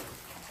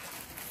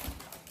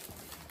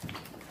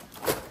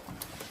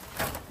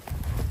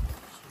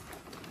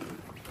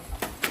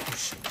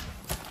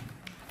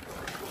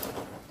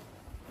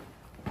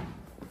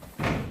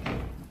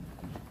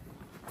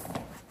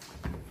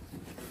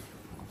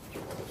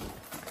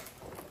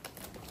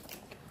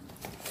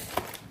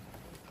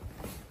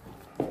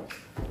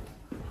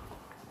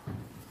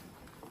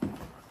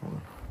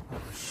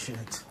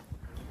 Shit.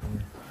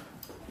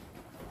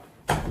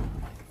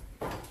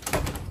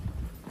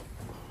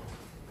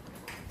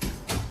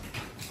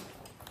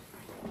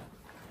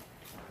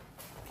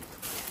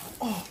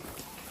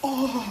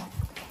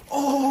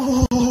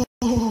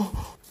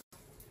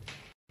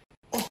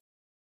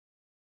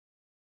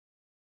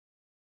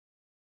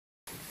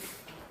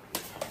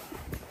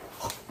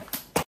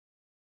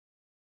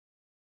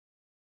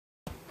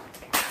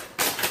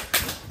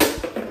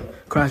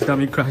 Crash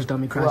dummy, crash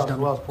dummy, crash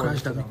dummy,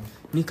 crash dummy.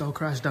 Nico,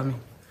 crash dummy,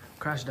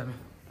 crash dummy.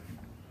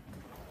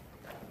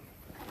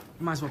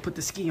 You might as well put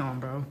the ski on,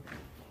 bro.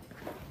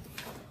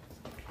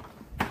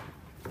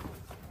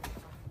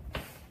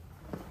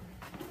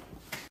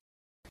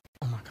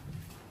 Oh my God.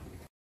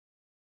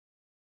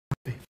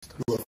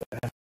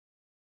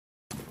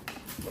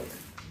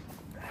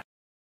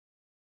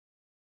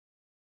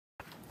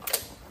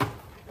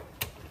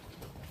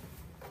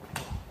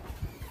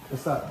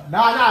 What's up?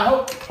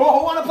 Nah. Who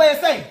wanna play it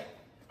safe?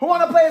 Who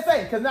wanna play it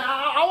safe? Cause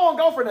I won't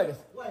go for niggas.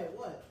 Wait,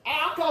 what?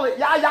 I'll call it.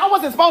 Y'all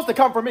wasn't supposed to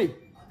come for me.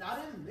 I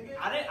didn't, nigga.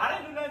 I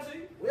didn't do nothing to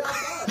you. We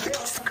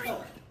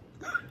outside.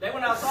 They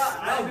went outside.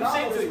 I didn't do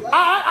shit to you.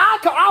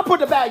 I'll put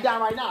the bag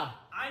down right now.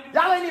 I ain't do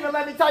Y'all ain't even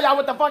let me tell y'all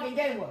what the fucking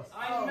game was.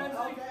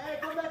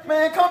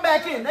 Man, come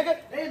back in, nigga.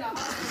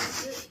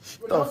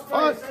 The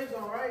fuck?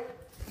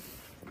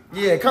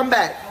 Yeah, come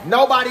back.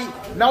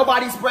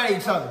 Nobody spray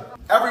each other.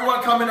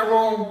 Everyone come in the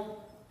room.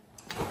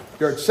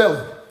 You're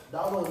chilling.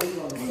 Tell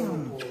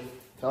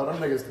them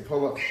niggas to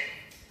pull up.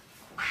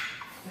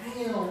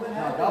 Damn, what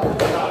happened?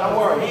 Don't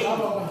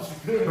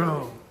worry.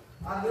 Bro.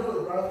 I knew it,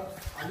 bro.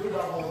 I knew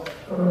that.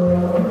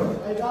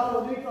 Hey,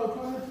 Dabo, Nico,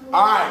 coming through.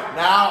 All right,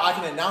 now I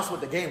can announce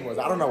what the game was.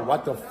 I don't know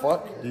what the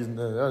fuck these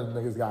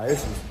niggas got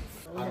issues.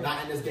 I'm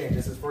not in this game.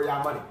 This is for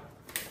y'all money.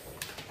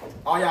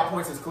 All y'all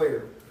points is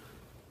clear.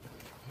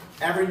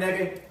 Every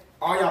nigga,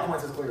 all y'all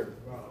points is clear.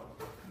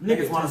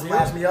 Niggas want to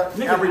splash me up.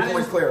 Every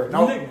point's clear.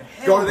 No,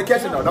 go to the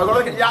kitchen though. Don't go to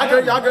the kitchen.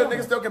 Y'all good.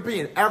 Niggas still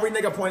competing. Every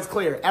nigga point's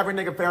clear. Every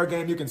nigga fair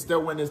game. You can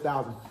still win this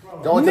 1,000.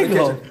 Go into the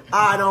kitchen.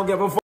 I don't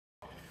give a fuck.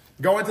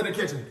 Go into the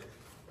kitchen.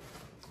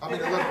 I mean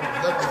the living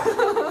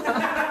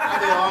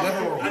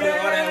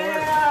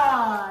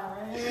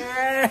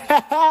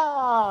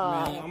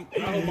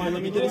room. Man,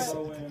 let me get this. I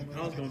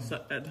was gonna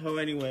suck that hoe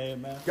anyway,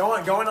 man. Go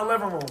in the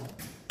living room.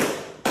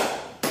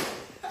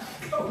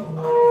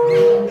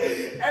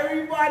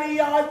 Everybody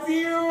on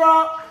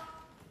 0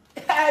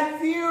 at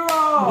 0.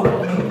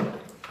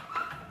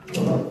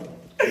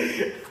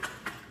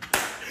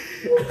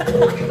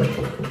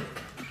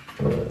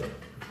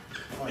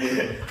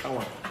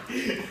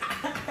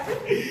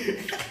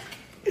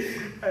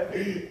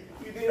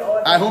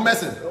 Alright, who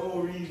missing?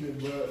 No reason,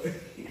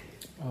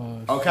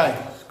 bro. Okay.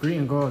 Skreet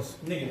and gaws.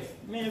 Niggas,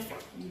 man,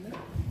 fuck you, man.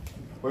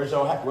 Where's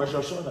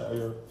your shirt or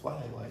your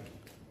flag? Like,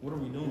 What are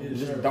we doing?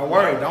 don't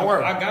worry.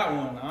 I got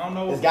one. I don't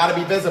know. It's gotta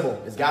be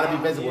visible. It's gotta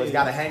be visible. It's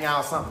gotta hang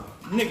out something.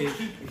 Nigga,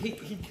 he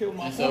killed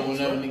my And so phone,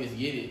 whenever bro. niggas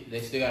get it,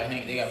 they still gotta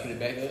hang. They gotta put it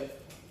back up.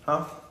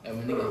 Huh? And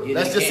when niggas get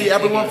Let's it, just they see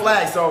can't everyone take it.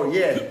 flag. So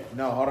yeah.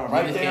 No, hold on.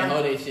 Right Niggas can't there.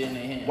 hold that shit in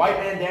their hand. White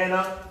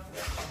bandana.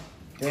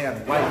 Damn.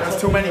 White. There's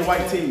too many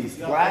white tees.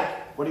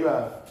 Black. What do you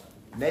have?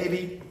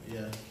 Navy.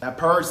 Yeah. That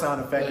purge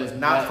sound effect was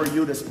not for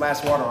you to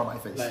splash water on my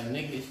face. Like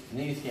niggas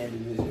can't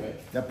do this,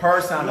 right? The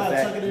purge sound You gotta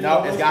tuck effect. it in No,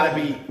 your it's gotta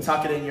be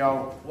tuck it in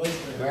your.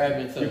 Grab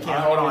it. You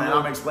can't hold on, and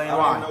I'm explaining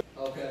why.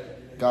 Okay.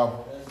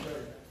 Go.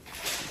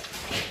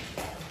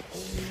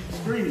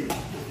 Skreet.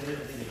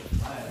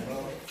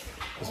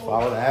 Just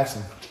follow the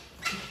action.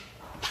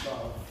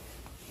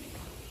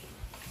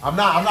 I'm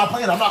not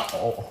playing.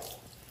 Oh.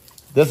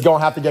 This is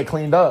gonna have to get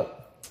cleaned up.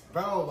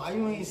 Bro, why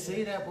you ain't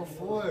say that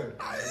before?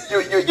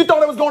 You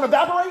thought it was going to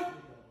evaporate?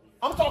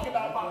 I'm talking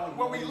about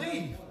when we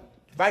leave.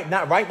 Right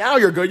now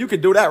you're good. You can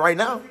do that right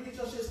now. If you get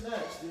your shit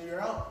snatched, then you're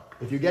out.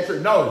 If you get your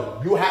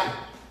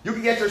you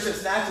can get your shit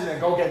snatched and then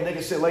go get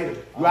nigga shit later.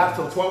 You have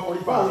till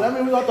 12:45. Bro, that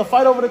means we got to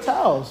fight over the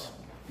towels.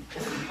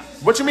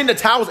 What you mean the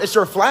towels? It's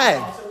your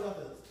flag.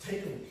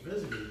 Take them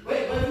visibly.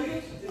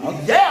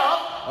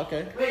 Yeah.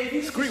 Okay.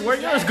 Skreet, where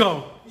yours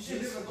go?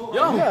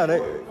 Yo. Yeah,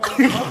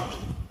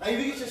 Like, if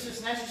you get your shit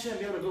snatched, you shouldn't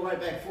be able to go right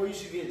back before. You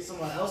should get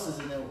someone else's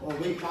and then or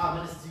wait 5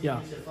 minutes until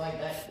you get your flag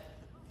back.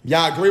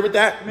 Y'all agree with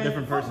that?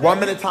 Different person. 1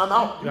 minute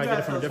timeout. You gotta get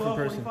it from a different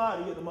person.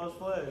 To get the most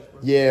flags,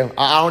 bro. Yeah,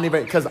 I don't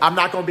even, because I'm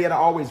not going to be able to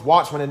always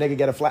watch when a nigga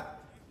get a flag.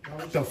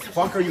 What the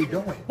fuck are you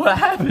doing? What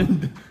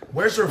happened?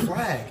 Where's your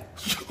flag?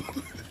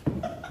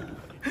 All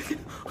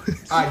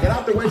right, get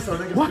out the way so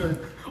niggas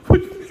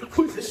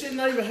good. This shit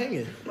not even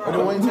hanging. Or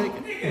the one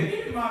taking.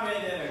 Nigga, my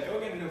man there. Go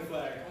get a new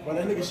flag. But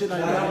that nigga shit not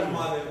even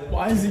hanging.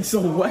 Why is he so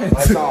wet?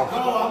 That's all.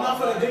 No, I'm not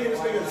gonna dig this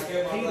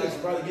nigga's penis,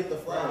 bro, to get the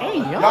flag. Hey,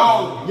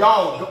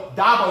 Yo,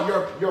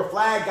 Dabo, your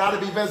flag gotta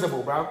be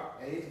visible, bro.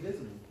 Hey, it's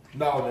visible.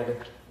 No, nigga.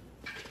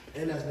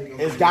 And that's nigga.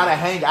 It's gotta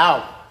hang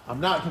out.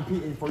 I'm not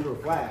competing for your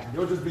flag.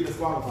 You'll just be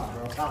disqualified,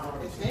 bro. Stop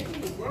running this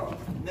shit. bro.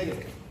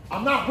 Nigga,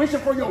 I'm not wishing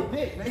for your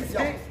dick, nigga.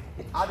 Yo,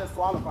 I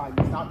disqualify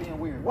you. Stop being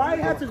weird. Why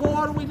you have to go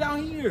all the way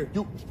down here?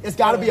 It's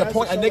gotta be a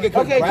point a nigga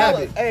could grab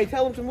it. Hey,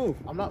 tell him to move.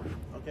 I'm not.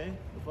 Okay.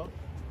 The fuck?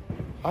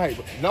 All right,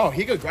 no,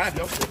 he could grab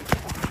your shit.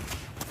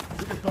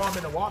 You can throw him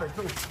in the water,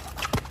 too.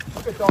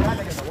 You can throw that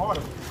nigga in the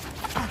water.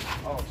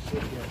 Oh,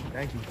 shit, yeah.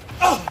 Thank you.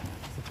 Oh!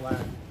 It's a flag.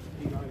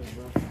 He got it,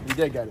 bro. You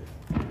did get it.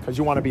 Because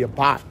you want to be a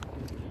bot.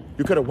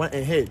 You could have went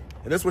and hid.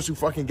 And that's what you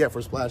fucking get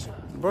for splashing.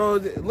 Bro,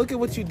 look at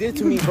what you did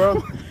to me,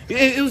 bro.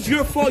 It was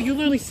your fault. You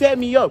literally set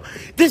me up.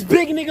 This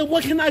big nigga,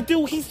 what can I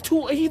do? He's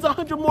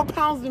 100 more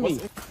pounds than me.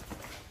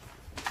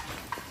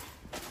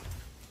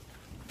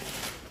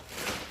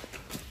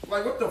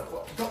 Like, what the fuck?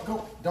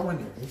 Go in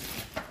there, dude.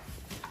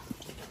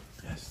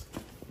 Yes.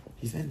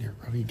 He's in there,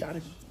 bro. He got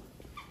it.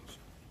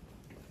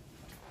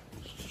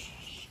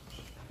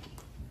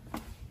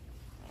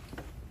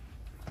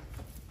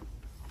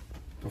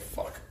 The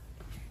fuck?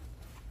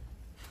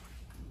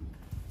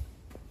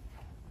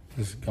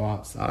 Just go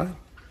outside?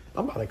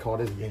 I'm about to call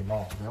this game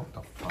off, man. What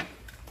the fuck?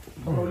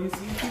 Bro, you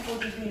see people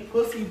just being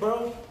pussy,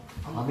 bro.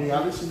 I mean,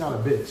 obviously not a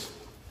bitch.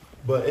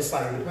 But it's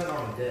like, it depends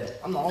on the day.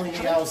 I'm the only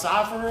nigga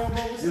outside for real,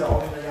 bro. You're the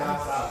only nigga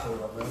outside for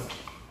real, bro.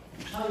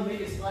 How you make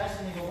it splash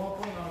and nigga 1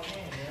 point on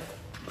can,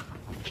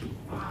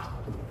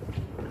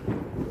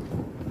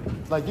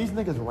 man? Like, these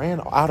niggas ran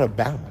out of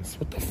bounds.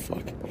 What the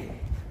fuck?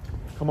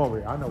 Come over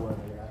here. I know where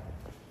they at.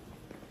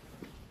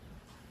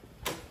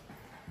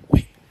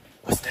 Wait,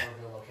 what's that?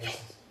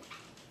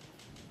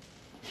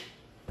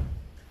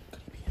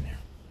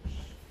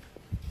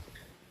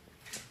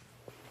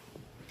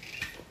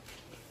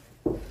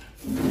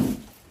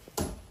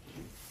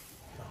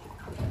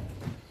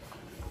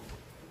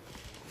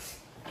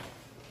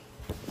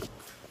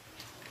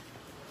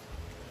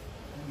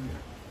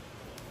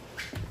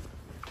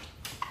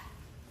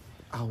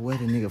 I'll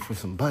wet a nigga for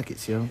some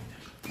buckets, yo.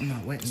 I'm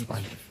not wetting.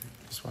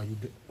 That's why you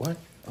did. What?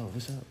 Oh,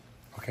 what's up?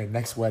 Okay,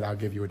 next wet, I'll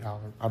give you $1.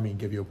 I mean,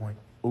 give you a point.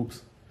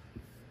 Oops.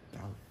 $1.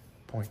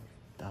 Point.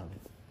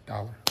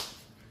 $1.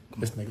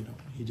 This nigga don't.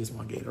 He just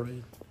want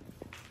Gatorade.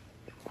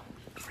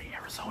 Free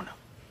Arizona.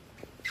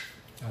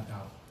 Not $1.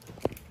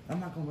 I'm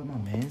not gonna wet my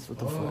mans. What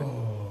the fuck?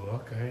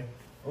 Oh, okay.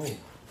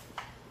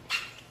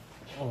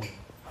 Oh.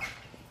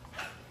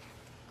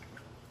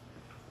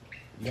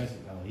 You guys,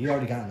 you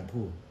already got in the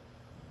pool.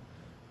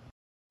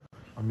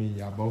 I mean,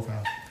 y'all both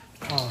have.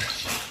 Oh,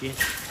 shit.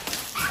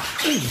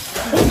 Hey,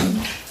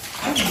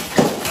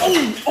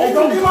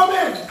 don't get my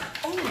man!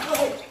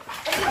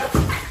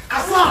 I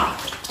slide!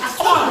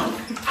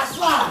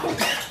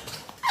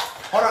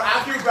 Hold on,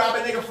 after you grab a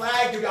nigga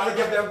flag, you gotta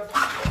give them.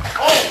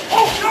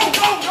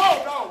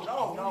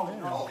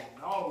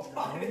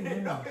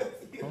 No.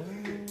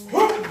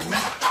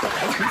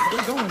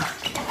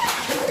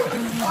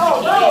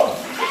 Oh, no!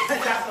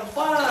 Got some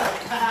fun!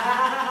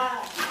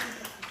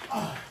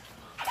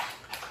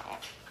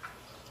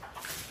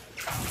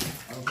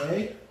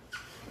 Okay.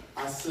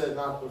 I said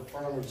not the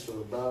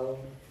furniture, bro.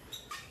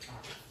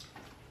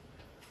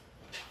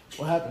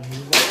 What happened?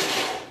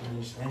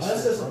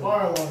 That's just a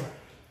bar alarm.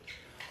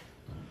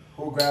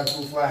 Who grabbed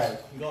who flag?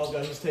 Gaws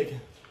got his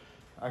taken.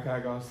 I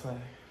gotta go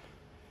outside.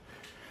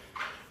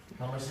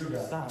 How much you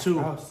got? Stop. 2.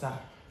 Oh,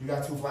 stop. You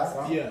got 2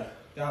 flags? Yeah.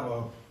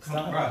 Dabo.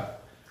 Stop. Bro.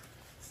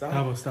 Stop.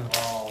 Dabo, stop.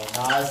 Oh,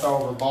 nah, it's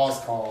over.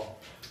 Boss call.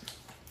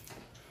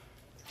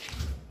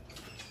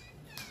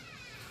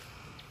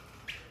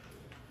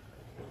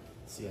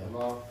 Yeah.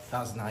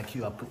 1,000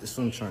 IQ. I put the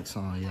swim trunks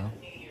on, yo.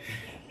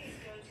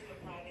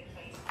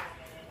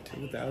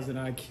 2,000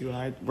 IQ.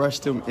 I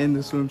brushed him in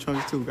the swim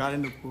trunks too. Got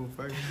in the pool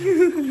first.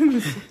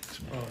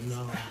 Oh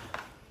no.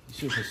 You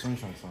should put swim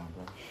trunks on,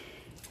 bro.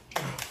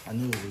 I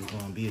knew it was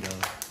gonna be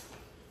though.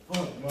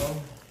 Fuck, bro.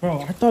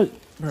 Bro, I thought,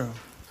 bro.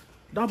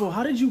 Dabo,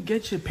 how did you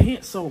get your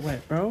pants so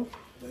wet, bro?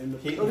 Oh,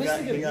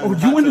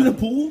 you went in the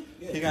pool?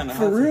 He got in the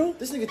For hot real?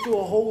 This nigga threw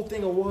a whole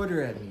thing of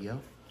water at me, yo.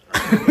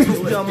 He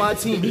was on my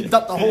team. He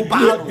dumped the whole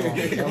bottle on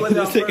me, yo.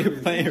 This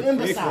nigga playing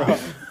free throw.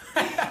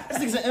 This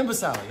nigga's an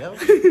imbecile, yo.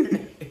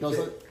 Yo,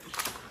 so,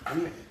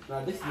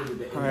 nah, this nigga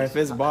the Alright, if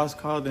it's boss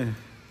called, then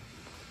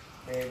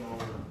Game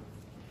over.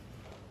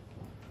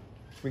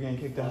 we getting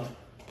kicked out.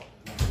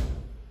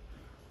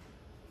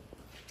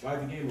 Why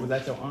the game? Was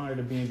that your honor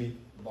to B&B?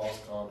 Boss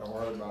call. Don't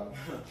worry about it.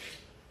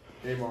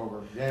 Game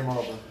over. Game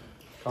over.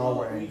 Call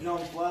We away.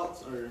 counting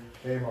flouts or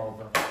Game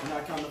over. you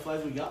not counting the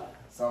flags we got?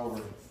 It's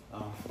over.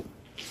 Oh,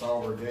 It's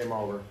over. Game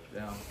over.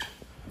 yeah.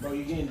 Bro,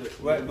 you getting the.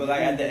 But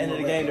like at the end of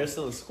the game, there's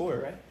still a score,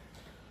 right?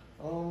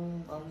 I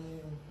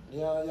mean,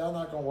 yeah, y'all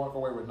not gonna walk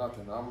away with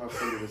nothing. I'm gonna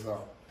figure this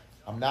out.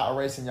 I'm not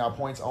erasing y'all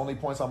points. Only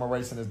points I'm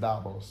erasing is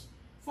Dabo's.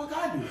 Fuck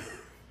I do.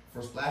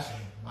 For splashing.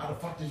 How the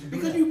fuck did you do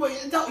Because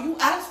that? you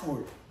asked for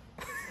it.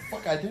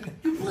 Fuck, I didn't.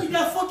 You played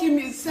that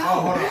fucking sound.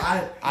 Oh, hold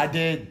on. I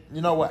did.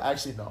 You know what?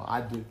 Actually, no,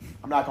 I did.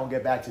 I'm not gonna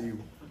get back to you.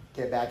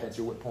 Get back at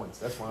you with points.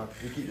 That's fine.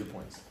 You keep your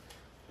points.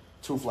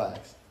 2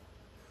 flags.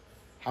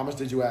 How much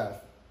did you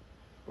have?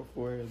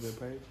 Before the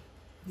page?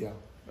 Yeah.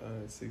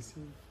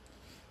 16.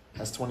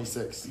 That's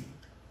 26.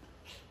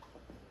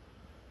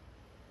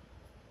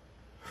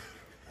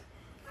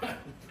 Yo,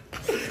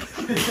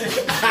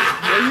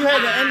 you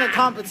had to end the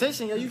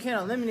competition, yo. You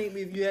can't eliminate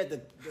me if you had the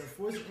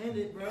force to end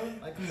it, bro.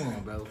 Like, come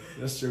on, bro.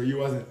 That's true. You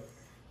wasn't.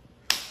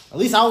 At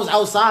least I was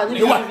outside.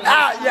 You what?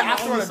 Yeah,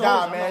 I swear to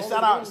God, man.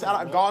 Shout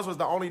out. Gaws was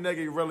the only nigga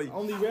you really.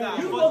 Only real. Nah,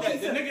 fuck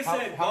that. The nigga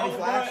said how many go,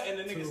 flags? and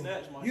the nigga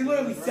snatched my You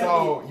literally said.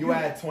 So you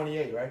had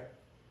 28, right?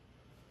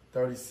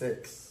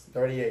 36,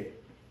 38.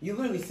 You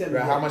literally said.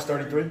 How much?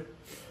 33?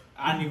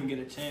 I didn't even get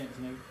a chance,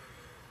 nigga.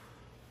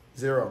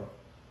 0.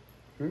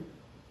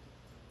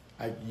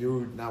 Like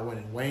you not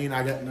winning. Wayne,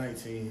 I got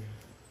 19.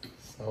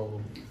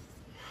 So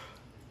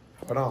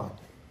hold on.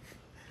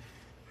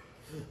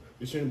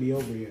 It shouldn't be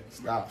over yet.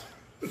 Stop.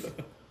 I'm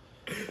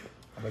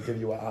gonna give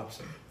you an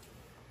option.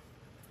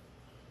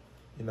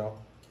 You know,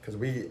 because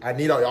I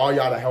need all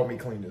y'all to help me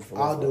clean this.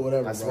 I'll do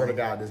whatever, I swear bro. to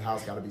God, this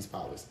house gotta be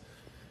spotless.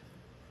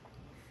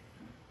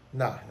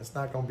 Nah, it's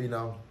not gonna be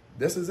no.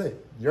 This is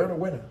it. You're the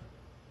winner.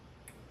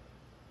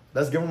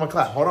 Let's give him a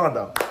clap. Hold on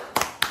though.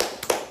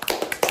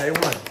 Say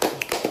one.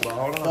 But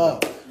hold on. Though.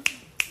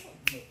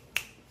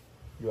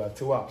 You have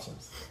 2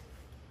 options.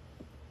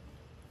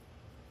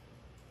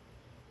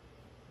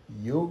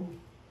 You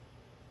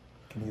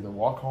can either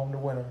walk home the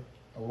winner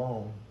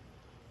alone,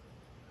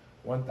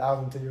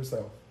 1,000 to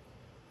yourself,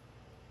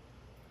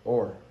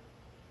 or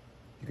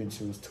you can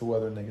choose 2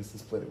 other niggas to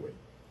split it with.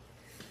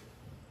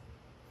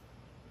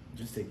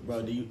 Just take.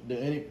 Bro,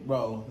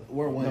 bro,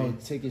 we're Wayne. No,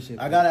 take your shit.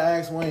 I gotta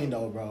ask Wayne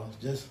though, bro.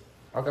 Just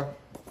Okay.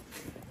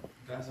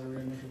 That's a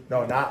real nigga.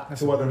 No, not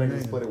That's two a other good niggas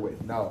name. split it with.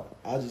 No.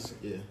 I just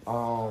yeah.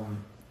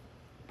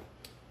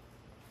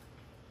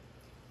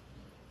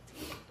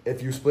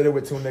 If you split it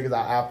with two niggas,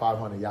 I add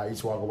 500. Y'all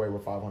each walk away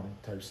with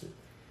 500 type shit.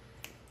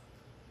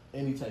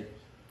 Any takers.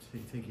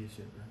 Take your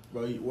shit,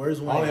 bro. Bro, where's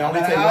Wayne? Only I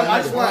take one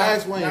just nigga. want to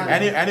ask Wayne.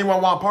 Anyone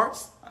want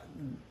parts?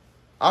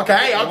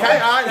 Okay, all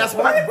right, that's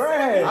one. All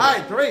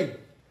right, 3.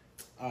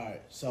 All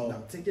right, so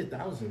No, take your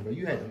 1,000, bro.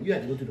 You had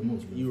to go through the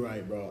most, bro. you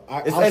right, bro.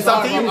 It's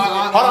up to you. Hold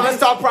on, let's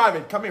talk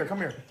private. Come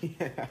here. You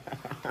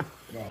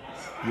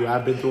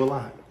have been through a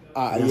lot.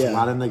 There's a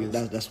lot of niggas.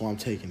 That's why I'm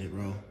taking it,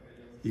 bro.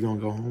 You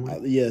gonna go home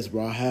with it? Yes,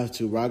 bro. I have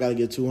to, bro. I gotta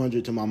get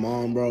 200 to my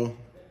mom, bro.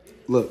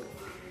 Look.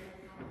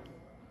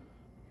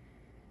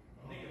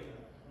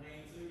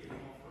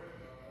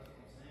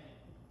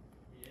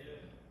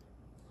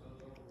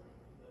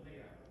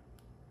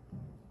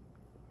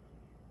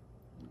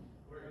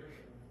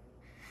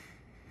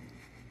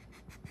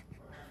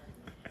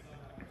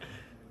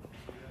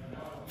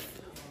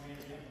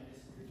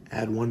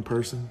 Add one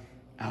person,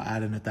 I'll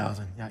add in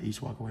 1,000. Y'all each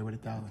walk away with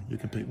 1,000. You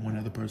can pick one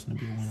other person to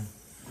be the winner.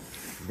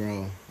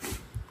 Bro,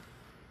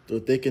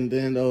 through thick and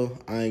thin though,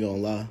 I ain't gonna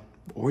lie.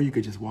 Or you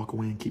could just walk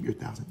away and keep your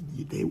 1,000.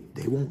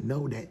 They won't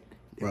know that.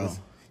 Bro.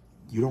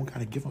 You don't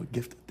gotta give a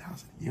gift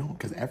 1,000. You don't,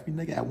 because every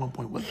nigga at one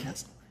point was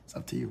canceled. It's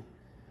up to you.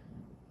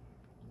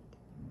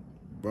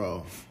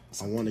 Bro,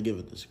 I want to give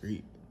it to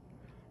Skreet,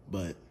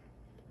 but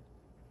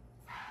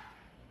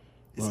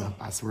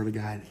I swear to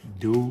God,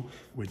 do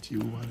what you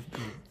want to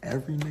do.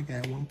 Every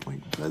nigga at one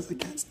point was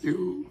against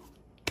you.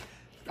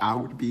 I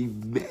would be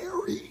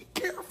very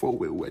careful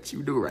with what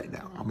you do right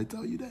now. I'm gonna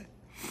tell you that.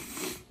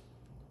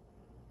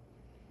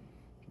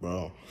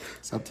 bro,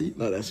 It's up to you.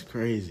 No, that's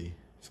crazy.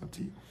 It's up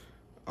to you.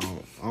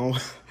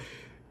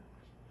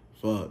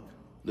 Fuck,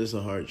 this is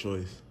a hard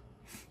choice.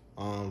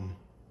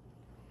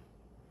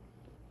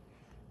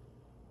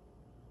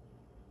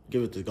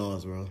 Give it to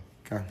gaws, bro.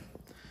 Okay.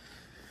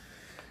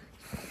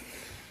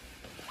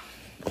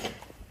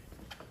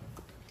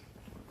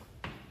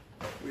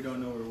 We don't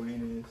know where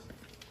Wayne is.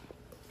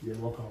 Yeah,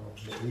 we'll call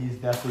him. He's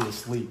definitely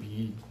asleep.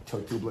 He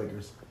took 2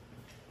 blinkers.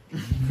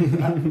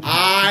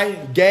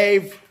 I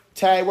gave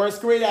Tay. Where's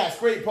Skreet at?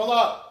 Skreet, pull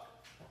up.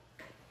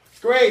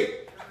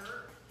 Skreet,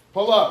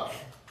 pull up.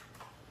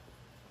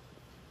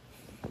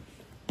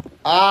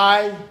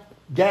 I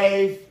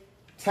gave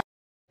Tay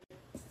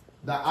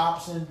the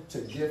option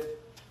to gift.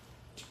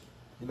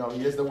 You know,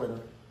 he is the winner.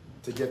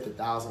 To gift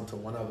 1,000 to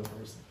one other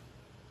person.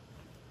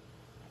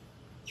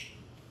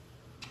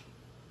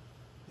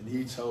 And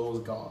he chose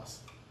gaws.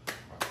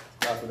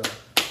 Clap it up.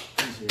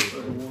 Appreciate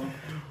it.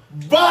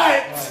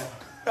 But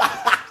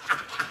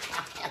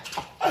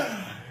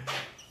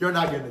you're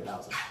not getting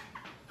 1,000.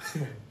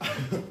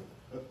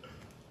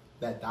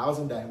 That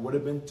 1,000 that would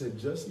have been to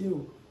just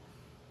you.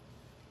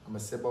 I'm gonna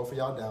sit both of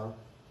y'all down.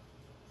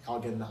 Y'all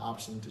getting the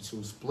option to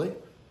choose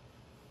split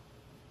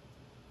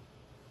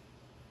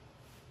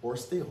or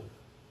steal.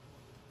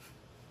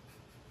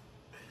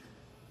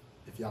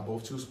 If y'all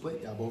both choose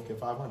split, y'all both get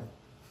 500.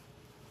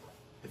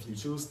 If you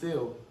choose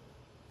steal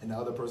and the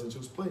other person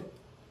choose split,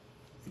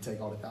 you take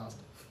all the 1,000.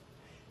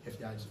 If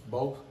y'all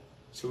both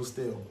choose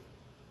steal,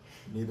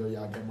 neither of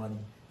y'all get money,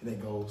 and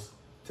it goes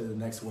to the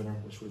next winner,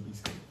 which would be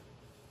Skreet.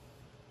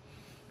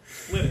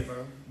 Split it,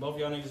 bro. Both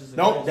y'all niggas is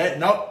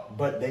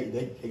But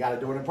they gotta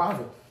do it in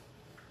private.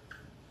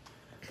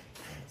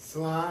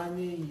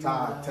 Slimy.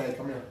 Ty, Tay,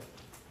 come here.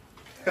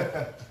 Come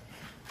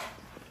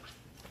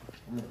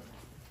here.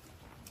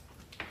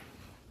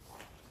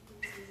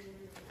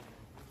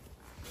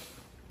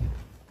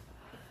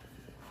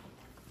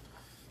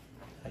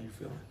 How you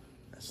feeling?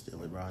 That's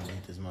still it, bro. I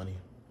need this money.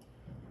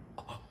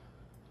 I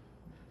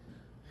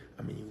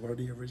mean, you were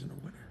the original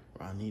winner.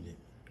 Bro, I need it.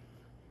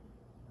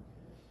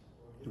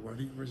 You were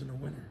the original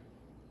winner.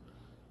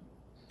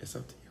 It's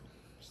up to you.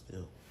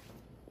 Still.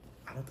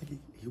 I don't think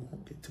he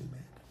won't get too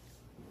mad.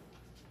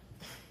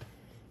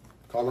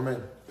 Call him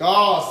in.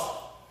 Gaws!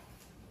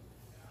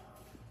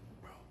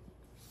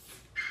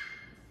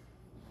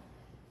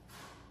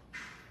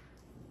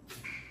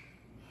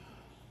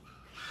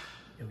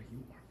 Yo,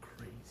 you are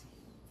crazy.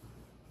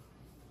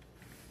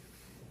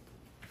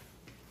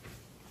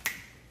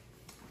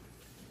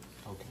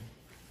 Okay.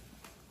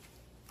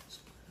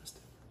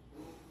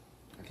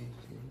 Okay.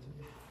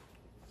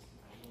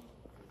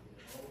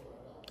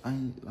 I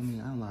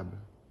don't lie, bro.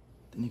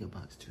 The nigga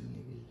boxed 2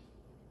 niggas.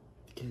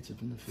 The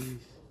ketchup in the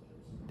face.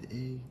 The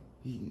egg.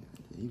 He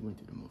went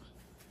through the most.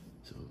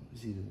 So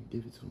it's either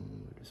give it to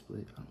him or the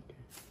split. I don't care.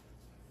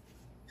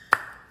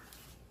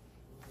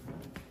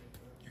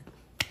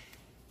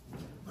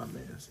 My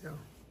man's, yo.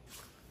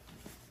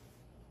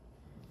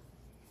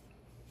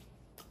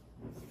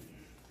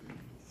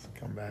 Let's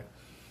come back.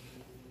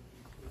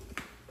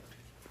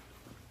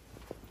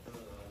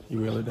 You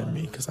realer than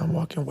me, because I'm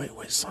walking away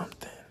with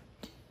something.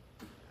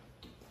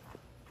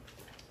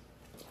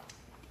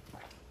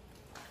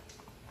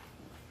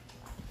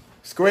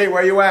 Skreet,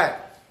 where you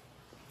at?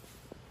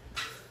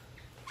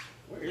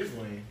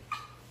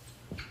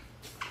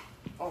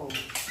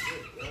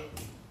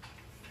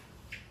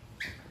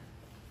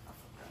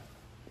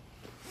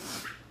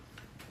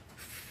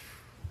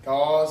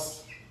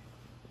 Gaws,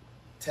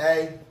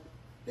 Tay,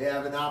 they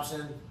have an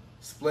option.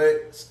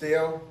 Split,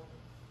 Steel.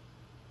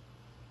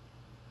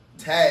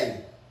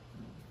 Tay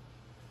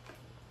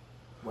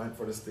went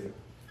for the steal.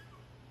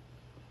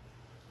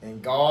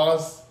 And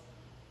Gaws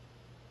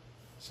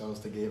chose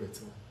to give it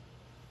to him.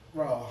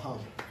 Bro,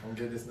 Don't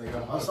get this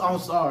nigga. I'm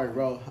sorry,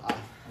 bro.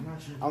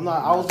 I'm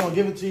not. I was gonna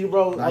give it to you,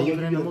 bro. Nah, I you give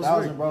put it in the you most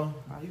 1,000, work. bro.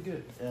 Nah, you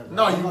good? Yeah, bro.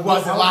 No, you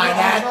wasn't lying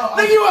that.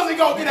 Nigga, you wasn't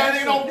gonna get that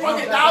nigga no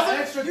fucking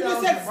thousand. You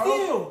just said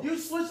steal. You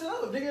switched it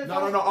up, nigga.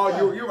 No.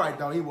 Oh, you're right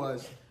though. He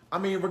was. I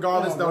mean,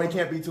 regardless though, he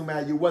can't be too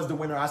mad. You was the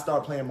winner. I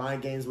started playing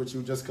mind games with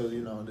you just cause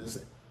you know this.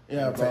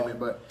 Yeah, bro. Entertainment.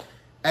 But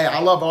hey, I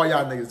love all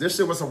y'all niggas. This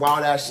shit was some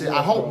wild ass shit. Yeah,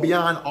 I hope bro.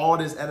 beyond all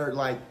this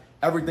like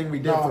everything we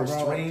did for the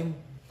bro. stream,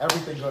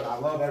 everything good. I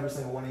love every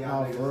single one of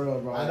y'all niggas. For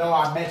real, bro. I know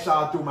I met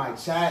y'all through my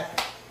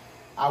chat.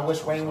 I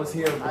wish Wayne was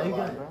here. But you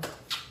like, good, bro?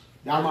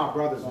 y'all my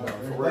brothers, bro.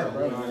 For real,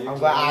 bro. I'm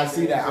glad I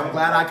see that. I'm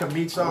glad I could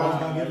meet y'all.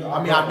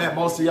 I mean, I met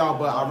most of y'all,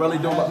 but I really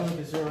do love.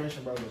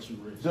 Consideration, bro, that you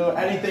rich. Do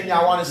anything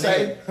y'all want to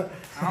say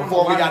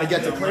before we gotta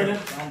get to cleaning?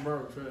 I'm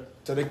broke,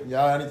 Trip. To the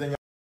y'all, anything?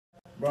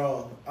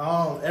 Bro,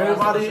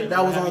 everybody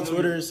that was on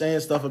Twitter saying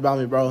stuff about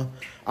me, bro.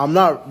 I'm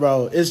not,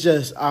 bro. It's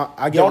just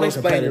I get Don't real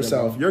explain competitive,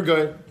 yourself. bro. You're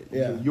good.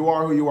 Yeah. You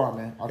are who you are,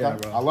 man. Okay. Yeah,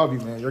 bro. I love you,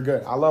 man. You're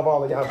good. I love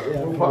all of y'all.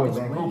 Group up,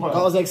 man. Group up.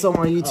 Cause XO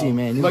on YouTube,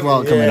 man. New Look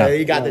vlog at coming yeah, up.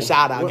 he got the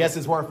shout out. I guess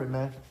it's worth it,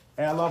 man.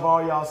 Hey, I love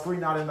all y'all.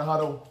 Screen out in the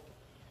huddle.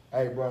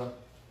 Hey, bro.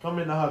 Come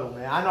in the huddle,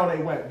 man. I know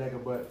they wet,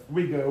 nigga, but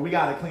we good. We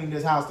gotta clean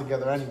this house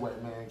together anyway,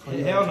 man.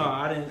 Clean Hell no,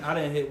 I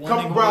didn't hit one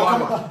Come, nigga bro, with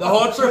come water. on. The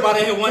whole trip I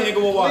didn't hit one nigga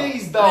with water.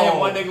 Please, I didn't hit dog.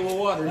 one nigga with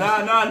water.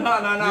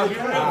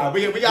 Nah.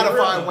 We gotta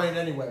find Wayne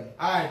anyway.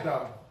 All right,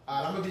 though.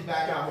 All right, I'm gonna be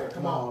back out here.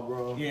 Come on,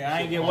 bro. Yeah,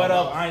 I ain't get wet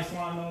up. I ain't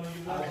slime no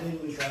niggas up.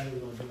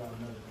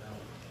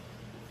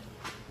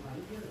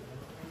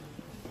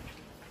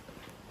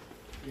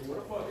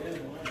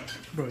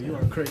 Bro, you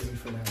are crazy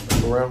for that, bro.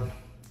 For real?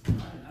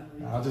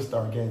 I just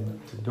started getting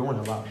to doing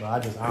a lot, bro. I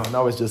don't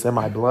know. It's just in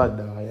my blood,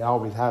 though. It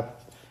always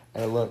happens.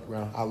 Hey, look,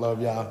 bro. I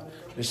love y'all.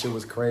 This shit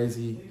was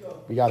crazy.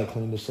 We got to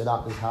clean this shit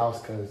out this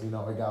house because, you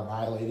know, it got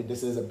violated.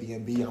 This is a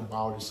B&B. I'm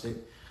wild as shit.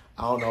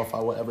 I don't know if I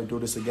will ever do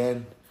this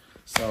again.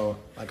 So,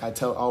 like I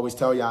always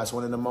tell y'all, it's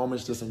one of the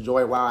moments. Just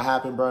enjoy it while it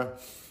happened, bro. I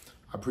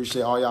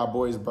appreciate all y'all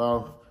boys,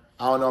 bro.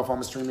 I don't know if I'm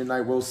going to stream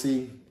tonight. We'll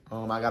see.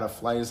 I got a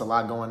flight. There's a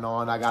lot going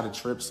on. I got a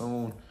trip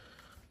soon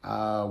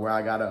where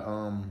I got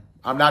to...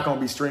 I'm not going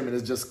to be streaming.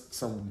 It's just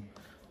some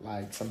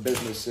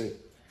business shit.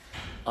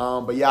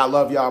 But yeah, I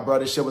love y'all, bro.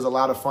 This shit was a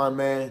lot of fun,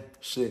 man.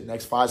 Shit,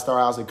 next 5-star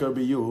house, it could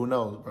be you. Who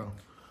knows, bro?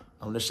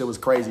 This shit was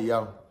crazy,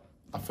 yo.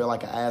 I feel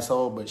like an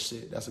asshole, but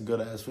shit, that's a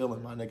good ass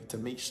feeling, my nigga. To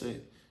me,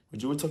 shit.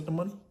 Would you have took the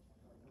money?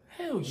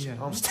 Hell yeah.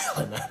 I'm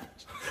stealing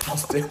that. I'm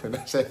stealing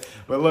that shit.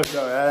 But look,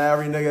 yo,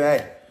 every nigga,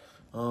 hey.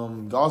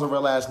 Gaws a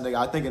real ass nigga.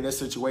 I think in this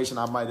situation,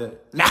 I might have.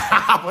 Nah,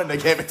 I wouldn't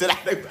have gave it to that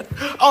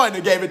nigga. I wouldn't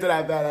have gave it to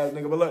that badass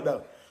nigga. But look,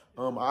 though.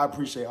 I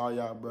appreciate all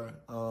y'all, bro.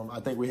 I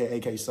think we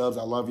hit AK subs.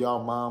 I love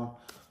y'all, Mom.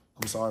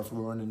 I'm sorry for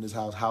ruining this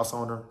house. House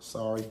owner,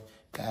 sorry.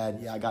 Dad,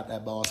 yeah, I got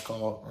that boss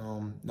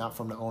call. Not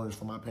from the owners,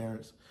 from my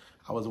parents.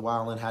 I was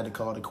wilding, had to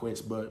call to quits,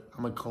 but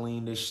I'm going to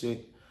clean this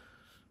shit.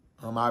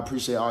 I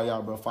appreciate all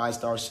y'all, bro.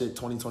 5-star shit,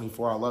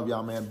 2024. I love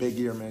y'all, man. Big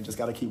year, man. Just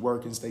got to keep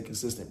working, stay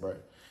consistent, bro.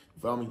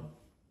 You feel me?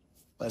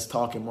 Less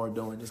talking, more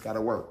doing. Just got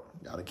to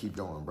work. Got to keep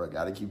going, bro.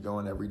 Got to keep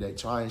going every day.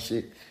 Trying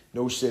shit.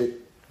 No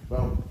shit.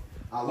 Boom.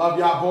 I love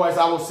y'all, boys.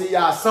 I will see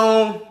y'all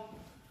soon.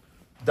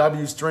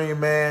 W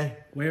stream, man.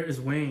 Where is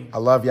Wayne? I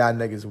love y'all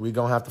niggas. We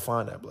gonna have to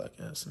find that black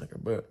ass nigga,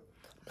 but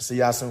see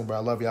y'all soon, bro.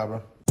 I love y'all,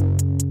 bro.